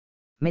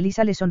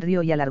 Melissa le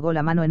sonrió y alargó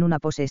la mano en una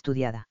pose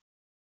estudiada.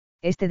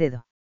 Este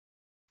dedo.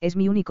 Es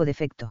mi único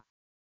defecto.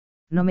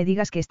 No me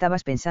digas que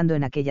estabas pensando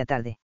en aquella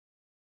tarde.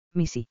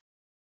 Missy.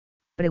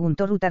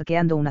 Preguntó Ruth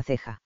arqueando una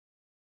ceja.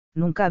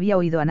 Nunca había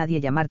oído a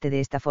nadie llamarte de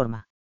esta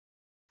forma.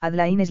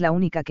 Adlain es la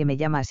única que me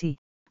llama así,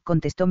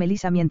 contestó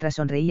Melissa mientras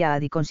sonreía a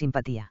Adi con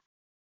simpatía.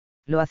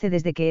 Lo hace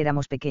desde que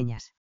éramos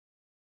pequeñas.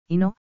 Y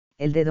no,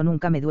 el dedo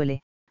nunca me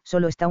duele,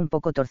 solo está un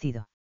poco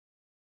torcido.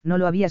 No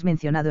lo habías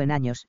mencionado en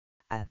años,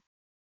 Ad.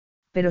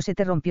 Pero se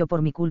te rompió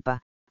por mi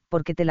culpa,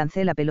 porque te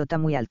lancé la pelota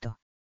muy alto.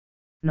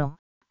 No,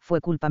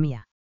 fue culpa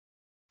mía.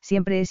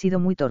 Siempre he sido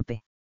muy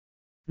torpe.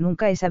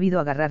 Nunca he sabido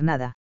agarrar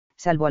nada,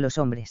 salvo a los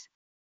hombres.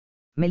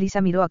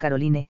 Melissa miró a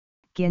Caroline,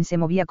 quien se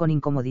movía con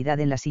incomodidad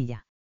en la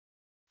silla.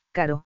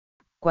 Caro,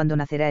 ¿cuándo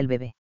nacerá el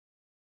bebé?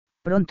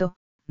 Pronto,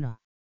 no.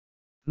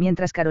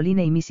 Mientras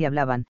Caroline y Missy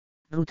hablaban,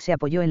 Ruth se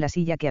apoyó en la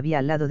silla que había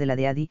al lado de la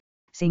de Adi,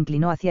 se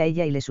inclinó hacia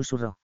ella y le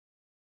susurró.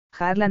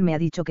 Harlan me ha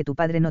dicho que tu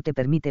padre no te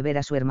permite ver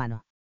a su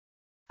hermano.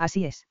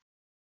 Así es.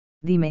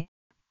 Dime,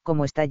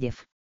 ¿cómo está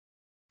Jeff?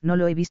 No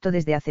lo he visto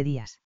desde hace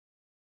días.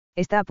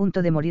 Está a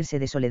punto de morirse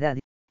de soledad,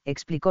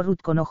 explicó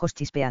Ruth con ojos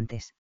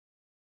chispeantes.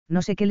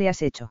 No sé qué le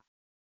has hecho.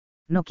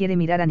 No quiere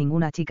mirar a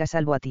ninguna chica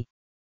salvo a ti.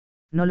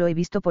 No lo he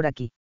visto por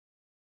aquí.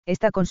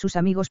 Está con sus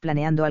amigos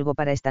planeando algo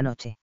para esta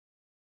noche.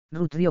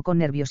 Ruth rió con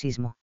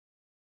nerviosismo.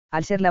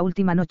 Al ser la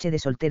última noche de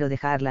soltero de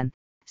Harlan,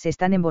 se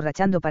están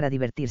emborrachando para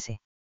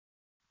divertirse.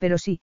 Pero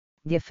sí,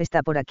 Jeff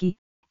está por aquí,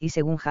 y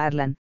según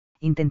Harlan,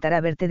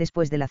 intentará verte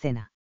después de la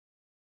cena.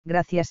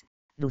 Gracias,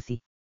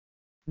 Lucy.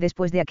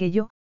 Después de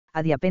aquello,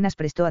 Addie apenas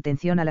prestó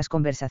atención a las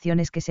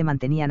conversaciones que se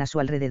mantenían a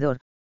su alrededor,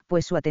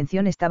 pues su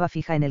atención estaba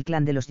fija en el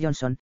clan de los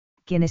Johnson,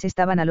 quienes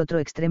estaban al otro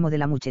extremo de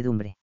la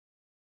muchedumbre.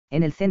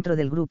 En el centro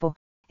del grupo,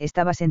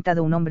 estaba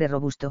sentado un hombre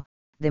robusto,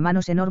 de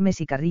manos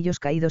enormes y carrillos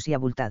caídos y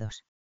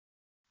abultados.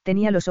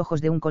 Tenía los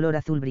ojos de un color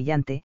azul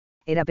brillante,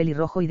 era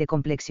pelirrojo y de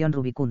complexión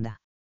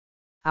rubicunda.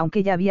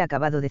 Aunque ya había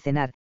acabado de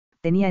cenar,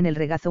 tenía en el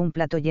regazo un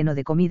plato lleno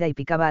de comida y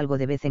picaba algo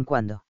de vez en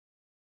cuando.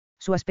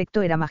 Su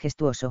aspecto era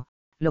majestuoso,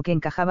 lo que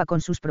encajaba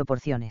con sus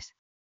proporciones.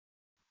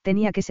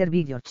 Tenía que ser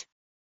Big George.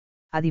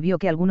 Adivinó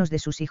que algunos de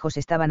sus hijos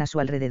estaban a su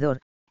alrededor,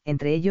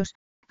 entre ellos,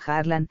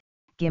 Harlan,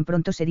 quien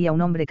pronto sería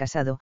un hombre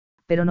casado,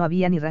 pero no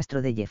había ni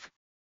rastro de Jeff.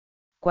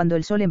 Cuando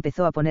el sol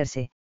empezó a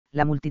ponerse,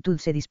 la multitud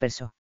se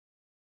dispersó.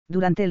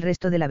 Durante el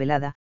resto de la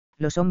velada,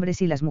 los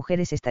hombres y las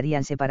mujeres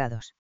estarían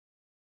separados.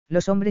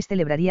 Los hombres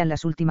celebrarían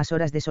las últimas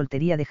horas de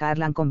soltería de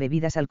Harlan con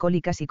bebidas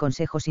alcohólicas y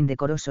consejos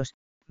indecorosos,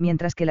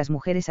 mientras que las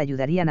mujeres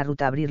ayudarían a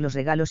Ruth a abrir los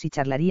regalos y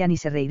charlarían y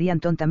se reirían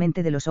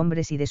tontamente de los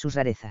hombres y de sus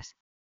rarezas.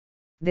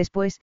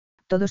 Después,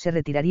 todos se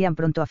retirarían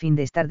pronto a fin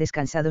de estar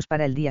descansados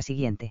para el día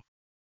siguiente.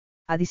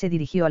 Addie se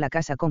dirigió a la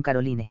casa con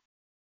Caroline.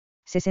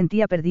 Se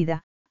sentía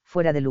perdida,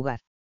 fuera de lugar.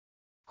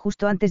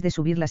 Justo antes de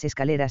subir las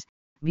escaleras,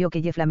 vio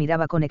que Jeff la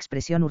miraba con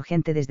expresión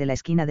urgente desde la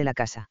esquina de la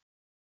casa.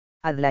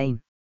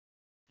 Adeline.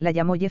 La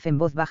llamó Jeff en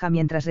voz baja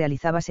mientras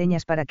realizaba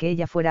señas para que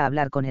ella fuera a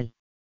hablar con él.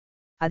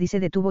 Addie se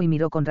detuvo y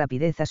miró con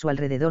rapidez a su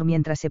alrededor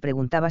mientras se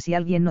preguntaba si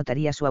alguien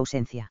notaría su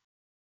ausencia.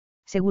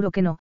 Seguro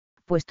que no,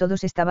 pues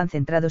todos estaban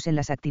centrados en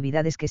las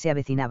actividades que se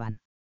avecinaban.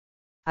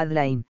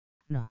 Adeline,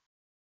 no.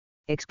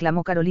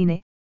 Exclamó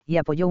Caroline, y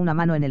apoyó una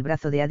mano en el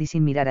brazo de Addie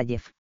sin mirar a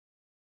Jeff.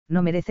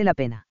 No merece la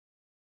pena.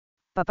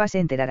 Papá se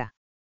enterará.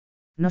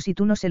 No si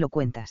tú no se lo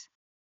cuentas.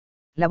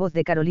 La voz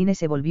de Caroline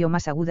se volvió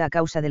más aguda a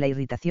causa de la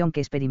irritación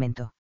que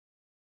experimentó.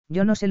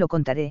 Yo no se lo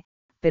contaré,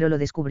 pero lo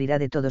descubrirá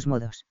de todos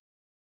modos.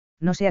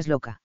 No seas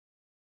loca.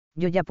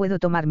 Yo ya puedo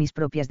tomar mis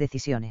propias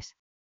decisiones.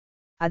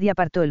 Addie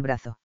apartó el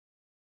brazo.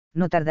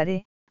 No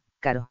tardaré,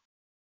 Caro.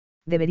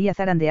 Debería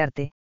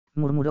zarandearte,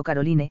 murmuró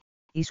Caroline,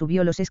 y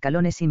subió los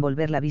escalones sin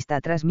volver la vista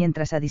atrás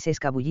mientras Addie se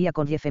escabullía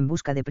con Jeff en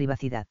busca de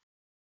privacidad.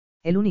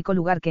 El único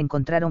lugar que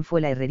encontraron fue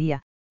la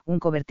herrería, un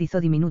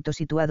cobertizo diminuto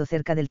situado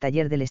cerca del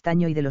taller del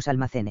estaño y de los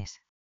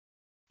almacenes.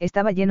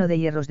 Estaba lleno de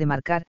hierros de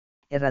marcar,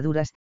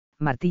 herraduras,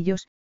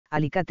 martillos,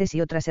 alicates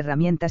y otras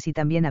herramientas y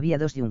también había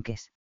 2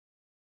 yunques.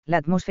 La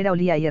atmósfera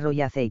olía a hierro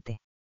y a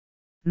aceite.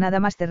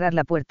 Nada más cerrar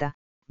la puerta,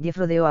 Jeff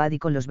rodeó a Addie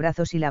con los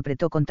brazos y la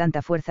apretó con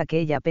tanta fuerza que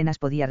ella apenas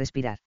podía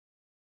respirar.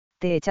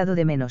 Te he echado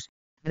de menos,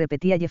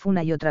 repetía Jeff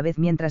una y otra vez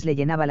mientras le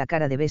llenaba la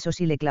cara de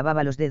besos y le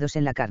clavaba los dedos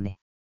en la carne.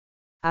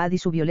 A Addie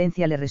su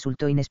violencia le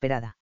resultó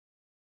inesperada.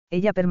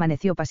 Ella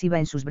permaneció pasiva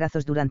en sus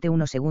brazos durante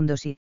unos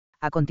segundos y,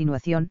 a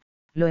continuación,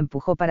 lo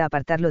empujó para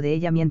apartarlo de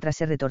ella mientras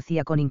se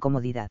retorcía con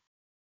incomodidad.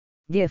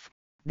 Jeff,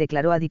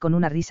 declaró Addie con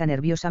una risa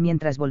nerviosa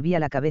mientras volvía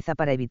la cabeza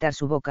para evitar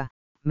su boca,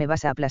 me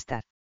vas a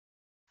aplastar.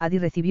 Addie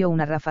recibió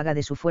una ráfaga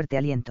de su fuerte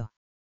aliento.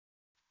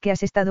 ¿Qué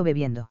has estado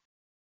bebiendo?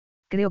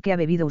 Creo que ha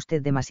bebido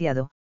usted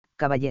demasiado,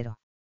 caballero.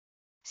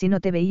 Si no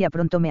te veía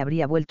pronto me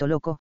habría vuelto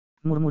loco,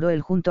 murmuró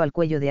él junto al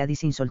cuello de Addie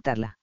sin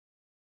soltarla.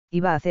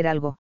 Iba a hacer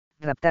algo,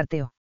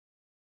 raptarte o...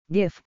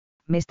 Jeff,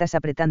 me estás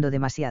apretando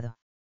demasiado.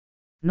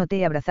 No te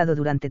he abrazado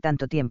durante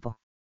tanto tiempo.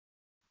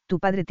 Tu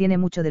padre tiene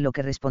mucho de lo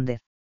que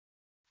responder.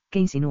 ¿Qué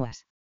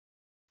insinúas?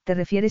 ¿Te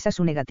refieres a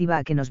su negativa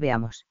a que nos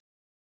veamos?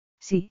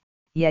 Sí,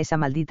 y a esa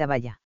maldita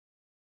valla.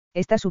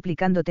 Está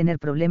suplicando tener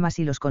problemas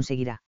y los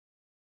conseguirá.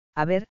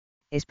 A ver,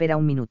 espera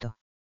un minuto.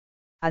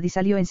 Addie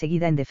salió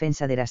enseguida en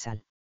defensa de Russell.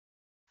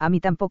 A mí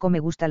tampoco me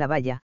gusta la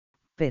valla,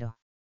 pero...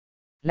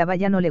 La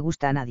valla no le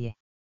gusta a nadie.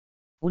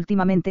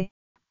 Últimamente,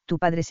 tu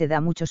padre se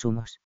da muchos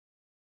humos.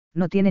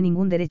 No tiene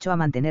ningún derecho a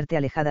mantenerte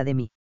alejada de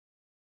mí.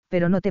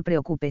 Pero no te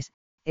preocupes,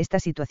 esta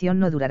situación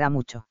no durará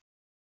mucho.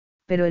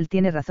 Pero él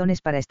tiene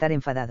razones para estar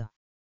enfadado.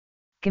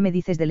 ¿Qué me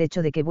dices del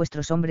hecho de que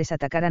vuestros hombres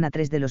atacaran a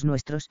 3 de los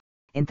nuestros,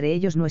 entre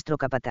ellos nuestro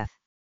capataz?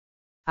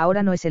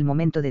 Ahora no es el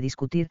momento de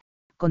discutir,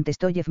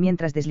 contestó Jeff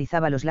mientras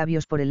deslizaba los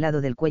labios por el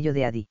lado del cuello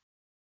de Addie.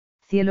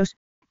 Cielos,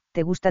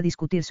 te gusta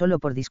discutir solo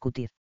por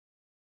discutir.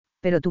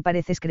 Pero tú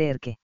pareces creer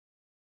que...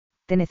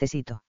 Te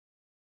necesito.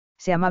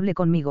 Sé amable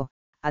conmigo,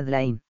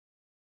 Adeline.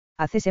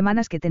 Hace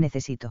semanas que te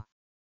necesito.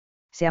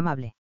 Sé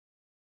amable.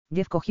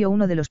 Jeff cogió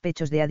uno de los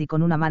pechos de Addie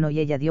con una mano y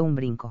ella dio un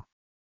brinco.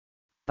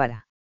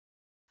 Para.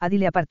 Addie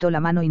le apartó la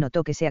mano y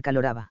notó que se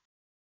acaloraba.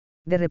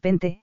 De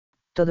repente,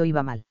 todo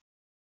iba mal.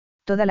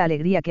 Toda la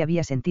alegría que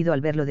había sentido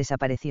al verlo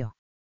desapareció.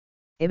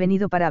 He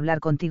venido para hablar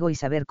contigo y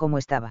saber cómo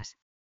estabas.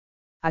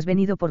 Has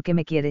venido porque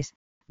me quieres,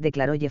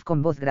 declaró Jeff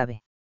con voz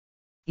grave.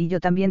 Y yo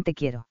también te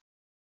quiero.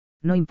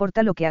 No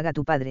importa lo que haga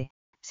tu padre,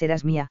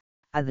 serás mía,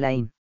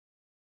 Adlain.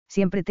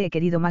 Siempre te he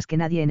querido más que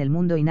nadie en el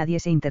mundo y nadie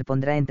se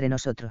interpondrá entre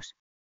nosotros.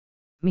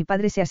 Mi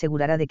padre se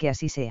asegurará de que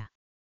así sea.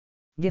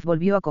 Jeff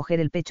volvió a coger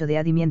el pecho de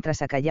Adi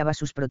mientras acallaba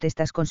sus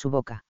protestas con su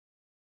boca.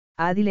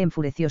 A Adi le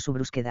enfureció su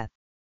brusquedad.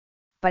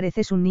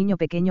 Pareces un niño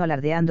pequeño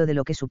alardeando de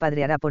lo que su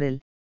padre hará por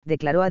él,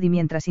 declaró Adi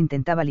mientras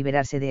intentaba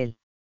liberarse de él.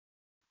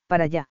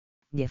 Para allá,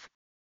 Jeff.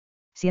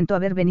 Siento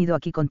haber venido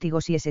aquí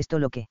contigo si es esto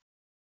lo que...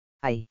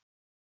 ¡Ay!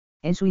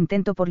 En su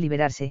intento por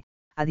liberarse,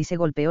 Adi se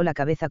golpeó la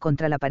cabeza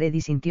contra la pared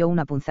y sintió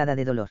una punzada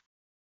de dolor.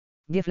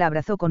 Jeff la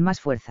abrazó con más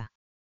fuerza.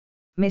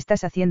 Me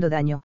estás haciendo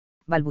daño,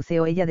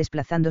 balbuceó ella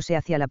desplazándose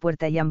hacia la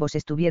puerta y ambos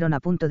estuvieron a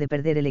punto de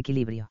perder el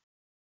equilibrio.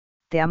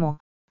 Te amo,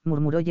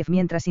 murmuró Jeff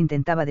mientras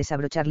intentaba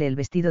desabrocharle el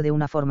vestido de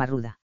una forma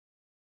ruda.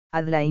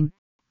 Adlain,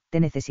 te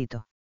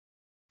necesito.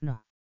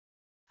 No.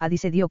 Adi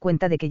se dio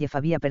cuenta de que Jeff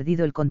había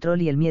perdido el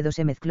control y el miedo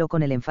se mezcló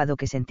con el enfado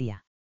que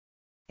sentía.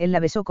 Él la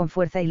besó con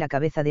fuerza y la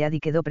cabeza de Adi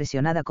quedó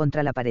presionada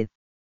contra la pared.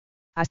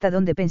 ¿Hasta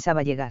dónde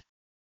pensaba llegar?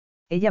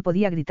 Ella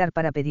podía gritar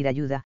para pedir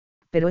ayuda,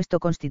 pero esto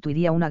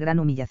constituiría una gran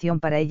humillación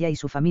para ella y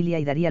su familia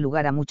y daría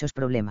lugar a muchos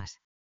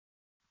problemas.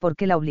 ¿Por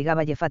qué la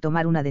obligaba Jeff a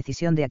tomar una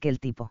decisión de aquel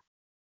tipo?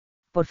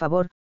 Por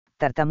favor,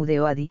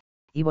 tartamudeó Adi,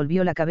 y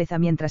volvió la cabeza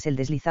mientras él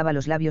deslizaba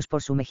los labios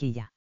por su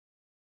mejilla.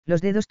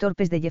 Los dedos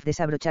torpes de Jeff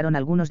desabrocharon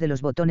algunos de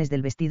los botones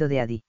del vestido de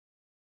Adi.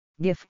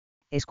 Jeff,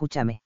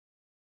 escúchame.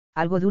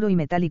 Algo duro y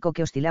metálico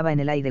que oscilaba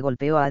en el aire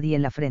golpeó a Adi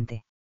en la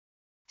frente.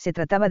 Se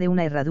trataba de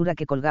una herradura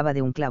que colgaba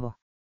de un clavo.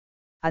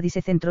 Adi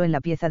se centró en la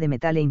pieza de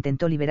metal e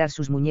intentó liberar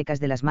sus muñecas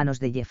de las manos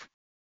de Jeff.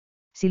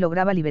 Si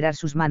lograba liberar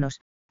sus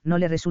manos, no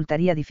le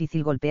resultaría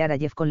difícil golpear a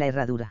Jeff con la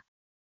herradura.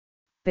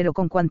 Pero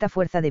 ¿con cuánta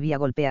fuerza debía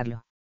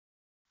golpearlo?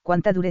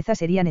 ¿Cuánta dureza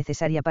sería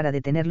necesaria para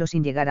detenerlo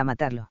sin llegar a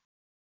matarlo?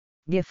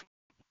 Jeff,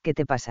 ¿qué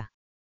te pasa?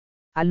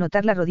 Al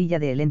notar la rodilla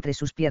de él entre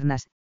sus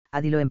piernas,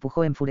 Adi lo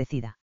empujó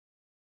enfurecida.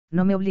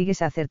 No me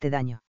obligues a hacerte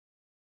daño.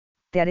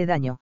 Te haré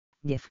daño,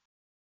 Jeff.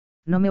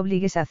 No me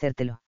obligues a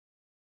hacértelo.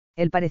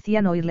 Él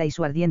parecía no oírla y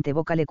su ardiente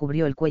boca le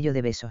cubrió el cuello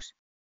de besos.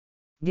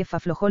 Jeff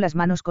aflojó las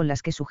manos con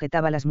las que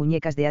sujetaba las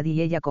muñecas de Adi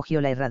y ella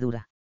cogió la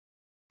herradura.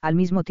 Al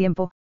mismo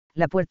tiempo,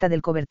 la puerta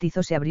del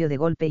cobertizo se abrió de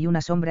golpe y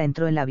una sombra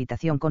entró en la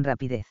habitación con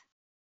rapidez.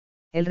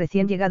 El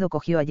recién llegado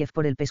cogió a Jeff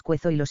por el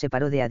pescuezo y lo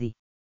separó de Adi.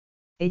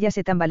 Ella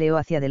se tambaleó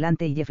hacia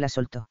adelante y Jeff la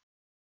soltó.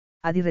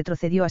 Adi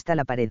retrocedió hasta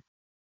la pared.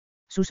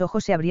 Sus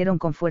ojos se abrieron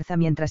con fuerza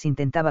mientras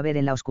intentaba ver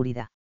en la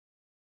oscuridad.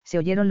 Se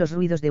oyeron los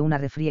ruidos de una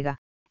refriega,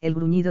 el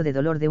gruñido de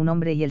dolor de un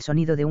hombre y el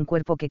sonido de un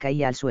cuerpo que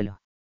caía al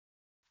suelo.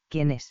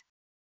 ¿Quién es?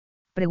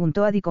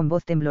 Preguntó Adi con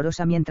voz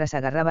temblorosa mientras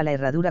agarraba la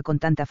herradura con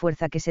tanta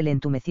fuerza que se le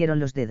entumecieron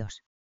los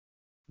dedos.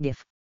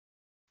 Jeff.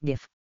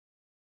 Jeff.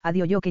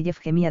 Adi oyó que Jeff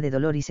gemía de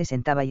dolor y se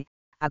sentaba y,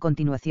 a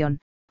continuación,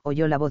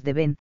 oyó la voz de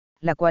Ben,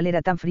 la cual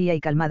era tan fría y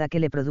calmada que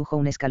le produjo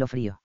un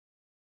escalofrío.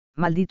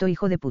 Maldito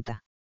hijo de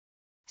puta.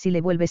 Si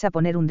le vuelves a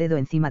poner un dedo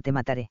encima te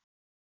mataré.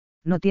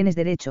 No tienes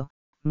derecho,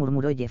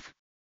 murmuró Jeff.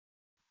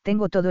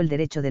 Tengo todo el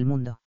derecho del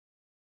mundo.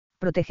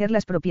 Proteger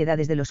las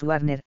propiedades de los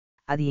Warner,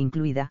 Adi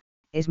incluida,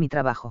 es mi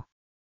trabajo.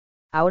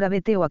 Ahora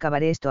vete o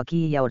acabaré esto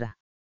aquí y ahora.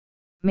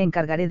 Me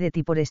encargaré de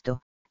ti por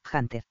esto,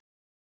 Hunter.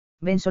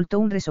 Ben soltó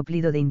un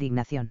resoplido de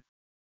indignación.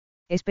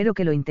 Espero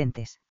que lo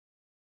intentes.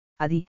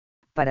 Adi,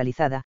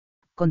 paralizada,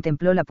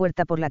 contempló la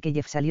puerta por la que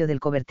Jeff salió del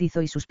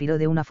cobertizo y suspiró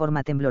de una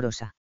forma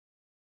temblorosa.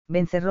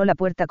 Ben cerró la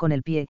puerta con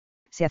el pie,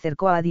 se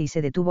acercó a Adi y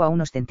se detuvo a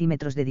unos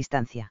centímetros de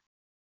distancia.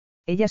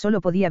 Ella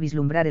solo podía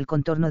vislumbrar el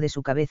contorno de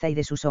su cabeza y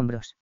de sus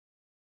hombros.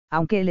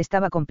 Aunque él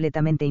estaba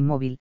completamente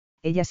inmóvil,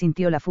 ella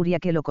sintió la furia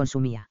que lo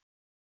consumía.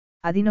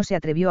 Adi no se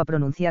atrevió a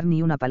pronunciar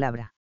ni una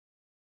palabra.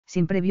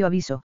 Sin previo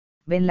aviso,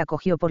 Ben la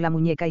cogió por la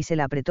muñeca y se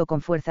la apretó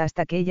con fuerza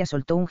hasta que ella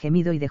soltó un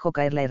gemido y dejó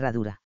caer la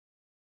herradura.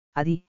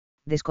 Adi,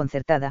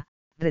 desconcertada,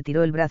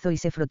 retiró el brazo y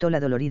se frotó la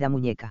dolorida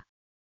muñeca.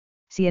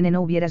 Si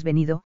no hubieras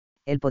venido,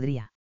 él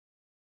podría.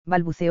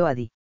 Balbuceó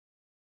Adi.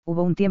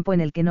 Hubo un tiempo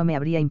en el que no me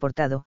habría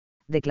importado,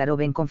 declaró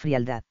Ben con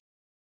frialdad.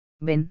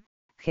 Ben,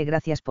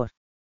 gracias por.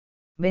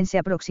 Ben se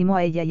aproximó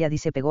a ella y Adi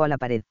se pegó a la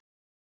pared.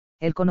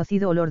 El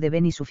conocido olor de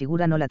Ben y su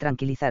figura no la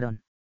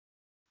tranquilizaron.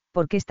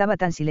 ¿Por qué estaba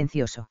tan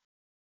silencioso?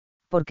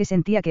 ¿Por qué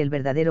sentía que el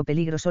verdadero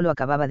peligro solo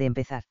acababa de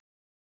empezar?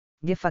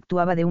 Jeff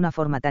actuaba de una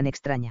forma tan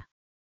extraña.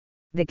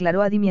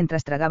 Declaró Adi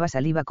mientras tragaba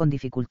saliva con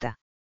dificultad.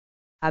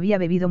 Había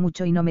bebido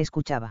mucho y no me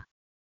escuchaba.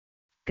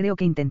 Creo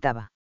que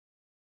intentaba.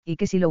 ¿Y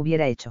qué si lo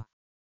hubiera hecho?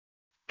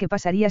 ¿Qué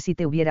pasaría si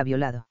te hubiera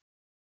violado?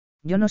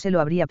 Yo no se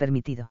lo habría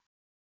permitido.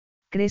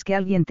 ¿Crees que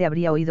alguien te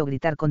habría oído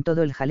gritar con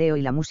todo el jaleo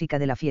y la música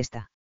de la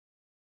fiesta?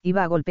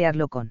 Iba a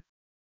golpearlo con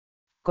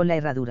la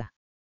herradura.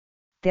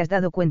 ¿Te has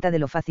dado cuenta de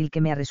lo fácil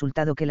que me ha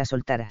resultado que la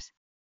soltaras?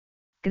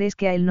 ¿Crees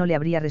que a él no le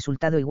habría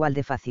resultado igual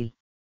de fácil?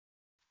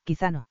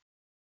 Quizá no.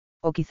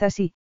 O quizá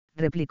sí,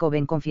 replicó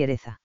Ben con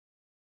fiereza.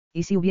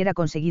 Y si hubiera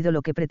conseguido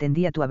lo que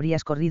pretendía, tú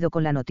habrías corrido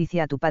con la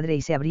noticia a tu padre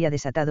y se habría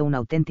desatado un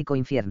auténtico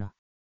infierno.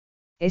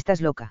 Estás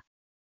loca.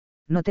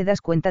 ¿No te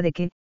das cuenta de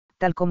que,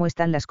 tal como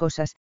están las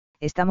cosas,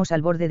 estamos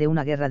al borde de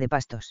una guerra de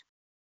pastos?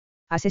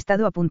 Has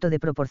estado a punto de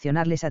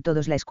proporcionarles a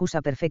todos la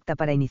excusa perfecta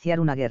para iniciar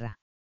una guerra.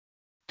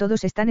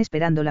 Todos están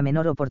esperando la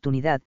menor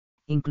oportunidad,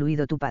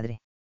 incluido tu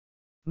padre.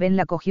 Ben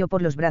la cogió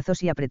por los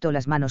brazos y apretó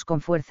las manos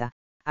con fuerza,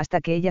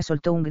 hasta que ella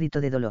soltó un grito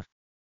de dolor.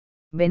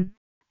 Ben,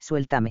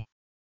 suéltame.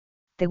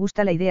 ¿Te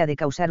gusta la idea de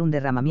causar un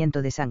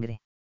derramamiento de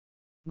sangre?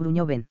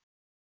 Gruñó Ben.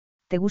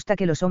 ¿Te gusta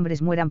que los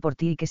hombres mueran por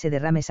ti y que se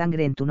derrame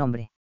sangre en tu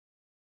nombre?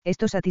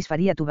 Esto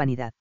satisfaría tu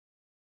vanidad.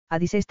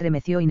 Addie se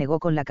estremeció y negó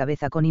con la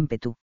cabeza con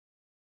ímpetu.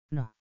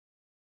 No.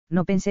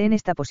 No pensé en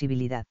esta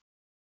posibilidad.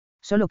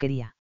 Solo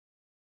quería.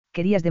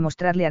 Querías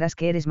demostrarle a Aras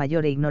que eres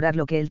mayor e ignorar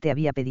lo que él te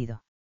había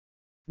pedido.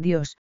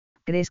 Dios,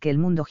 ¿crees que el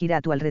mundo gira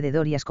a tu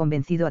alrededor y has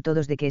convencido a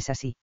todos de que es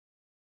así?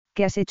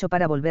 ¿Qué has hecho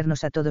para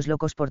volvernos a todos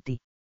locos por ti?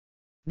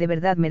 De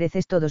verdad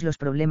mereces todos los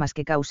problemas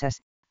que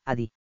causas,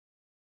 Addie.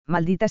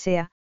 Maldita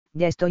sea,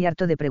 ya estoy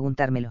harto de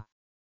preguntármelo.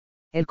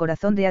 El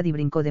corazón de Addie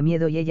brincó de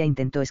miedo y ella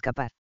intentó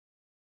escapar.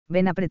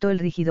 Ben apretó el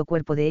rígido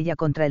cuerpo de ella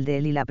contra el de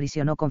él y la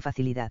aprisionó con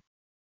facilidad.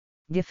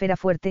 Jeff era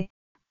fuerte,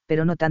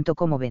 pero no tanto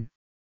como Ben.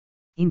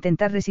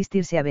 Intentar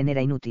resistirse a Ben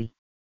era inútil.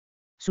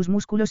 Sus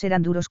músculos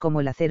eran duros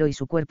como el acero y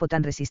su cuerpo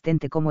tan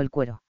resistente como el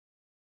cuero.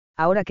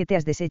 Ahora que te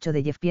has deshecho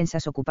de Jeff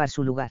piensas ocupar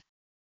su lugar.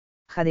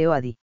 Jadeó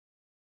Addie.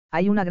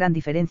 Hay una gran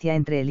diferencia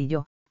entre él y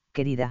yo,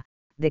 querida,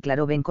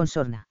 declaró Ben con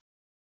sorna.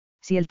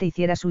 Si él te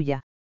hiciera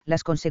suya,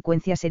 las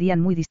consecuencias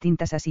serían muy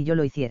distintas a si yo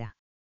lo hiciera.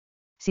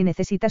 Si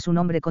necesitas un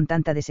hombre con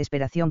tanta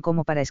desesperación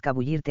como para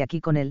escabullirte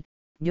aquí con él,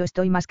 yo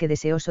estoy más que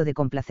deseoso de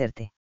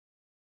complacerte.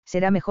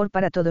 Será mejor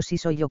para todos si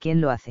soy yo quien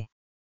lo hace.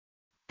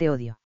 Te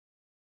odio.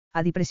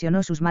 Addie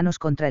presionó sus manos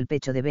contra el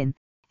pecho de Ben,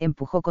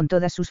 empujó con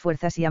todas sus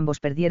fuerzas y ambos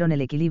perdieron el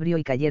equilibrio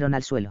y cayeron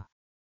al suelo.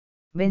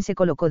 Ben se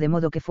colocó de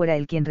modo que fuera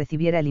él quien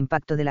recibiera el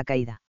impacto de la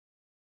caída.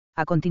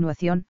 A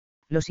continuación,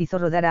 los hizo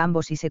rodar a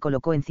ambos y se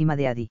colocó encima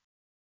de Addie.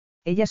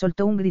 Ella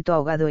soltó un grito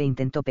ahogado e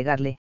intentó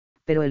pegarle,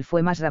 pero él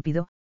fue más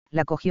rápido,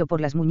 la cogió por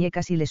las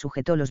muñecas y le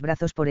sujetó los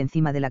brazos por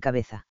encima de la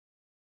cabeza.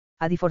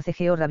 Addie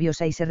forcejeó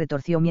rabiosa y se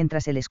retorció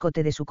mientras el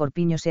escote de su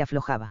corpiño se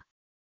aflojaba.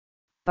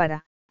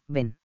 Para,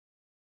 Ben.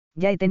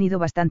 Ya he tenido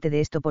bastante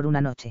de esto por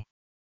una noche.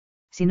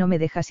 Si no me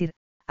dejas ir,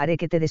 haré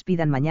que te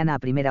despidan mañana a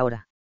primera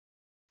hora.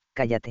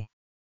 Cállate.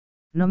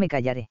 No me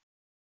callaré.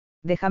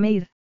 Déjame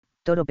ir,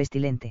 toro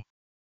pestilente.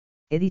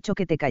 He dicho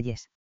que te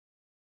calles.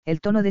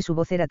 El tono de su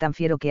voz era tan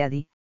fiero que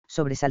Addie,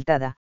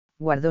 sobresaltada,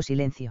 guardó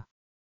silencio.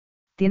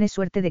 Tienes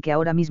suerte de que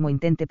ahora mismo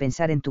intente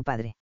pensar en tu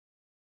padre.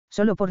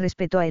 Solo por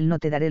respeto a él no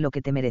te daré lo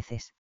que te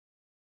mereces.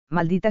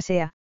 Maldita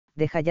sea,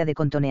 deja ya de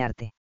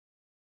contonearte.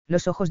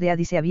 Los ojos de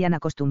Addie se habían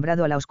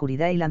acostumbrado a la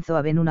oscuridad y lanzó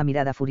a Ben una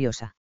mirada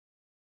furiosa.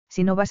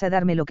 Si no vas a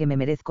darme lo que me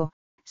merezco,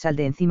 sal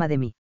de encima de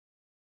mí.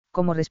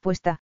 Como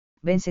respuesta,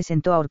 Ben se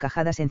sentó a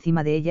horcajadas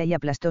encima de ella y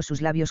aplastó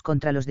sus labios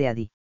contra los de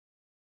Addie.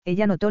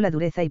 Ella notó la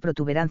dureza y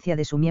protuberancia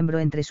de su miembro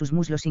entre sus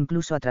muslos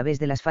incluso a través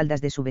de las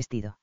faldas de su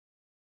vestido.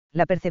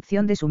 La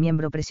percepción de su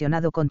miembro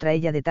presionado contra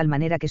ella de tal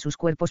manera que sus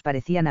cuerpos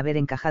parecían haber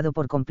encajado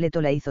por completo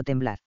la hizo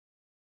temblar.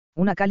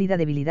 Una cálida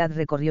debilidad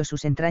recorrió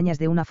sus entrañas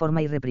de una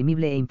forma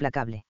irreprimible e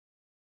implacable.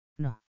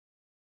 No.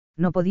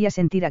 No podía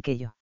sentir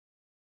aquello.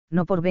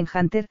 No por Ben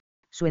Hunter,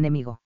 su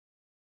enemigo.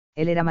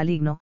 Él era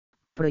maligno,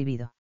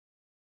 prohibido.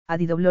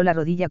 Addie dobló la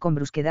rodilla con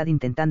brusquedad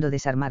intentando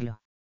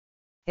desarmarlo.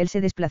 Él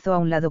se desplazó a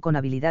un lado con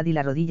habilidad y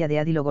la rodilla de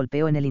Addie lo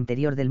golpeó en el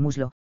interior del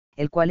muslo,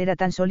 el cual era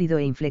tan sólido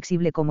e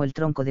inflexible como el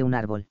tronco de un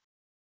árbol.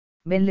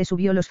 Ben le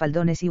subió los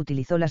faldones y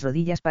utilizó las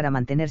rodillas para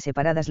mantener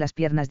separadas las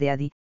piernas de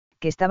Addie,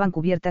 que estaban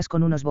cubiertas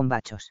con unos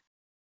bombachos.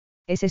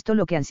 ¿Es esto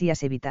lo que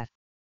ansías evitar?,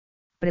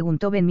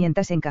 preguntó Ben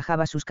mientras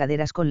encajaba sus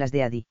caderas con las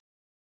de Addie.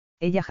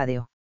 Ella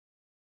jadeó.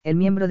 El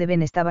miembro de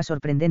Ben estaba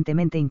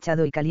sorprendentemente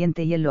hinchado y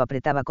caliente y él lo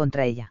apretaba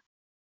contra ella.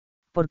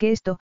 ¿Por qué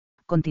esto?,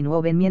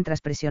 continuó Ben mientras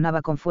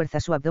presionaba con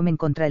fuerza su abdomen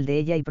contra el de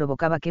ella y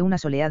provocaba que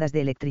unas oleadas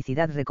de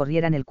electricidad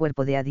recorrieran el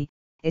cuerpo de Addie.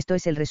 Esto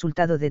es el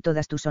resultado de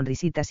todas tus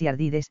sonrisitas y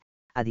ardides,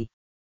 Addie.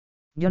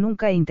 Yo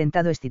nunca he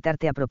intentado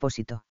excitarte a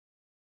propósito.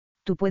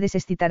 Tú puedes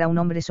excitar a un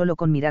hombre solo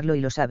con mirarlo y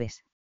lo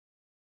sabes.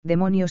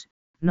 Demonios,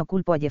 no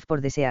culpo a Jeff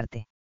por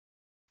desearte.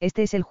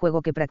 Este es el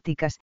juego que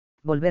practicas,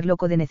 volver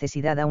loco de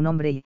necesidad a un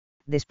hombre y,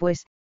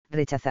 después,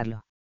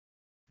 rechazarlo.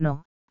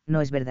 No,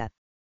 no es verdad.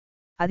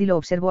 Addie lo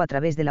observó a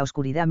través de la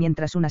oscuridad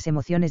mientras unas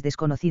emociones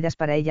desconocidas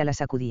para ella la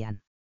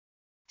sacudían.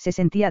 Se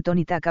sentía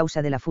atónita a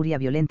causa de la furia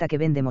violenta que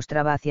Ben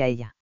demostraba hacia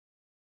ella.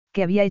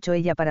 ¿Qué había hecho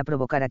ella para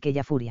provocar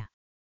aquella furia?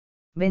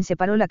 Ben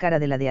separó la cara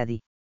de la de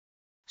Addie.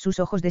 Sus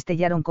ojos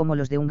destellaron como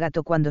los de un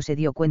gato cuando se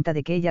dio cuenta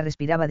de que ella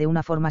respiraba de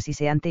una forma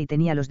siseante y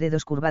tenía los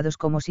dedos curvados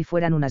como si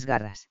fueran unas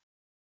garras.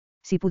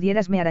 Si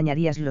pudieras me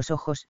arañarías los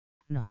ojos,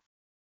 no.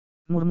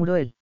 Murmuró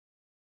él.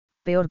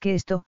 Peor que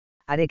esto,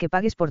 haré que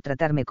pagues por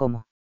tratarme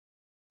como.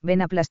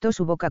 Ben aplastó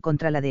su boca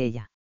contra la de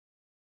ella.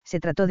 Se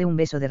trató de un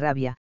beso de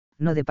rabia,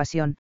 no de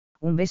pasión,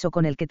 un beso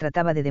con el que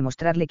trataba de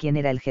demostrarle quién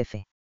era el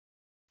jefe.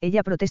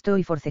 Ella protestó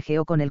y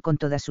forcejeó con él con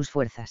todas sus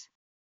fuerzas.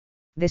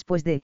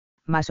 Después de,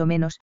 más o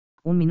menos,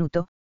 un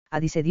minuto,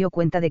 Addie se dio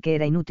cuenta de que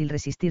era inútil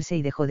resistirse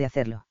y dejó de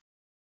hacerlo.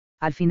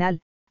 Al final,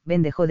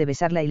 Ben dejó de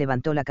besarla y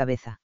levantó la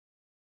cabeza.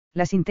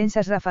 Las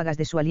intensas ráfagas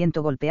de su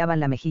aliento golpeaban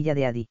la mejilla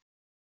de Addie.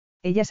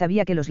 Ella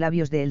sabía que los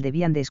labios de él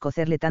debían de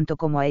escocerle tanto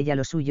como a ella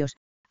los suyos,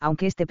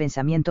 aunque este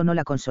pensamiento no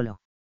la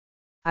consoló.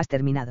 ¿Has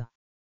terminado?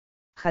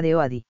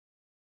 Jadeó Adi.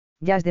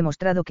 Ya has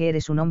demostrado que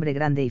eres un hombre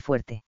grande y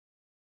fuerte.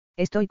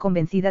 Estoy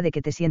convencida de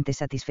que te sientes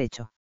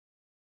satisfecho.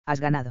 Has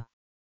ganado.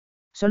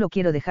 Solo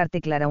quiero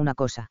dejarte clara una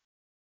cosa.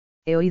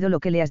 He oído lo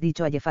que le has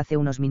dicho a Jeff hace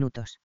unos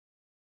minutos.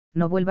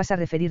 No vuelvas a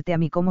referirte a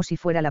mí como si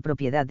fuera la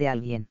propiedad de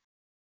alguien.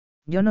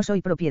 Yo no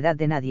soy propiedad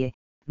de nadie,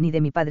 ni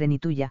de mi padre ni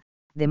tuya,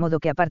 de modo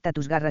que aparta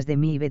tus garras de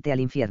mí y vete al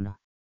infierno.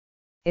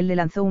 Él le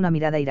lanzó una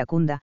mirada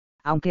iracunda,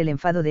 aunque el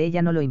enfado de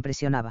ella no lo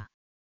impresionaba.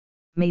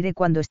 Me iré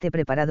cuando esté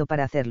preparado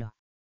para hacerlo.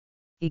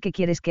 ¿Y qué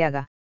quieres que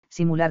haga?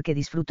 Simular que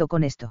disfruto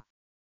con esto.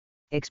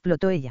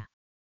 Explotó ella.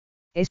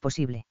 Es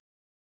posible.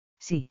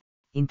 Sí,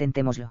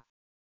 intentémoslo.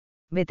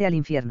 Vete al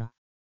infierno.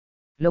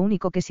 Lo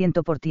único que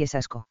siento por ti es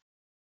asco.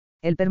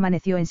 Él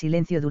permaneció en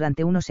silencio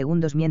durante unos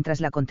segundos mientras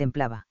la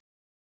contemplaba.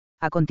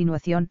 A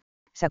continuación,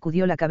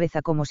 sacudió la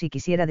cabeza como si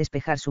quisiera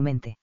despejar su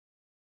mente.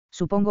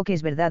 Supongo que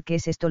es verdad que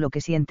es esto lo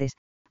que sientes,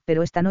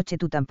 pero esta noche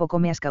tú tampoco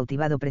me has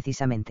cautivado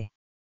precisamente.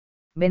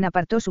 Ben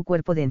apartó su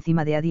cuerpo de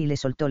encima de Adi y le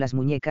soltó las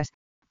muñecas,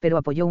 pero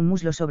apoyó un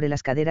muslo sobre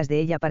las caderas de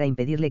ella para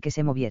impedirle que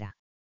se moviera.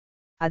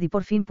 Adi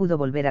por fin pudo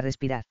volver a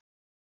respirar.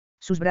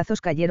 Sus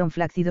brazos cayeron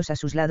flácidos a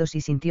sus lados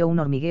y sintió un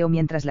hormigueo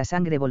mientras la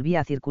sangre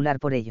volvía a circular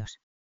por ellos.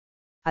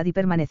 Adi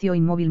permaneció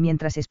inmóvil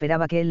mientras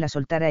esperaba que él la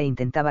soltara e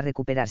intentaba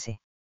recuperarse.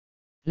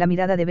 La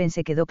mirada de Ben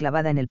se quedó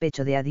clavada en el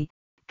pecho de Adi,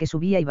 que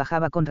subía y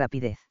bajaba con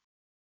rapidez.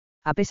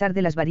 A pesar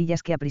de las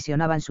varillas que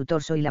aprisionaban su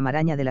torso y la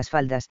maraña de las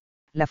faldas,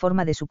 la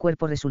forma de su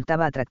cuerpo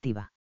resultaba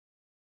atractiva.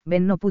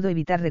 Ben no pudo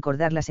evitar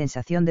recordar la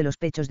sensación de los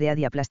pechos de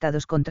Adi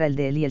aplastados contra el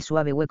de él y el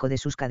suave hueco de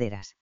sus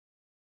caderas.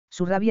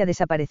 Su rabia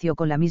desapareció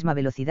con la misma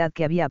velocidad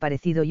que había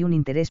aparecido y un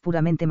interés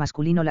puramente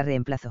masculino la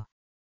reemplazó.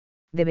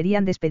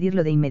 Deberían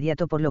despedirlo de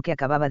inmediato por lo que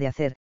acababa de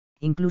hacer,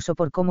 incluso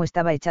por cómo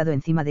estaba echado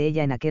encima de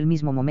ella en aquel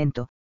mismo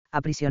momento,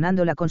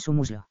 aprisionándola con su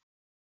muslo.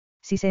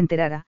 Si se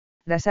enterara,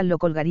 Russell lo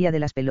colgaría de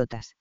las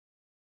pelotas.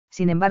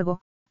 Sin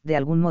embargo, de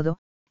algún modo,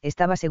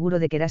 estaba seguro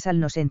de que Russell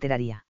no se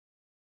enteraría.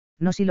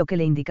 No si lo que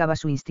le indicaba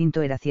su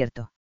instinto era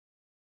cierto.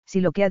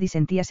 Si lo que Adi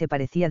sentía se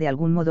parecía de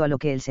algún modo a lo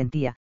que él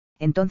sentía,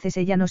 entonces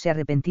ella no se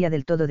arrepentía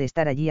del todo de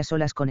estar allí a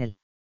solas con él.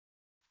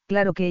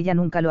 Claro que ella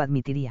nunca lo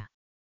admitiría.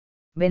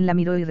 Ben la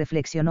miró y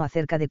reflexionó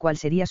acerca de cuál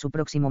sería su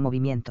próximo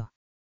movimiento.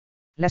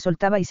 La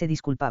soltaba y se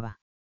disculpaba.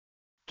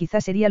 Quizá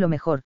sería lo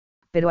mejor,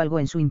 pero algo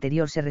en su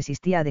interior se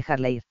resistía a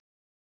dejarla ir.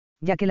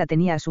 Ya que la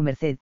tenía a su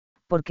merced,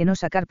 ¿por qué no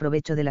sacar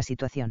provecho de la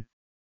situación?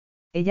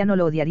 Ella no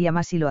lo odiaría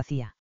más si lo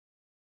hacía.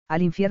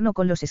 Al infierno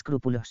con los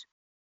escrúpulos.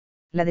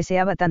 La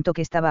deseaba tanto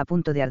que estaba a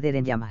punto de arder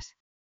en llamas.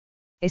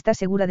 ¿Estás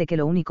segura de que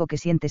lo único que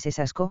sientes es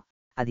asco,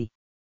 Adi?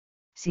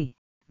 Sí,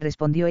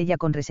 respondió ella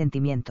con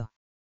resentimiento.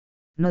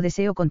 No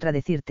deseo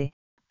contradecirte,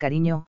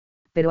 cariño,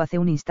 pero hace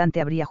un instante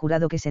habría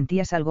jurado que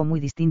sentías algo muy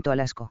distinto al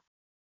asco.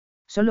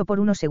 Solo por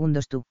unos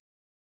segundos tú.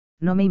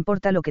 No me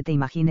importa lo que te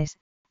imagines,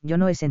 yo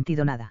no he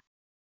sentido nada.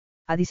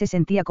 Adi se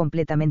sentía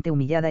completamente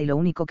humillada y lo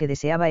único que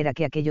deseaba era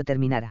que aquello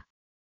terminara.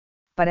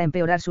 Para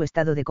empeorar su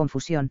estado de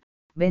confusión,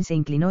 Ben se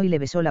inclinó y le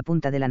besó la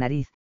punta de la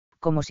nariz,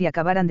 como si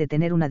acabaran de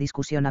tener una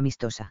discusión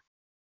amistosa.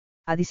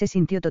 Adi se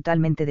sintió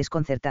totalmente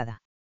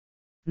desconcertada.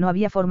 No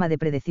había forma de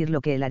predecir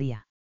lo que él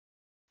haría.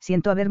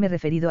 Siento haberme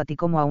referido a ti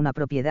como a una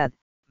propiedad,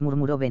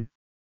 murmuró Ben.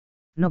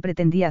 No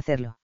pretendía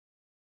hacerlo.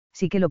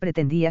 Sí que lo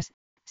pretendías,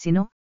 si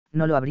no,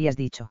 no lo habrías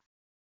dicho.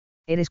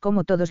 Eres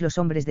como todos los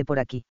hombres de por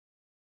aquí.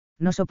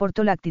 No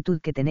soporto la actitud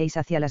que tenéis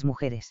hacia las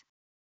mujeres.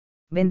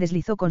 Ben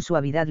deslizó con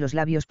suavidad los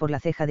labios por la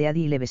ceja de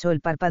Adi y le besó el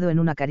párpado en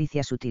una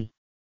caricia sutil.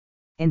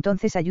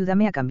 Entonces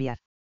ayúdame a cambiar.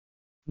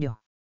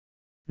 Yo.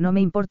 No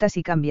me importa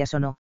si cambias o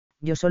no,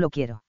 yo solo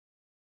quiero.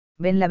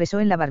 Ben la besó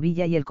en la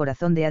barbilla y el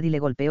corazón de Adi le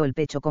golpeó el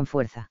pecho con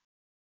fuerza.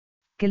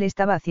 ¿Qué le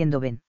estaba haciendo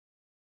Ben?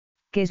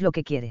 ¿Qué es lo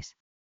que quieres?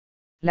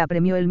 La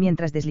apremió él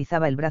mientras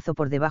deslizaba el brazo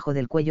por debajo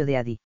del cuello de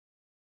Adi.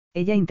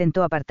 Ella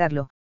intentó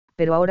apartarlo,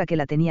 pero ahora que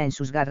la tenía en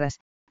sus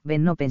garras,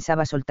 Ben no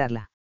pensaba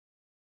soltarla.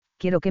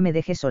 Quiero que me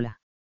dejes sola.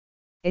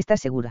 ¿Estás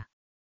segura?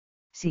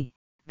 Sí,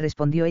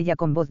 respondió ella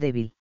con voz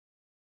débil.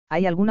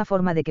 ¿Hay alguna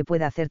forma de que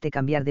pueda hacerte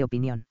cambiar de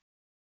opinión?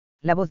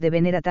 La voz de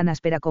Ben era tan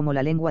áspera como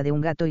la lengua de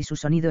un gato y su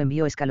sonido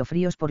envió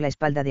escalofríos por la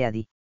espalda de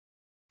Adi.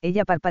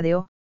 Ella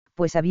parpadeó,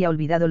 pues había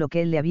olvidado lo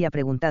que él le había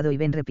preguntado y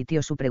Ben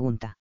repitió su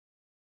pregunta.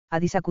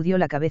 Adi sacudió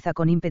la cabeza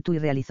con ímpetu y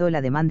realizó el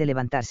ademán de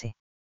levantarse.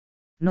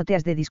 No te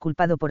has de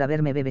disculpado por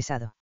haberme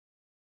besado.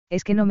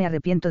 Es que no me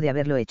arrepiento de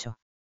haberlo hecho.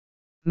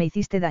 Me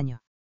hiciste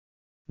daño.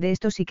 De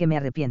esto sí que me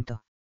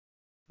arrepiento.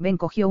 Ben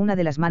cogió una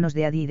de las manos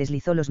de Adi y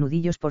deslizó los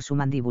nudillos por su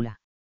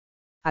mandíbula.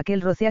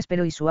 Aquel roce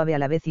áspero y suave a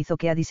la vez hizo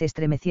que Adi se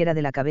estremeciera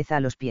de la cabeza a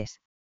los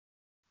pies.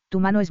 Tu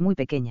mano es muy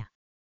pequeña.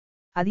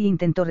 Adi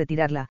intentó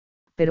retirarla,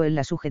 pero él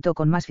la sujetó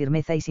con más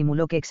firmeza y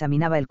simuló que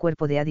examinaba el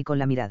cuerpo de Adi con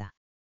la mirada.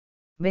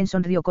 Ben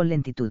sonrió con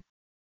lentitud.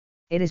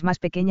 Eres más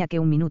pequeña que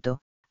un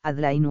minuto,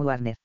 Adeline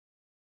Warner.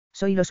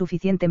 Soy lo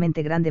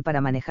suficientemente grande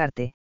para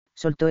manejarte,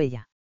 soltó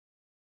ella.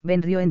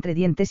 Ben rió entre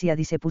dientes y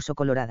Adi se puso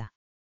colorada.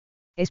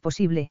 Es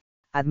posible,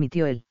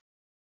 admitió él.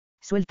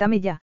 Suéltame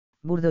ya,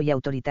 burdo y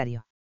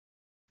autoritario.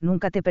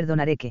 Nunca te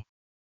perdonaré que.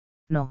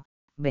 No,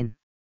 ven.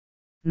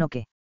 No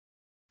que.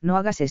 No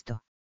hagas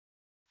esto.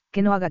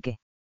 Que no haga qué.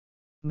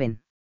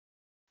 Ven.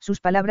 Sus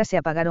palabras se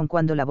apagaron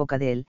cuando la boca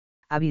de él,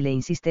 hábil e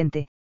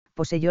insistente,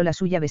 poseyó la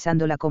suya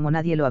besándola como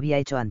nadie lo había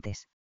hecho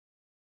antes.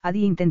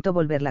 Addie intentó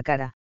volver la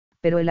cara,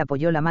 pero él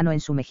apoyó la mano en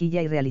su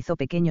mejilla y realizó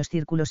pequeños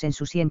círculos en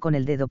su sien con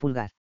el dedo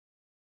pulgar.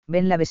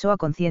 Ben la besó a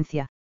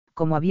conciencia,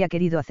 como había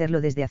querido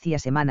hacerlo desde hacía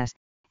semanas,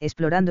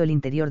 explorando el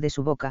interior de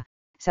su boca,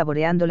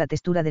 saboreando la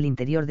textura del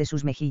interior de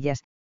sus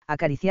mejillas,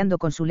 acariciando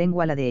con su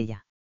lengua la de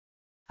ella.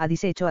 Addie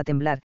se echó a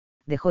temblar,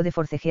 dejó de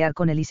forcejear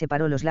con él y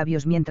separó los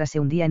labios mientras se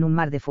hundía en un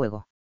mar de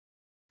fuego.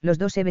 Los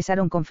dos se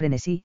besaron con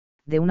frenesí,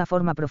 de una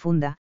forma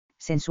profunda,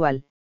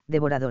 sensual,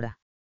 devoradora.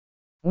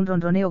 Un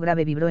ronroneo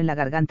grave vibró en la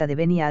garganta de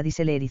Ben y a Addie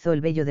se le erizó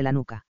el vello de la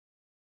nuca.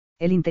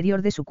 El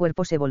interior de su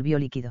cuerpo se volvió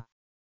líquido.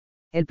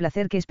 El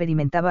placer que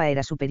experimentaba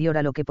era superior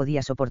a lo que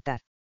podía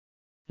soportar.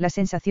 Las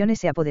sensaciones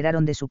se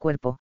apoderaron de su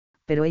cuerpo,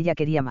 pero ella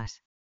quería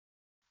más.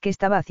 ¿Qué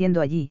estaba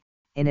haciendo allí,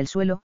 en el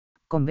suelo,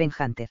 con Ben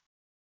Hunter?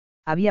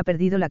 Había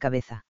perdido la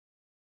cabeza.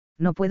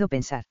 No puedo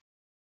pensar.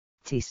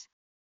 Chis.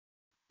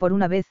 Por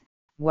una vez,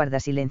 guarda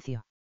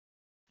silencio.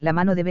 La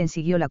mano de Ben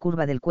siguió la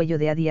curva del cuello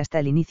de Addie hasta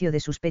el inicio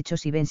de sus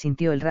pechos y Ben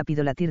sintió el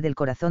rápido latir del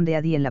corazón de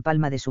Addie en la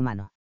palma de su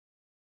mano.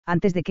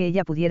 Antes de que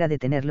ella pudiera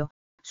detenerlo,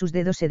 sus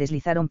dedos se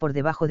deslizaron por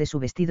debajo de su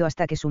vestido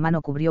hasta que su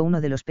mano cubrió uno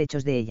de los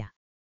pechos de ella.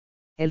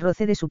 El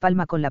roce de su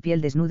palma con la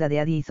piel desnuda de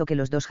Addie hizo que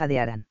los dos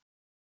jadearan.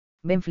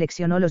 Ben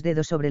flexionó los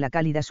dedos sobre la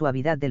cálida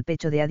suavidad del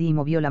pecho de Addie y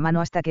movió la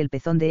mano hasta que el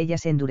pezón de ella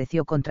se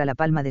endureció contra la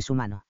palma de su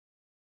mano.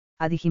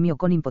 Addie gimió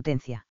con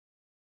impotencia.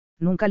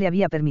 Nunca le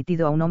había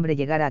permitido a un hombre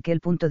llegar a aquel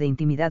punto de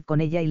intimidad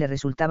con ella y le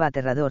resultaba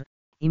aterrador,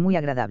 y muy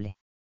agradable.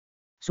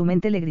 Su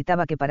mente le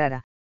gritaba que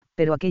parara,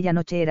 pero aquella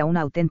noche era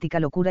una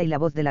auténtica locura y la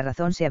voz de la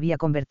razón se había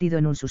convertido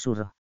en un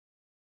susurro.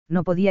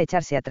 No podía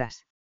echarse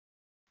atrás.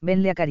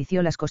 Ben le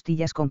acarició las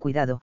costillas con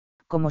cuidado,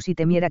 como si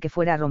temiera que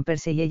fuera a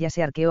romperse y ella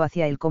se arqueó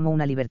hacia él como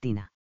una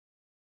libertina.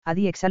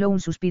 Addie exhaló un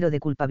suspiro de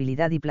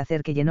culpabilidad y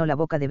placer que llenó la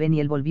boca de Ben y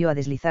él volvió a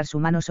deslizar su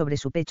mano sobre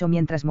su pecho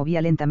mientras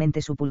movía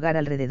lentamente su pulgar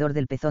alrededor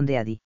del pezón de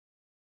Addie.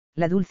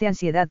 La dulce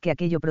ansiedad que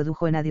aquello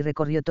produjo en Addie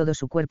recorrió todo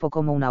su cuerpo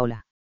como una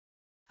ola.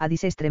 Addie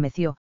se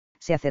estremeció,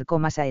 se acercó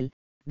más a él,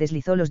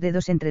 deslizó los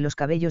dedos entre los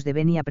cabellos de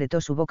Ben y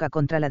apretó su boca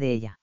contra la de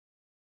ella.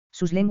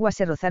 Sus lenguas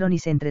se rozaron y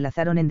se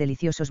entrelazaron en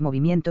deliciosos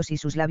movimientos y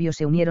sus labios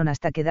se unieron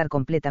hasta quedar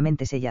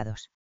completamente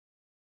sellados.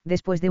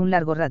 Después de un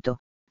largo rato,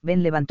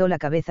 Ben levantó la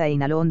cabeza e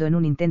inhaló hondo en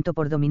un intento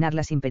por dominar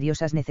las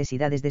imperiosas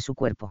necesidades de su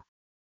cuerpo.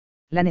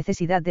 La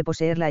necesidad de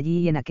poseerla allí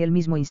y en aquel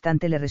mismo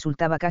instante le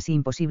resultaba casi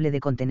imposible de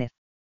contener.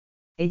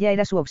 Ella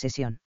era su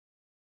obsesión.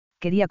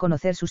 Quería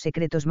conocer sus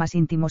secretos más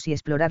íntimos y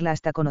explorarla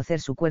hasta conocer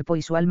su cuerpo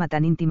y su alma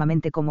tan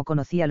íntimamente como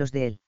conocía los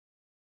de él.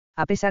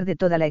 A pesar de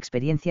toda la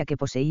experiencia que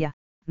poseía,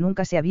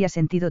 nunca se había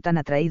sentido tan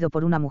atraído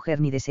por una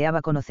mujer ni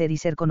deseaba conocer y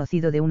ser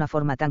conocido de una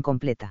forma tan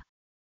completa.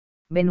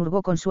 Ben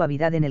hurgó con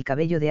suavidad en el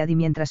cabello de Addie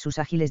mientras sus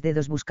ágiles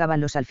dedos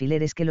buscaban los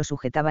alfileres que lo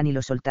sujetaban y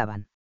lo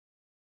soltaban.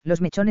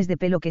 Los mechones de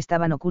pelo que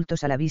estaban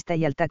ocultos a la vista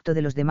y al tacto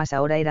de los demás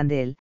ahora eran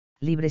de él,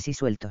 libres y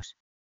sueltos.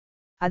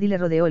 Addie le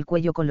rodeó el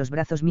cuello con los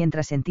brazos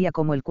mientras sentía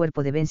cómo el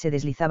cuerpo de Ben se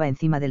deslizaba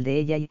encima del de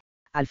ella y,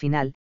 al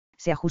final,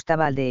 se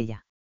ajustaba al de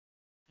ella.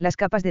 Las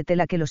capas de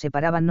tela que lo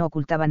separaban no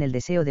ocultaban el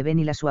deseo de Ben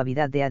y la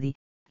suavidad de Addie,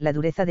 la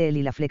dureza de él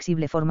y la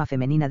flexible forma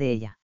femenina de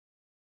ella.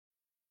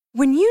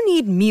 When you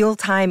need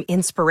mealtime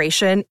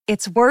inspiration,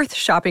 it's worth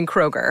shopping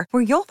Kroger,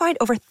 where you'll find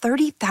over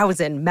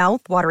 30,000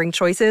 mouth-watering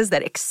choices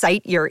that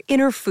excite your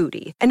inner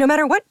foodie. And no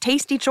matter what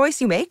tasty choice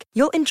you make,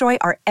 you'll enjoy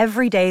our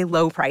everyday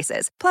low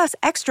prices, plus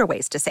extra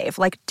ways to save,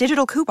 like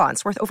digital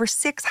coupons worth over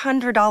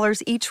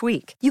 $600 each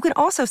week. You can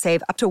also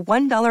save up to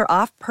 $1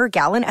 off per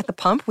gallon at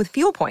the pump with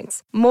fuel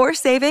points. More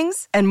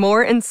savings and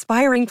more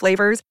inspiring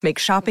flavors make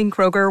shopping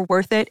Kroger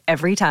worth it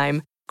every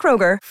time.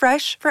 Kroger,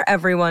 fresh for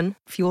everyone.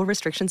 Fuel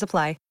restrictions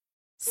apply.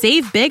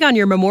 Save big on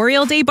your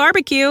Memorial Day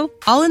barbecue,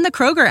 all in the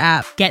Kroger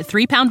app. Get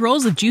 3-pound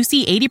rolls of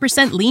juicy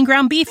 80% lean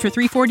ground beef for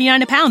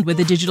 $3.49 a pound with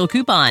a digital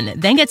coupon.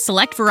 Then get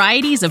select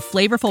varieties of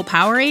flavorful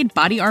Powerade,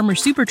 Body Armor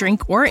Super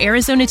Drink, or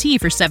Arizona tea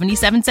for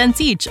 77 cents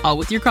each, all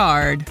with your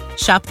card.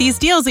 Shop these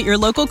deals at your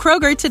local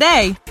Kroger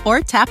today, or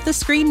tap the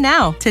screen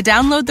now to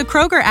download the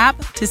Kroger app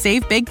to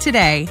save big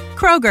today.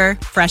 Kroger,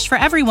 fresh for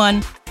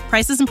everyone.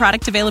 Prices and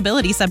product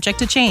availability subject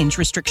to change.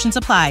 Restrictions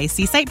apply.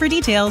 See site for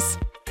details.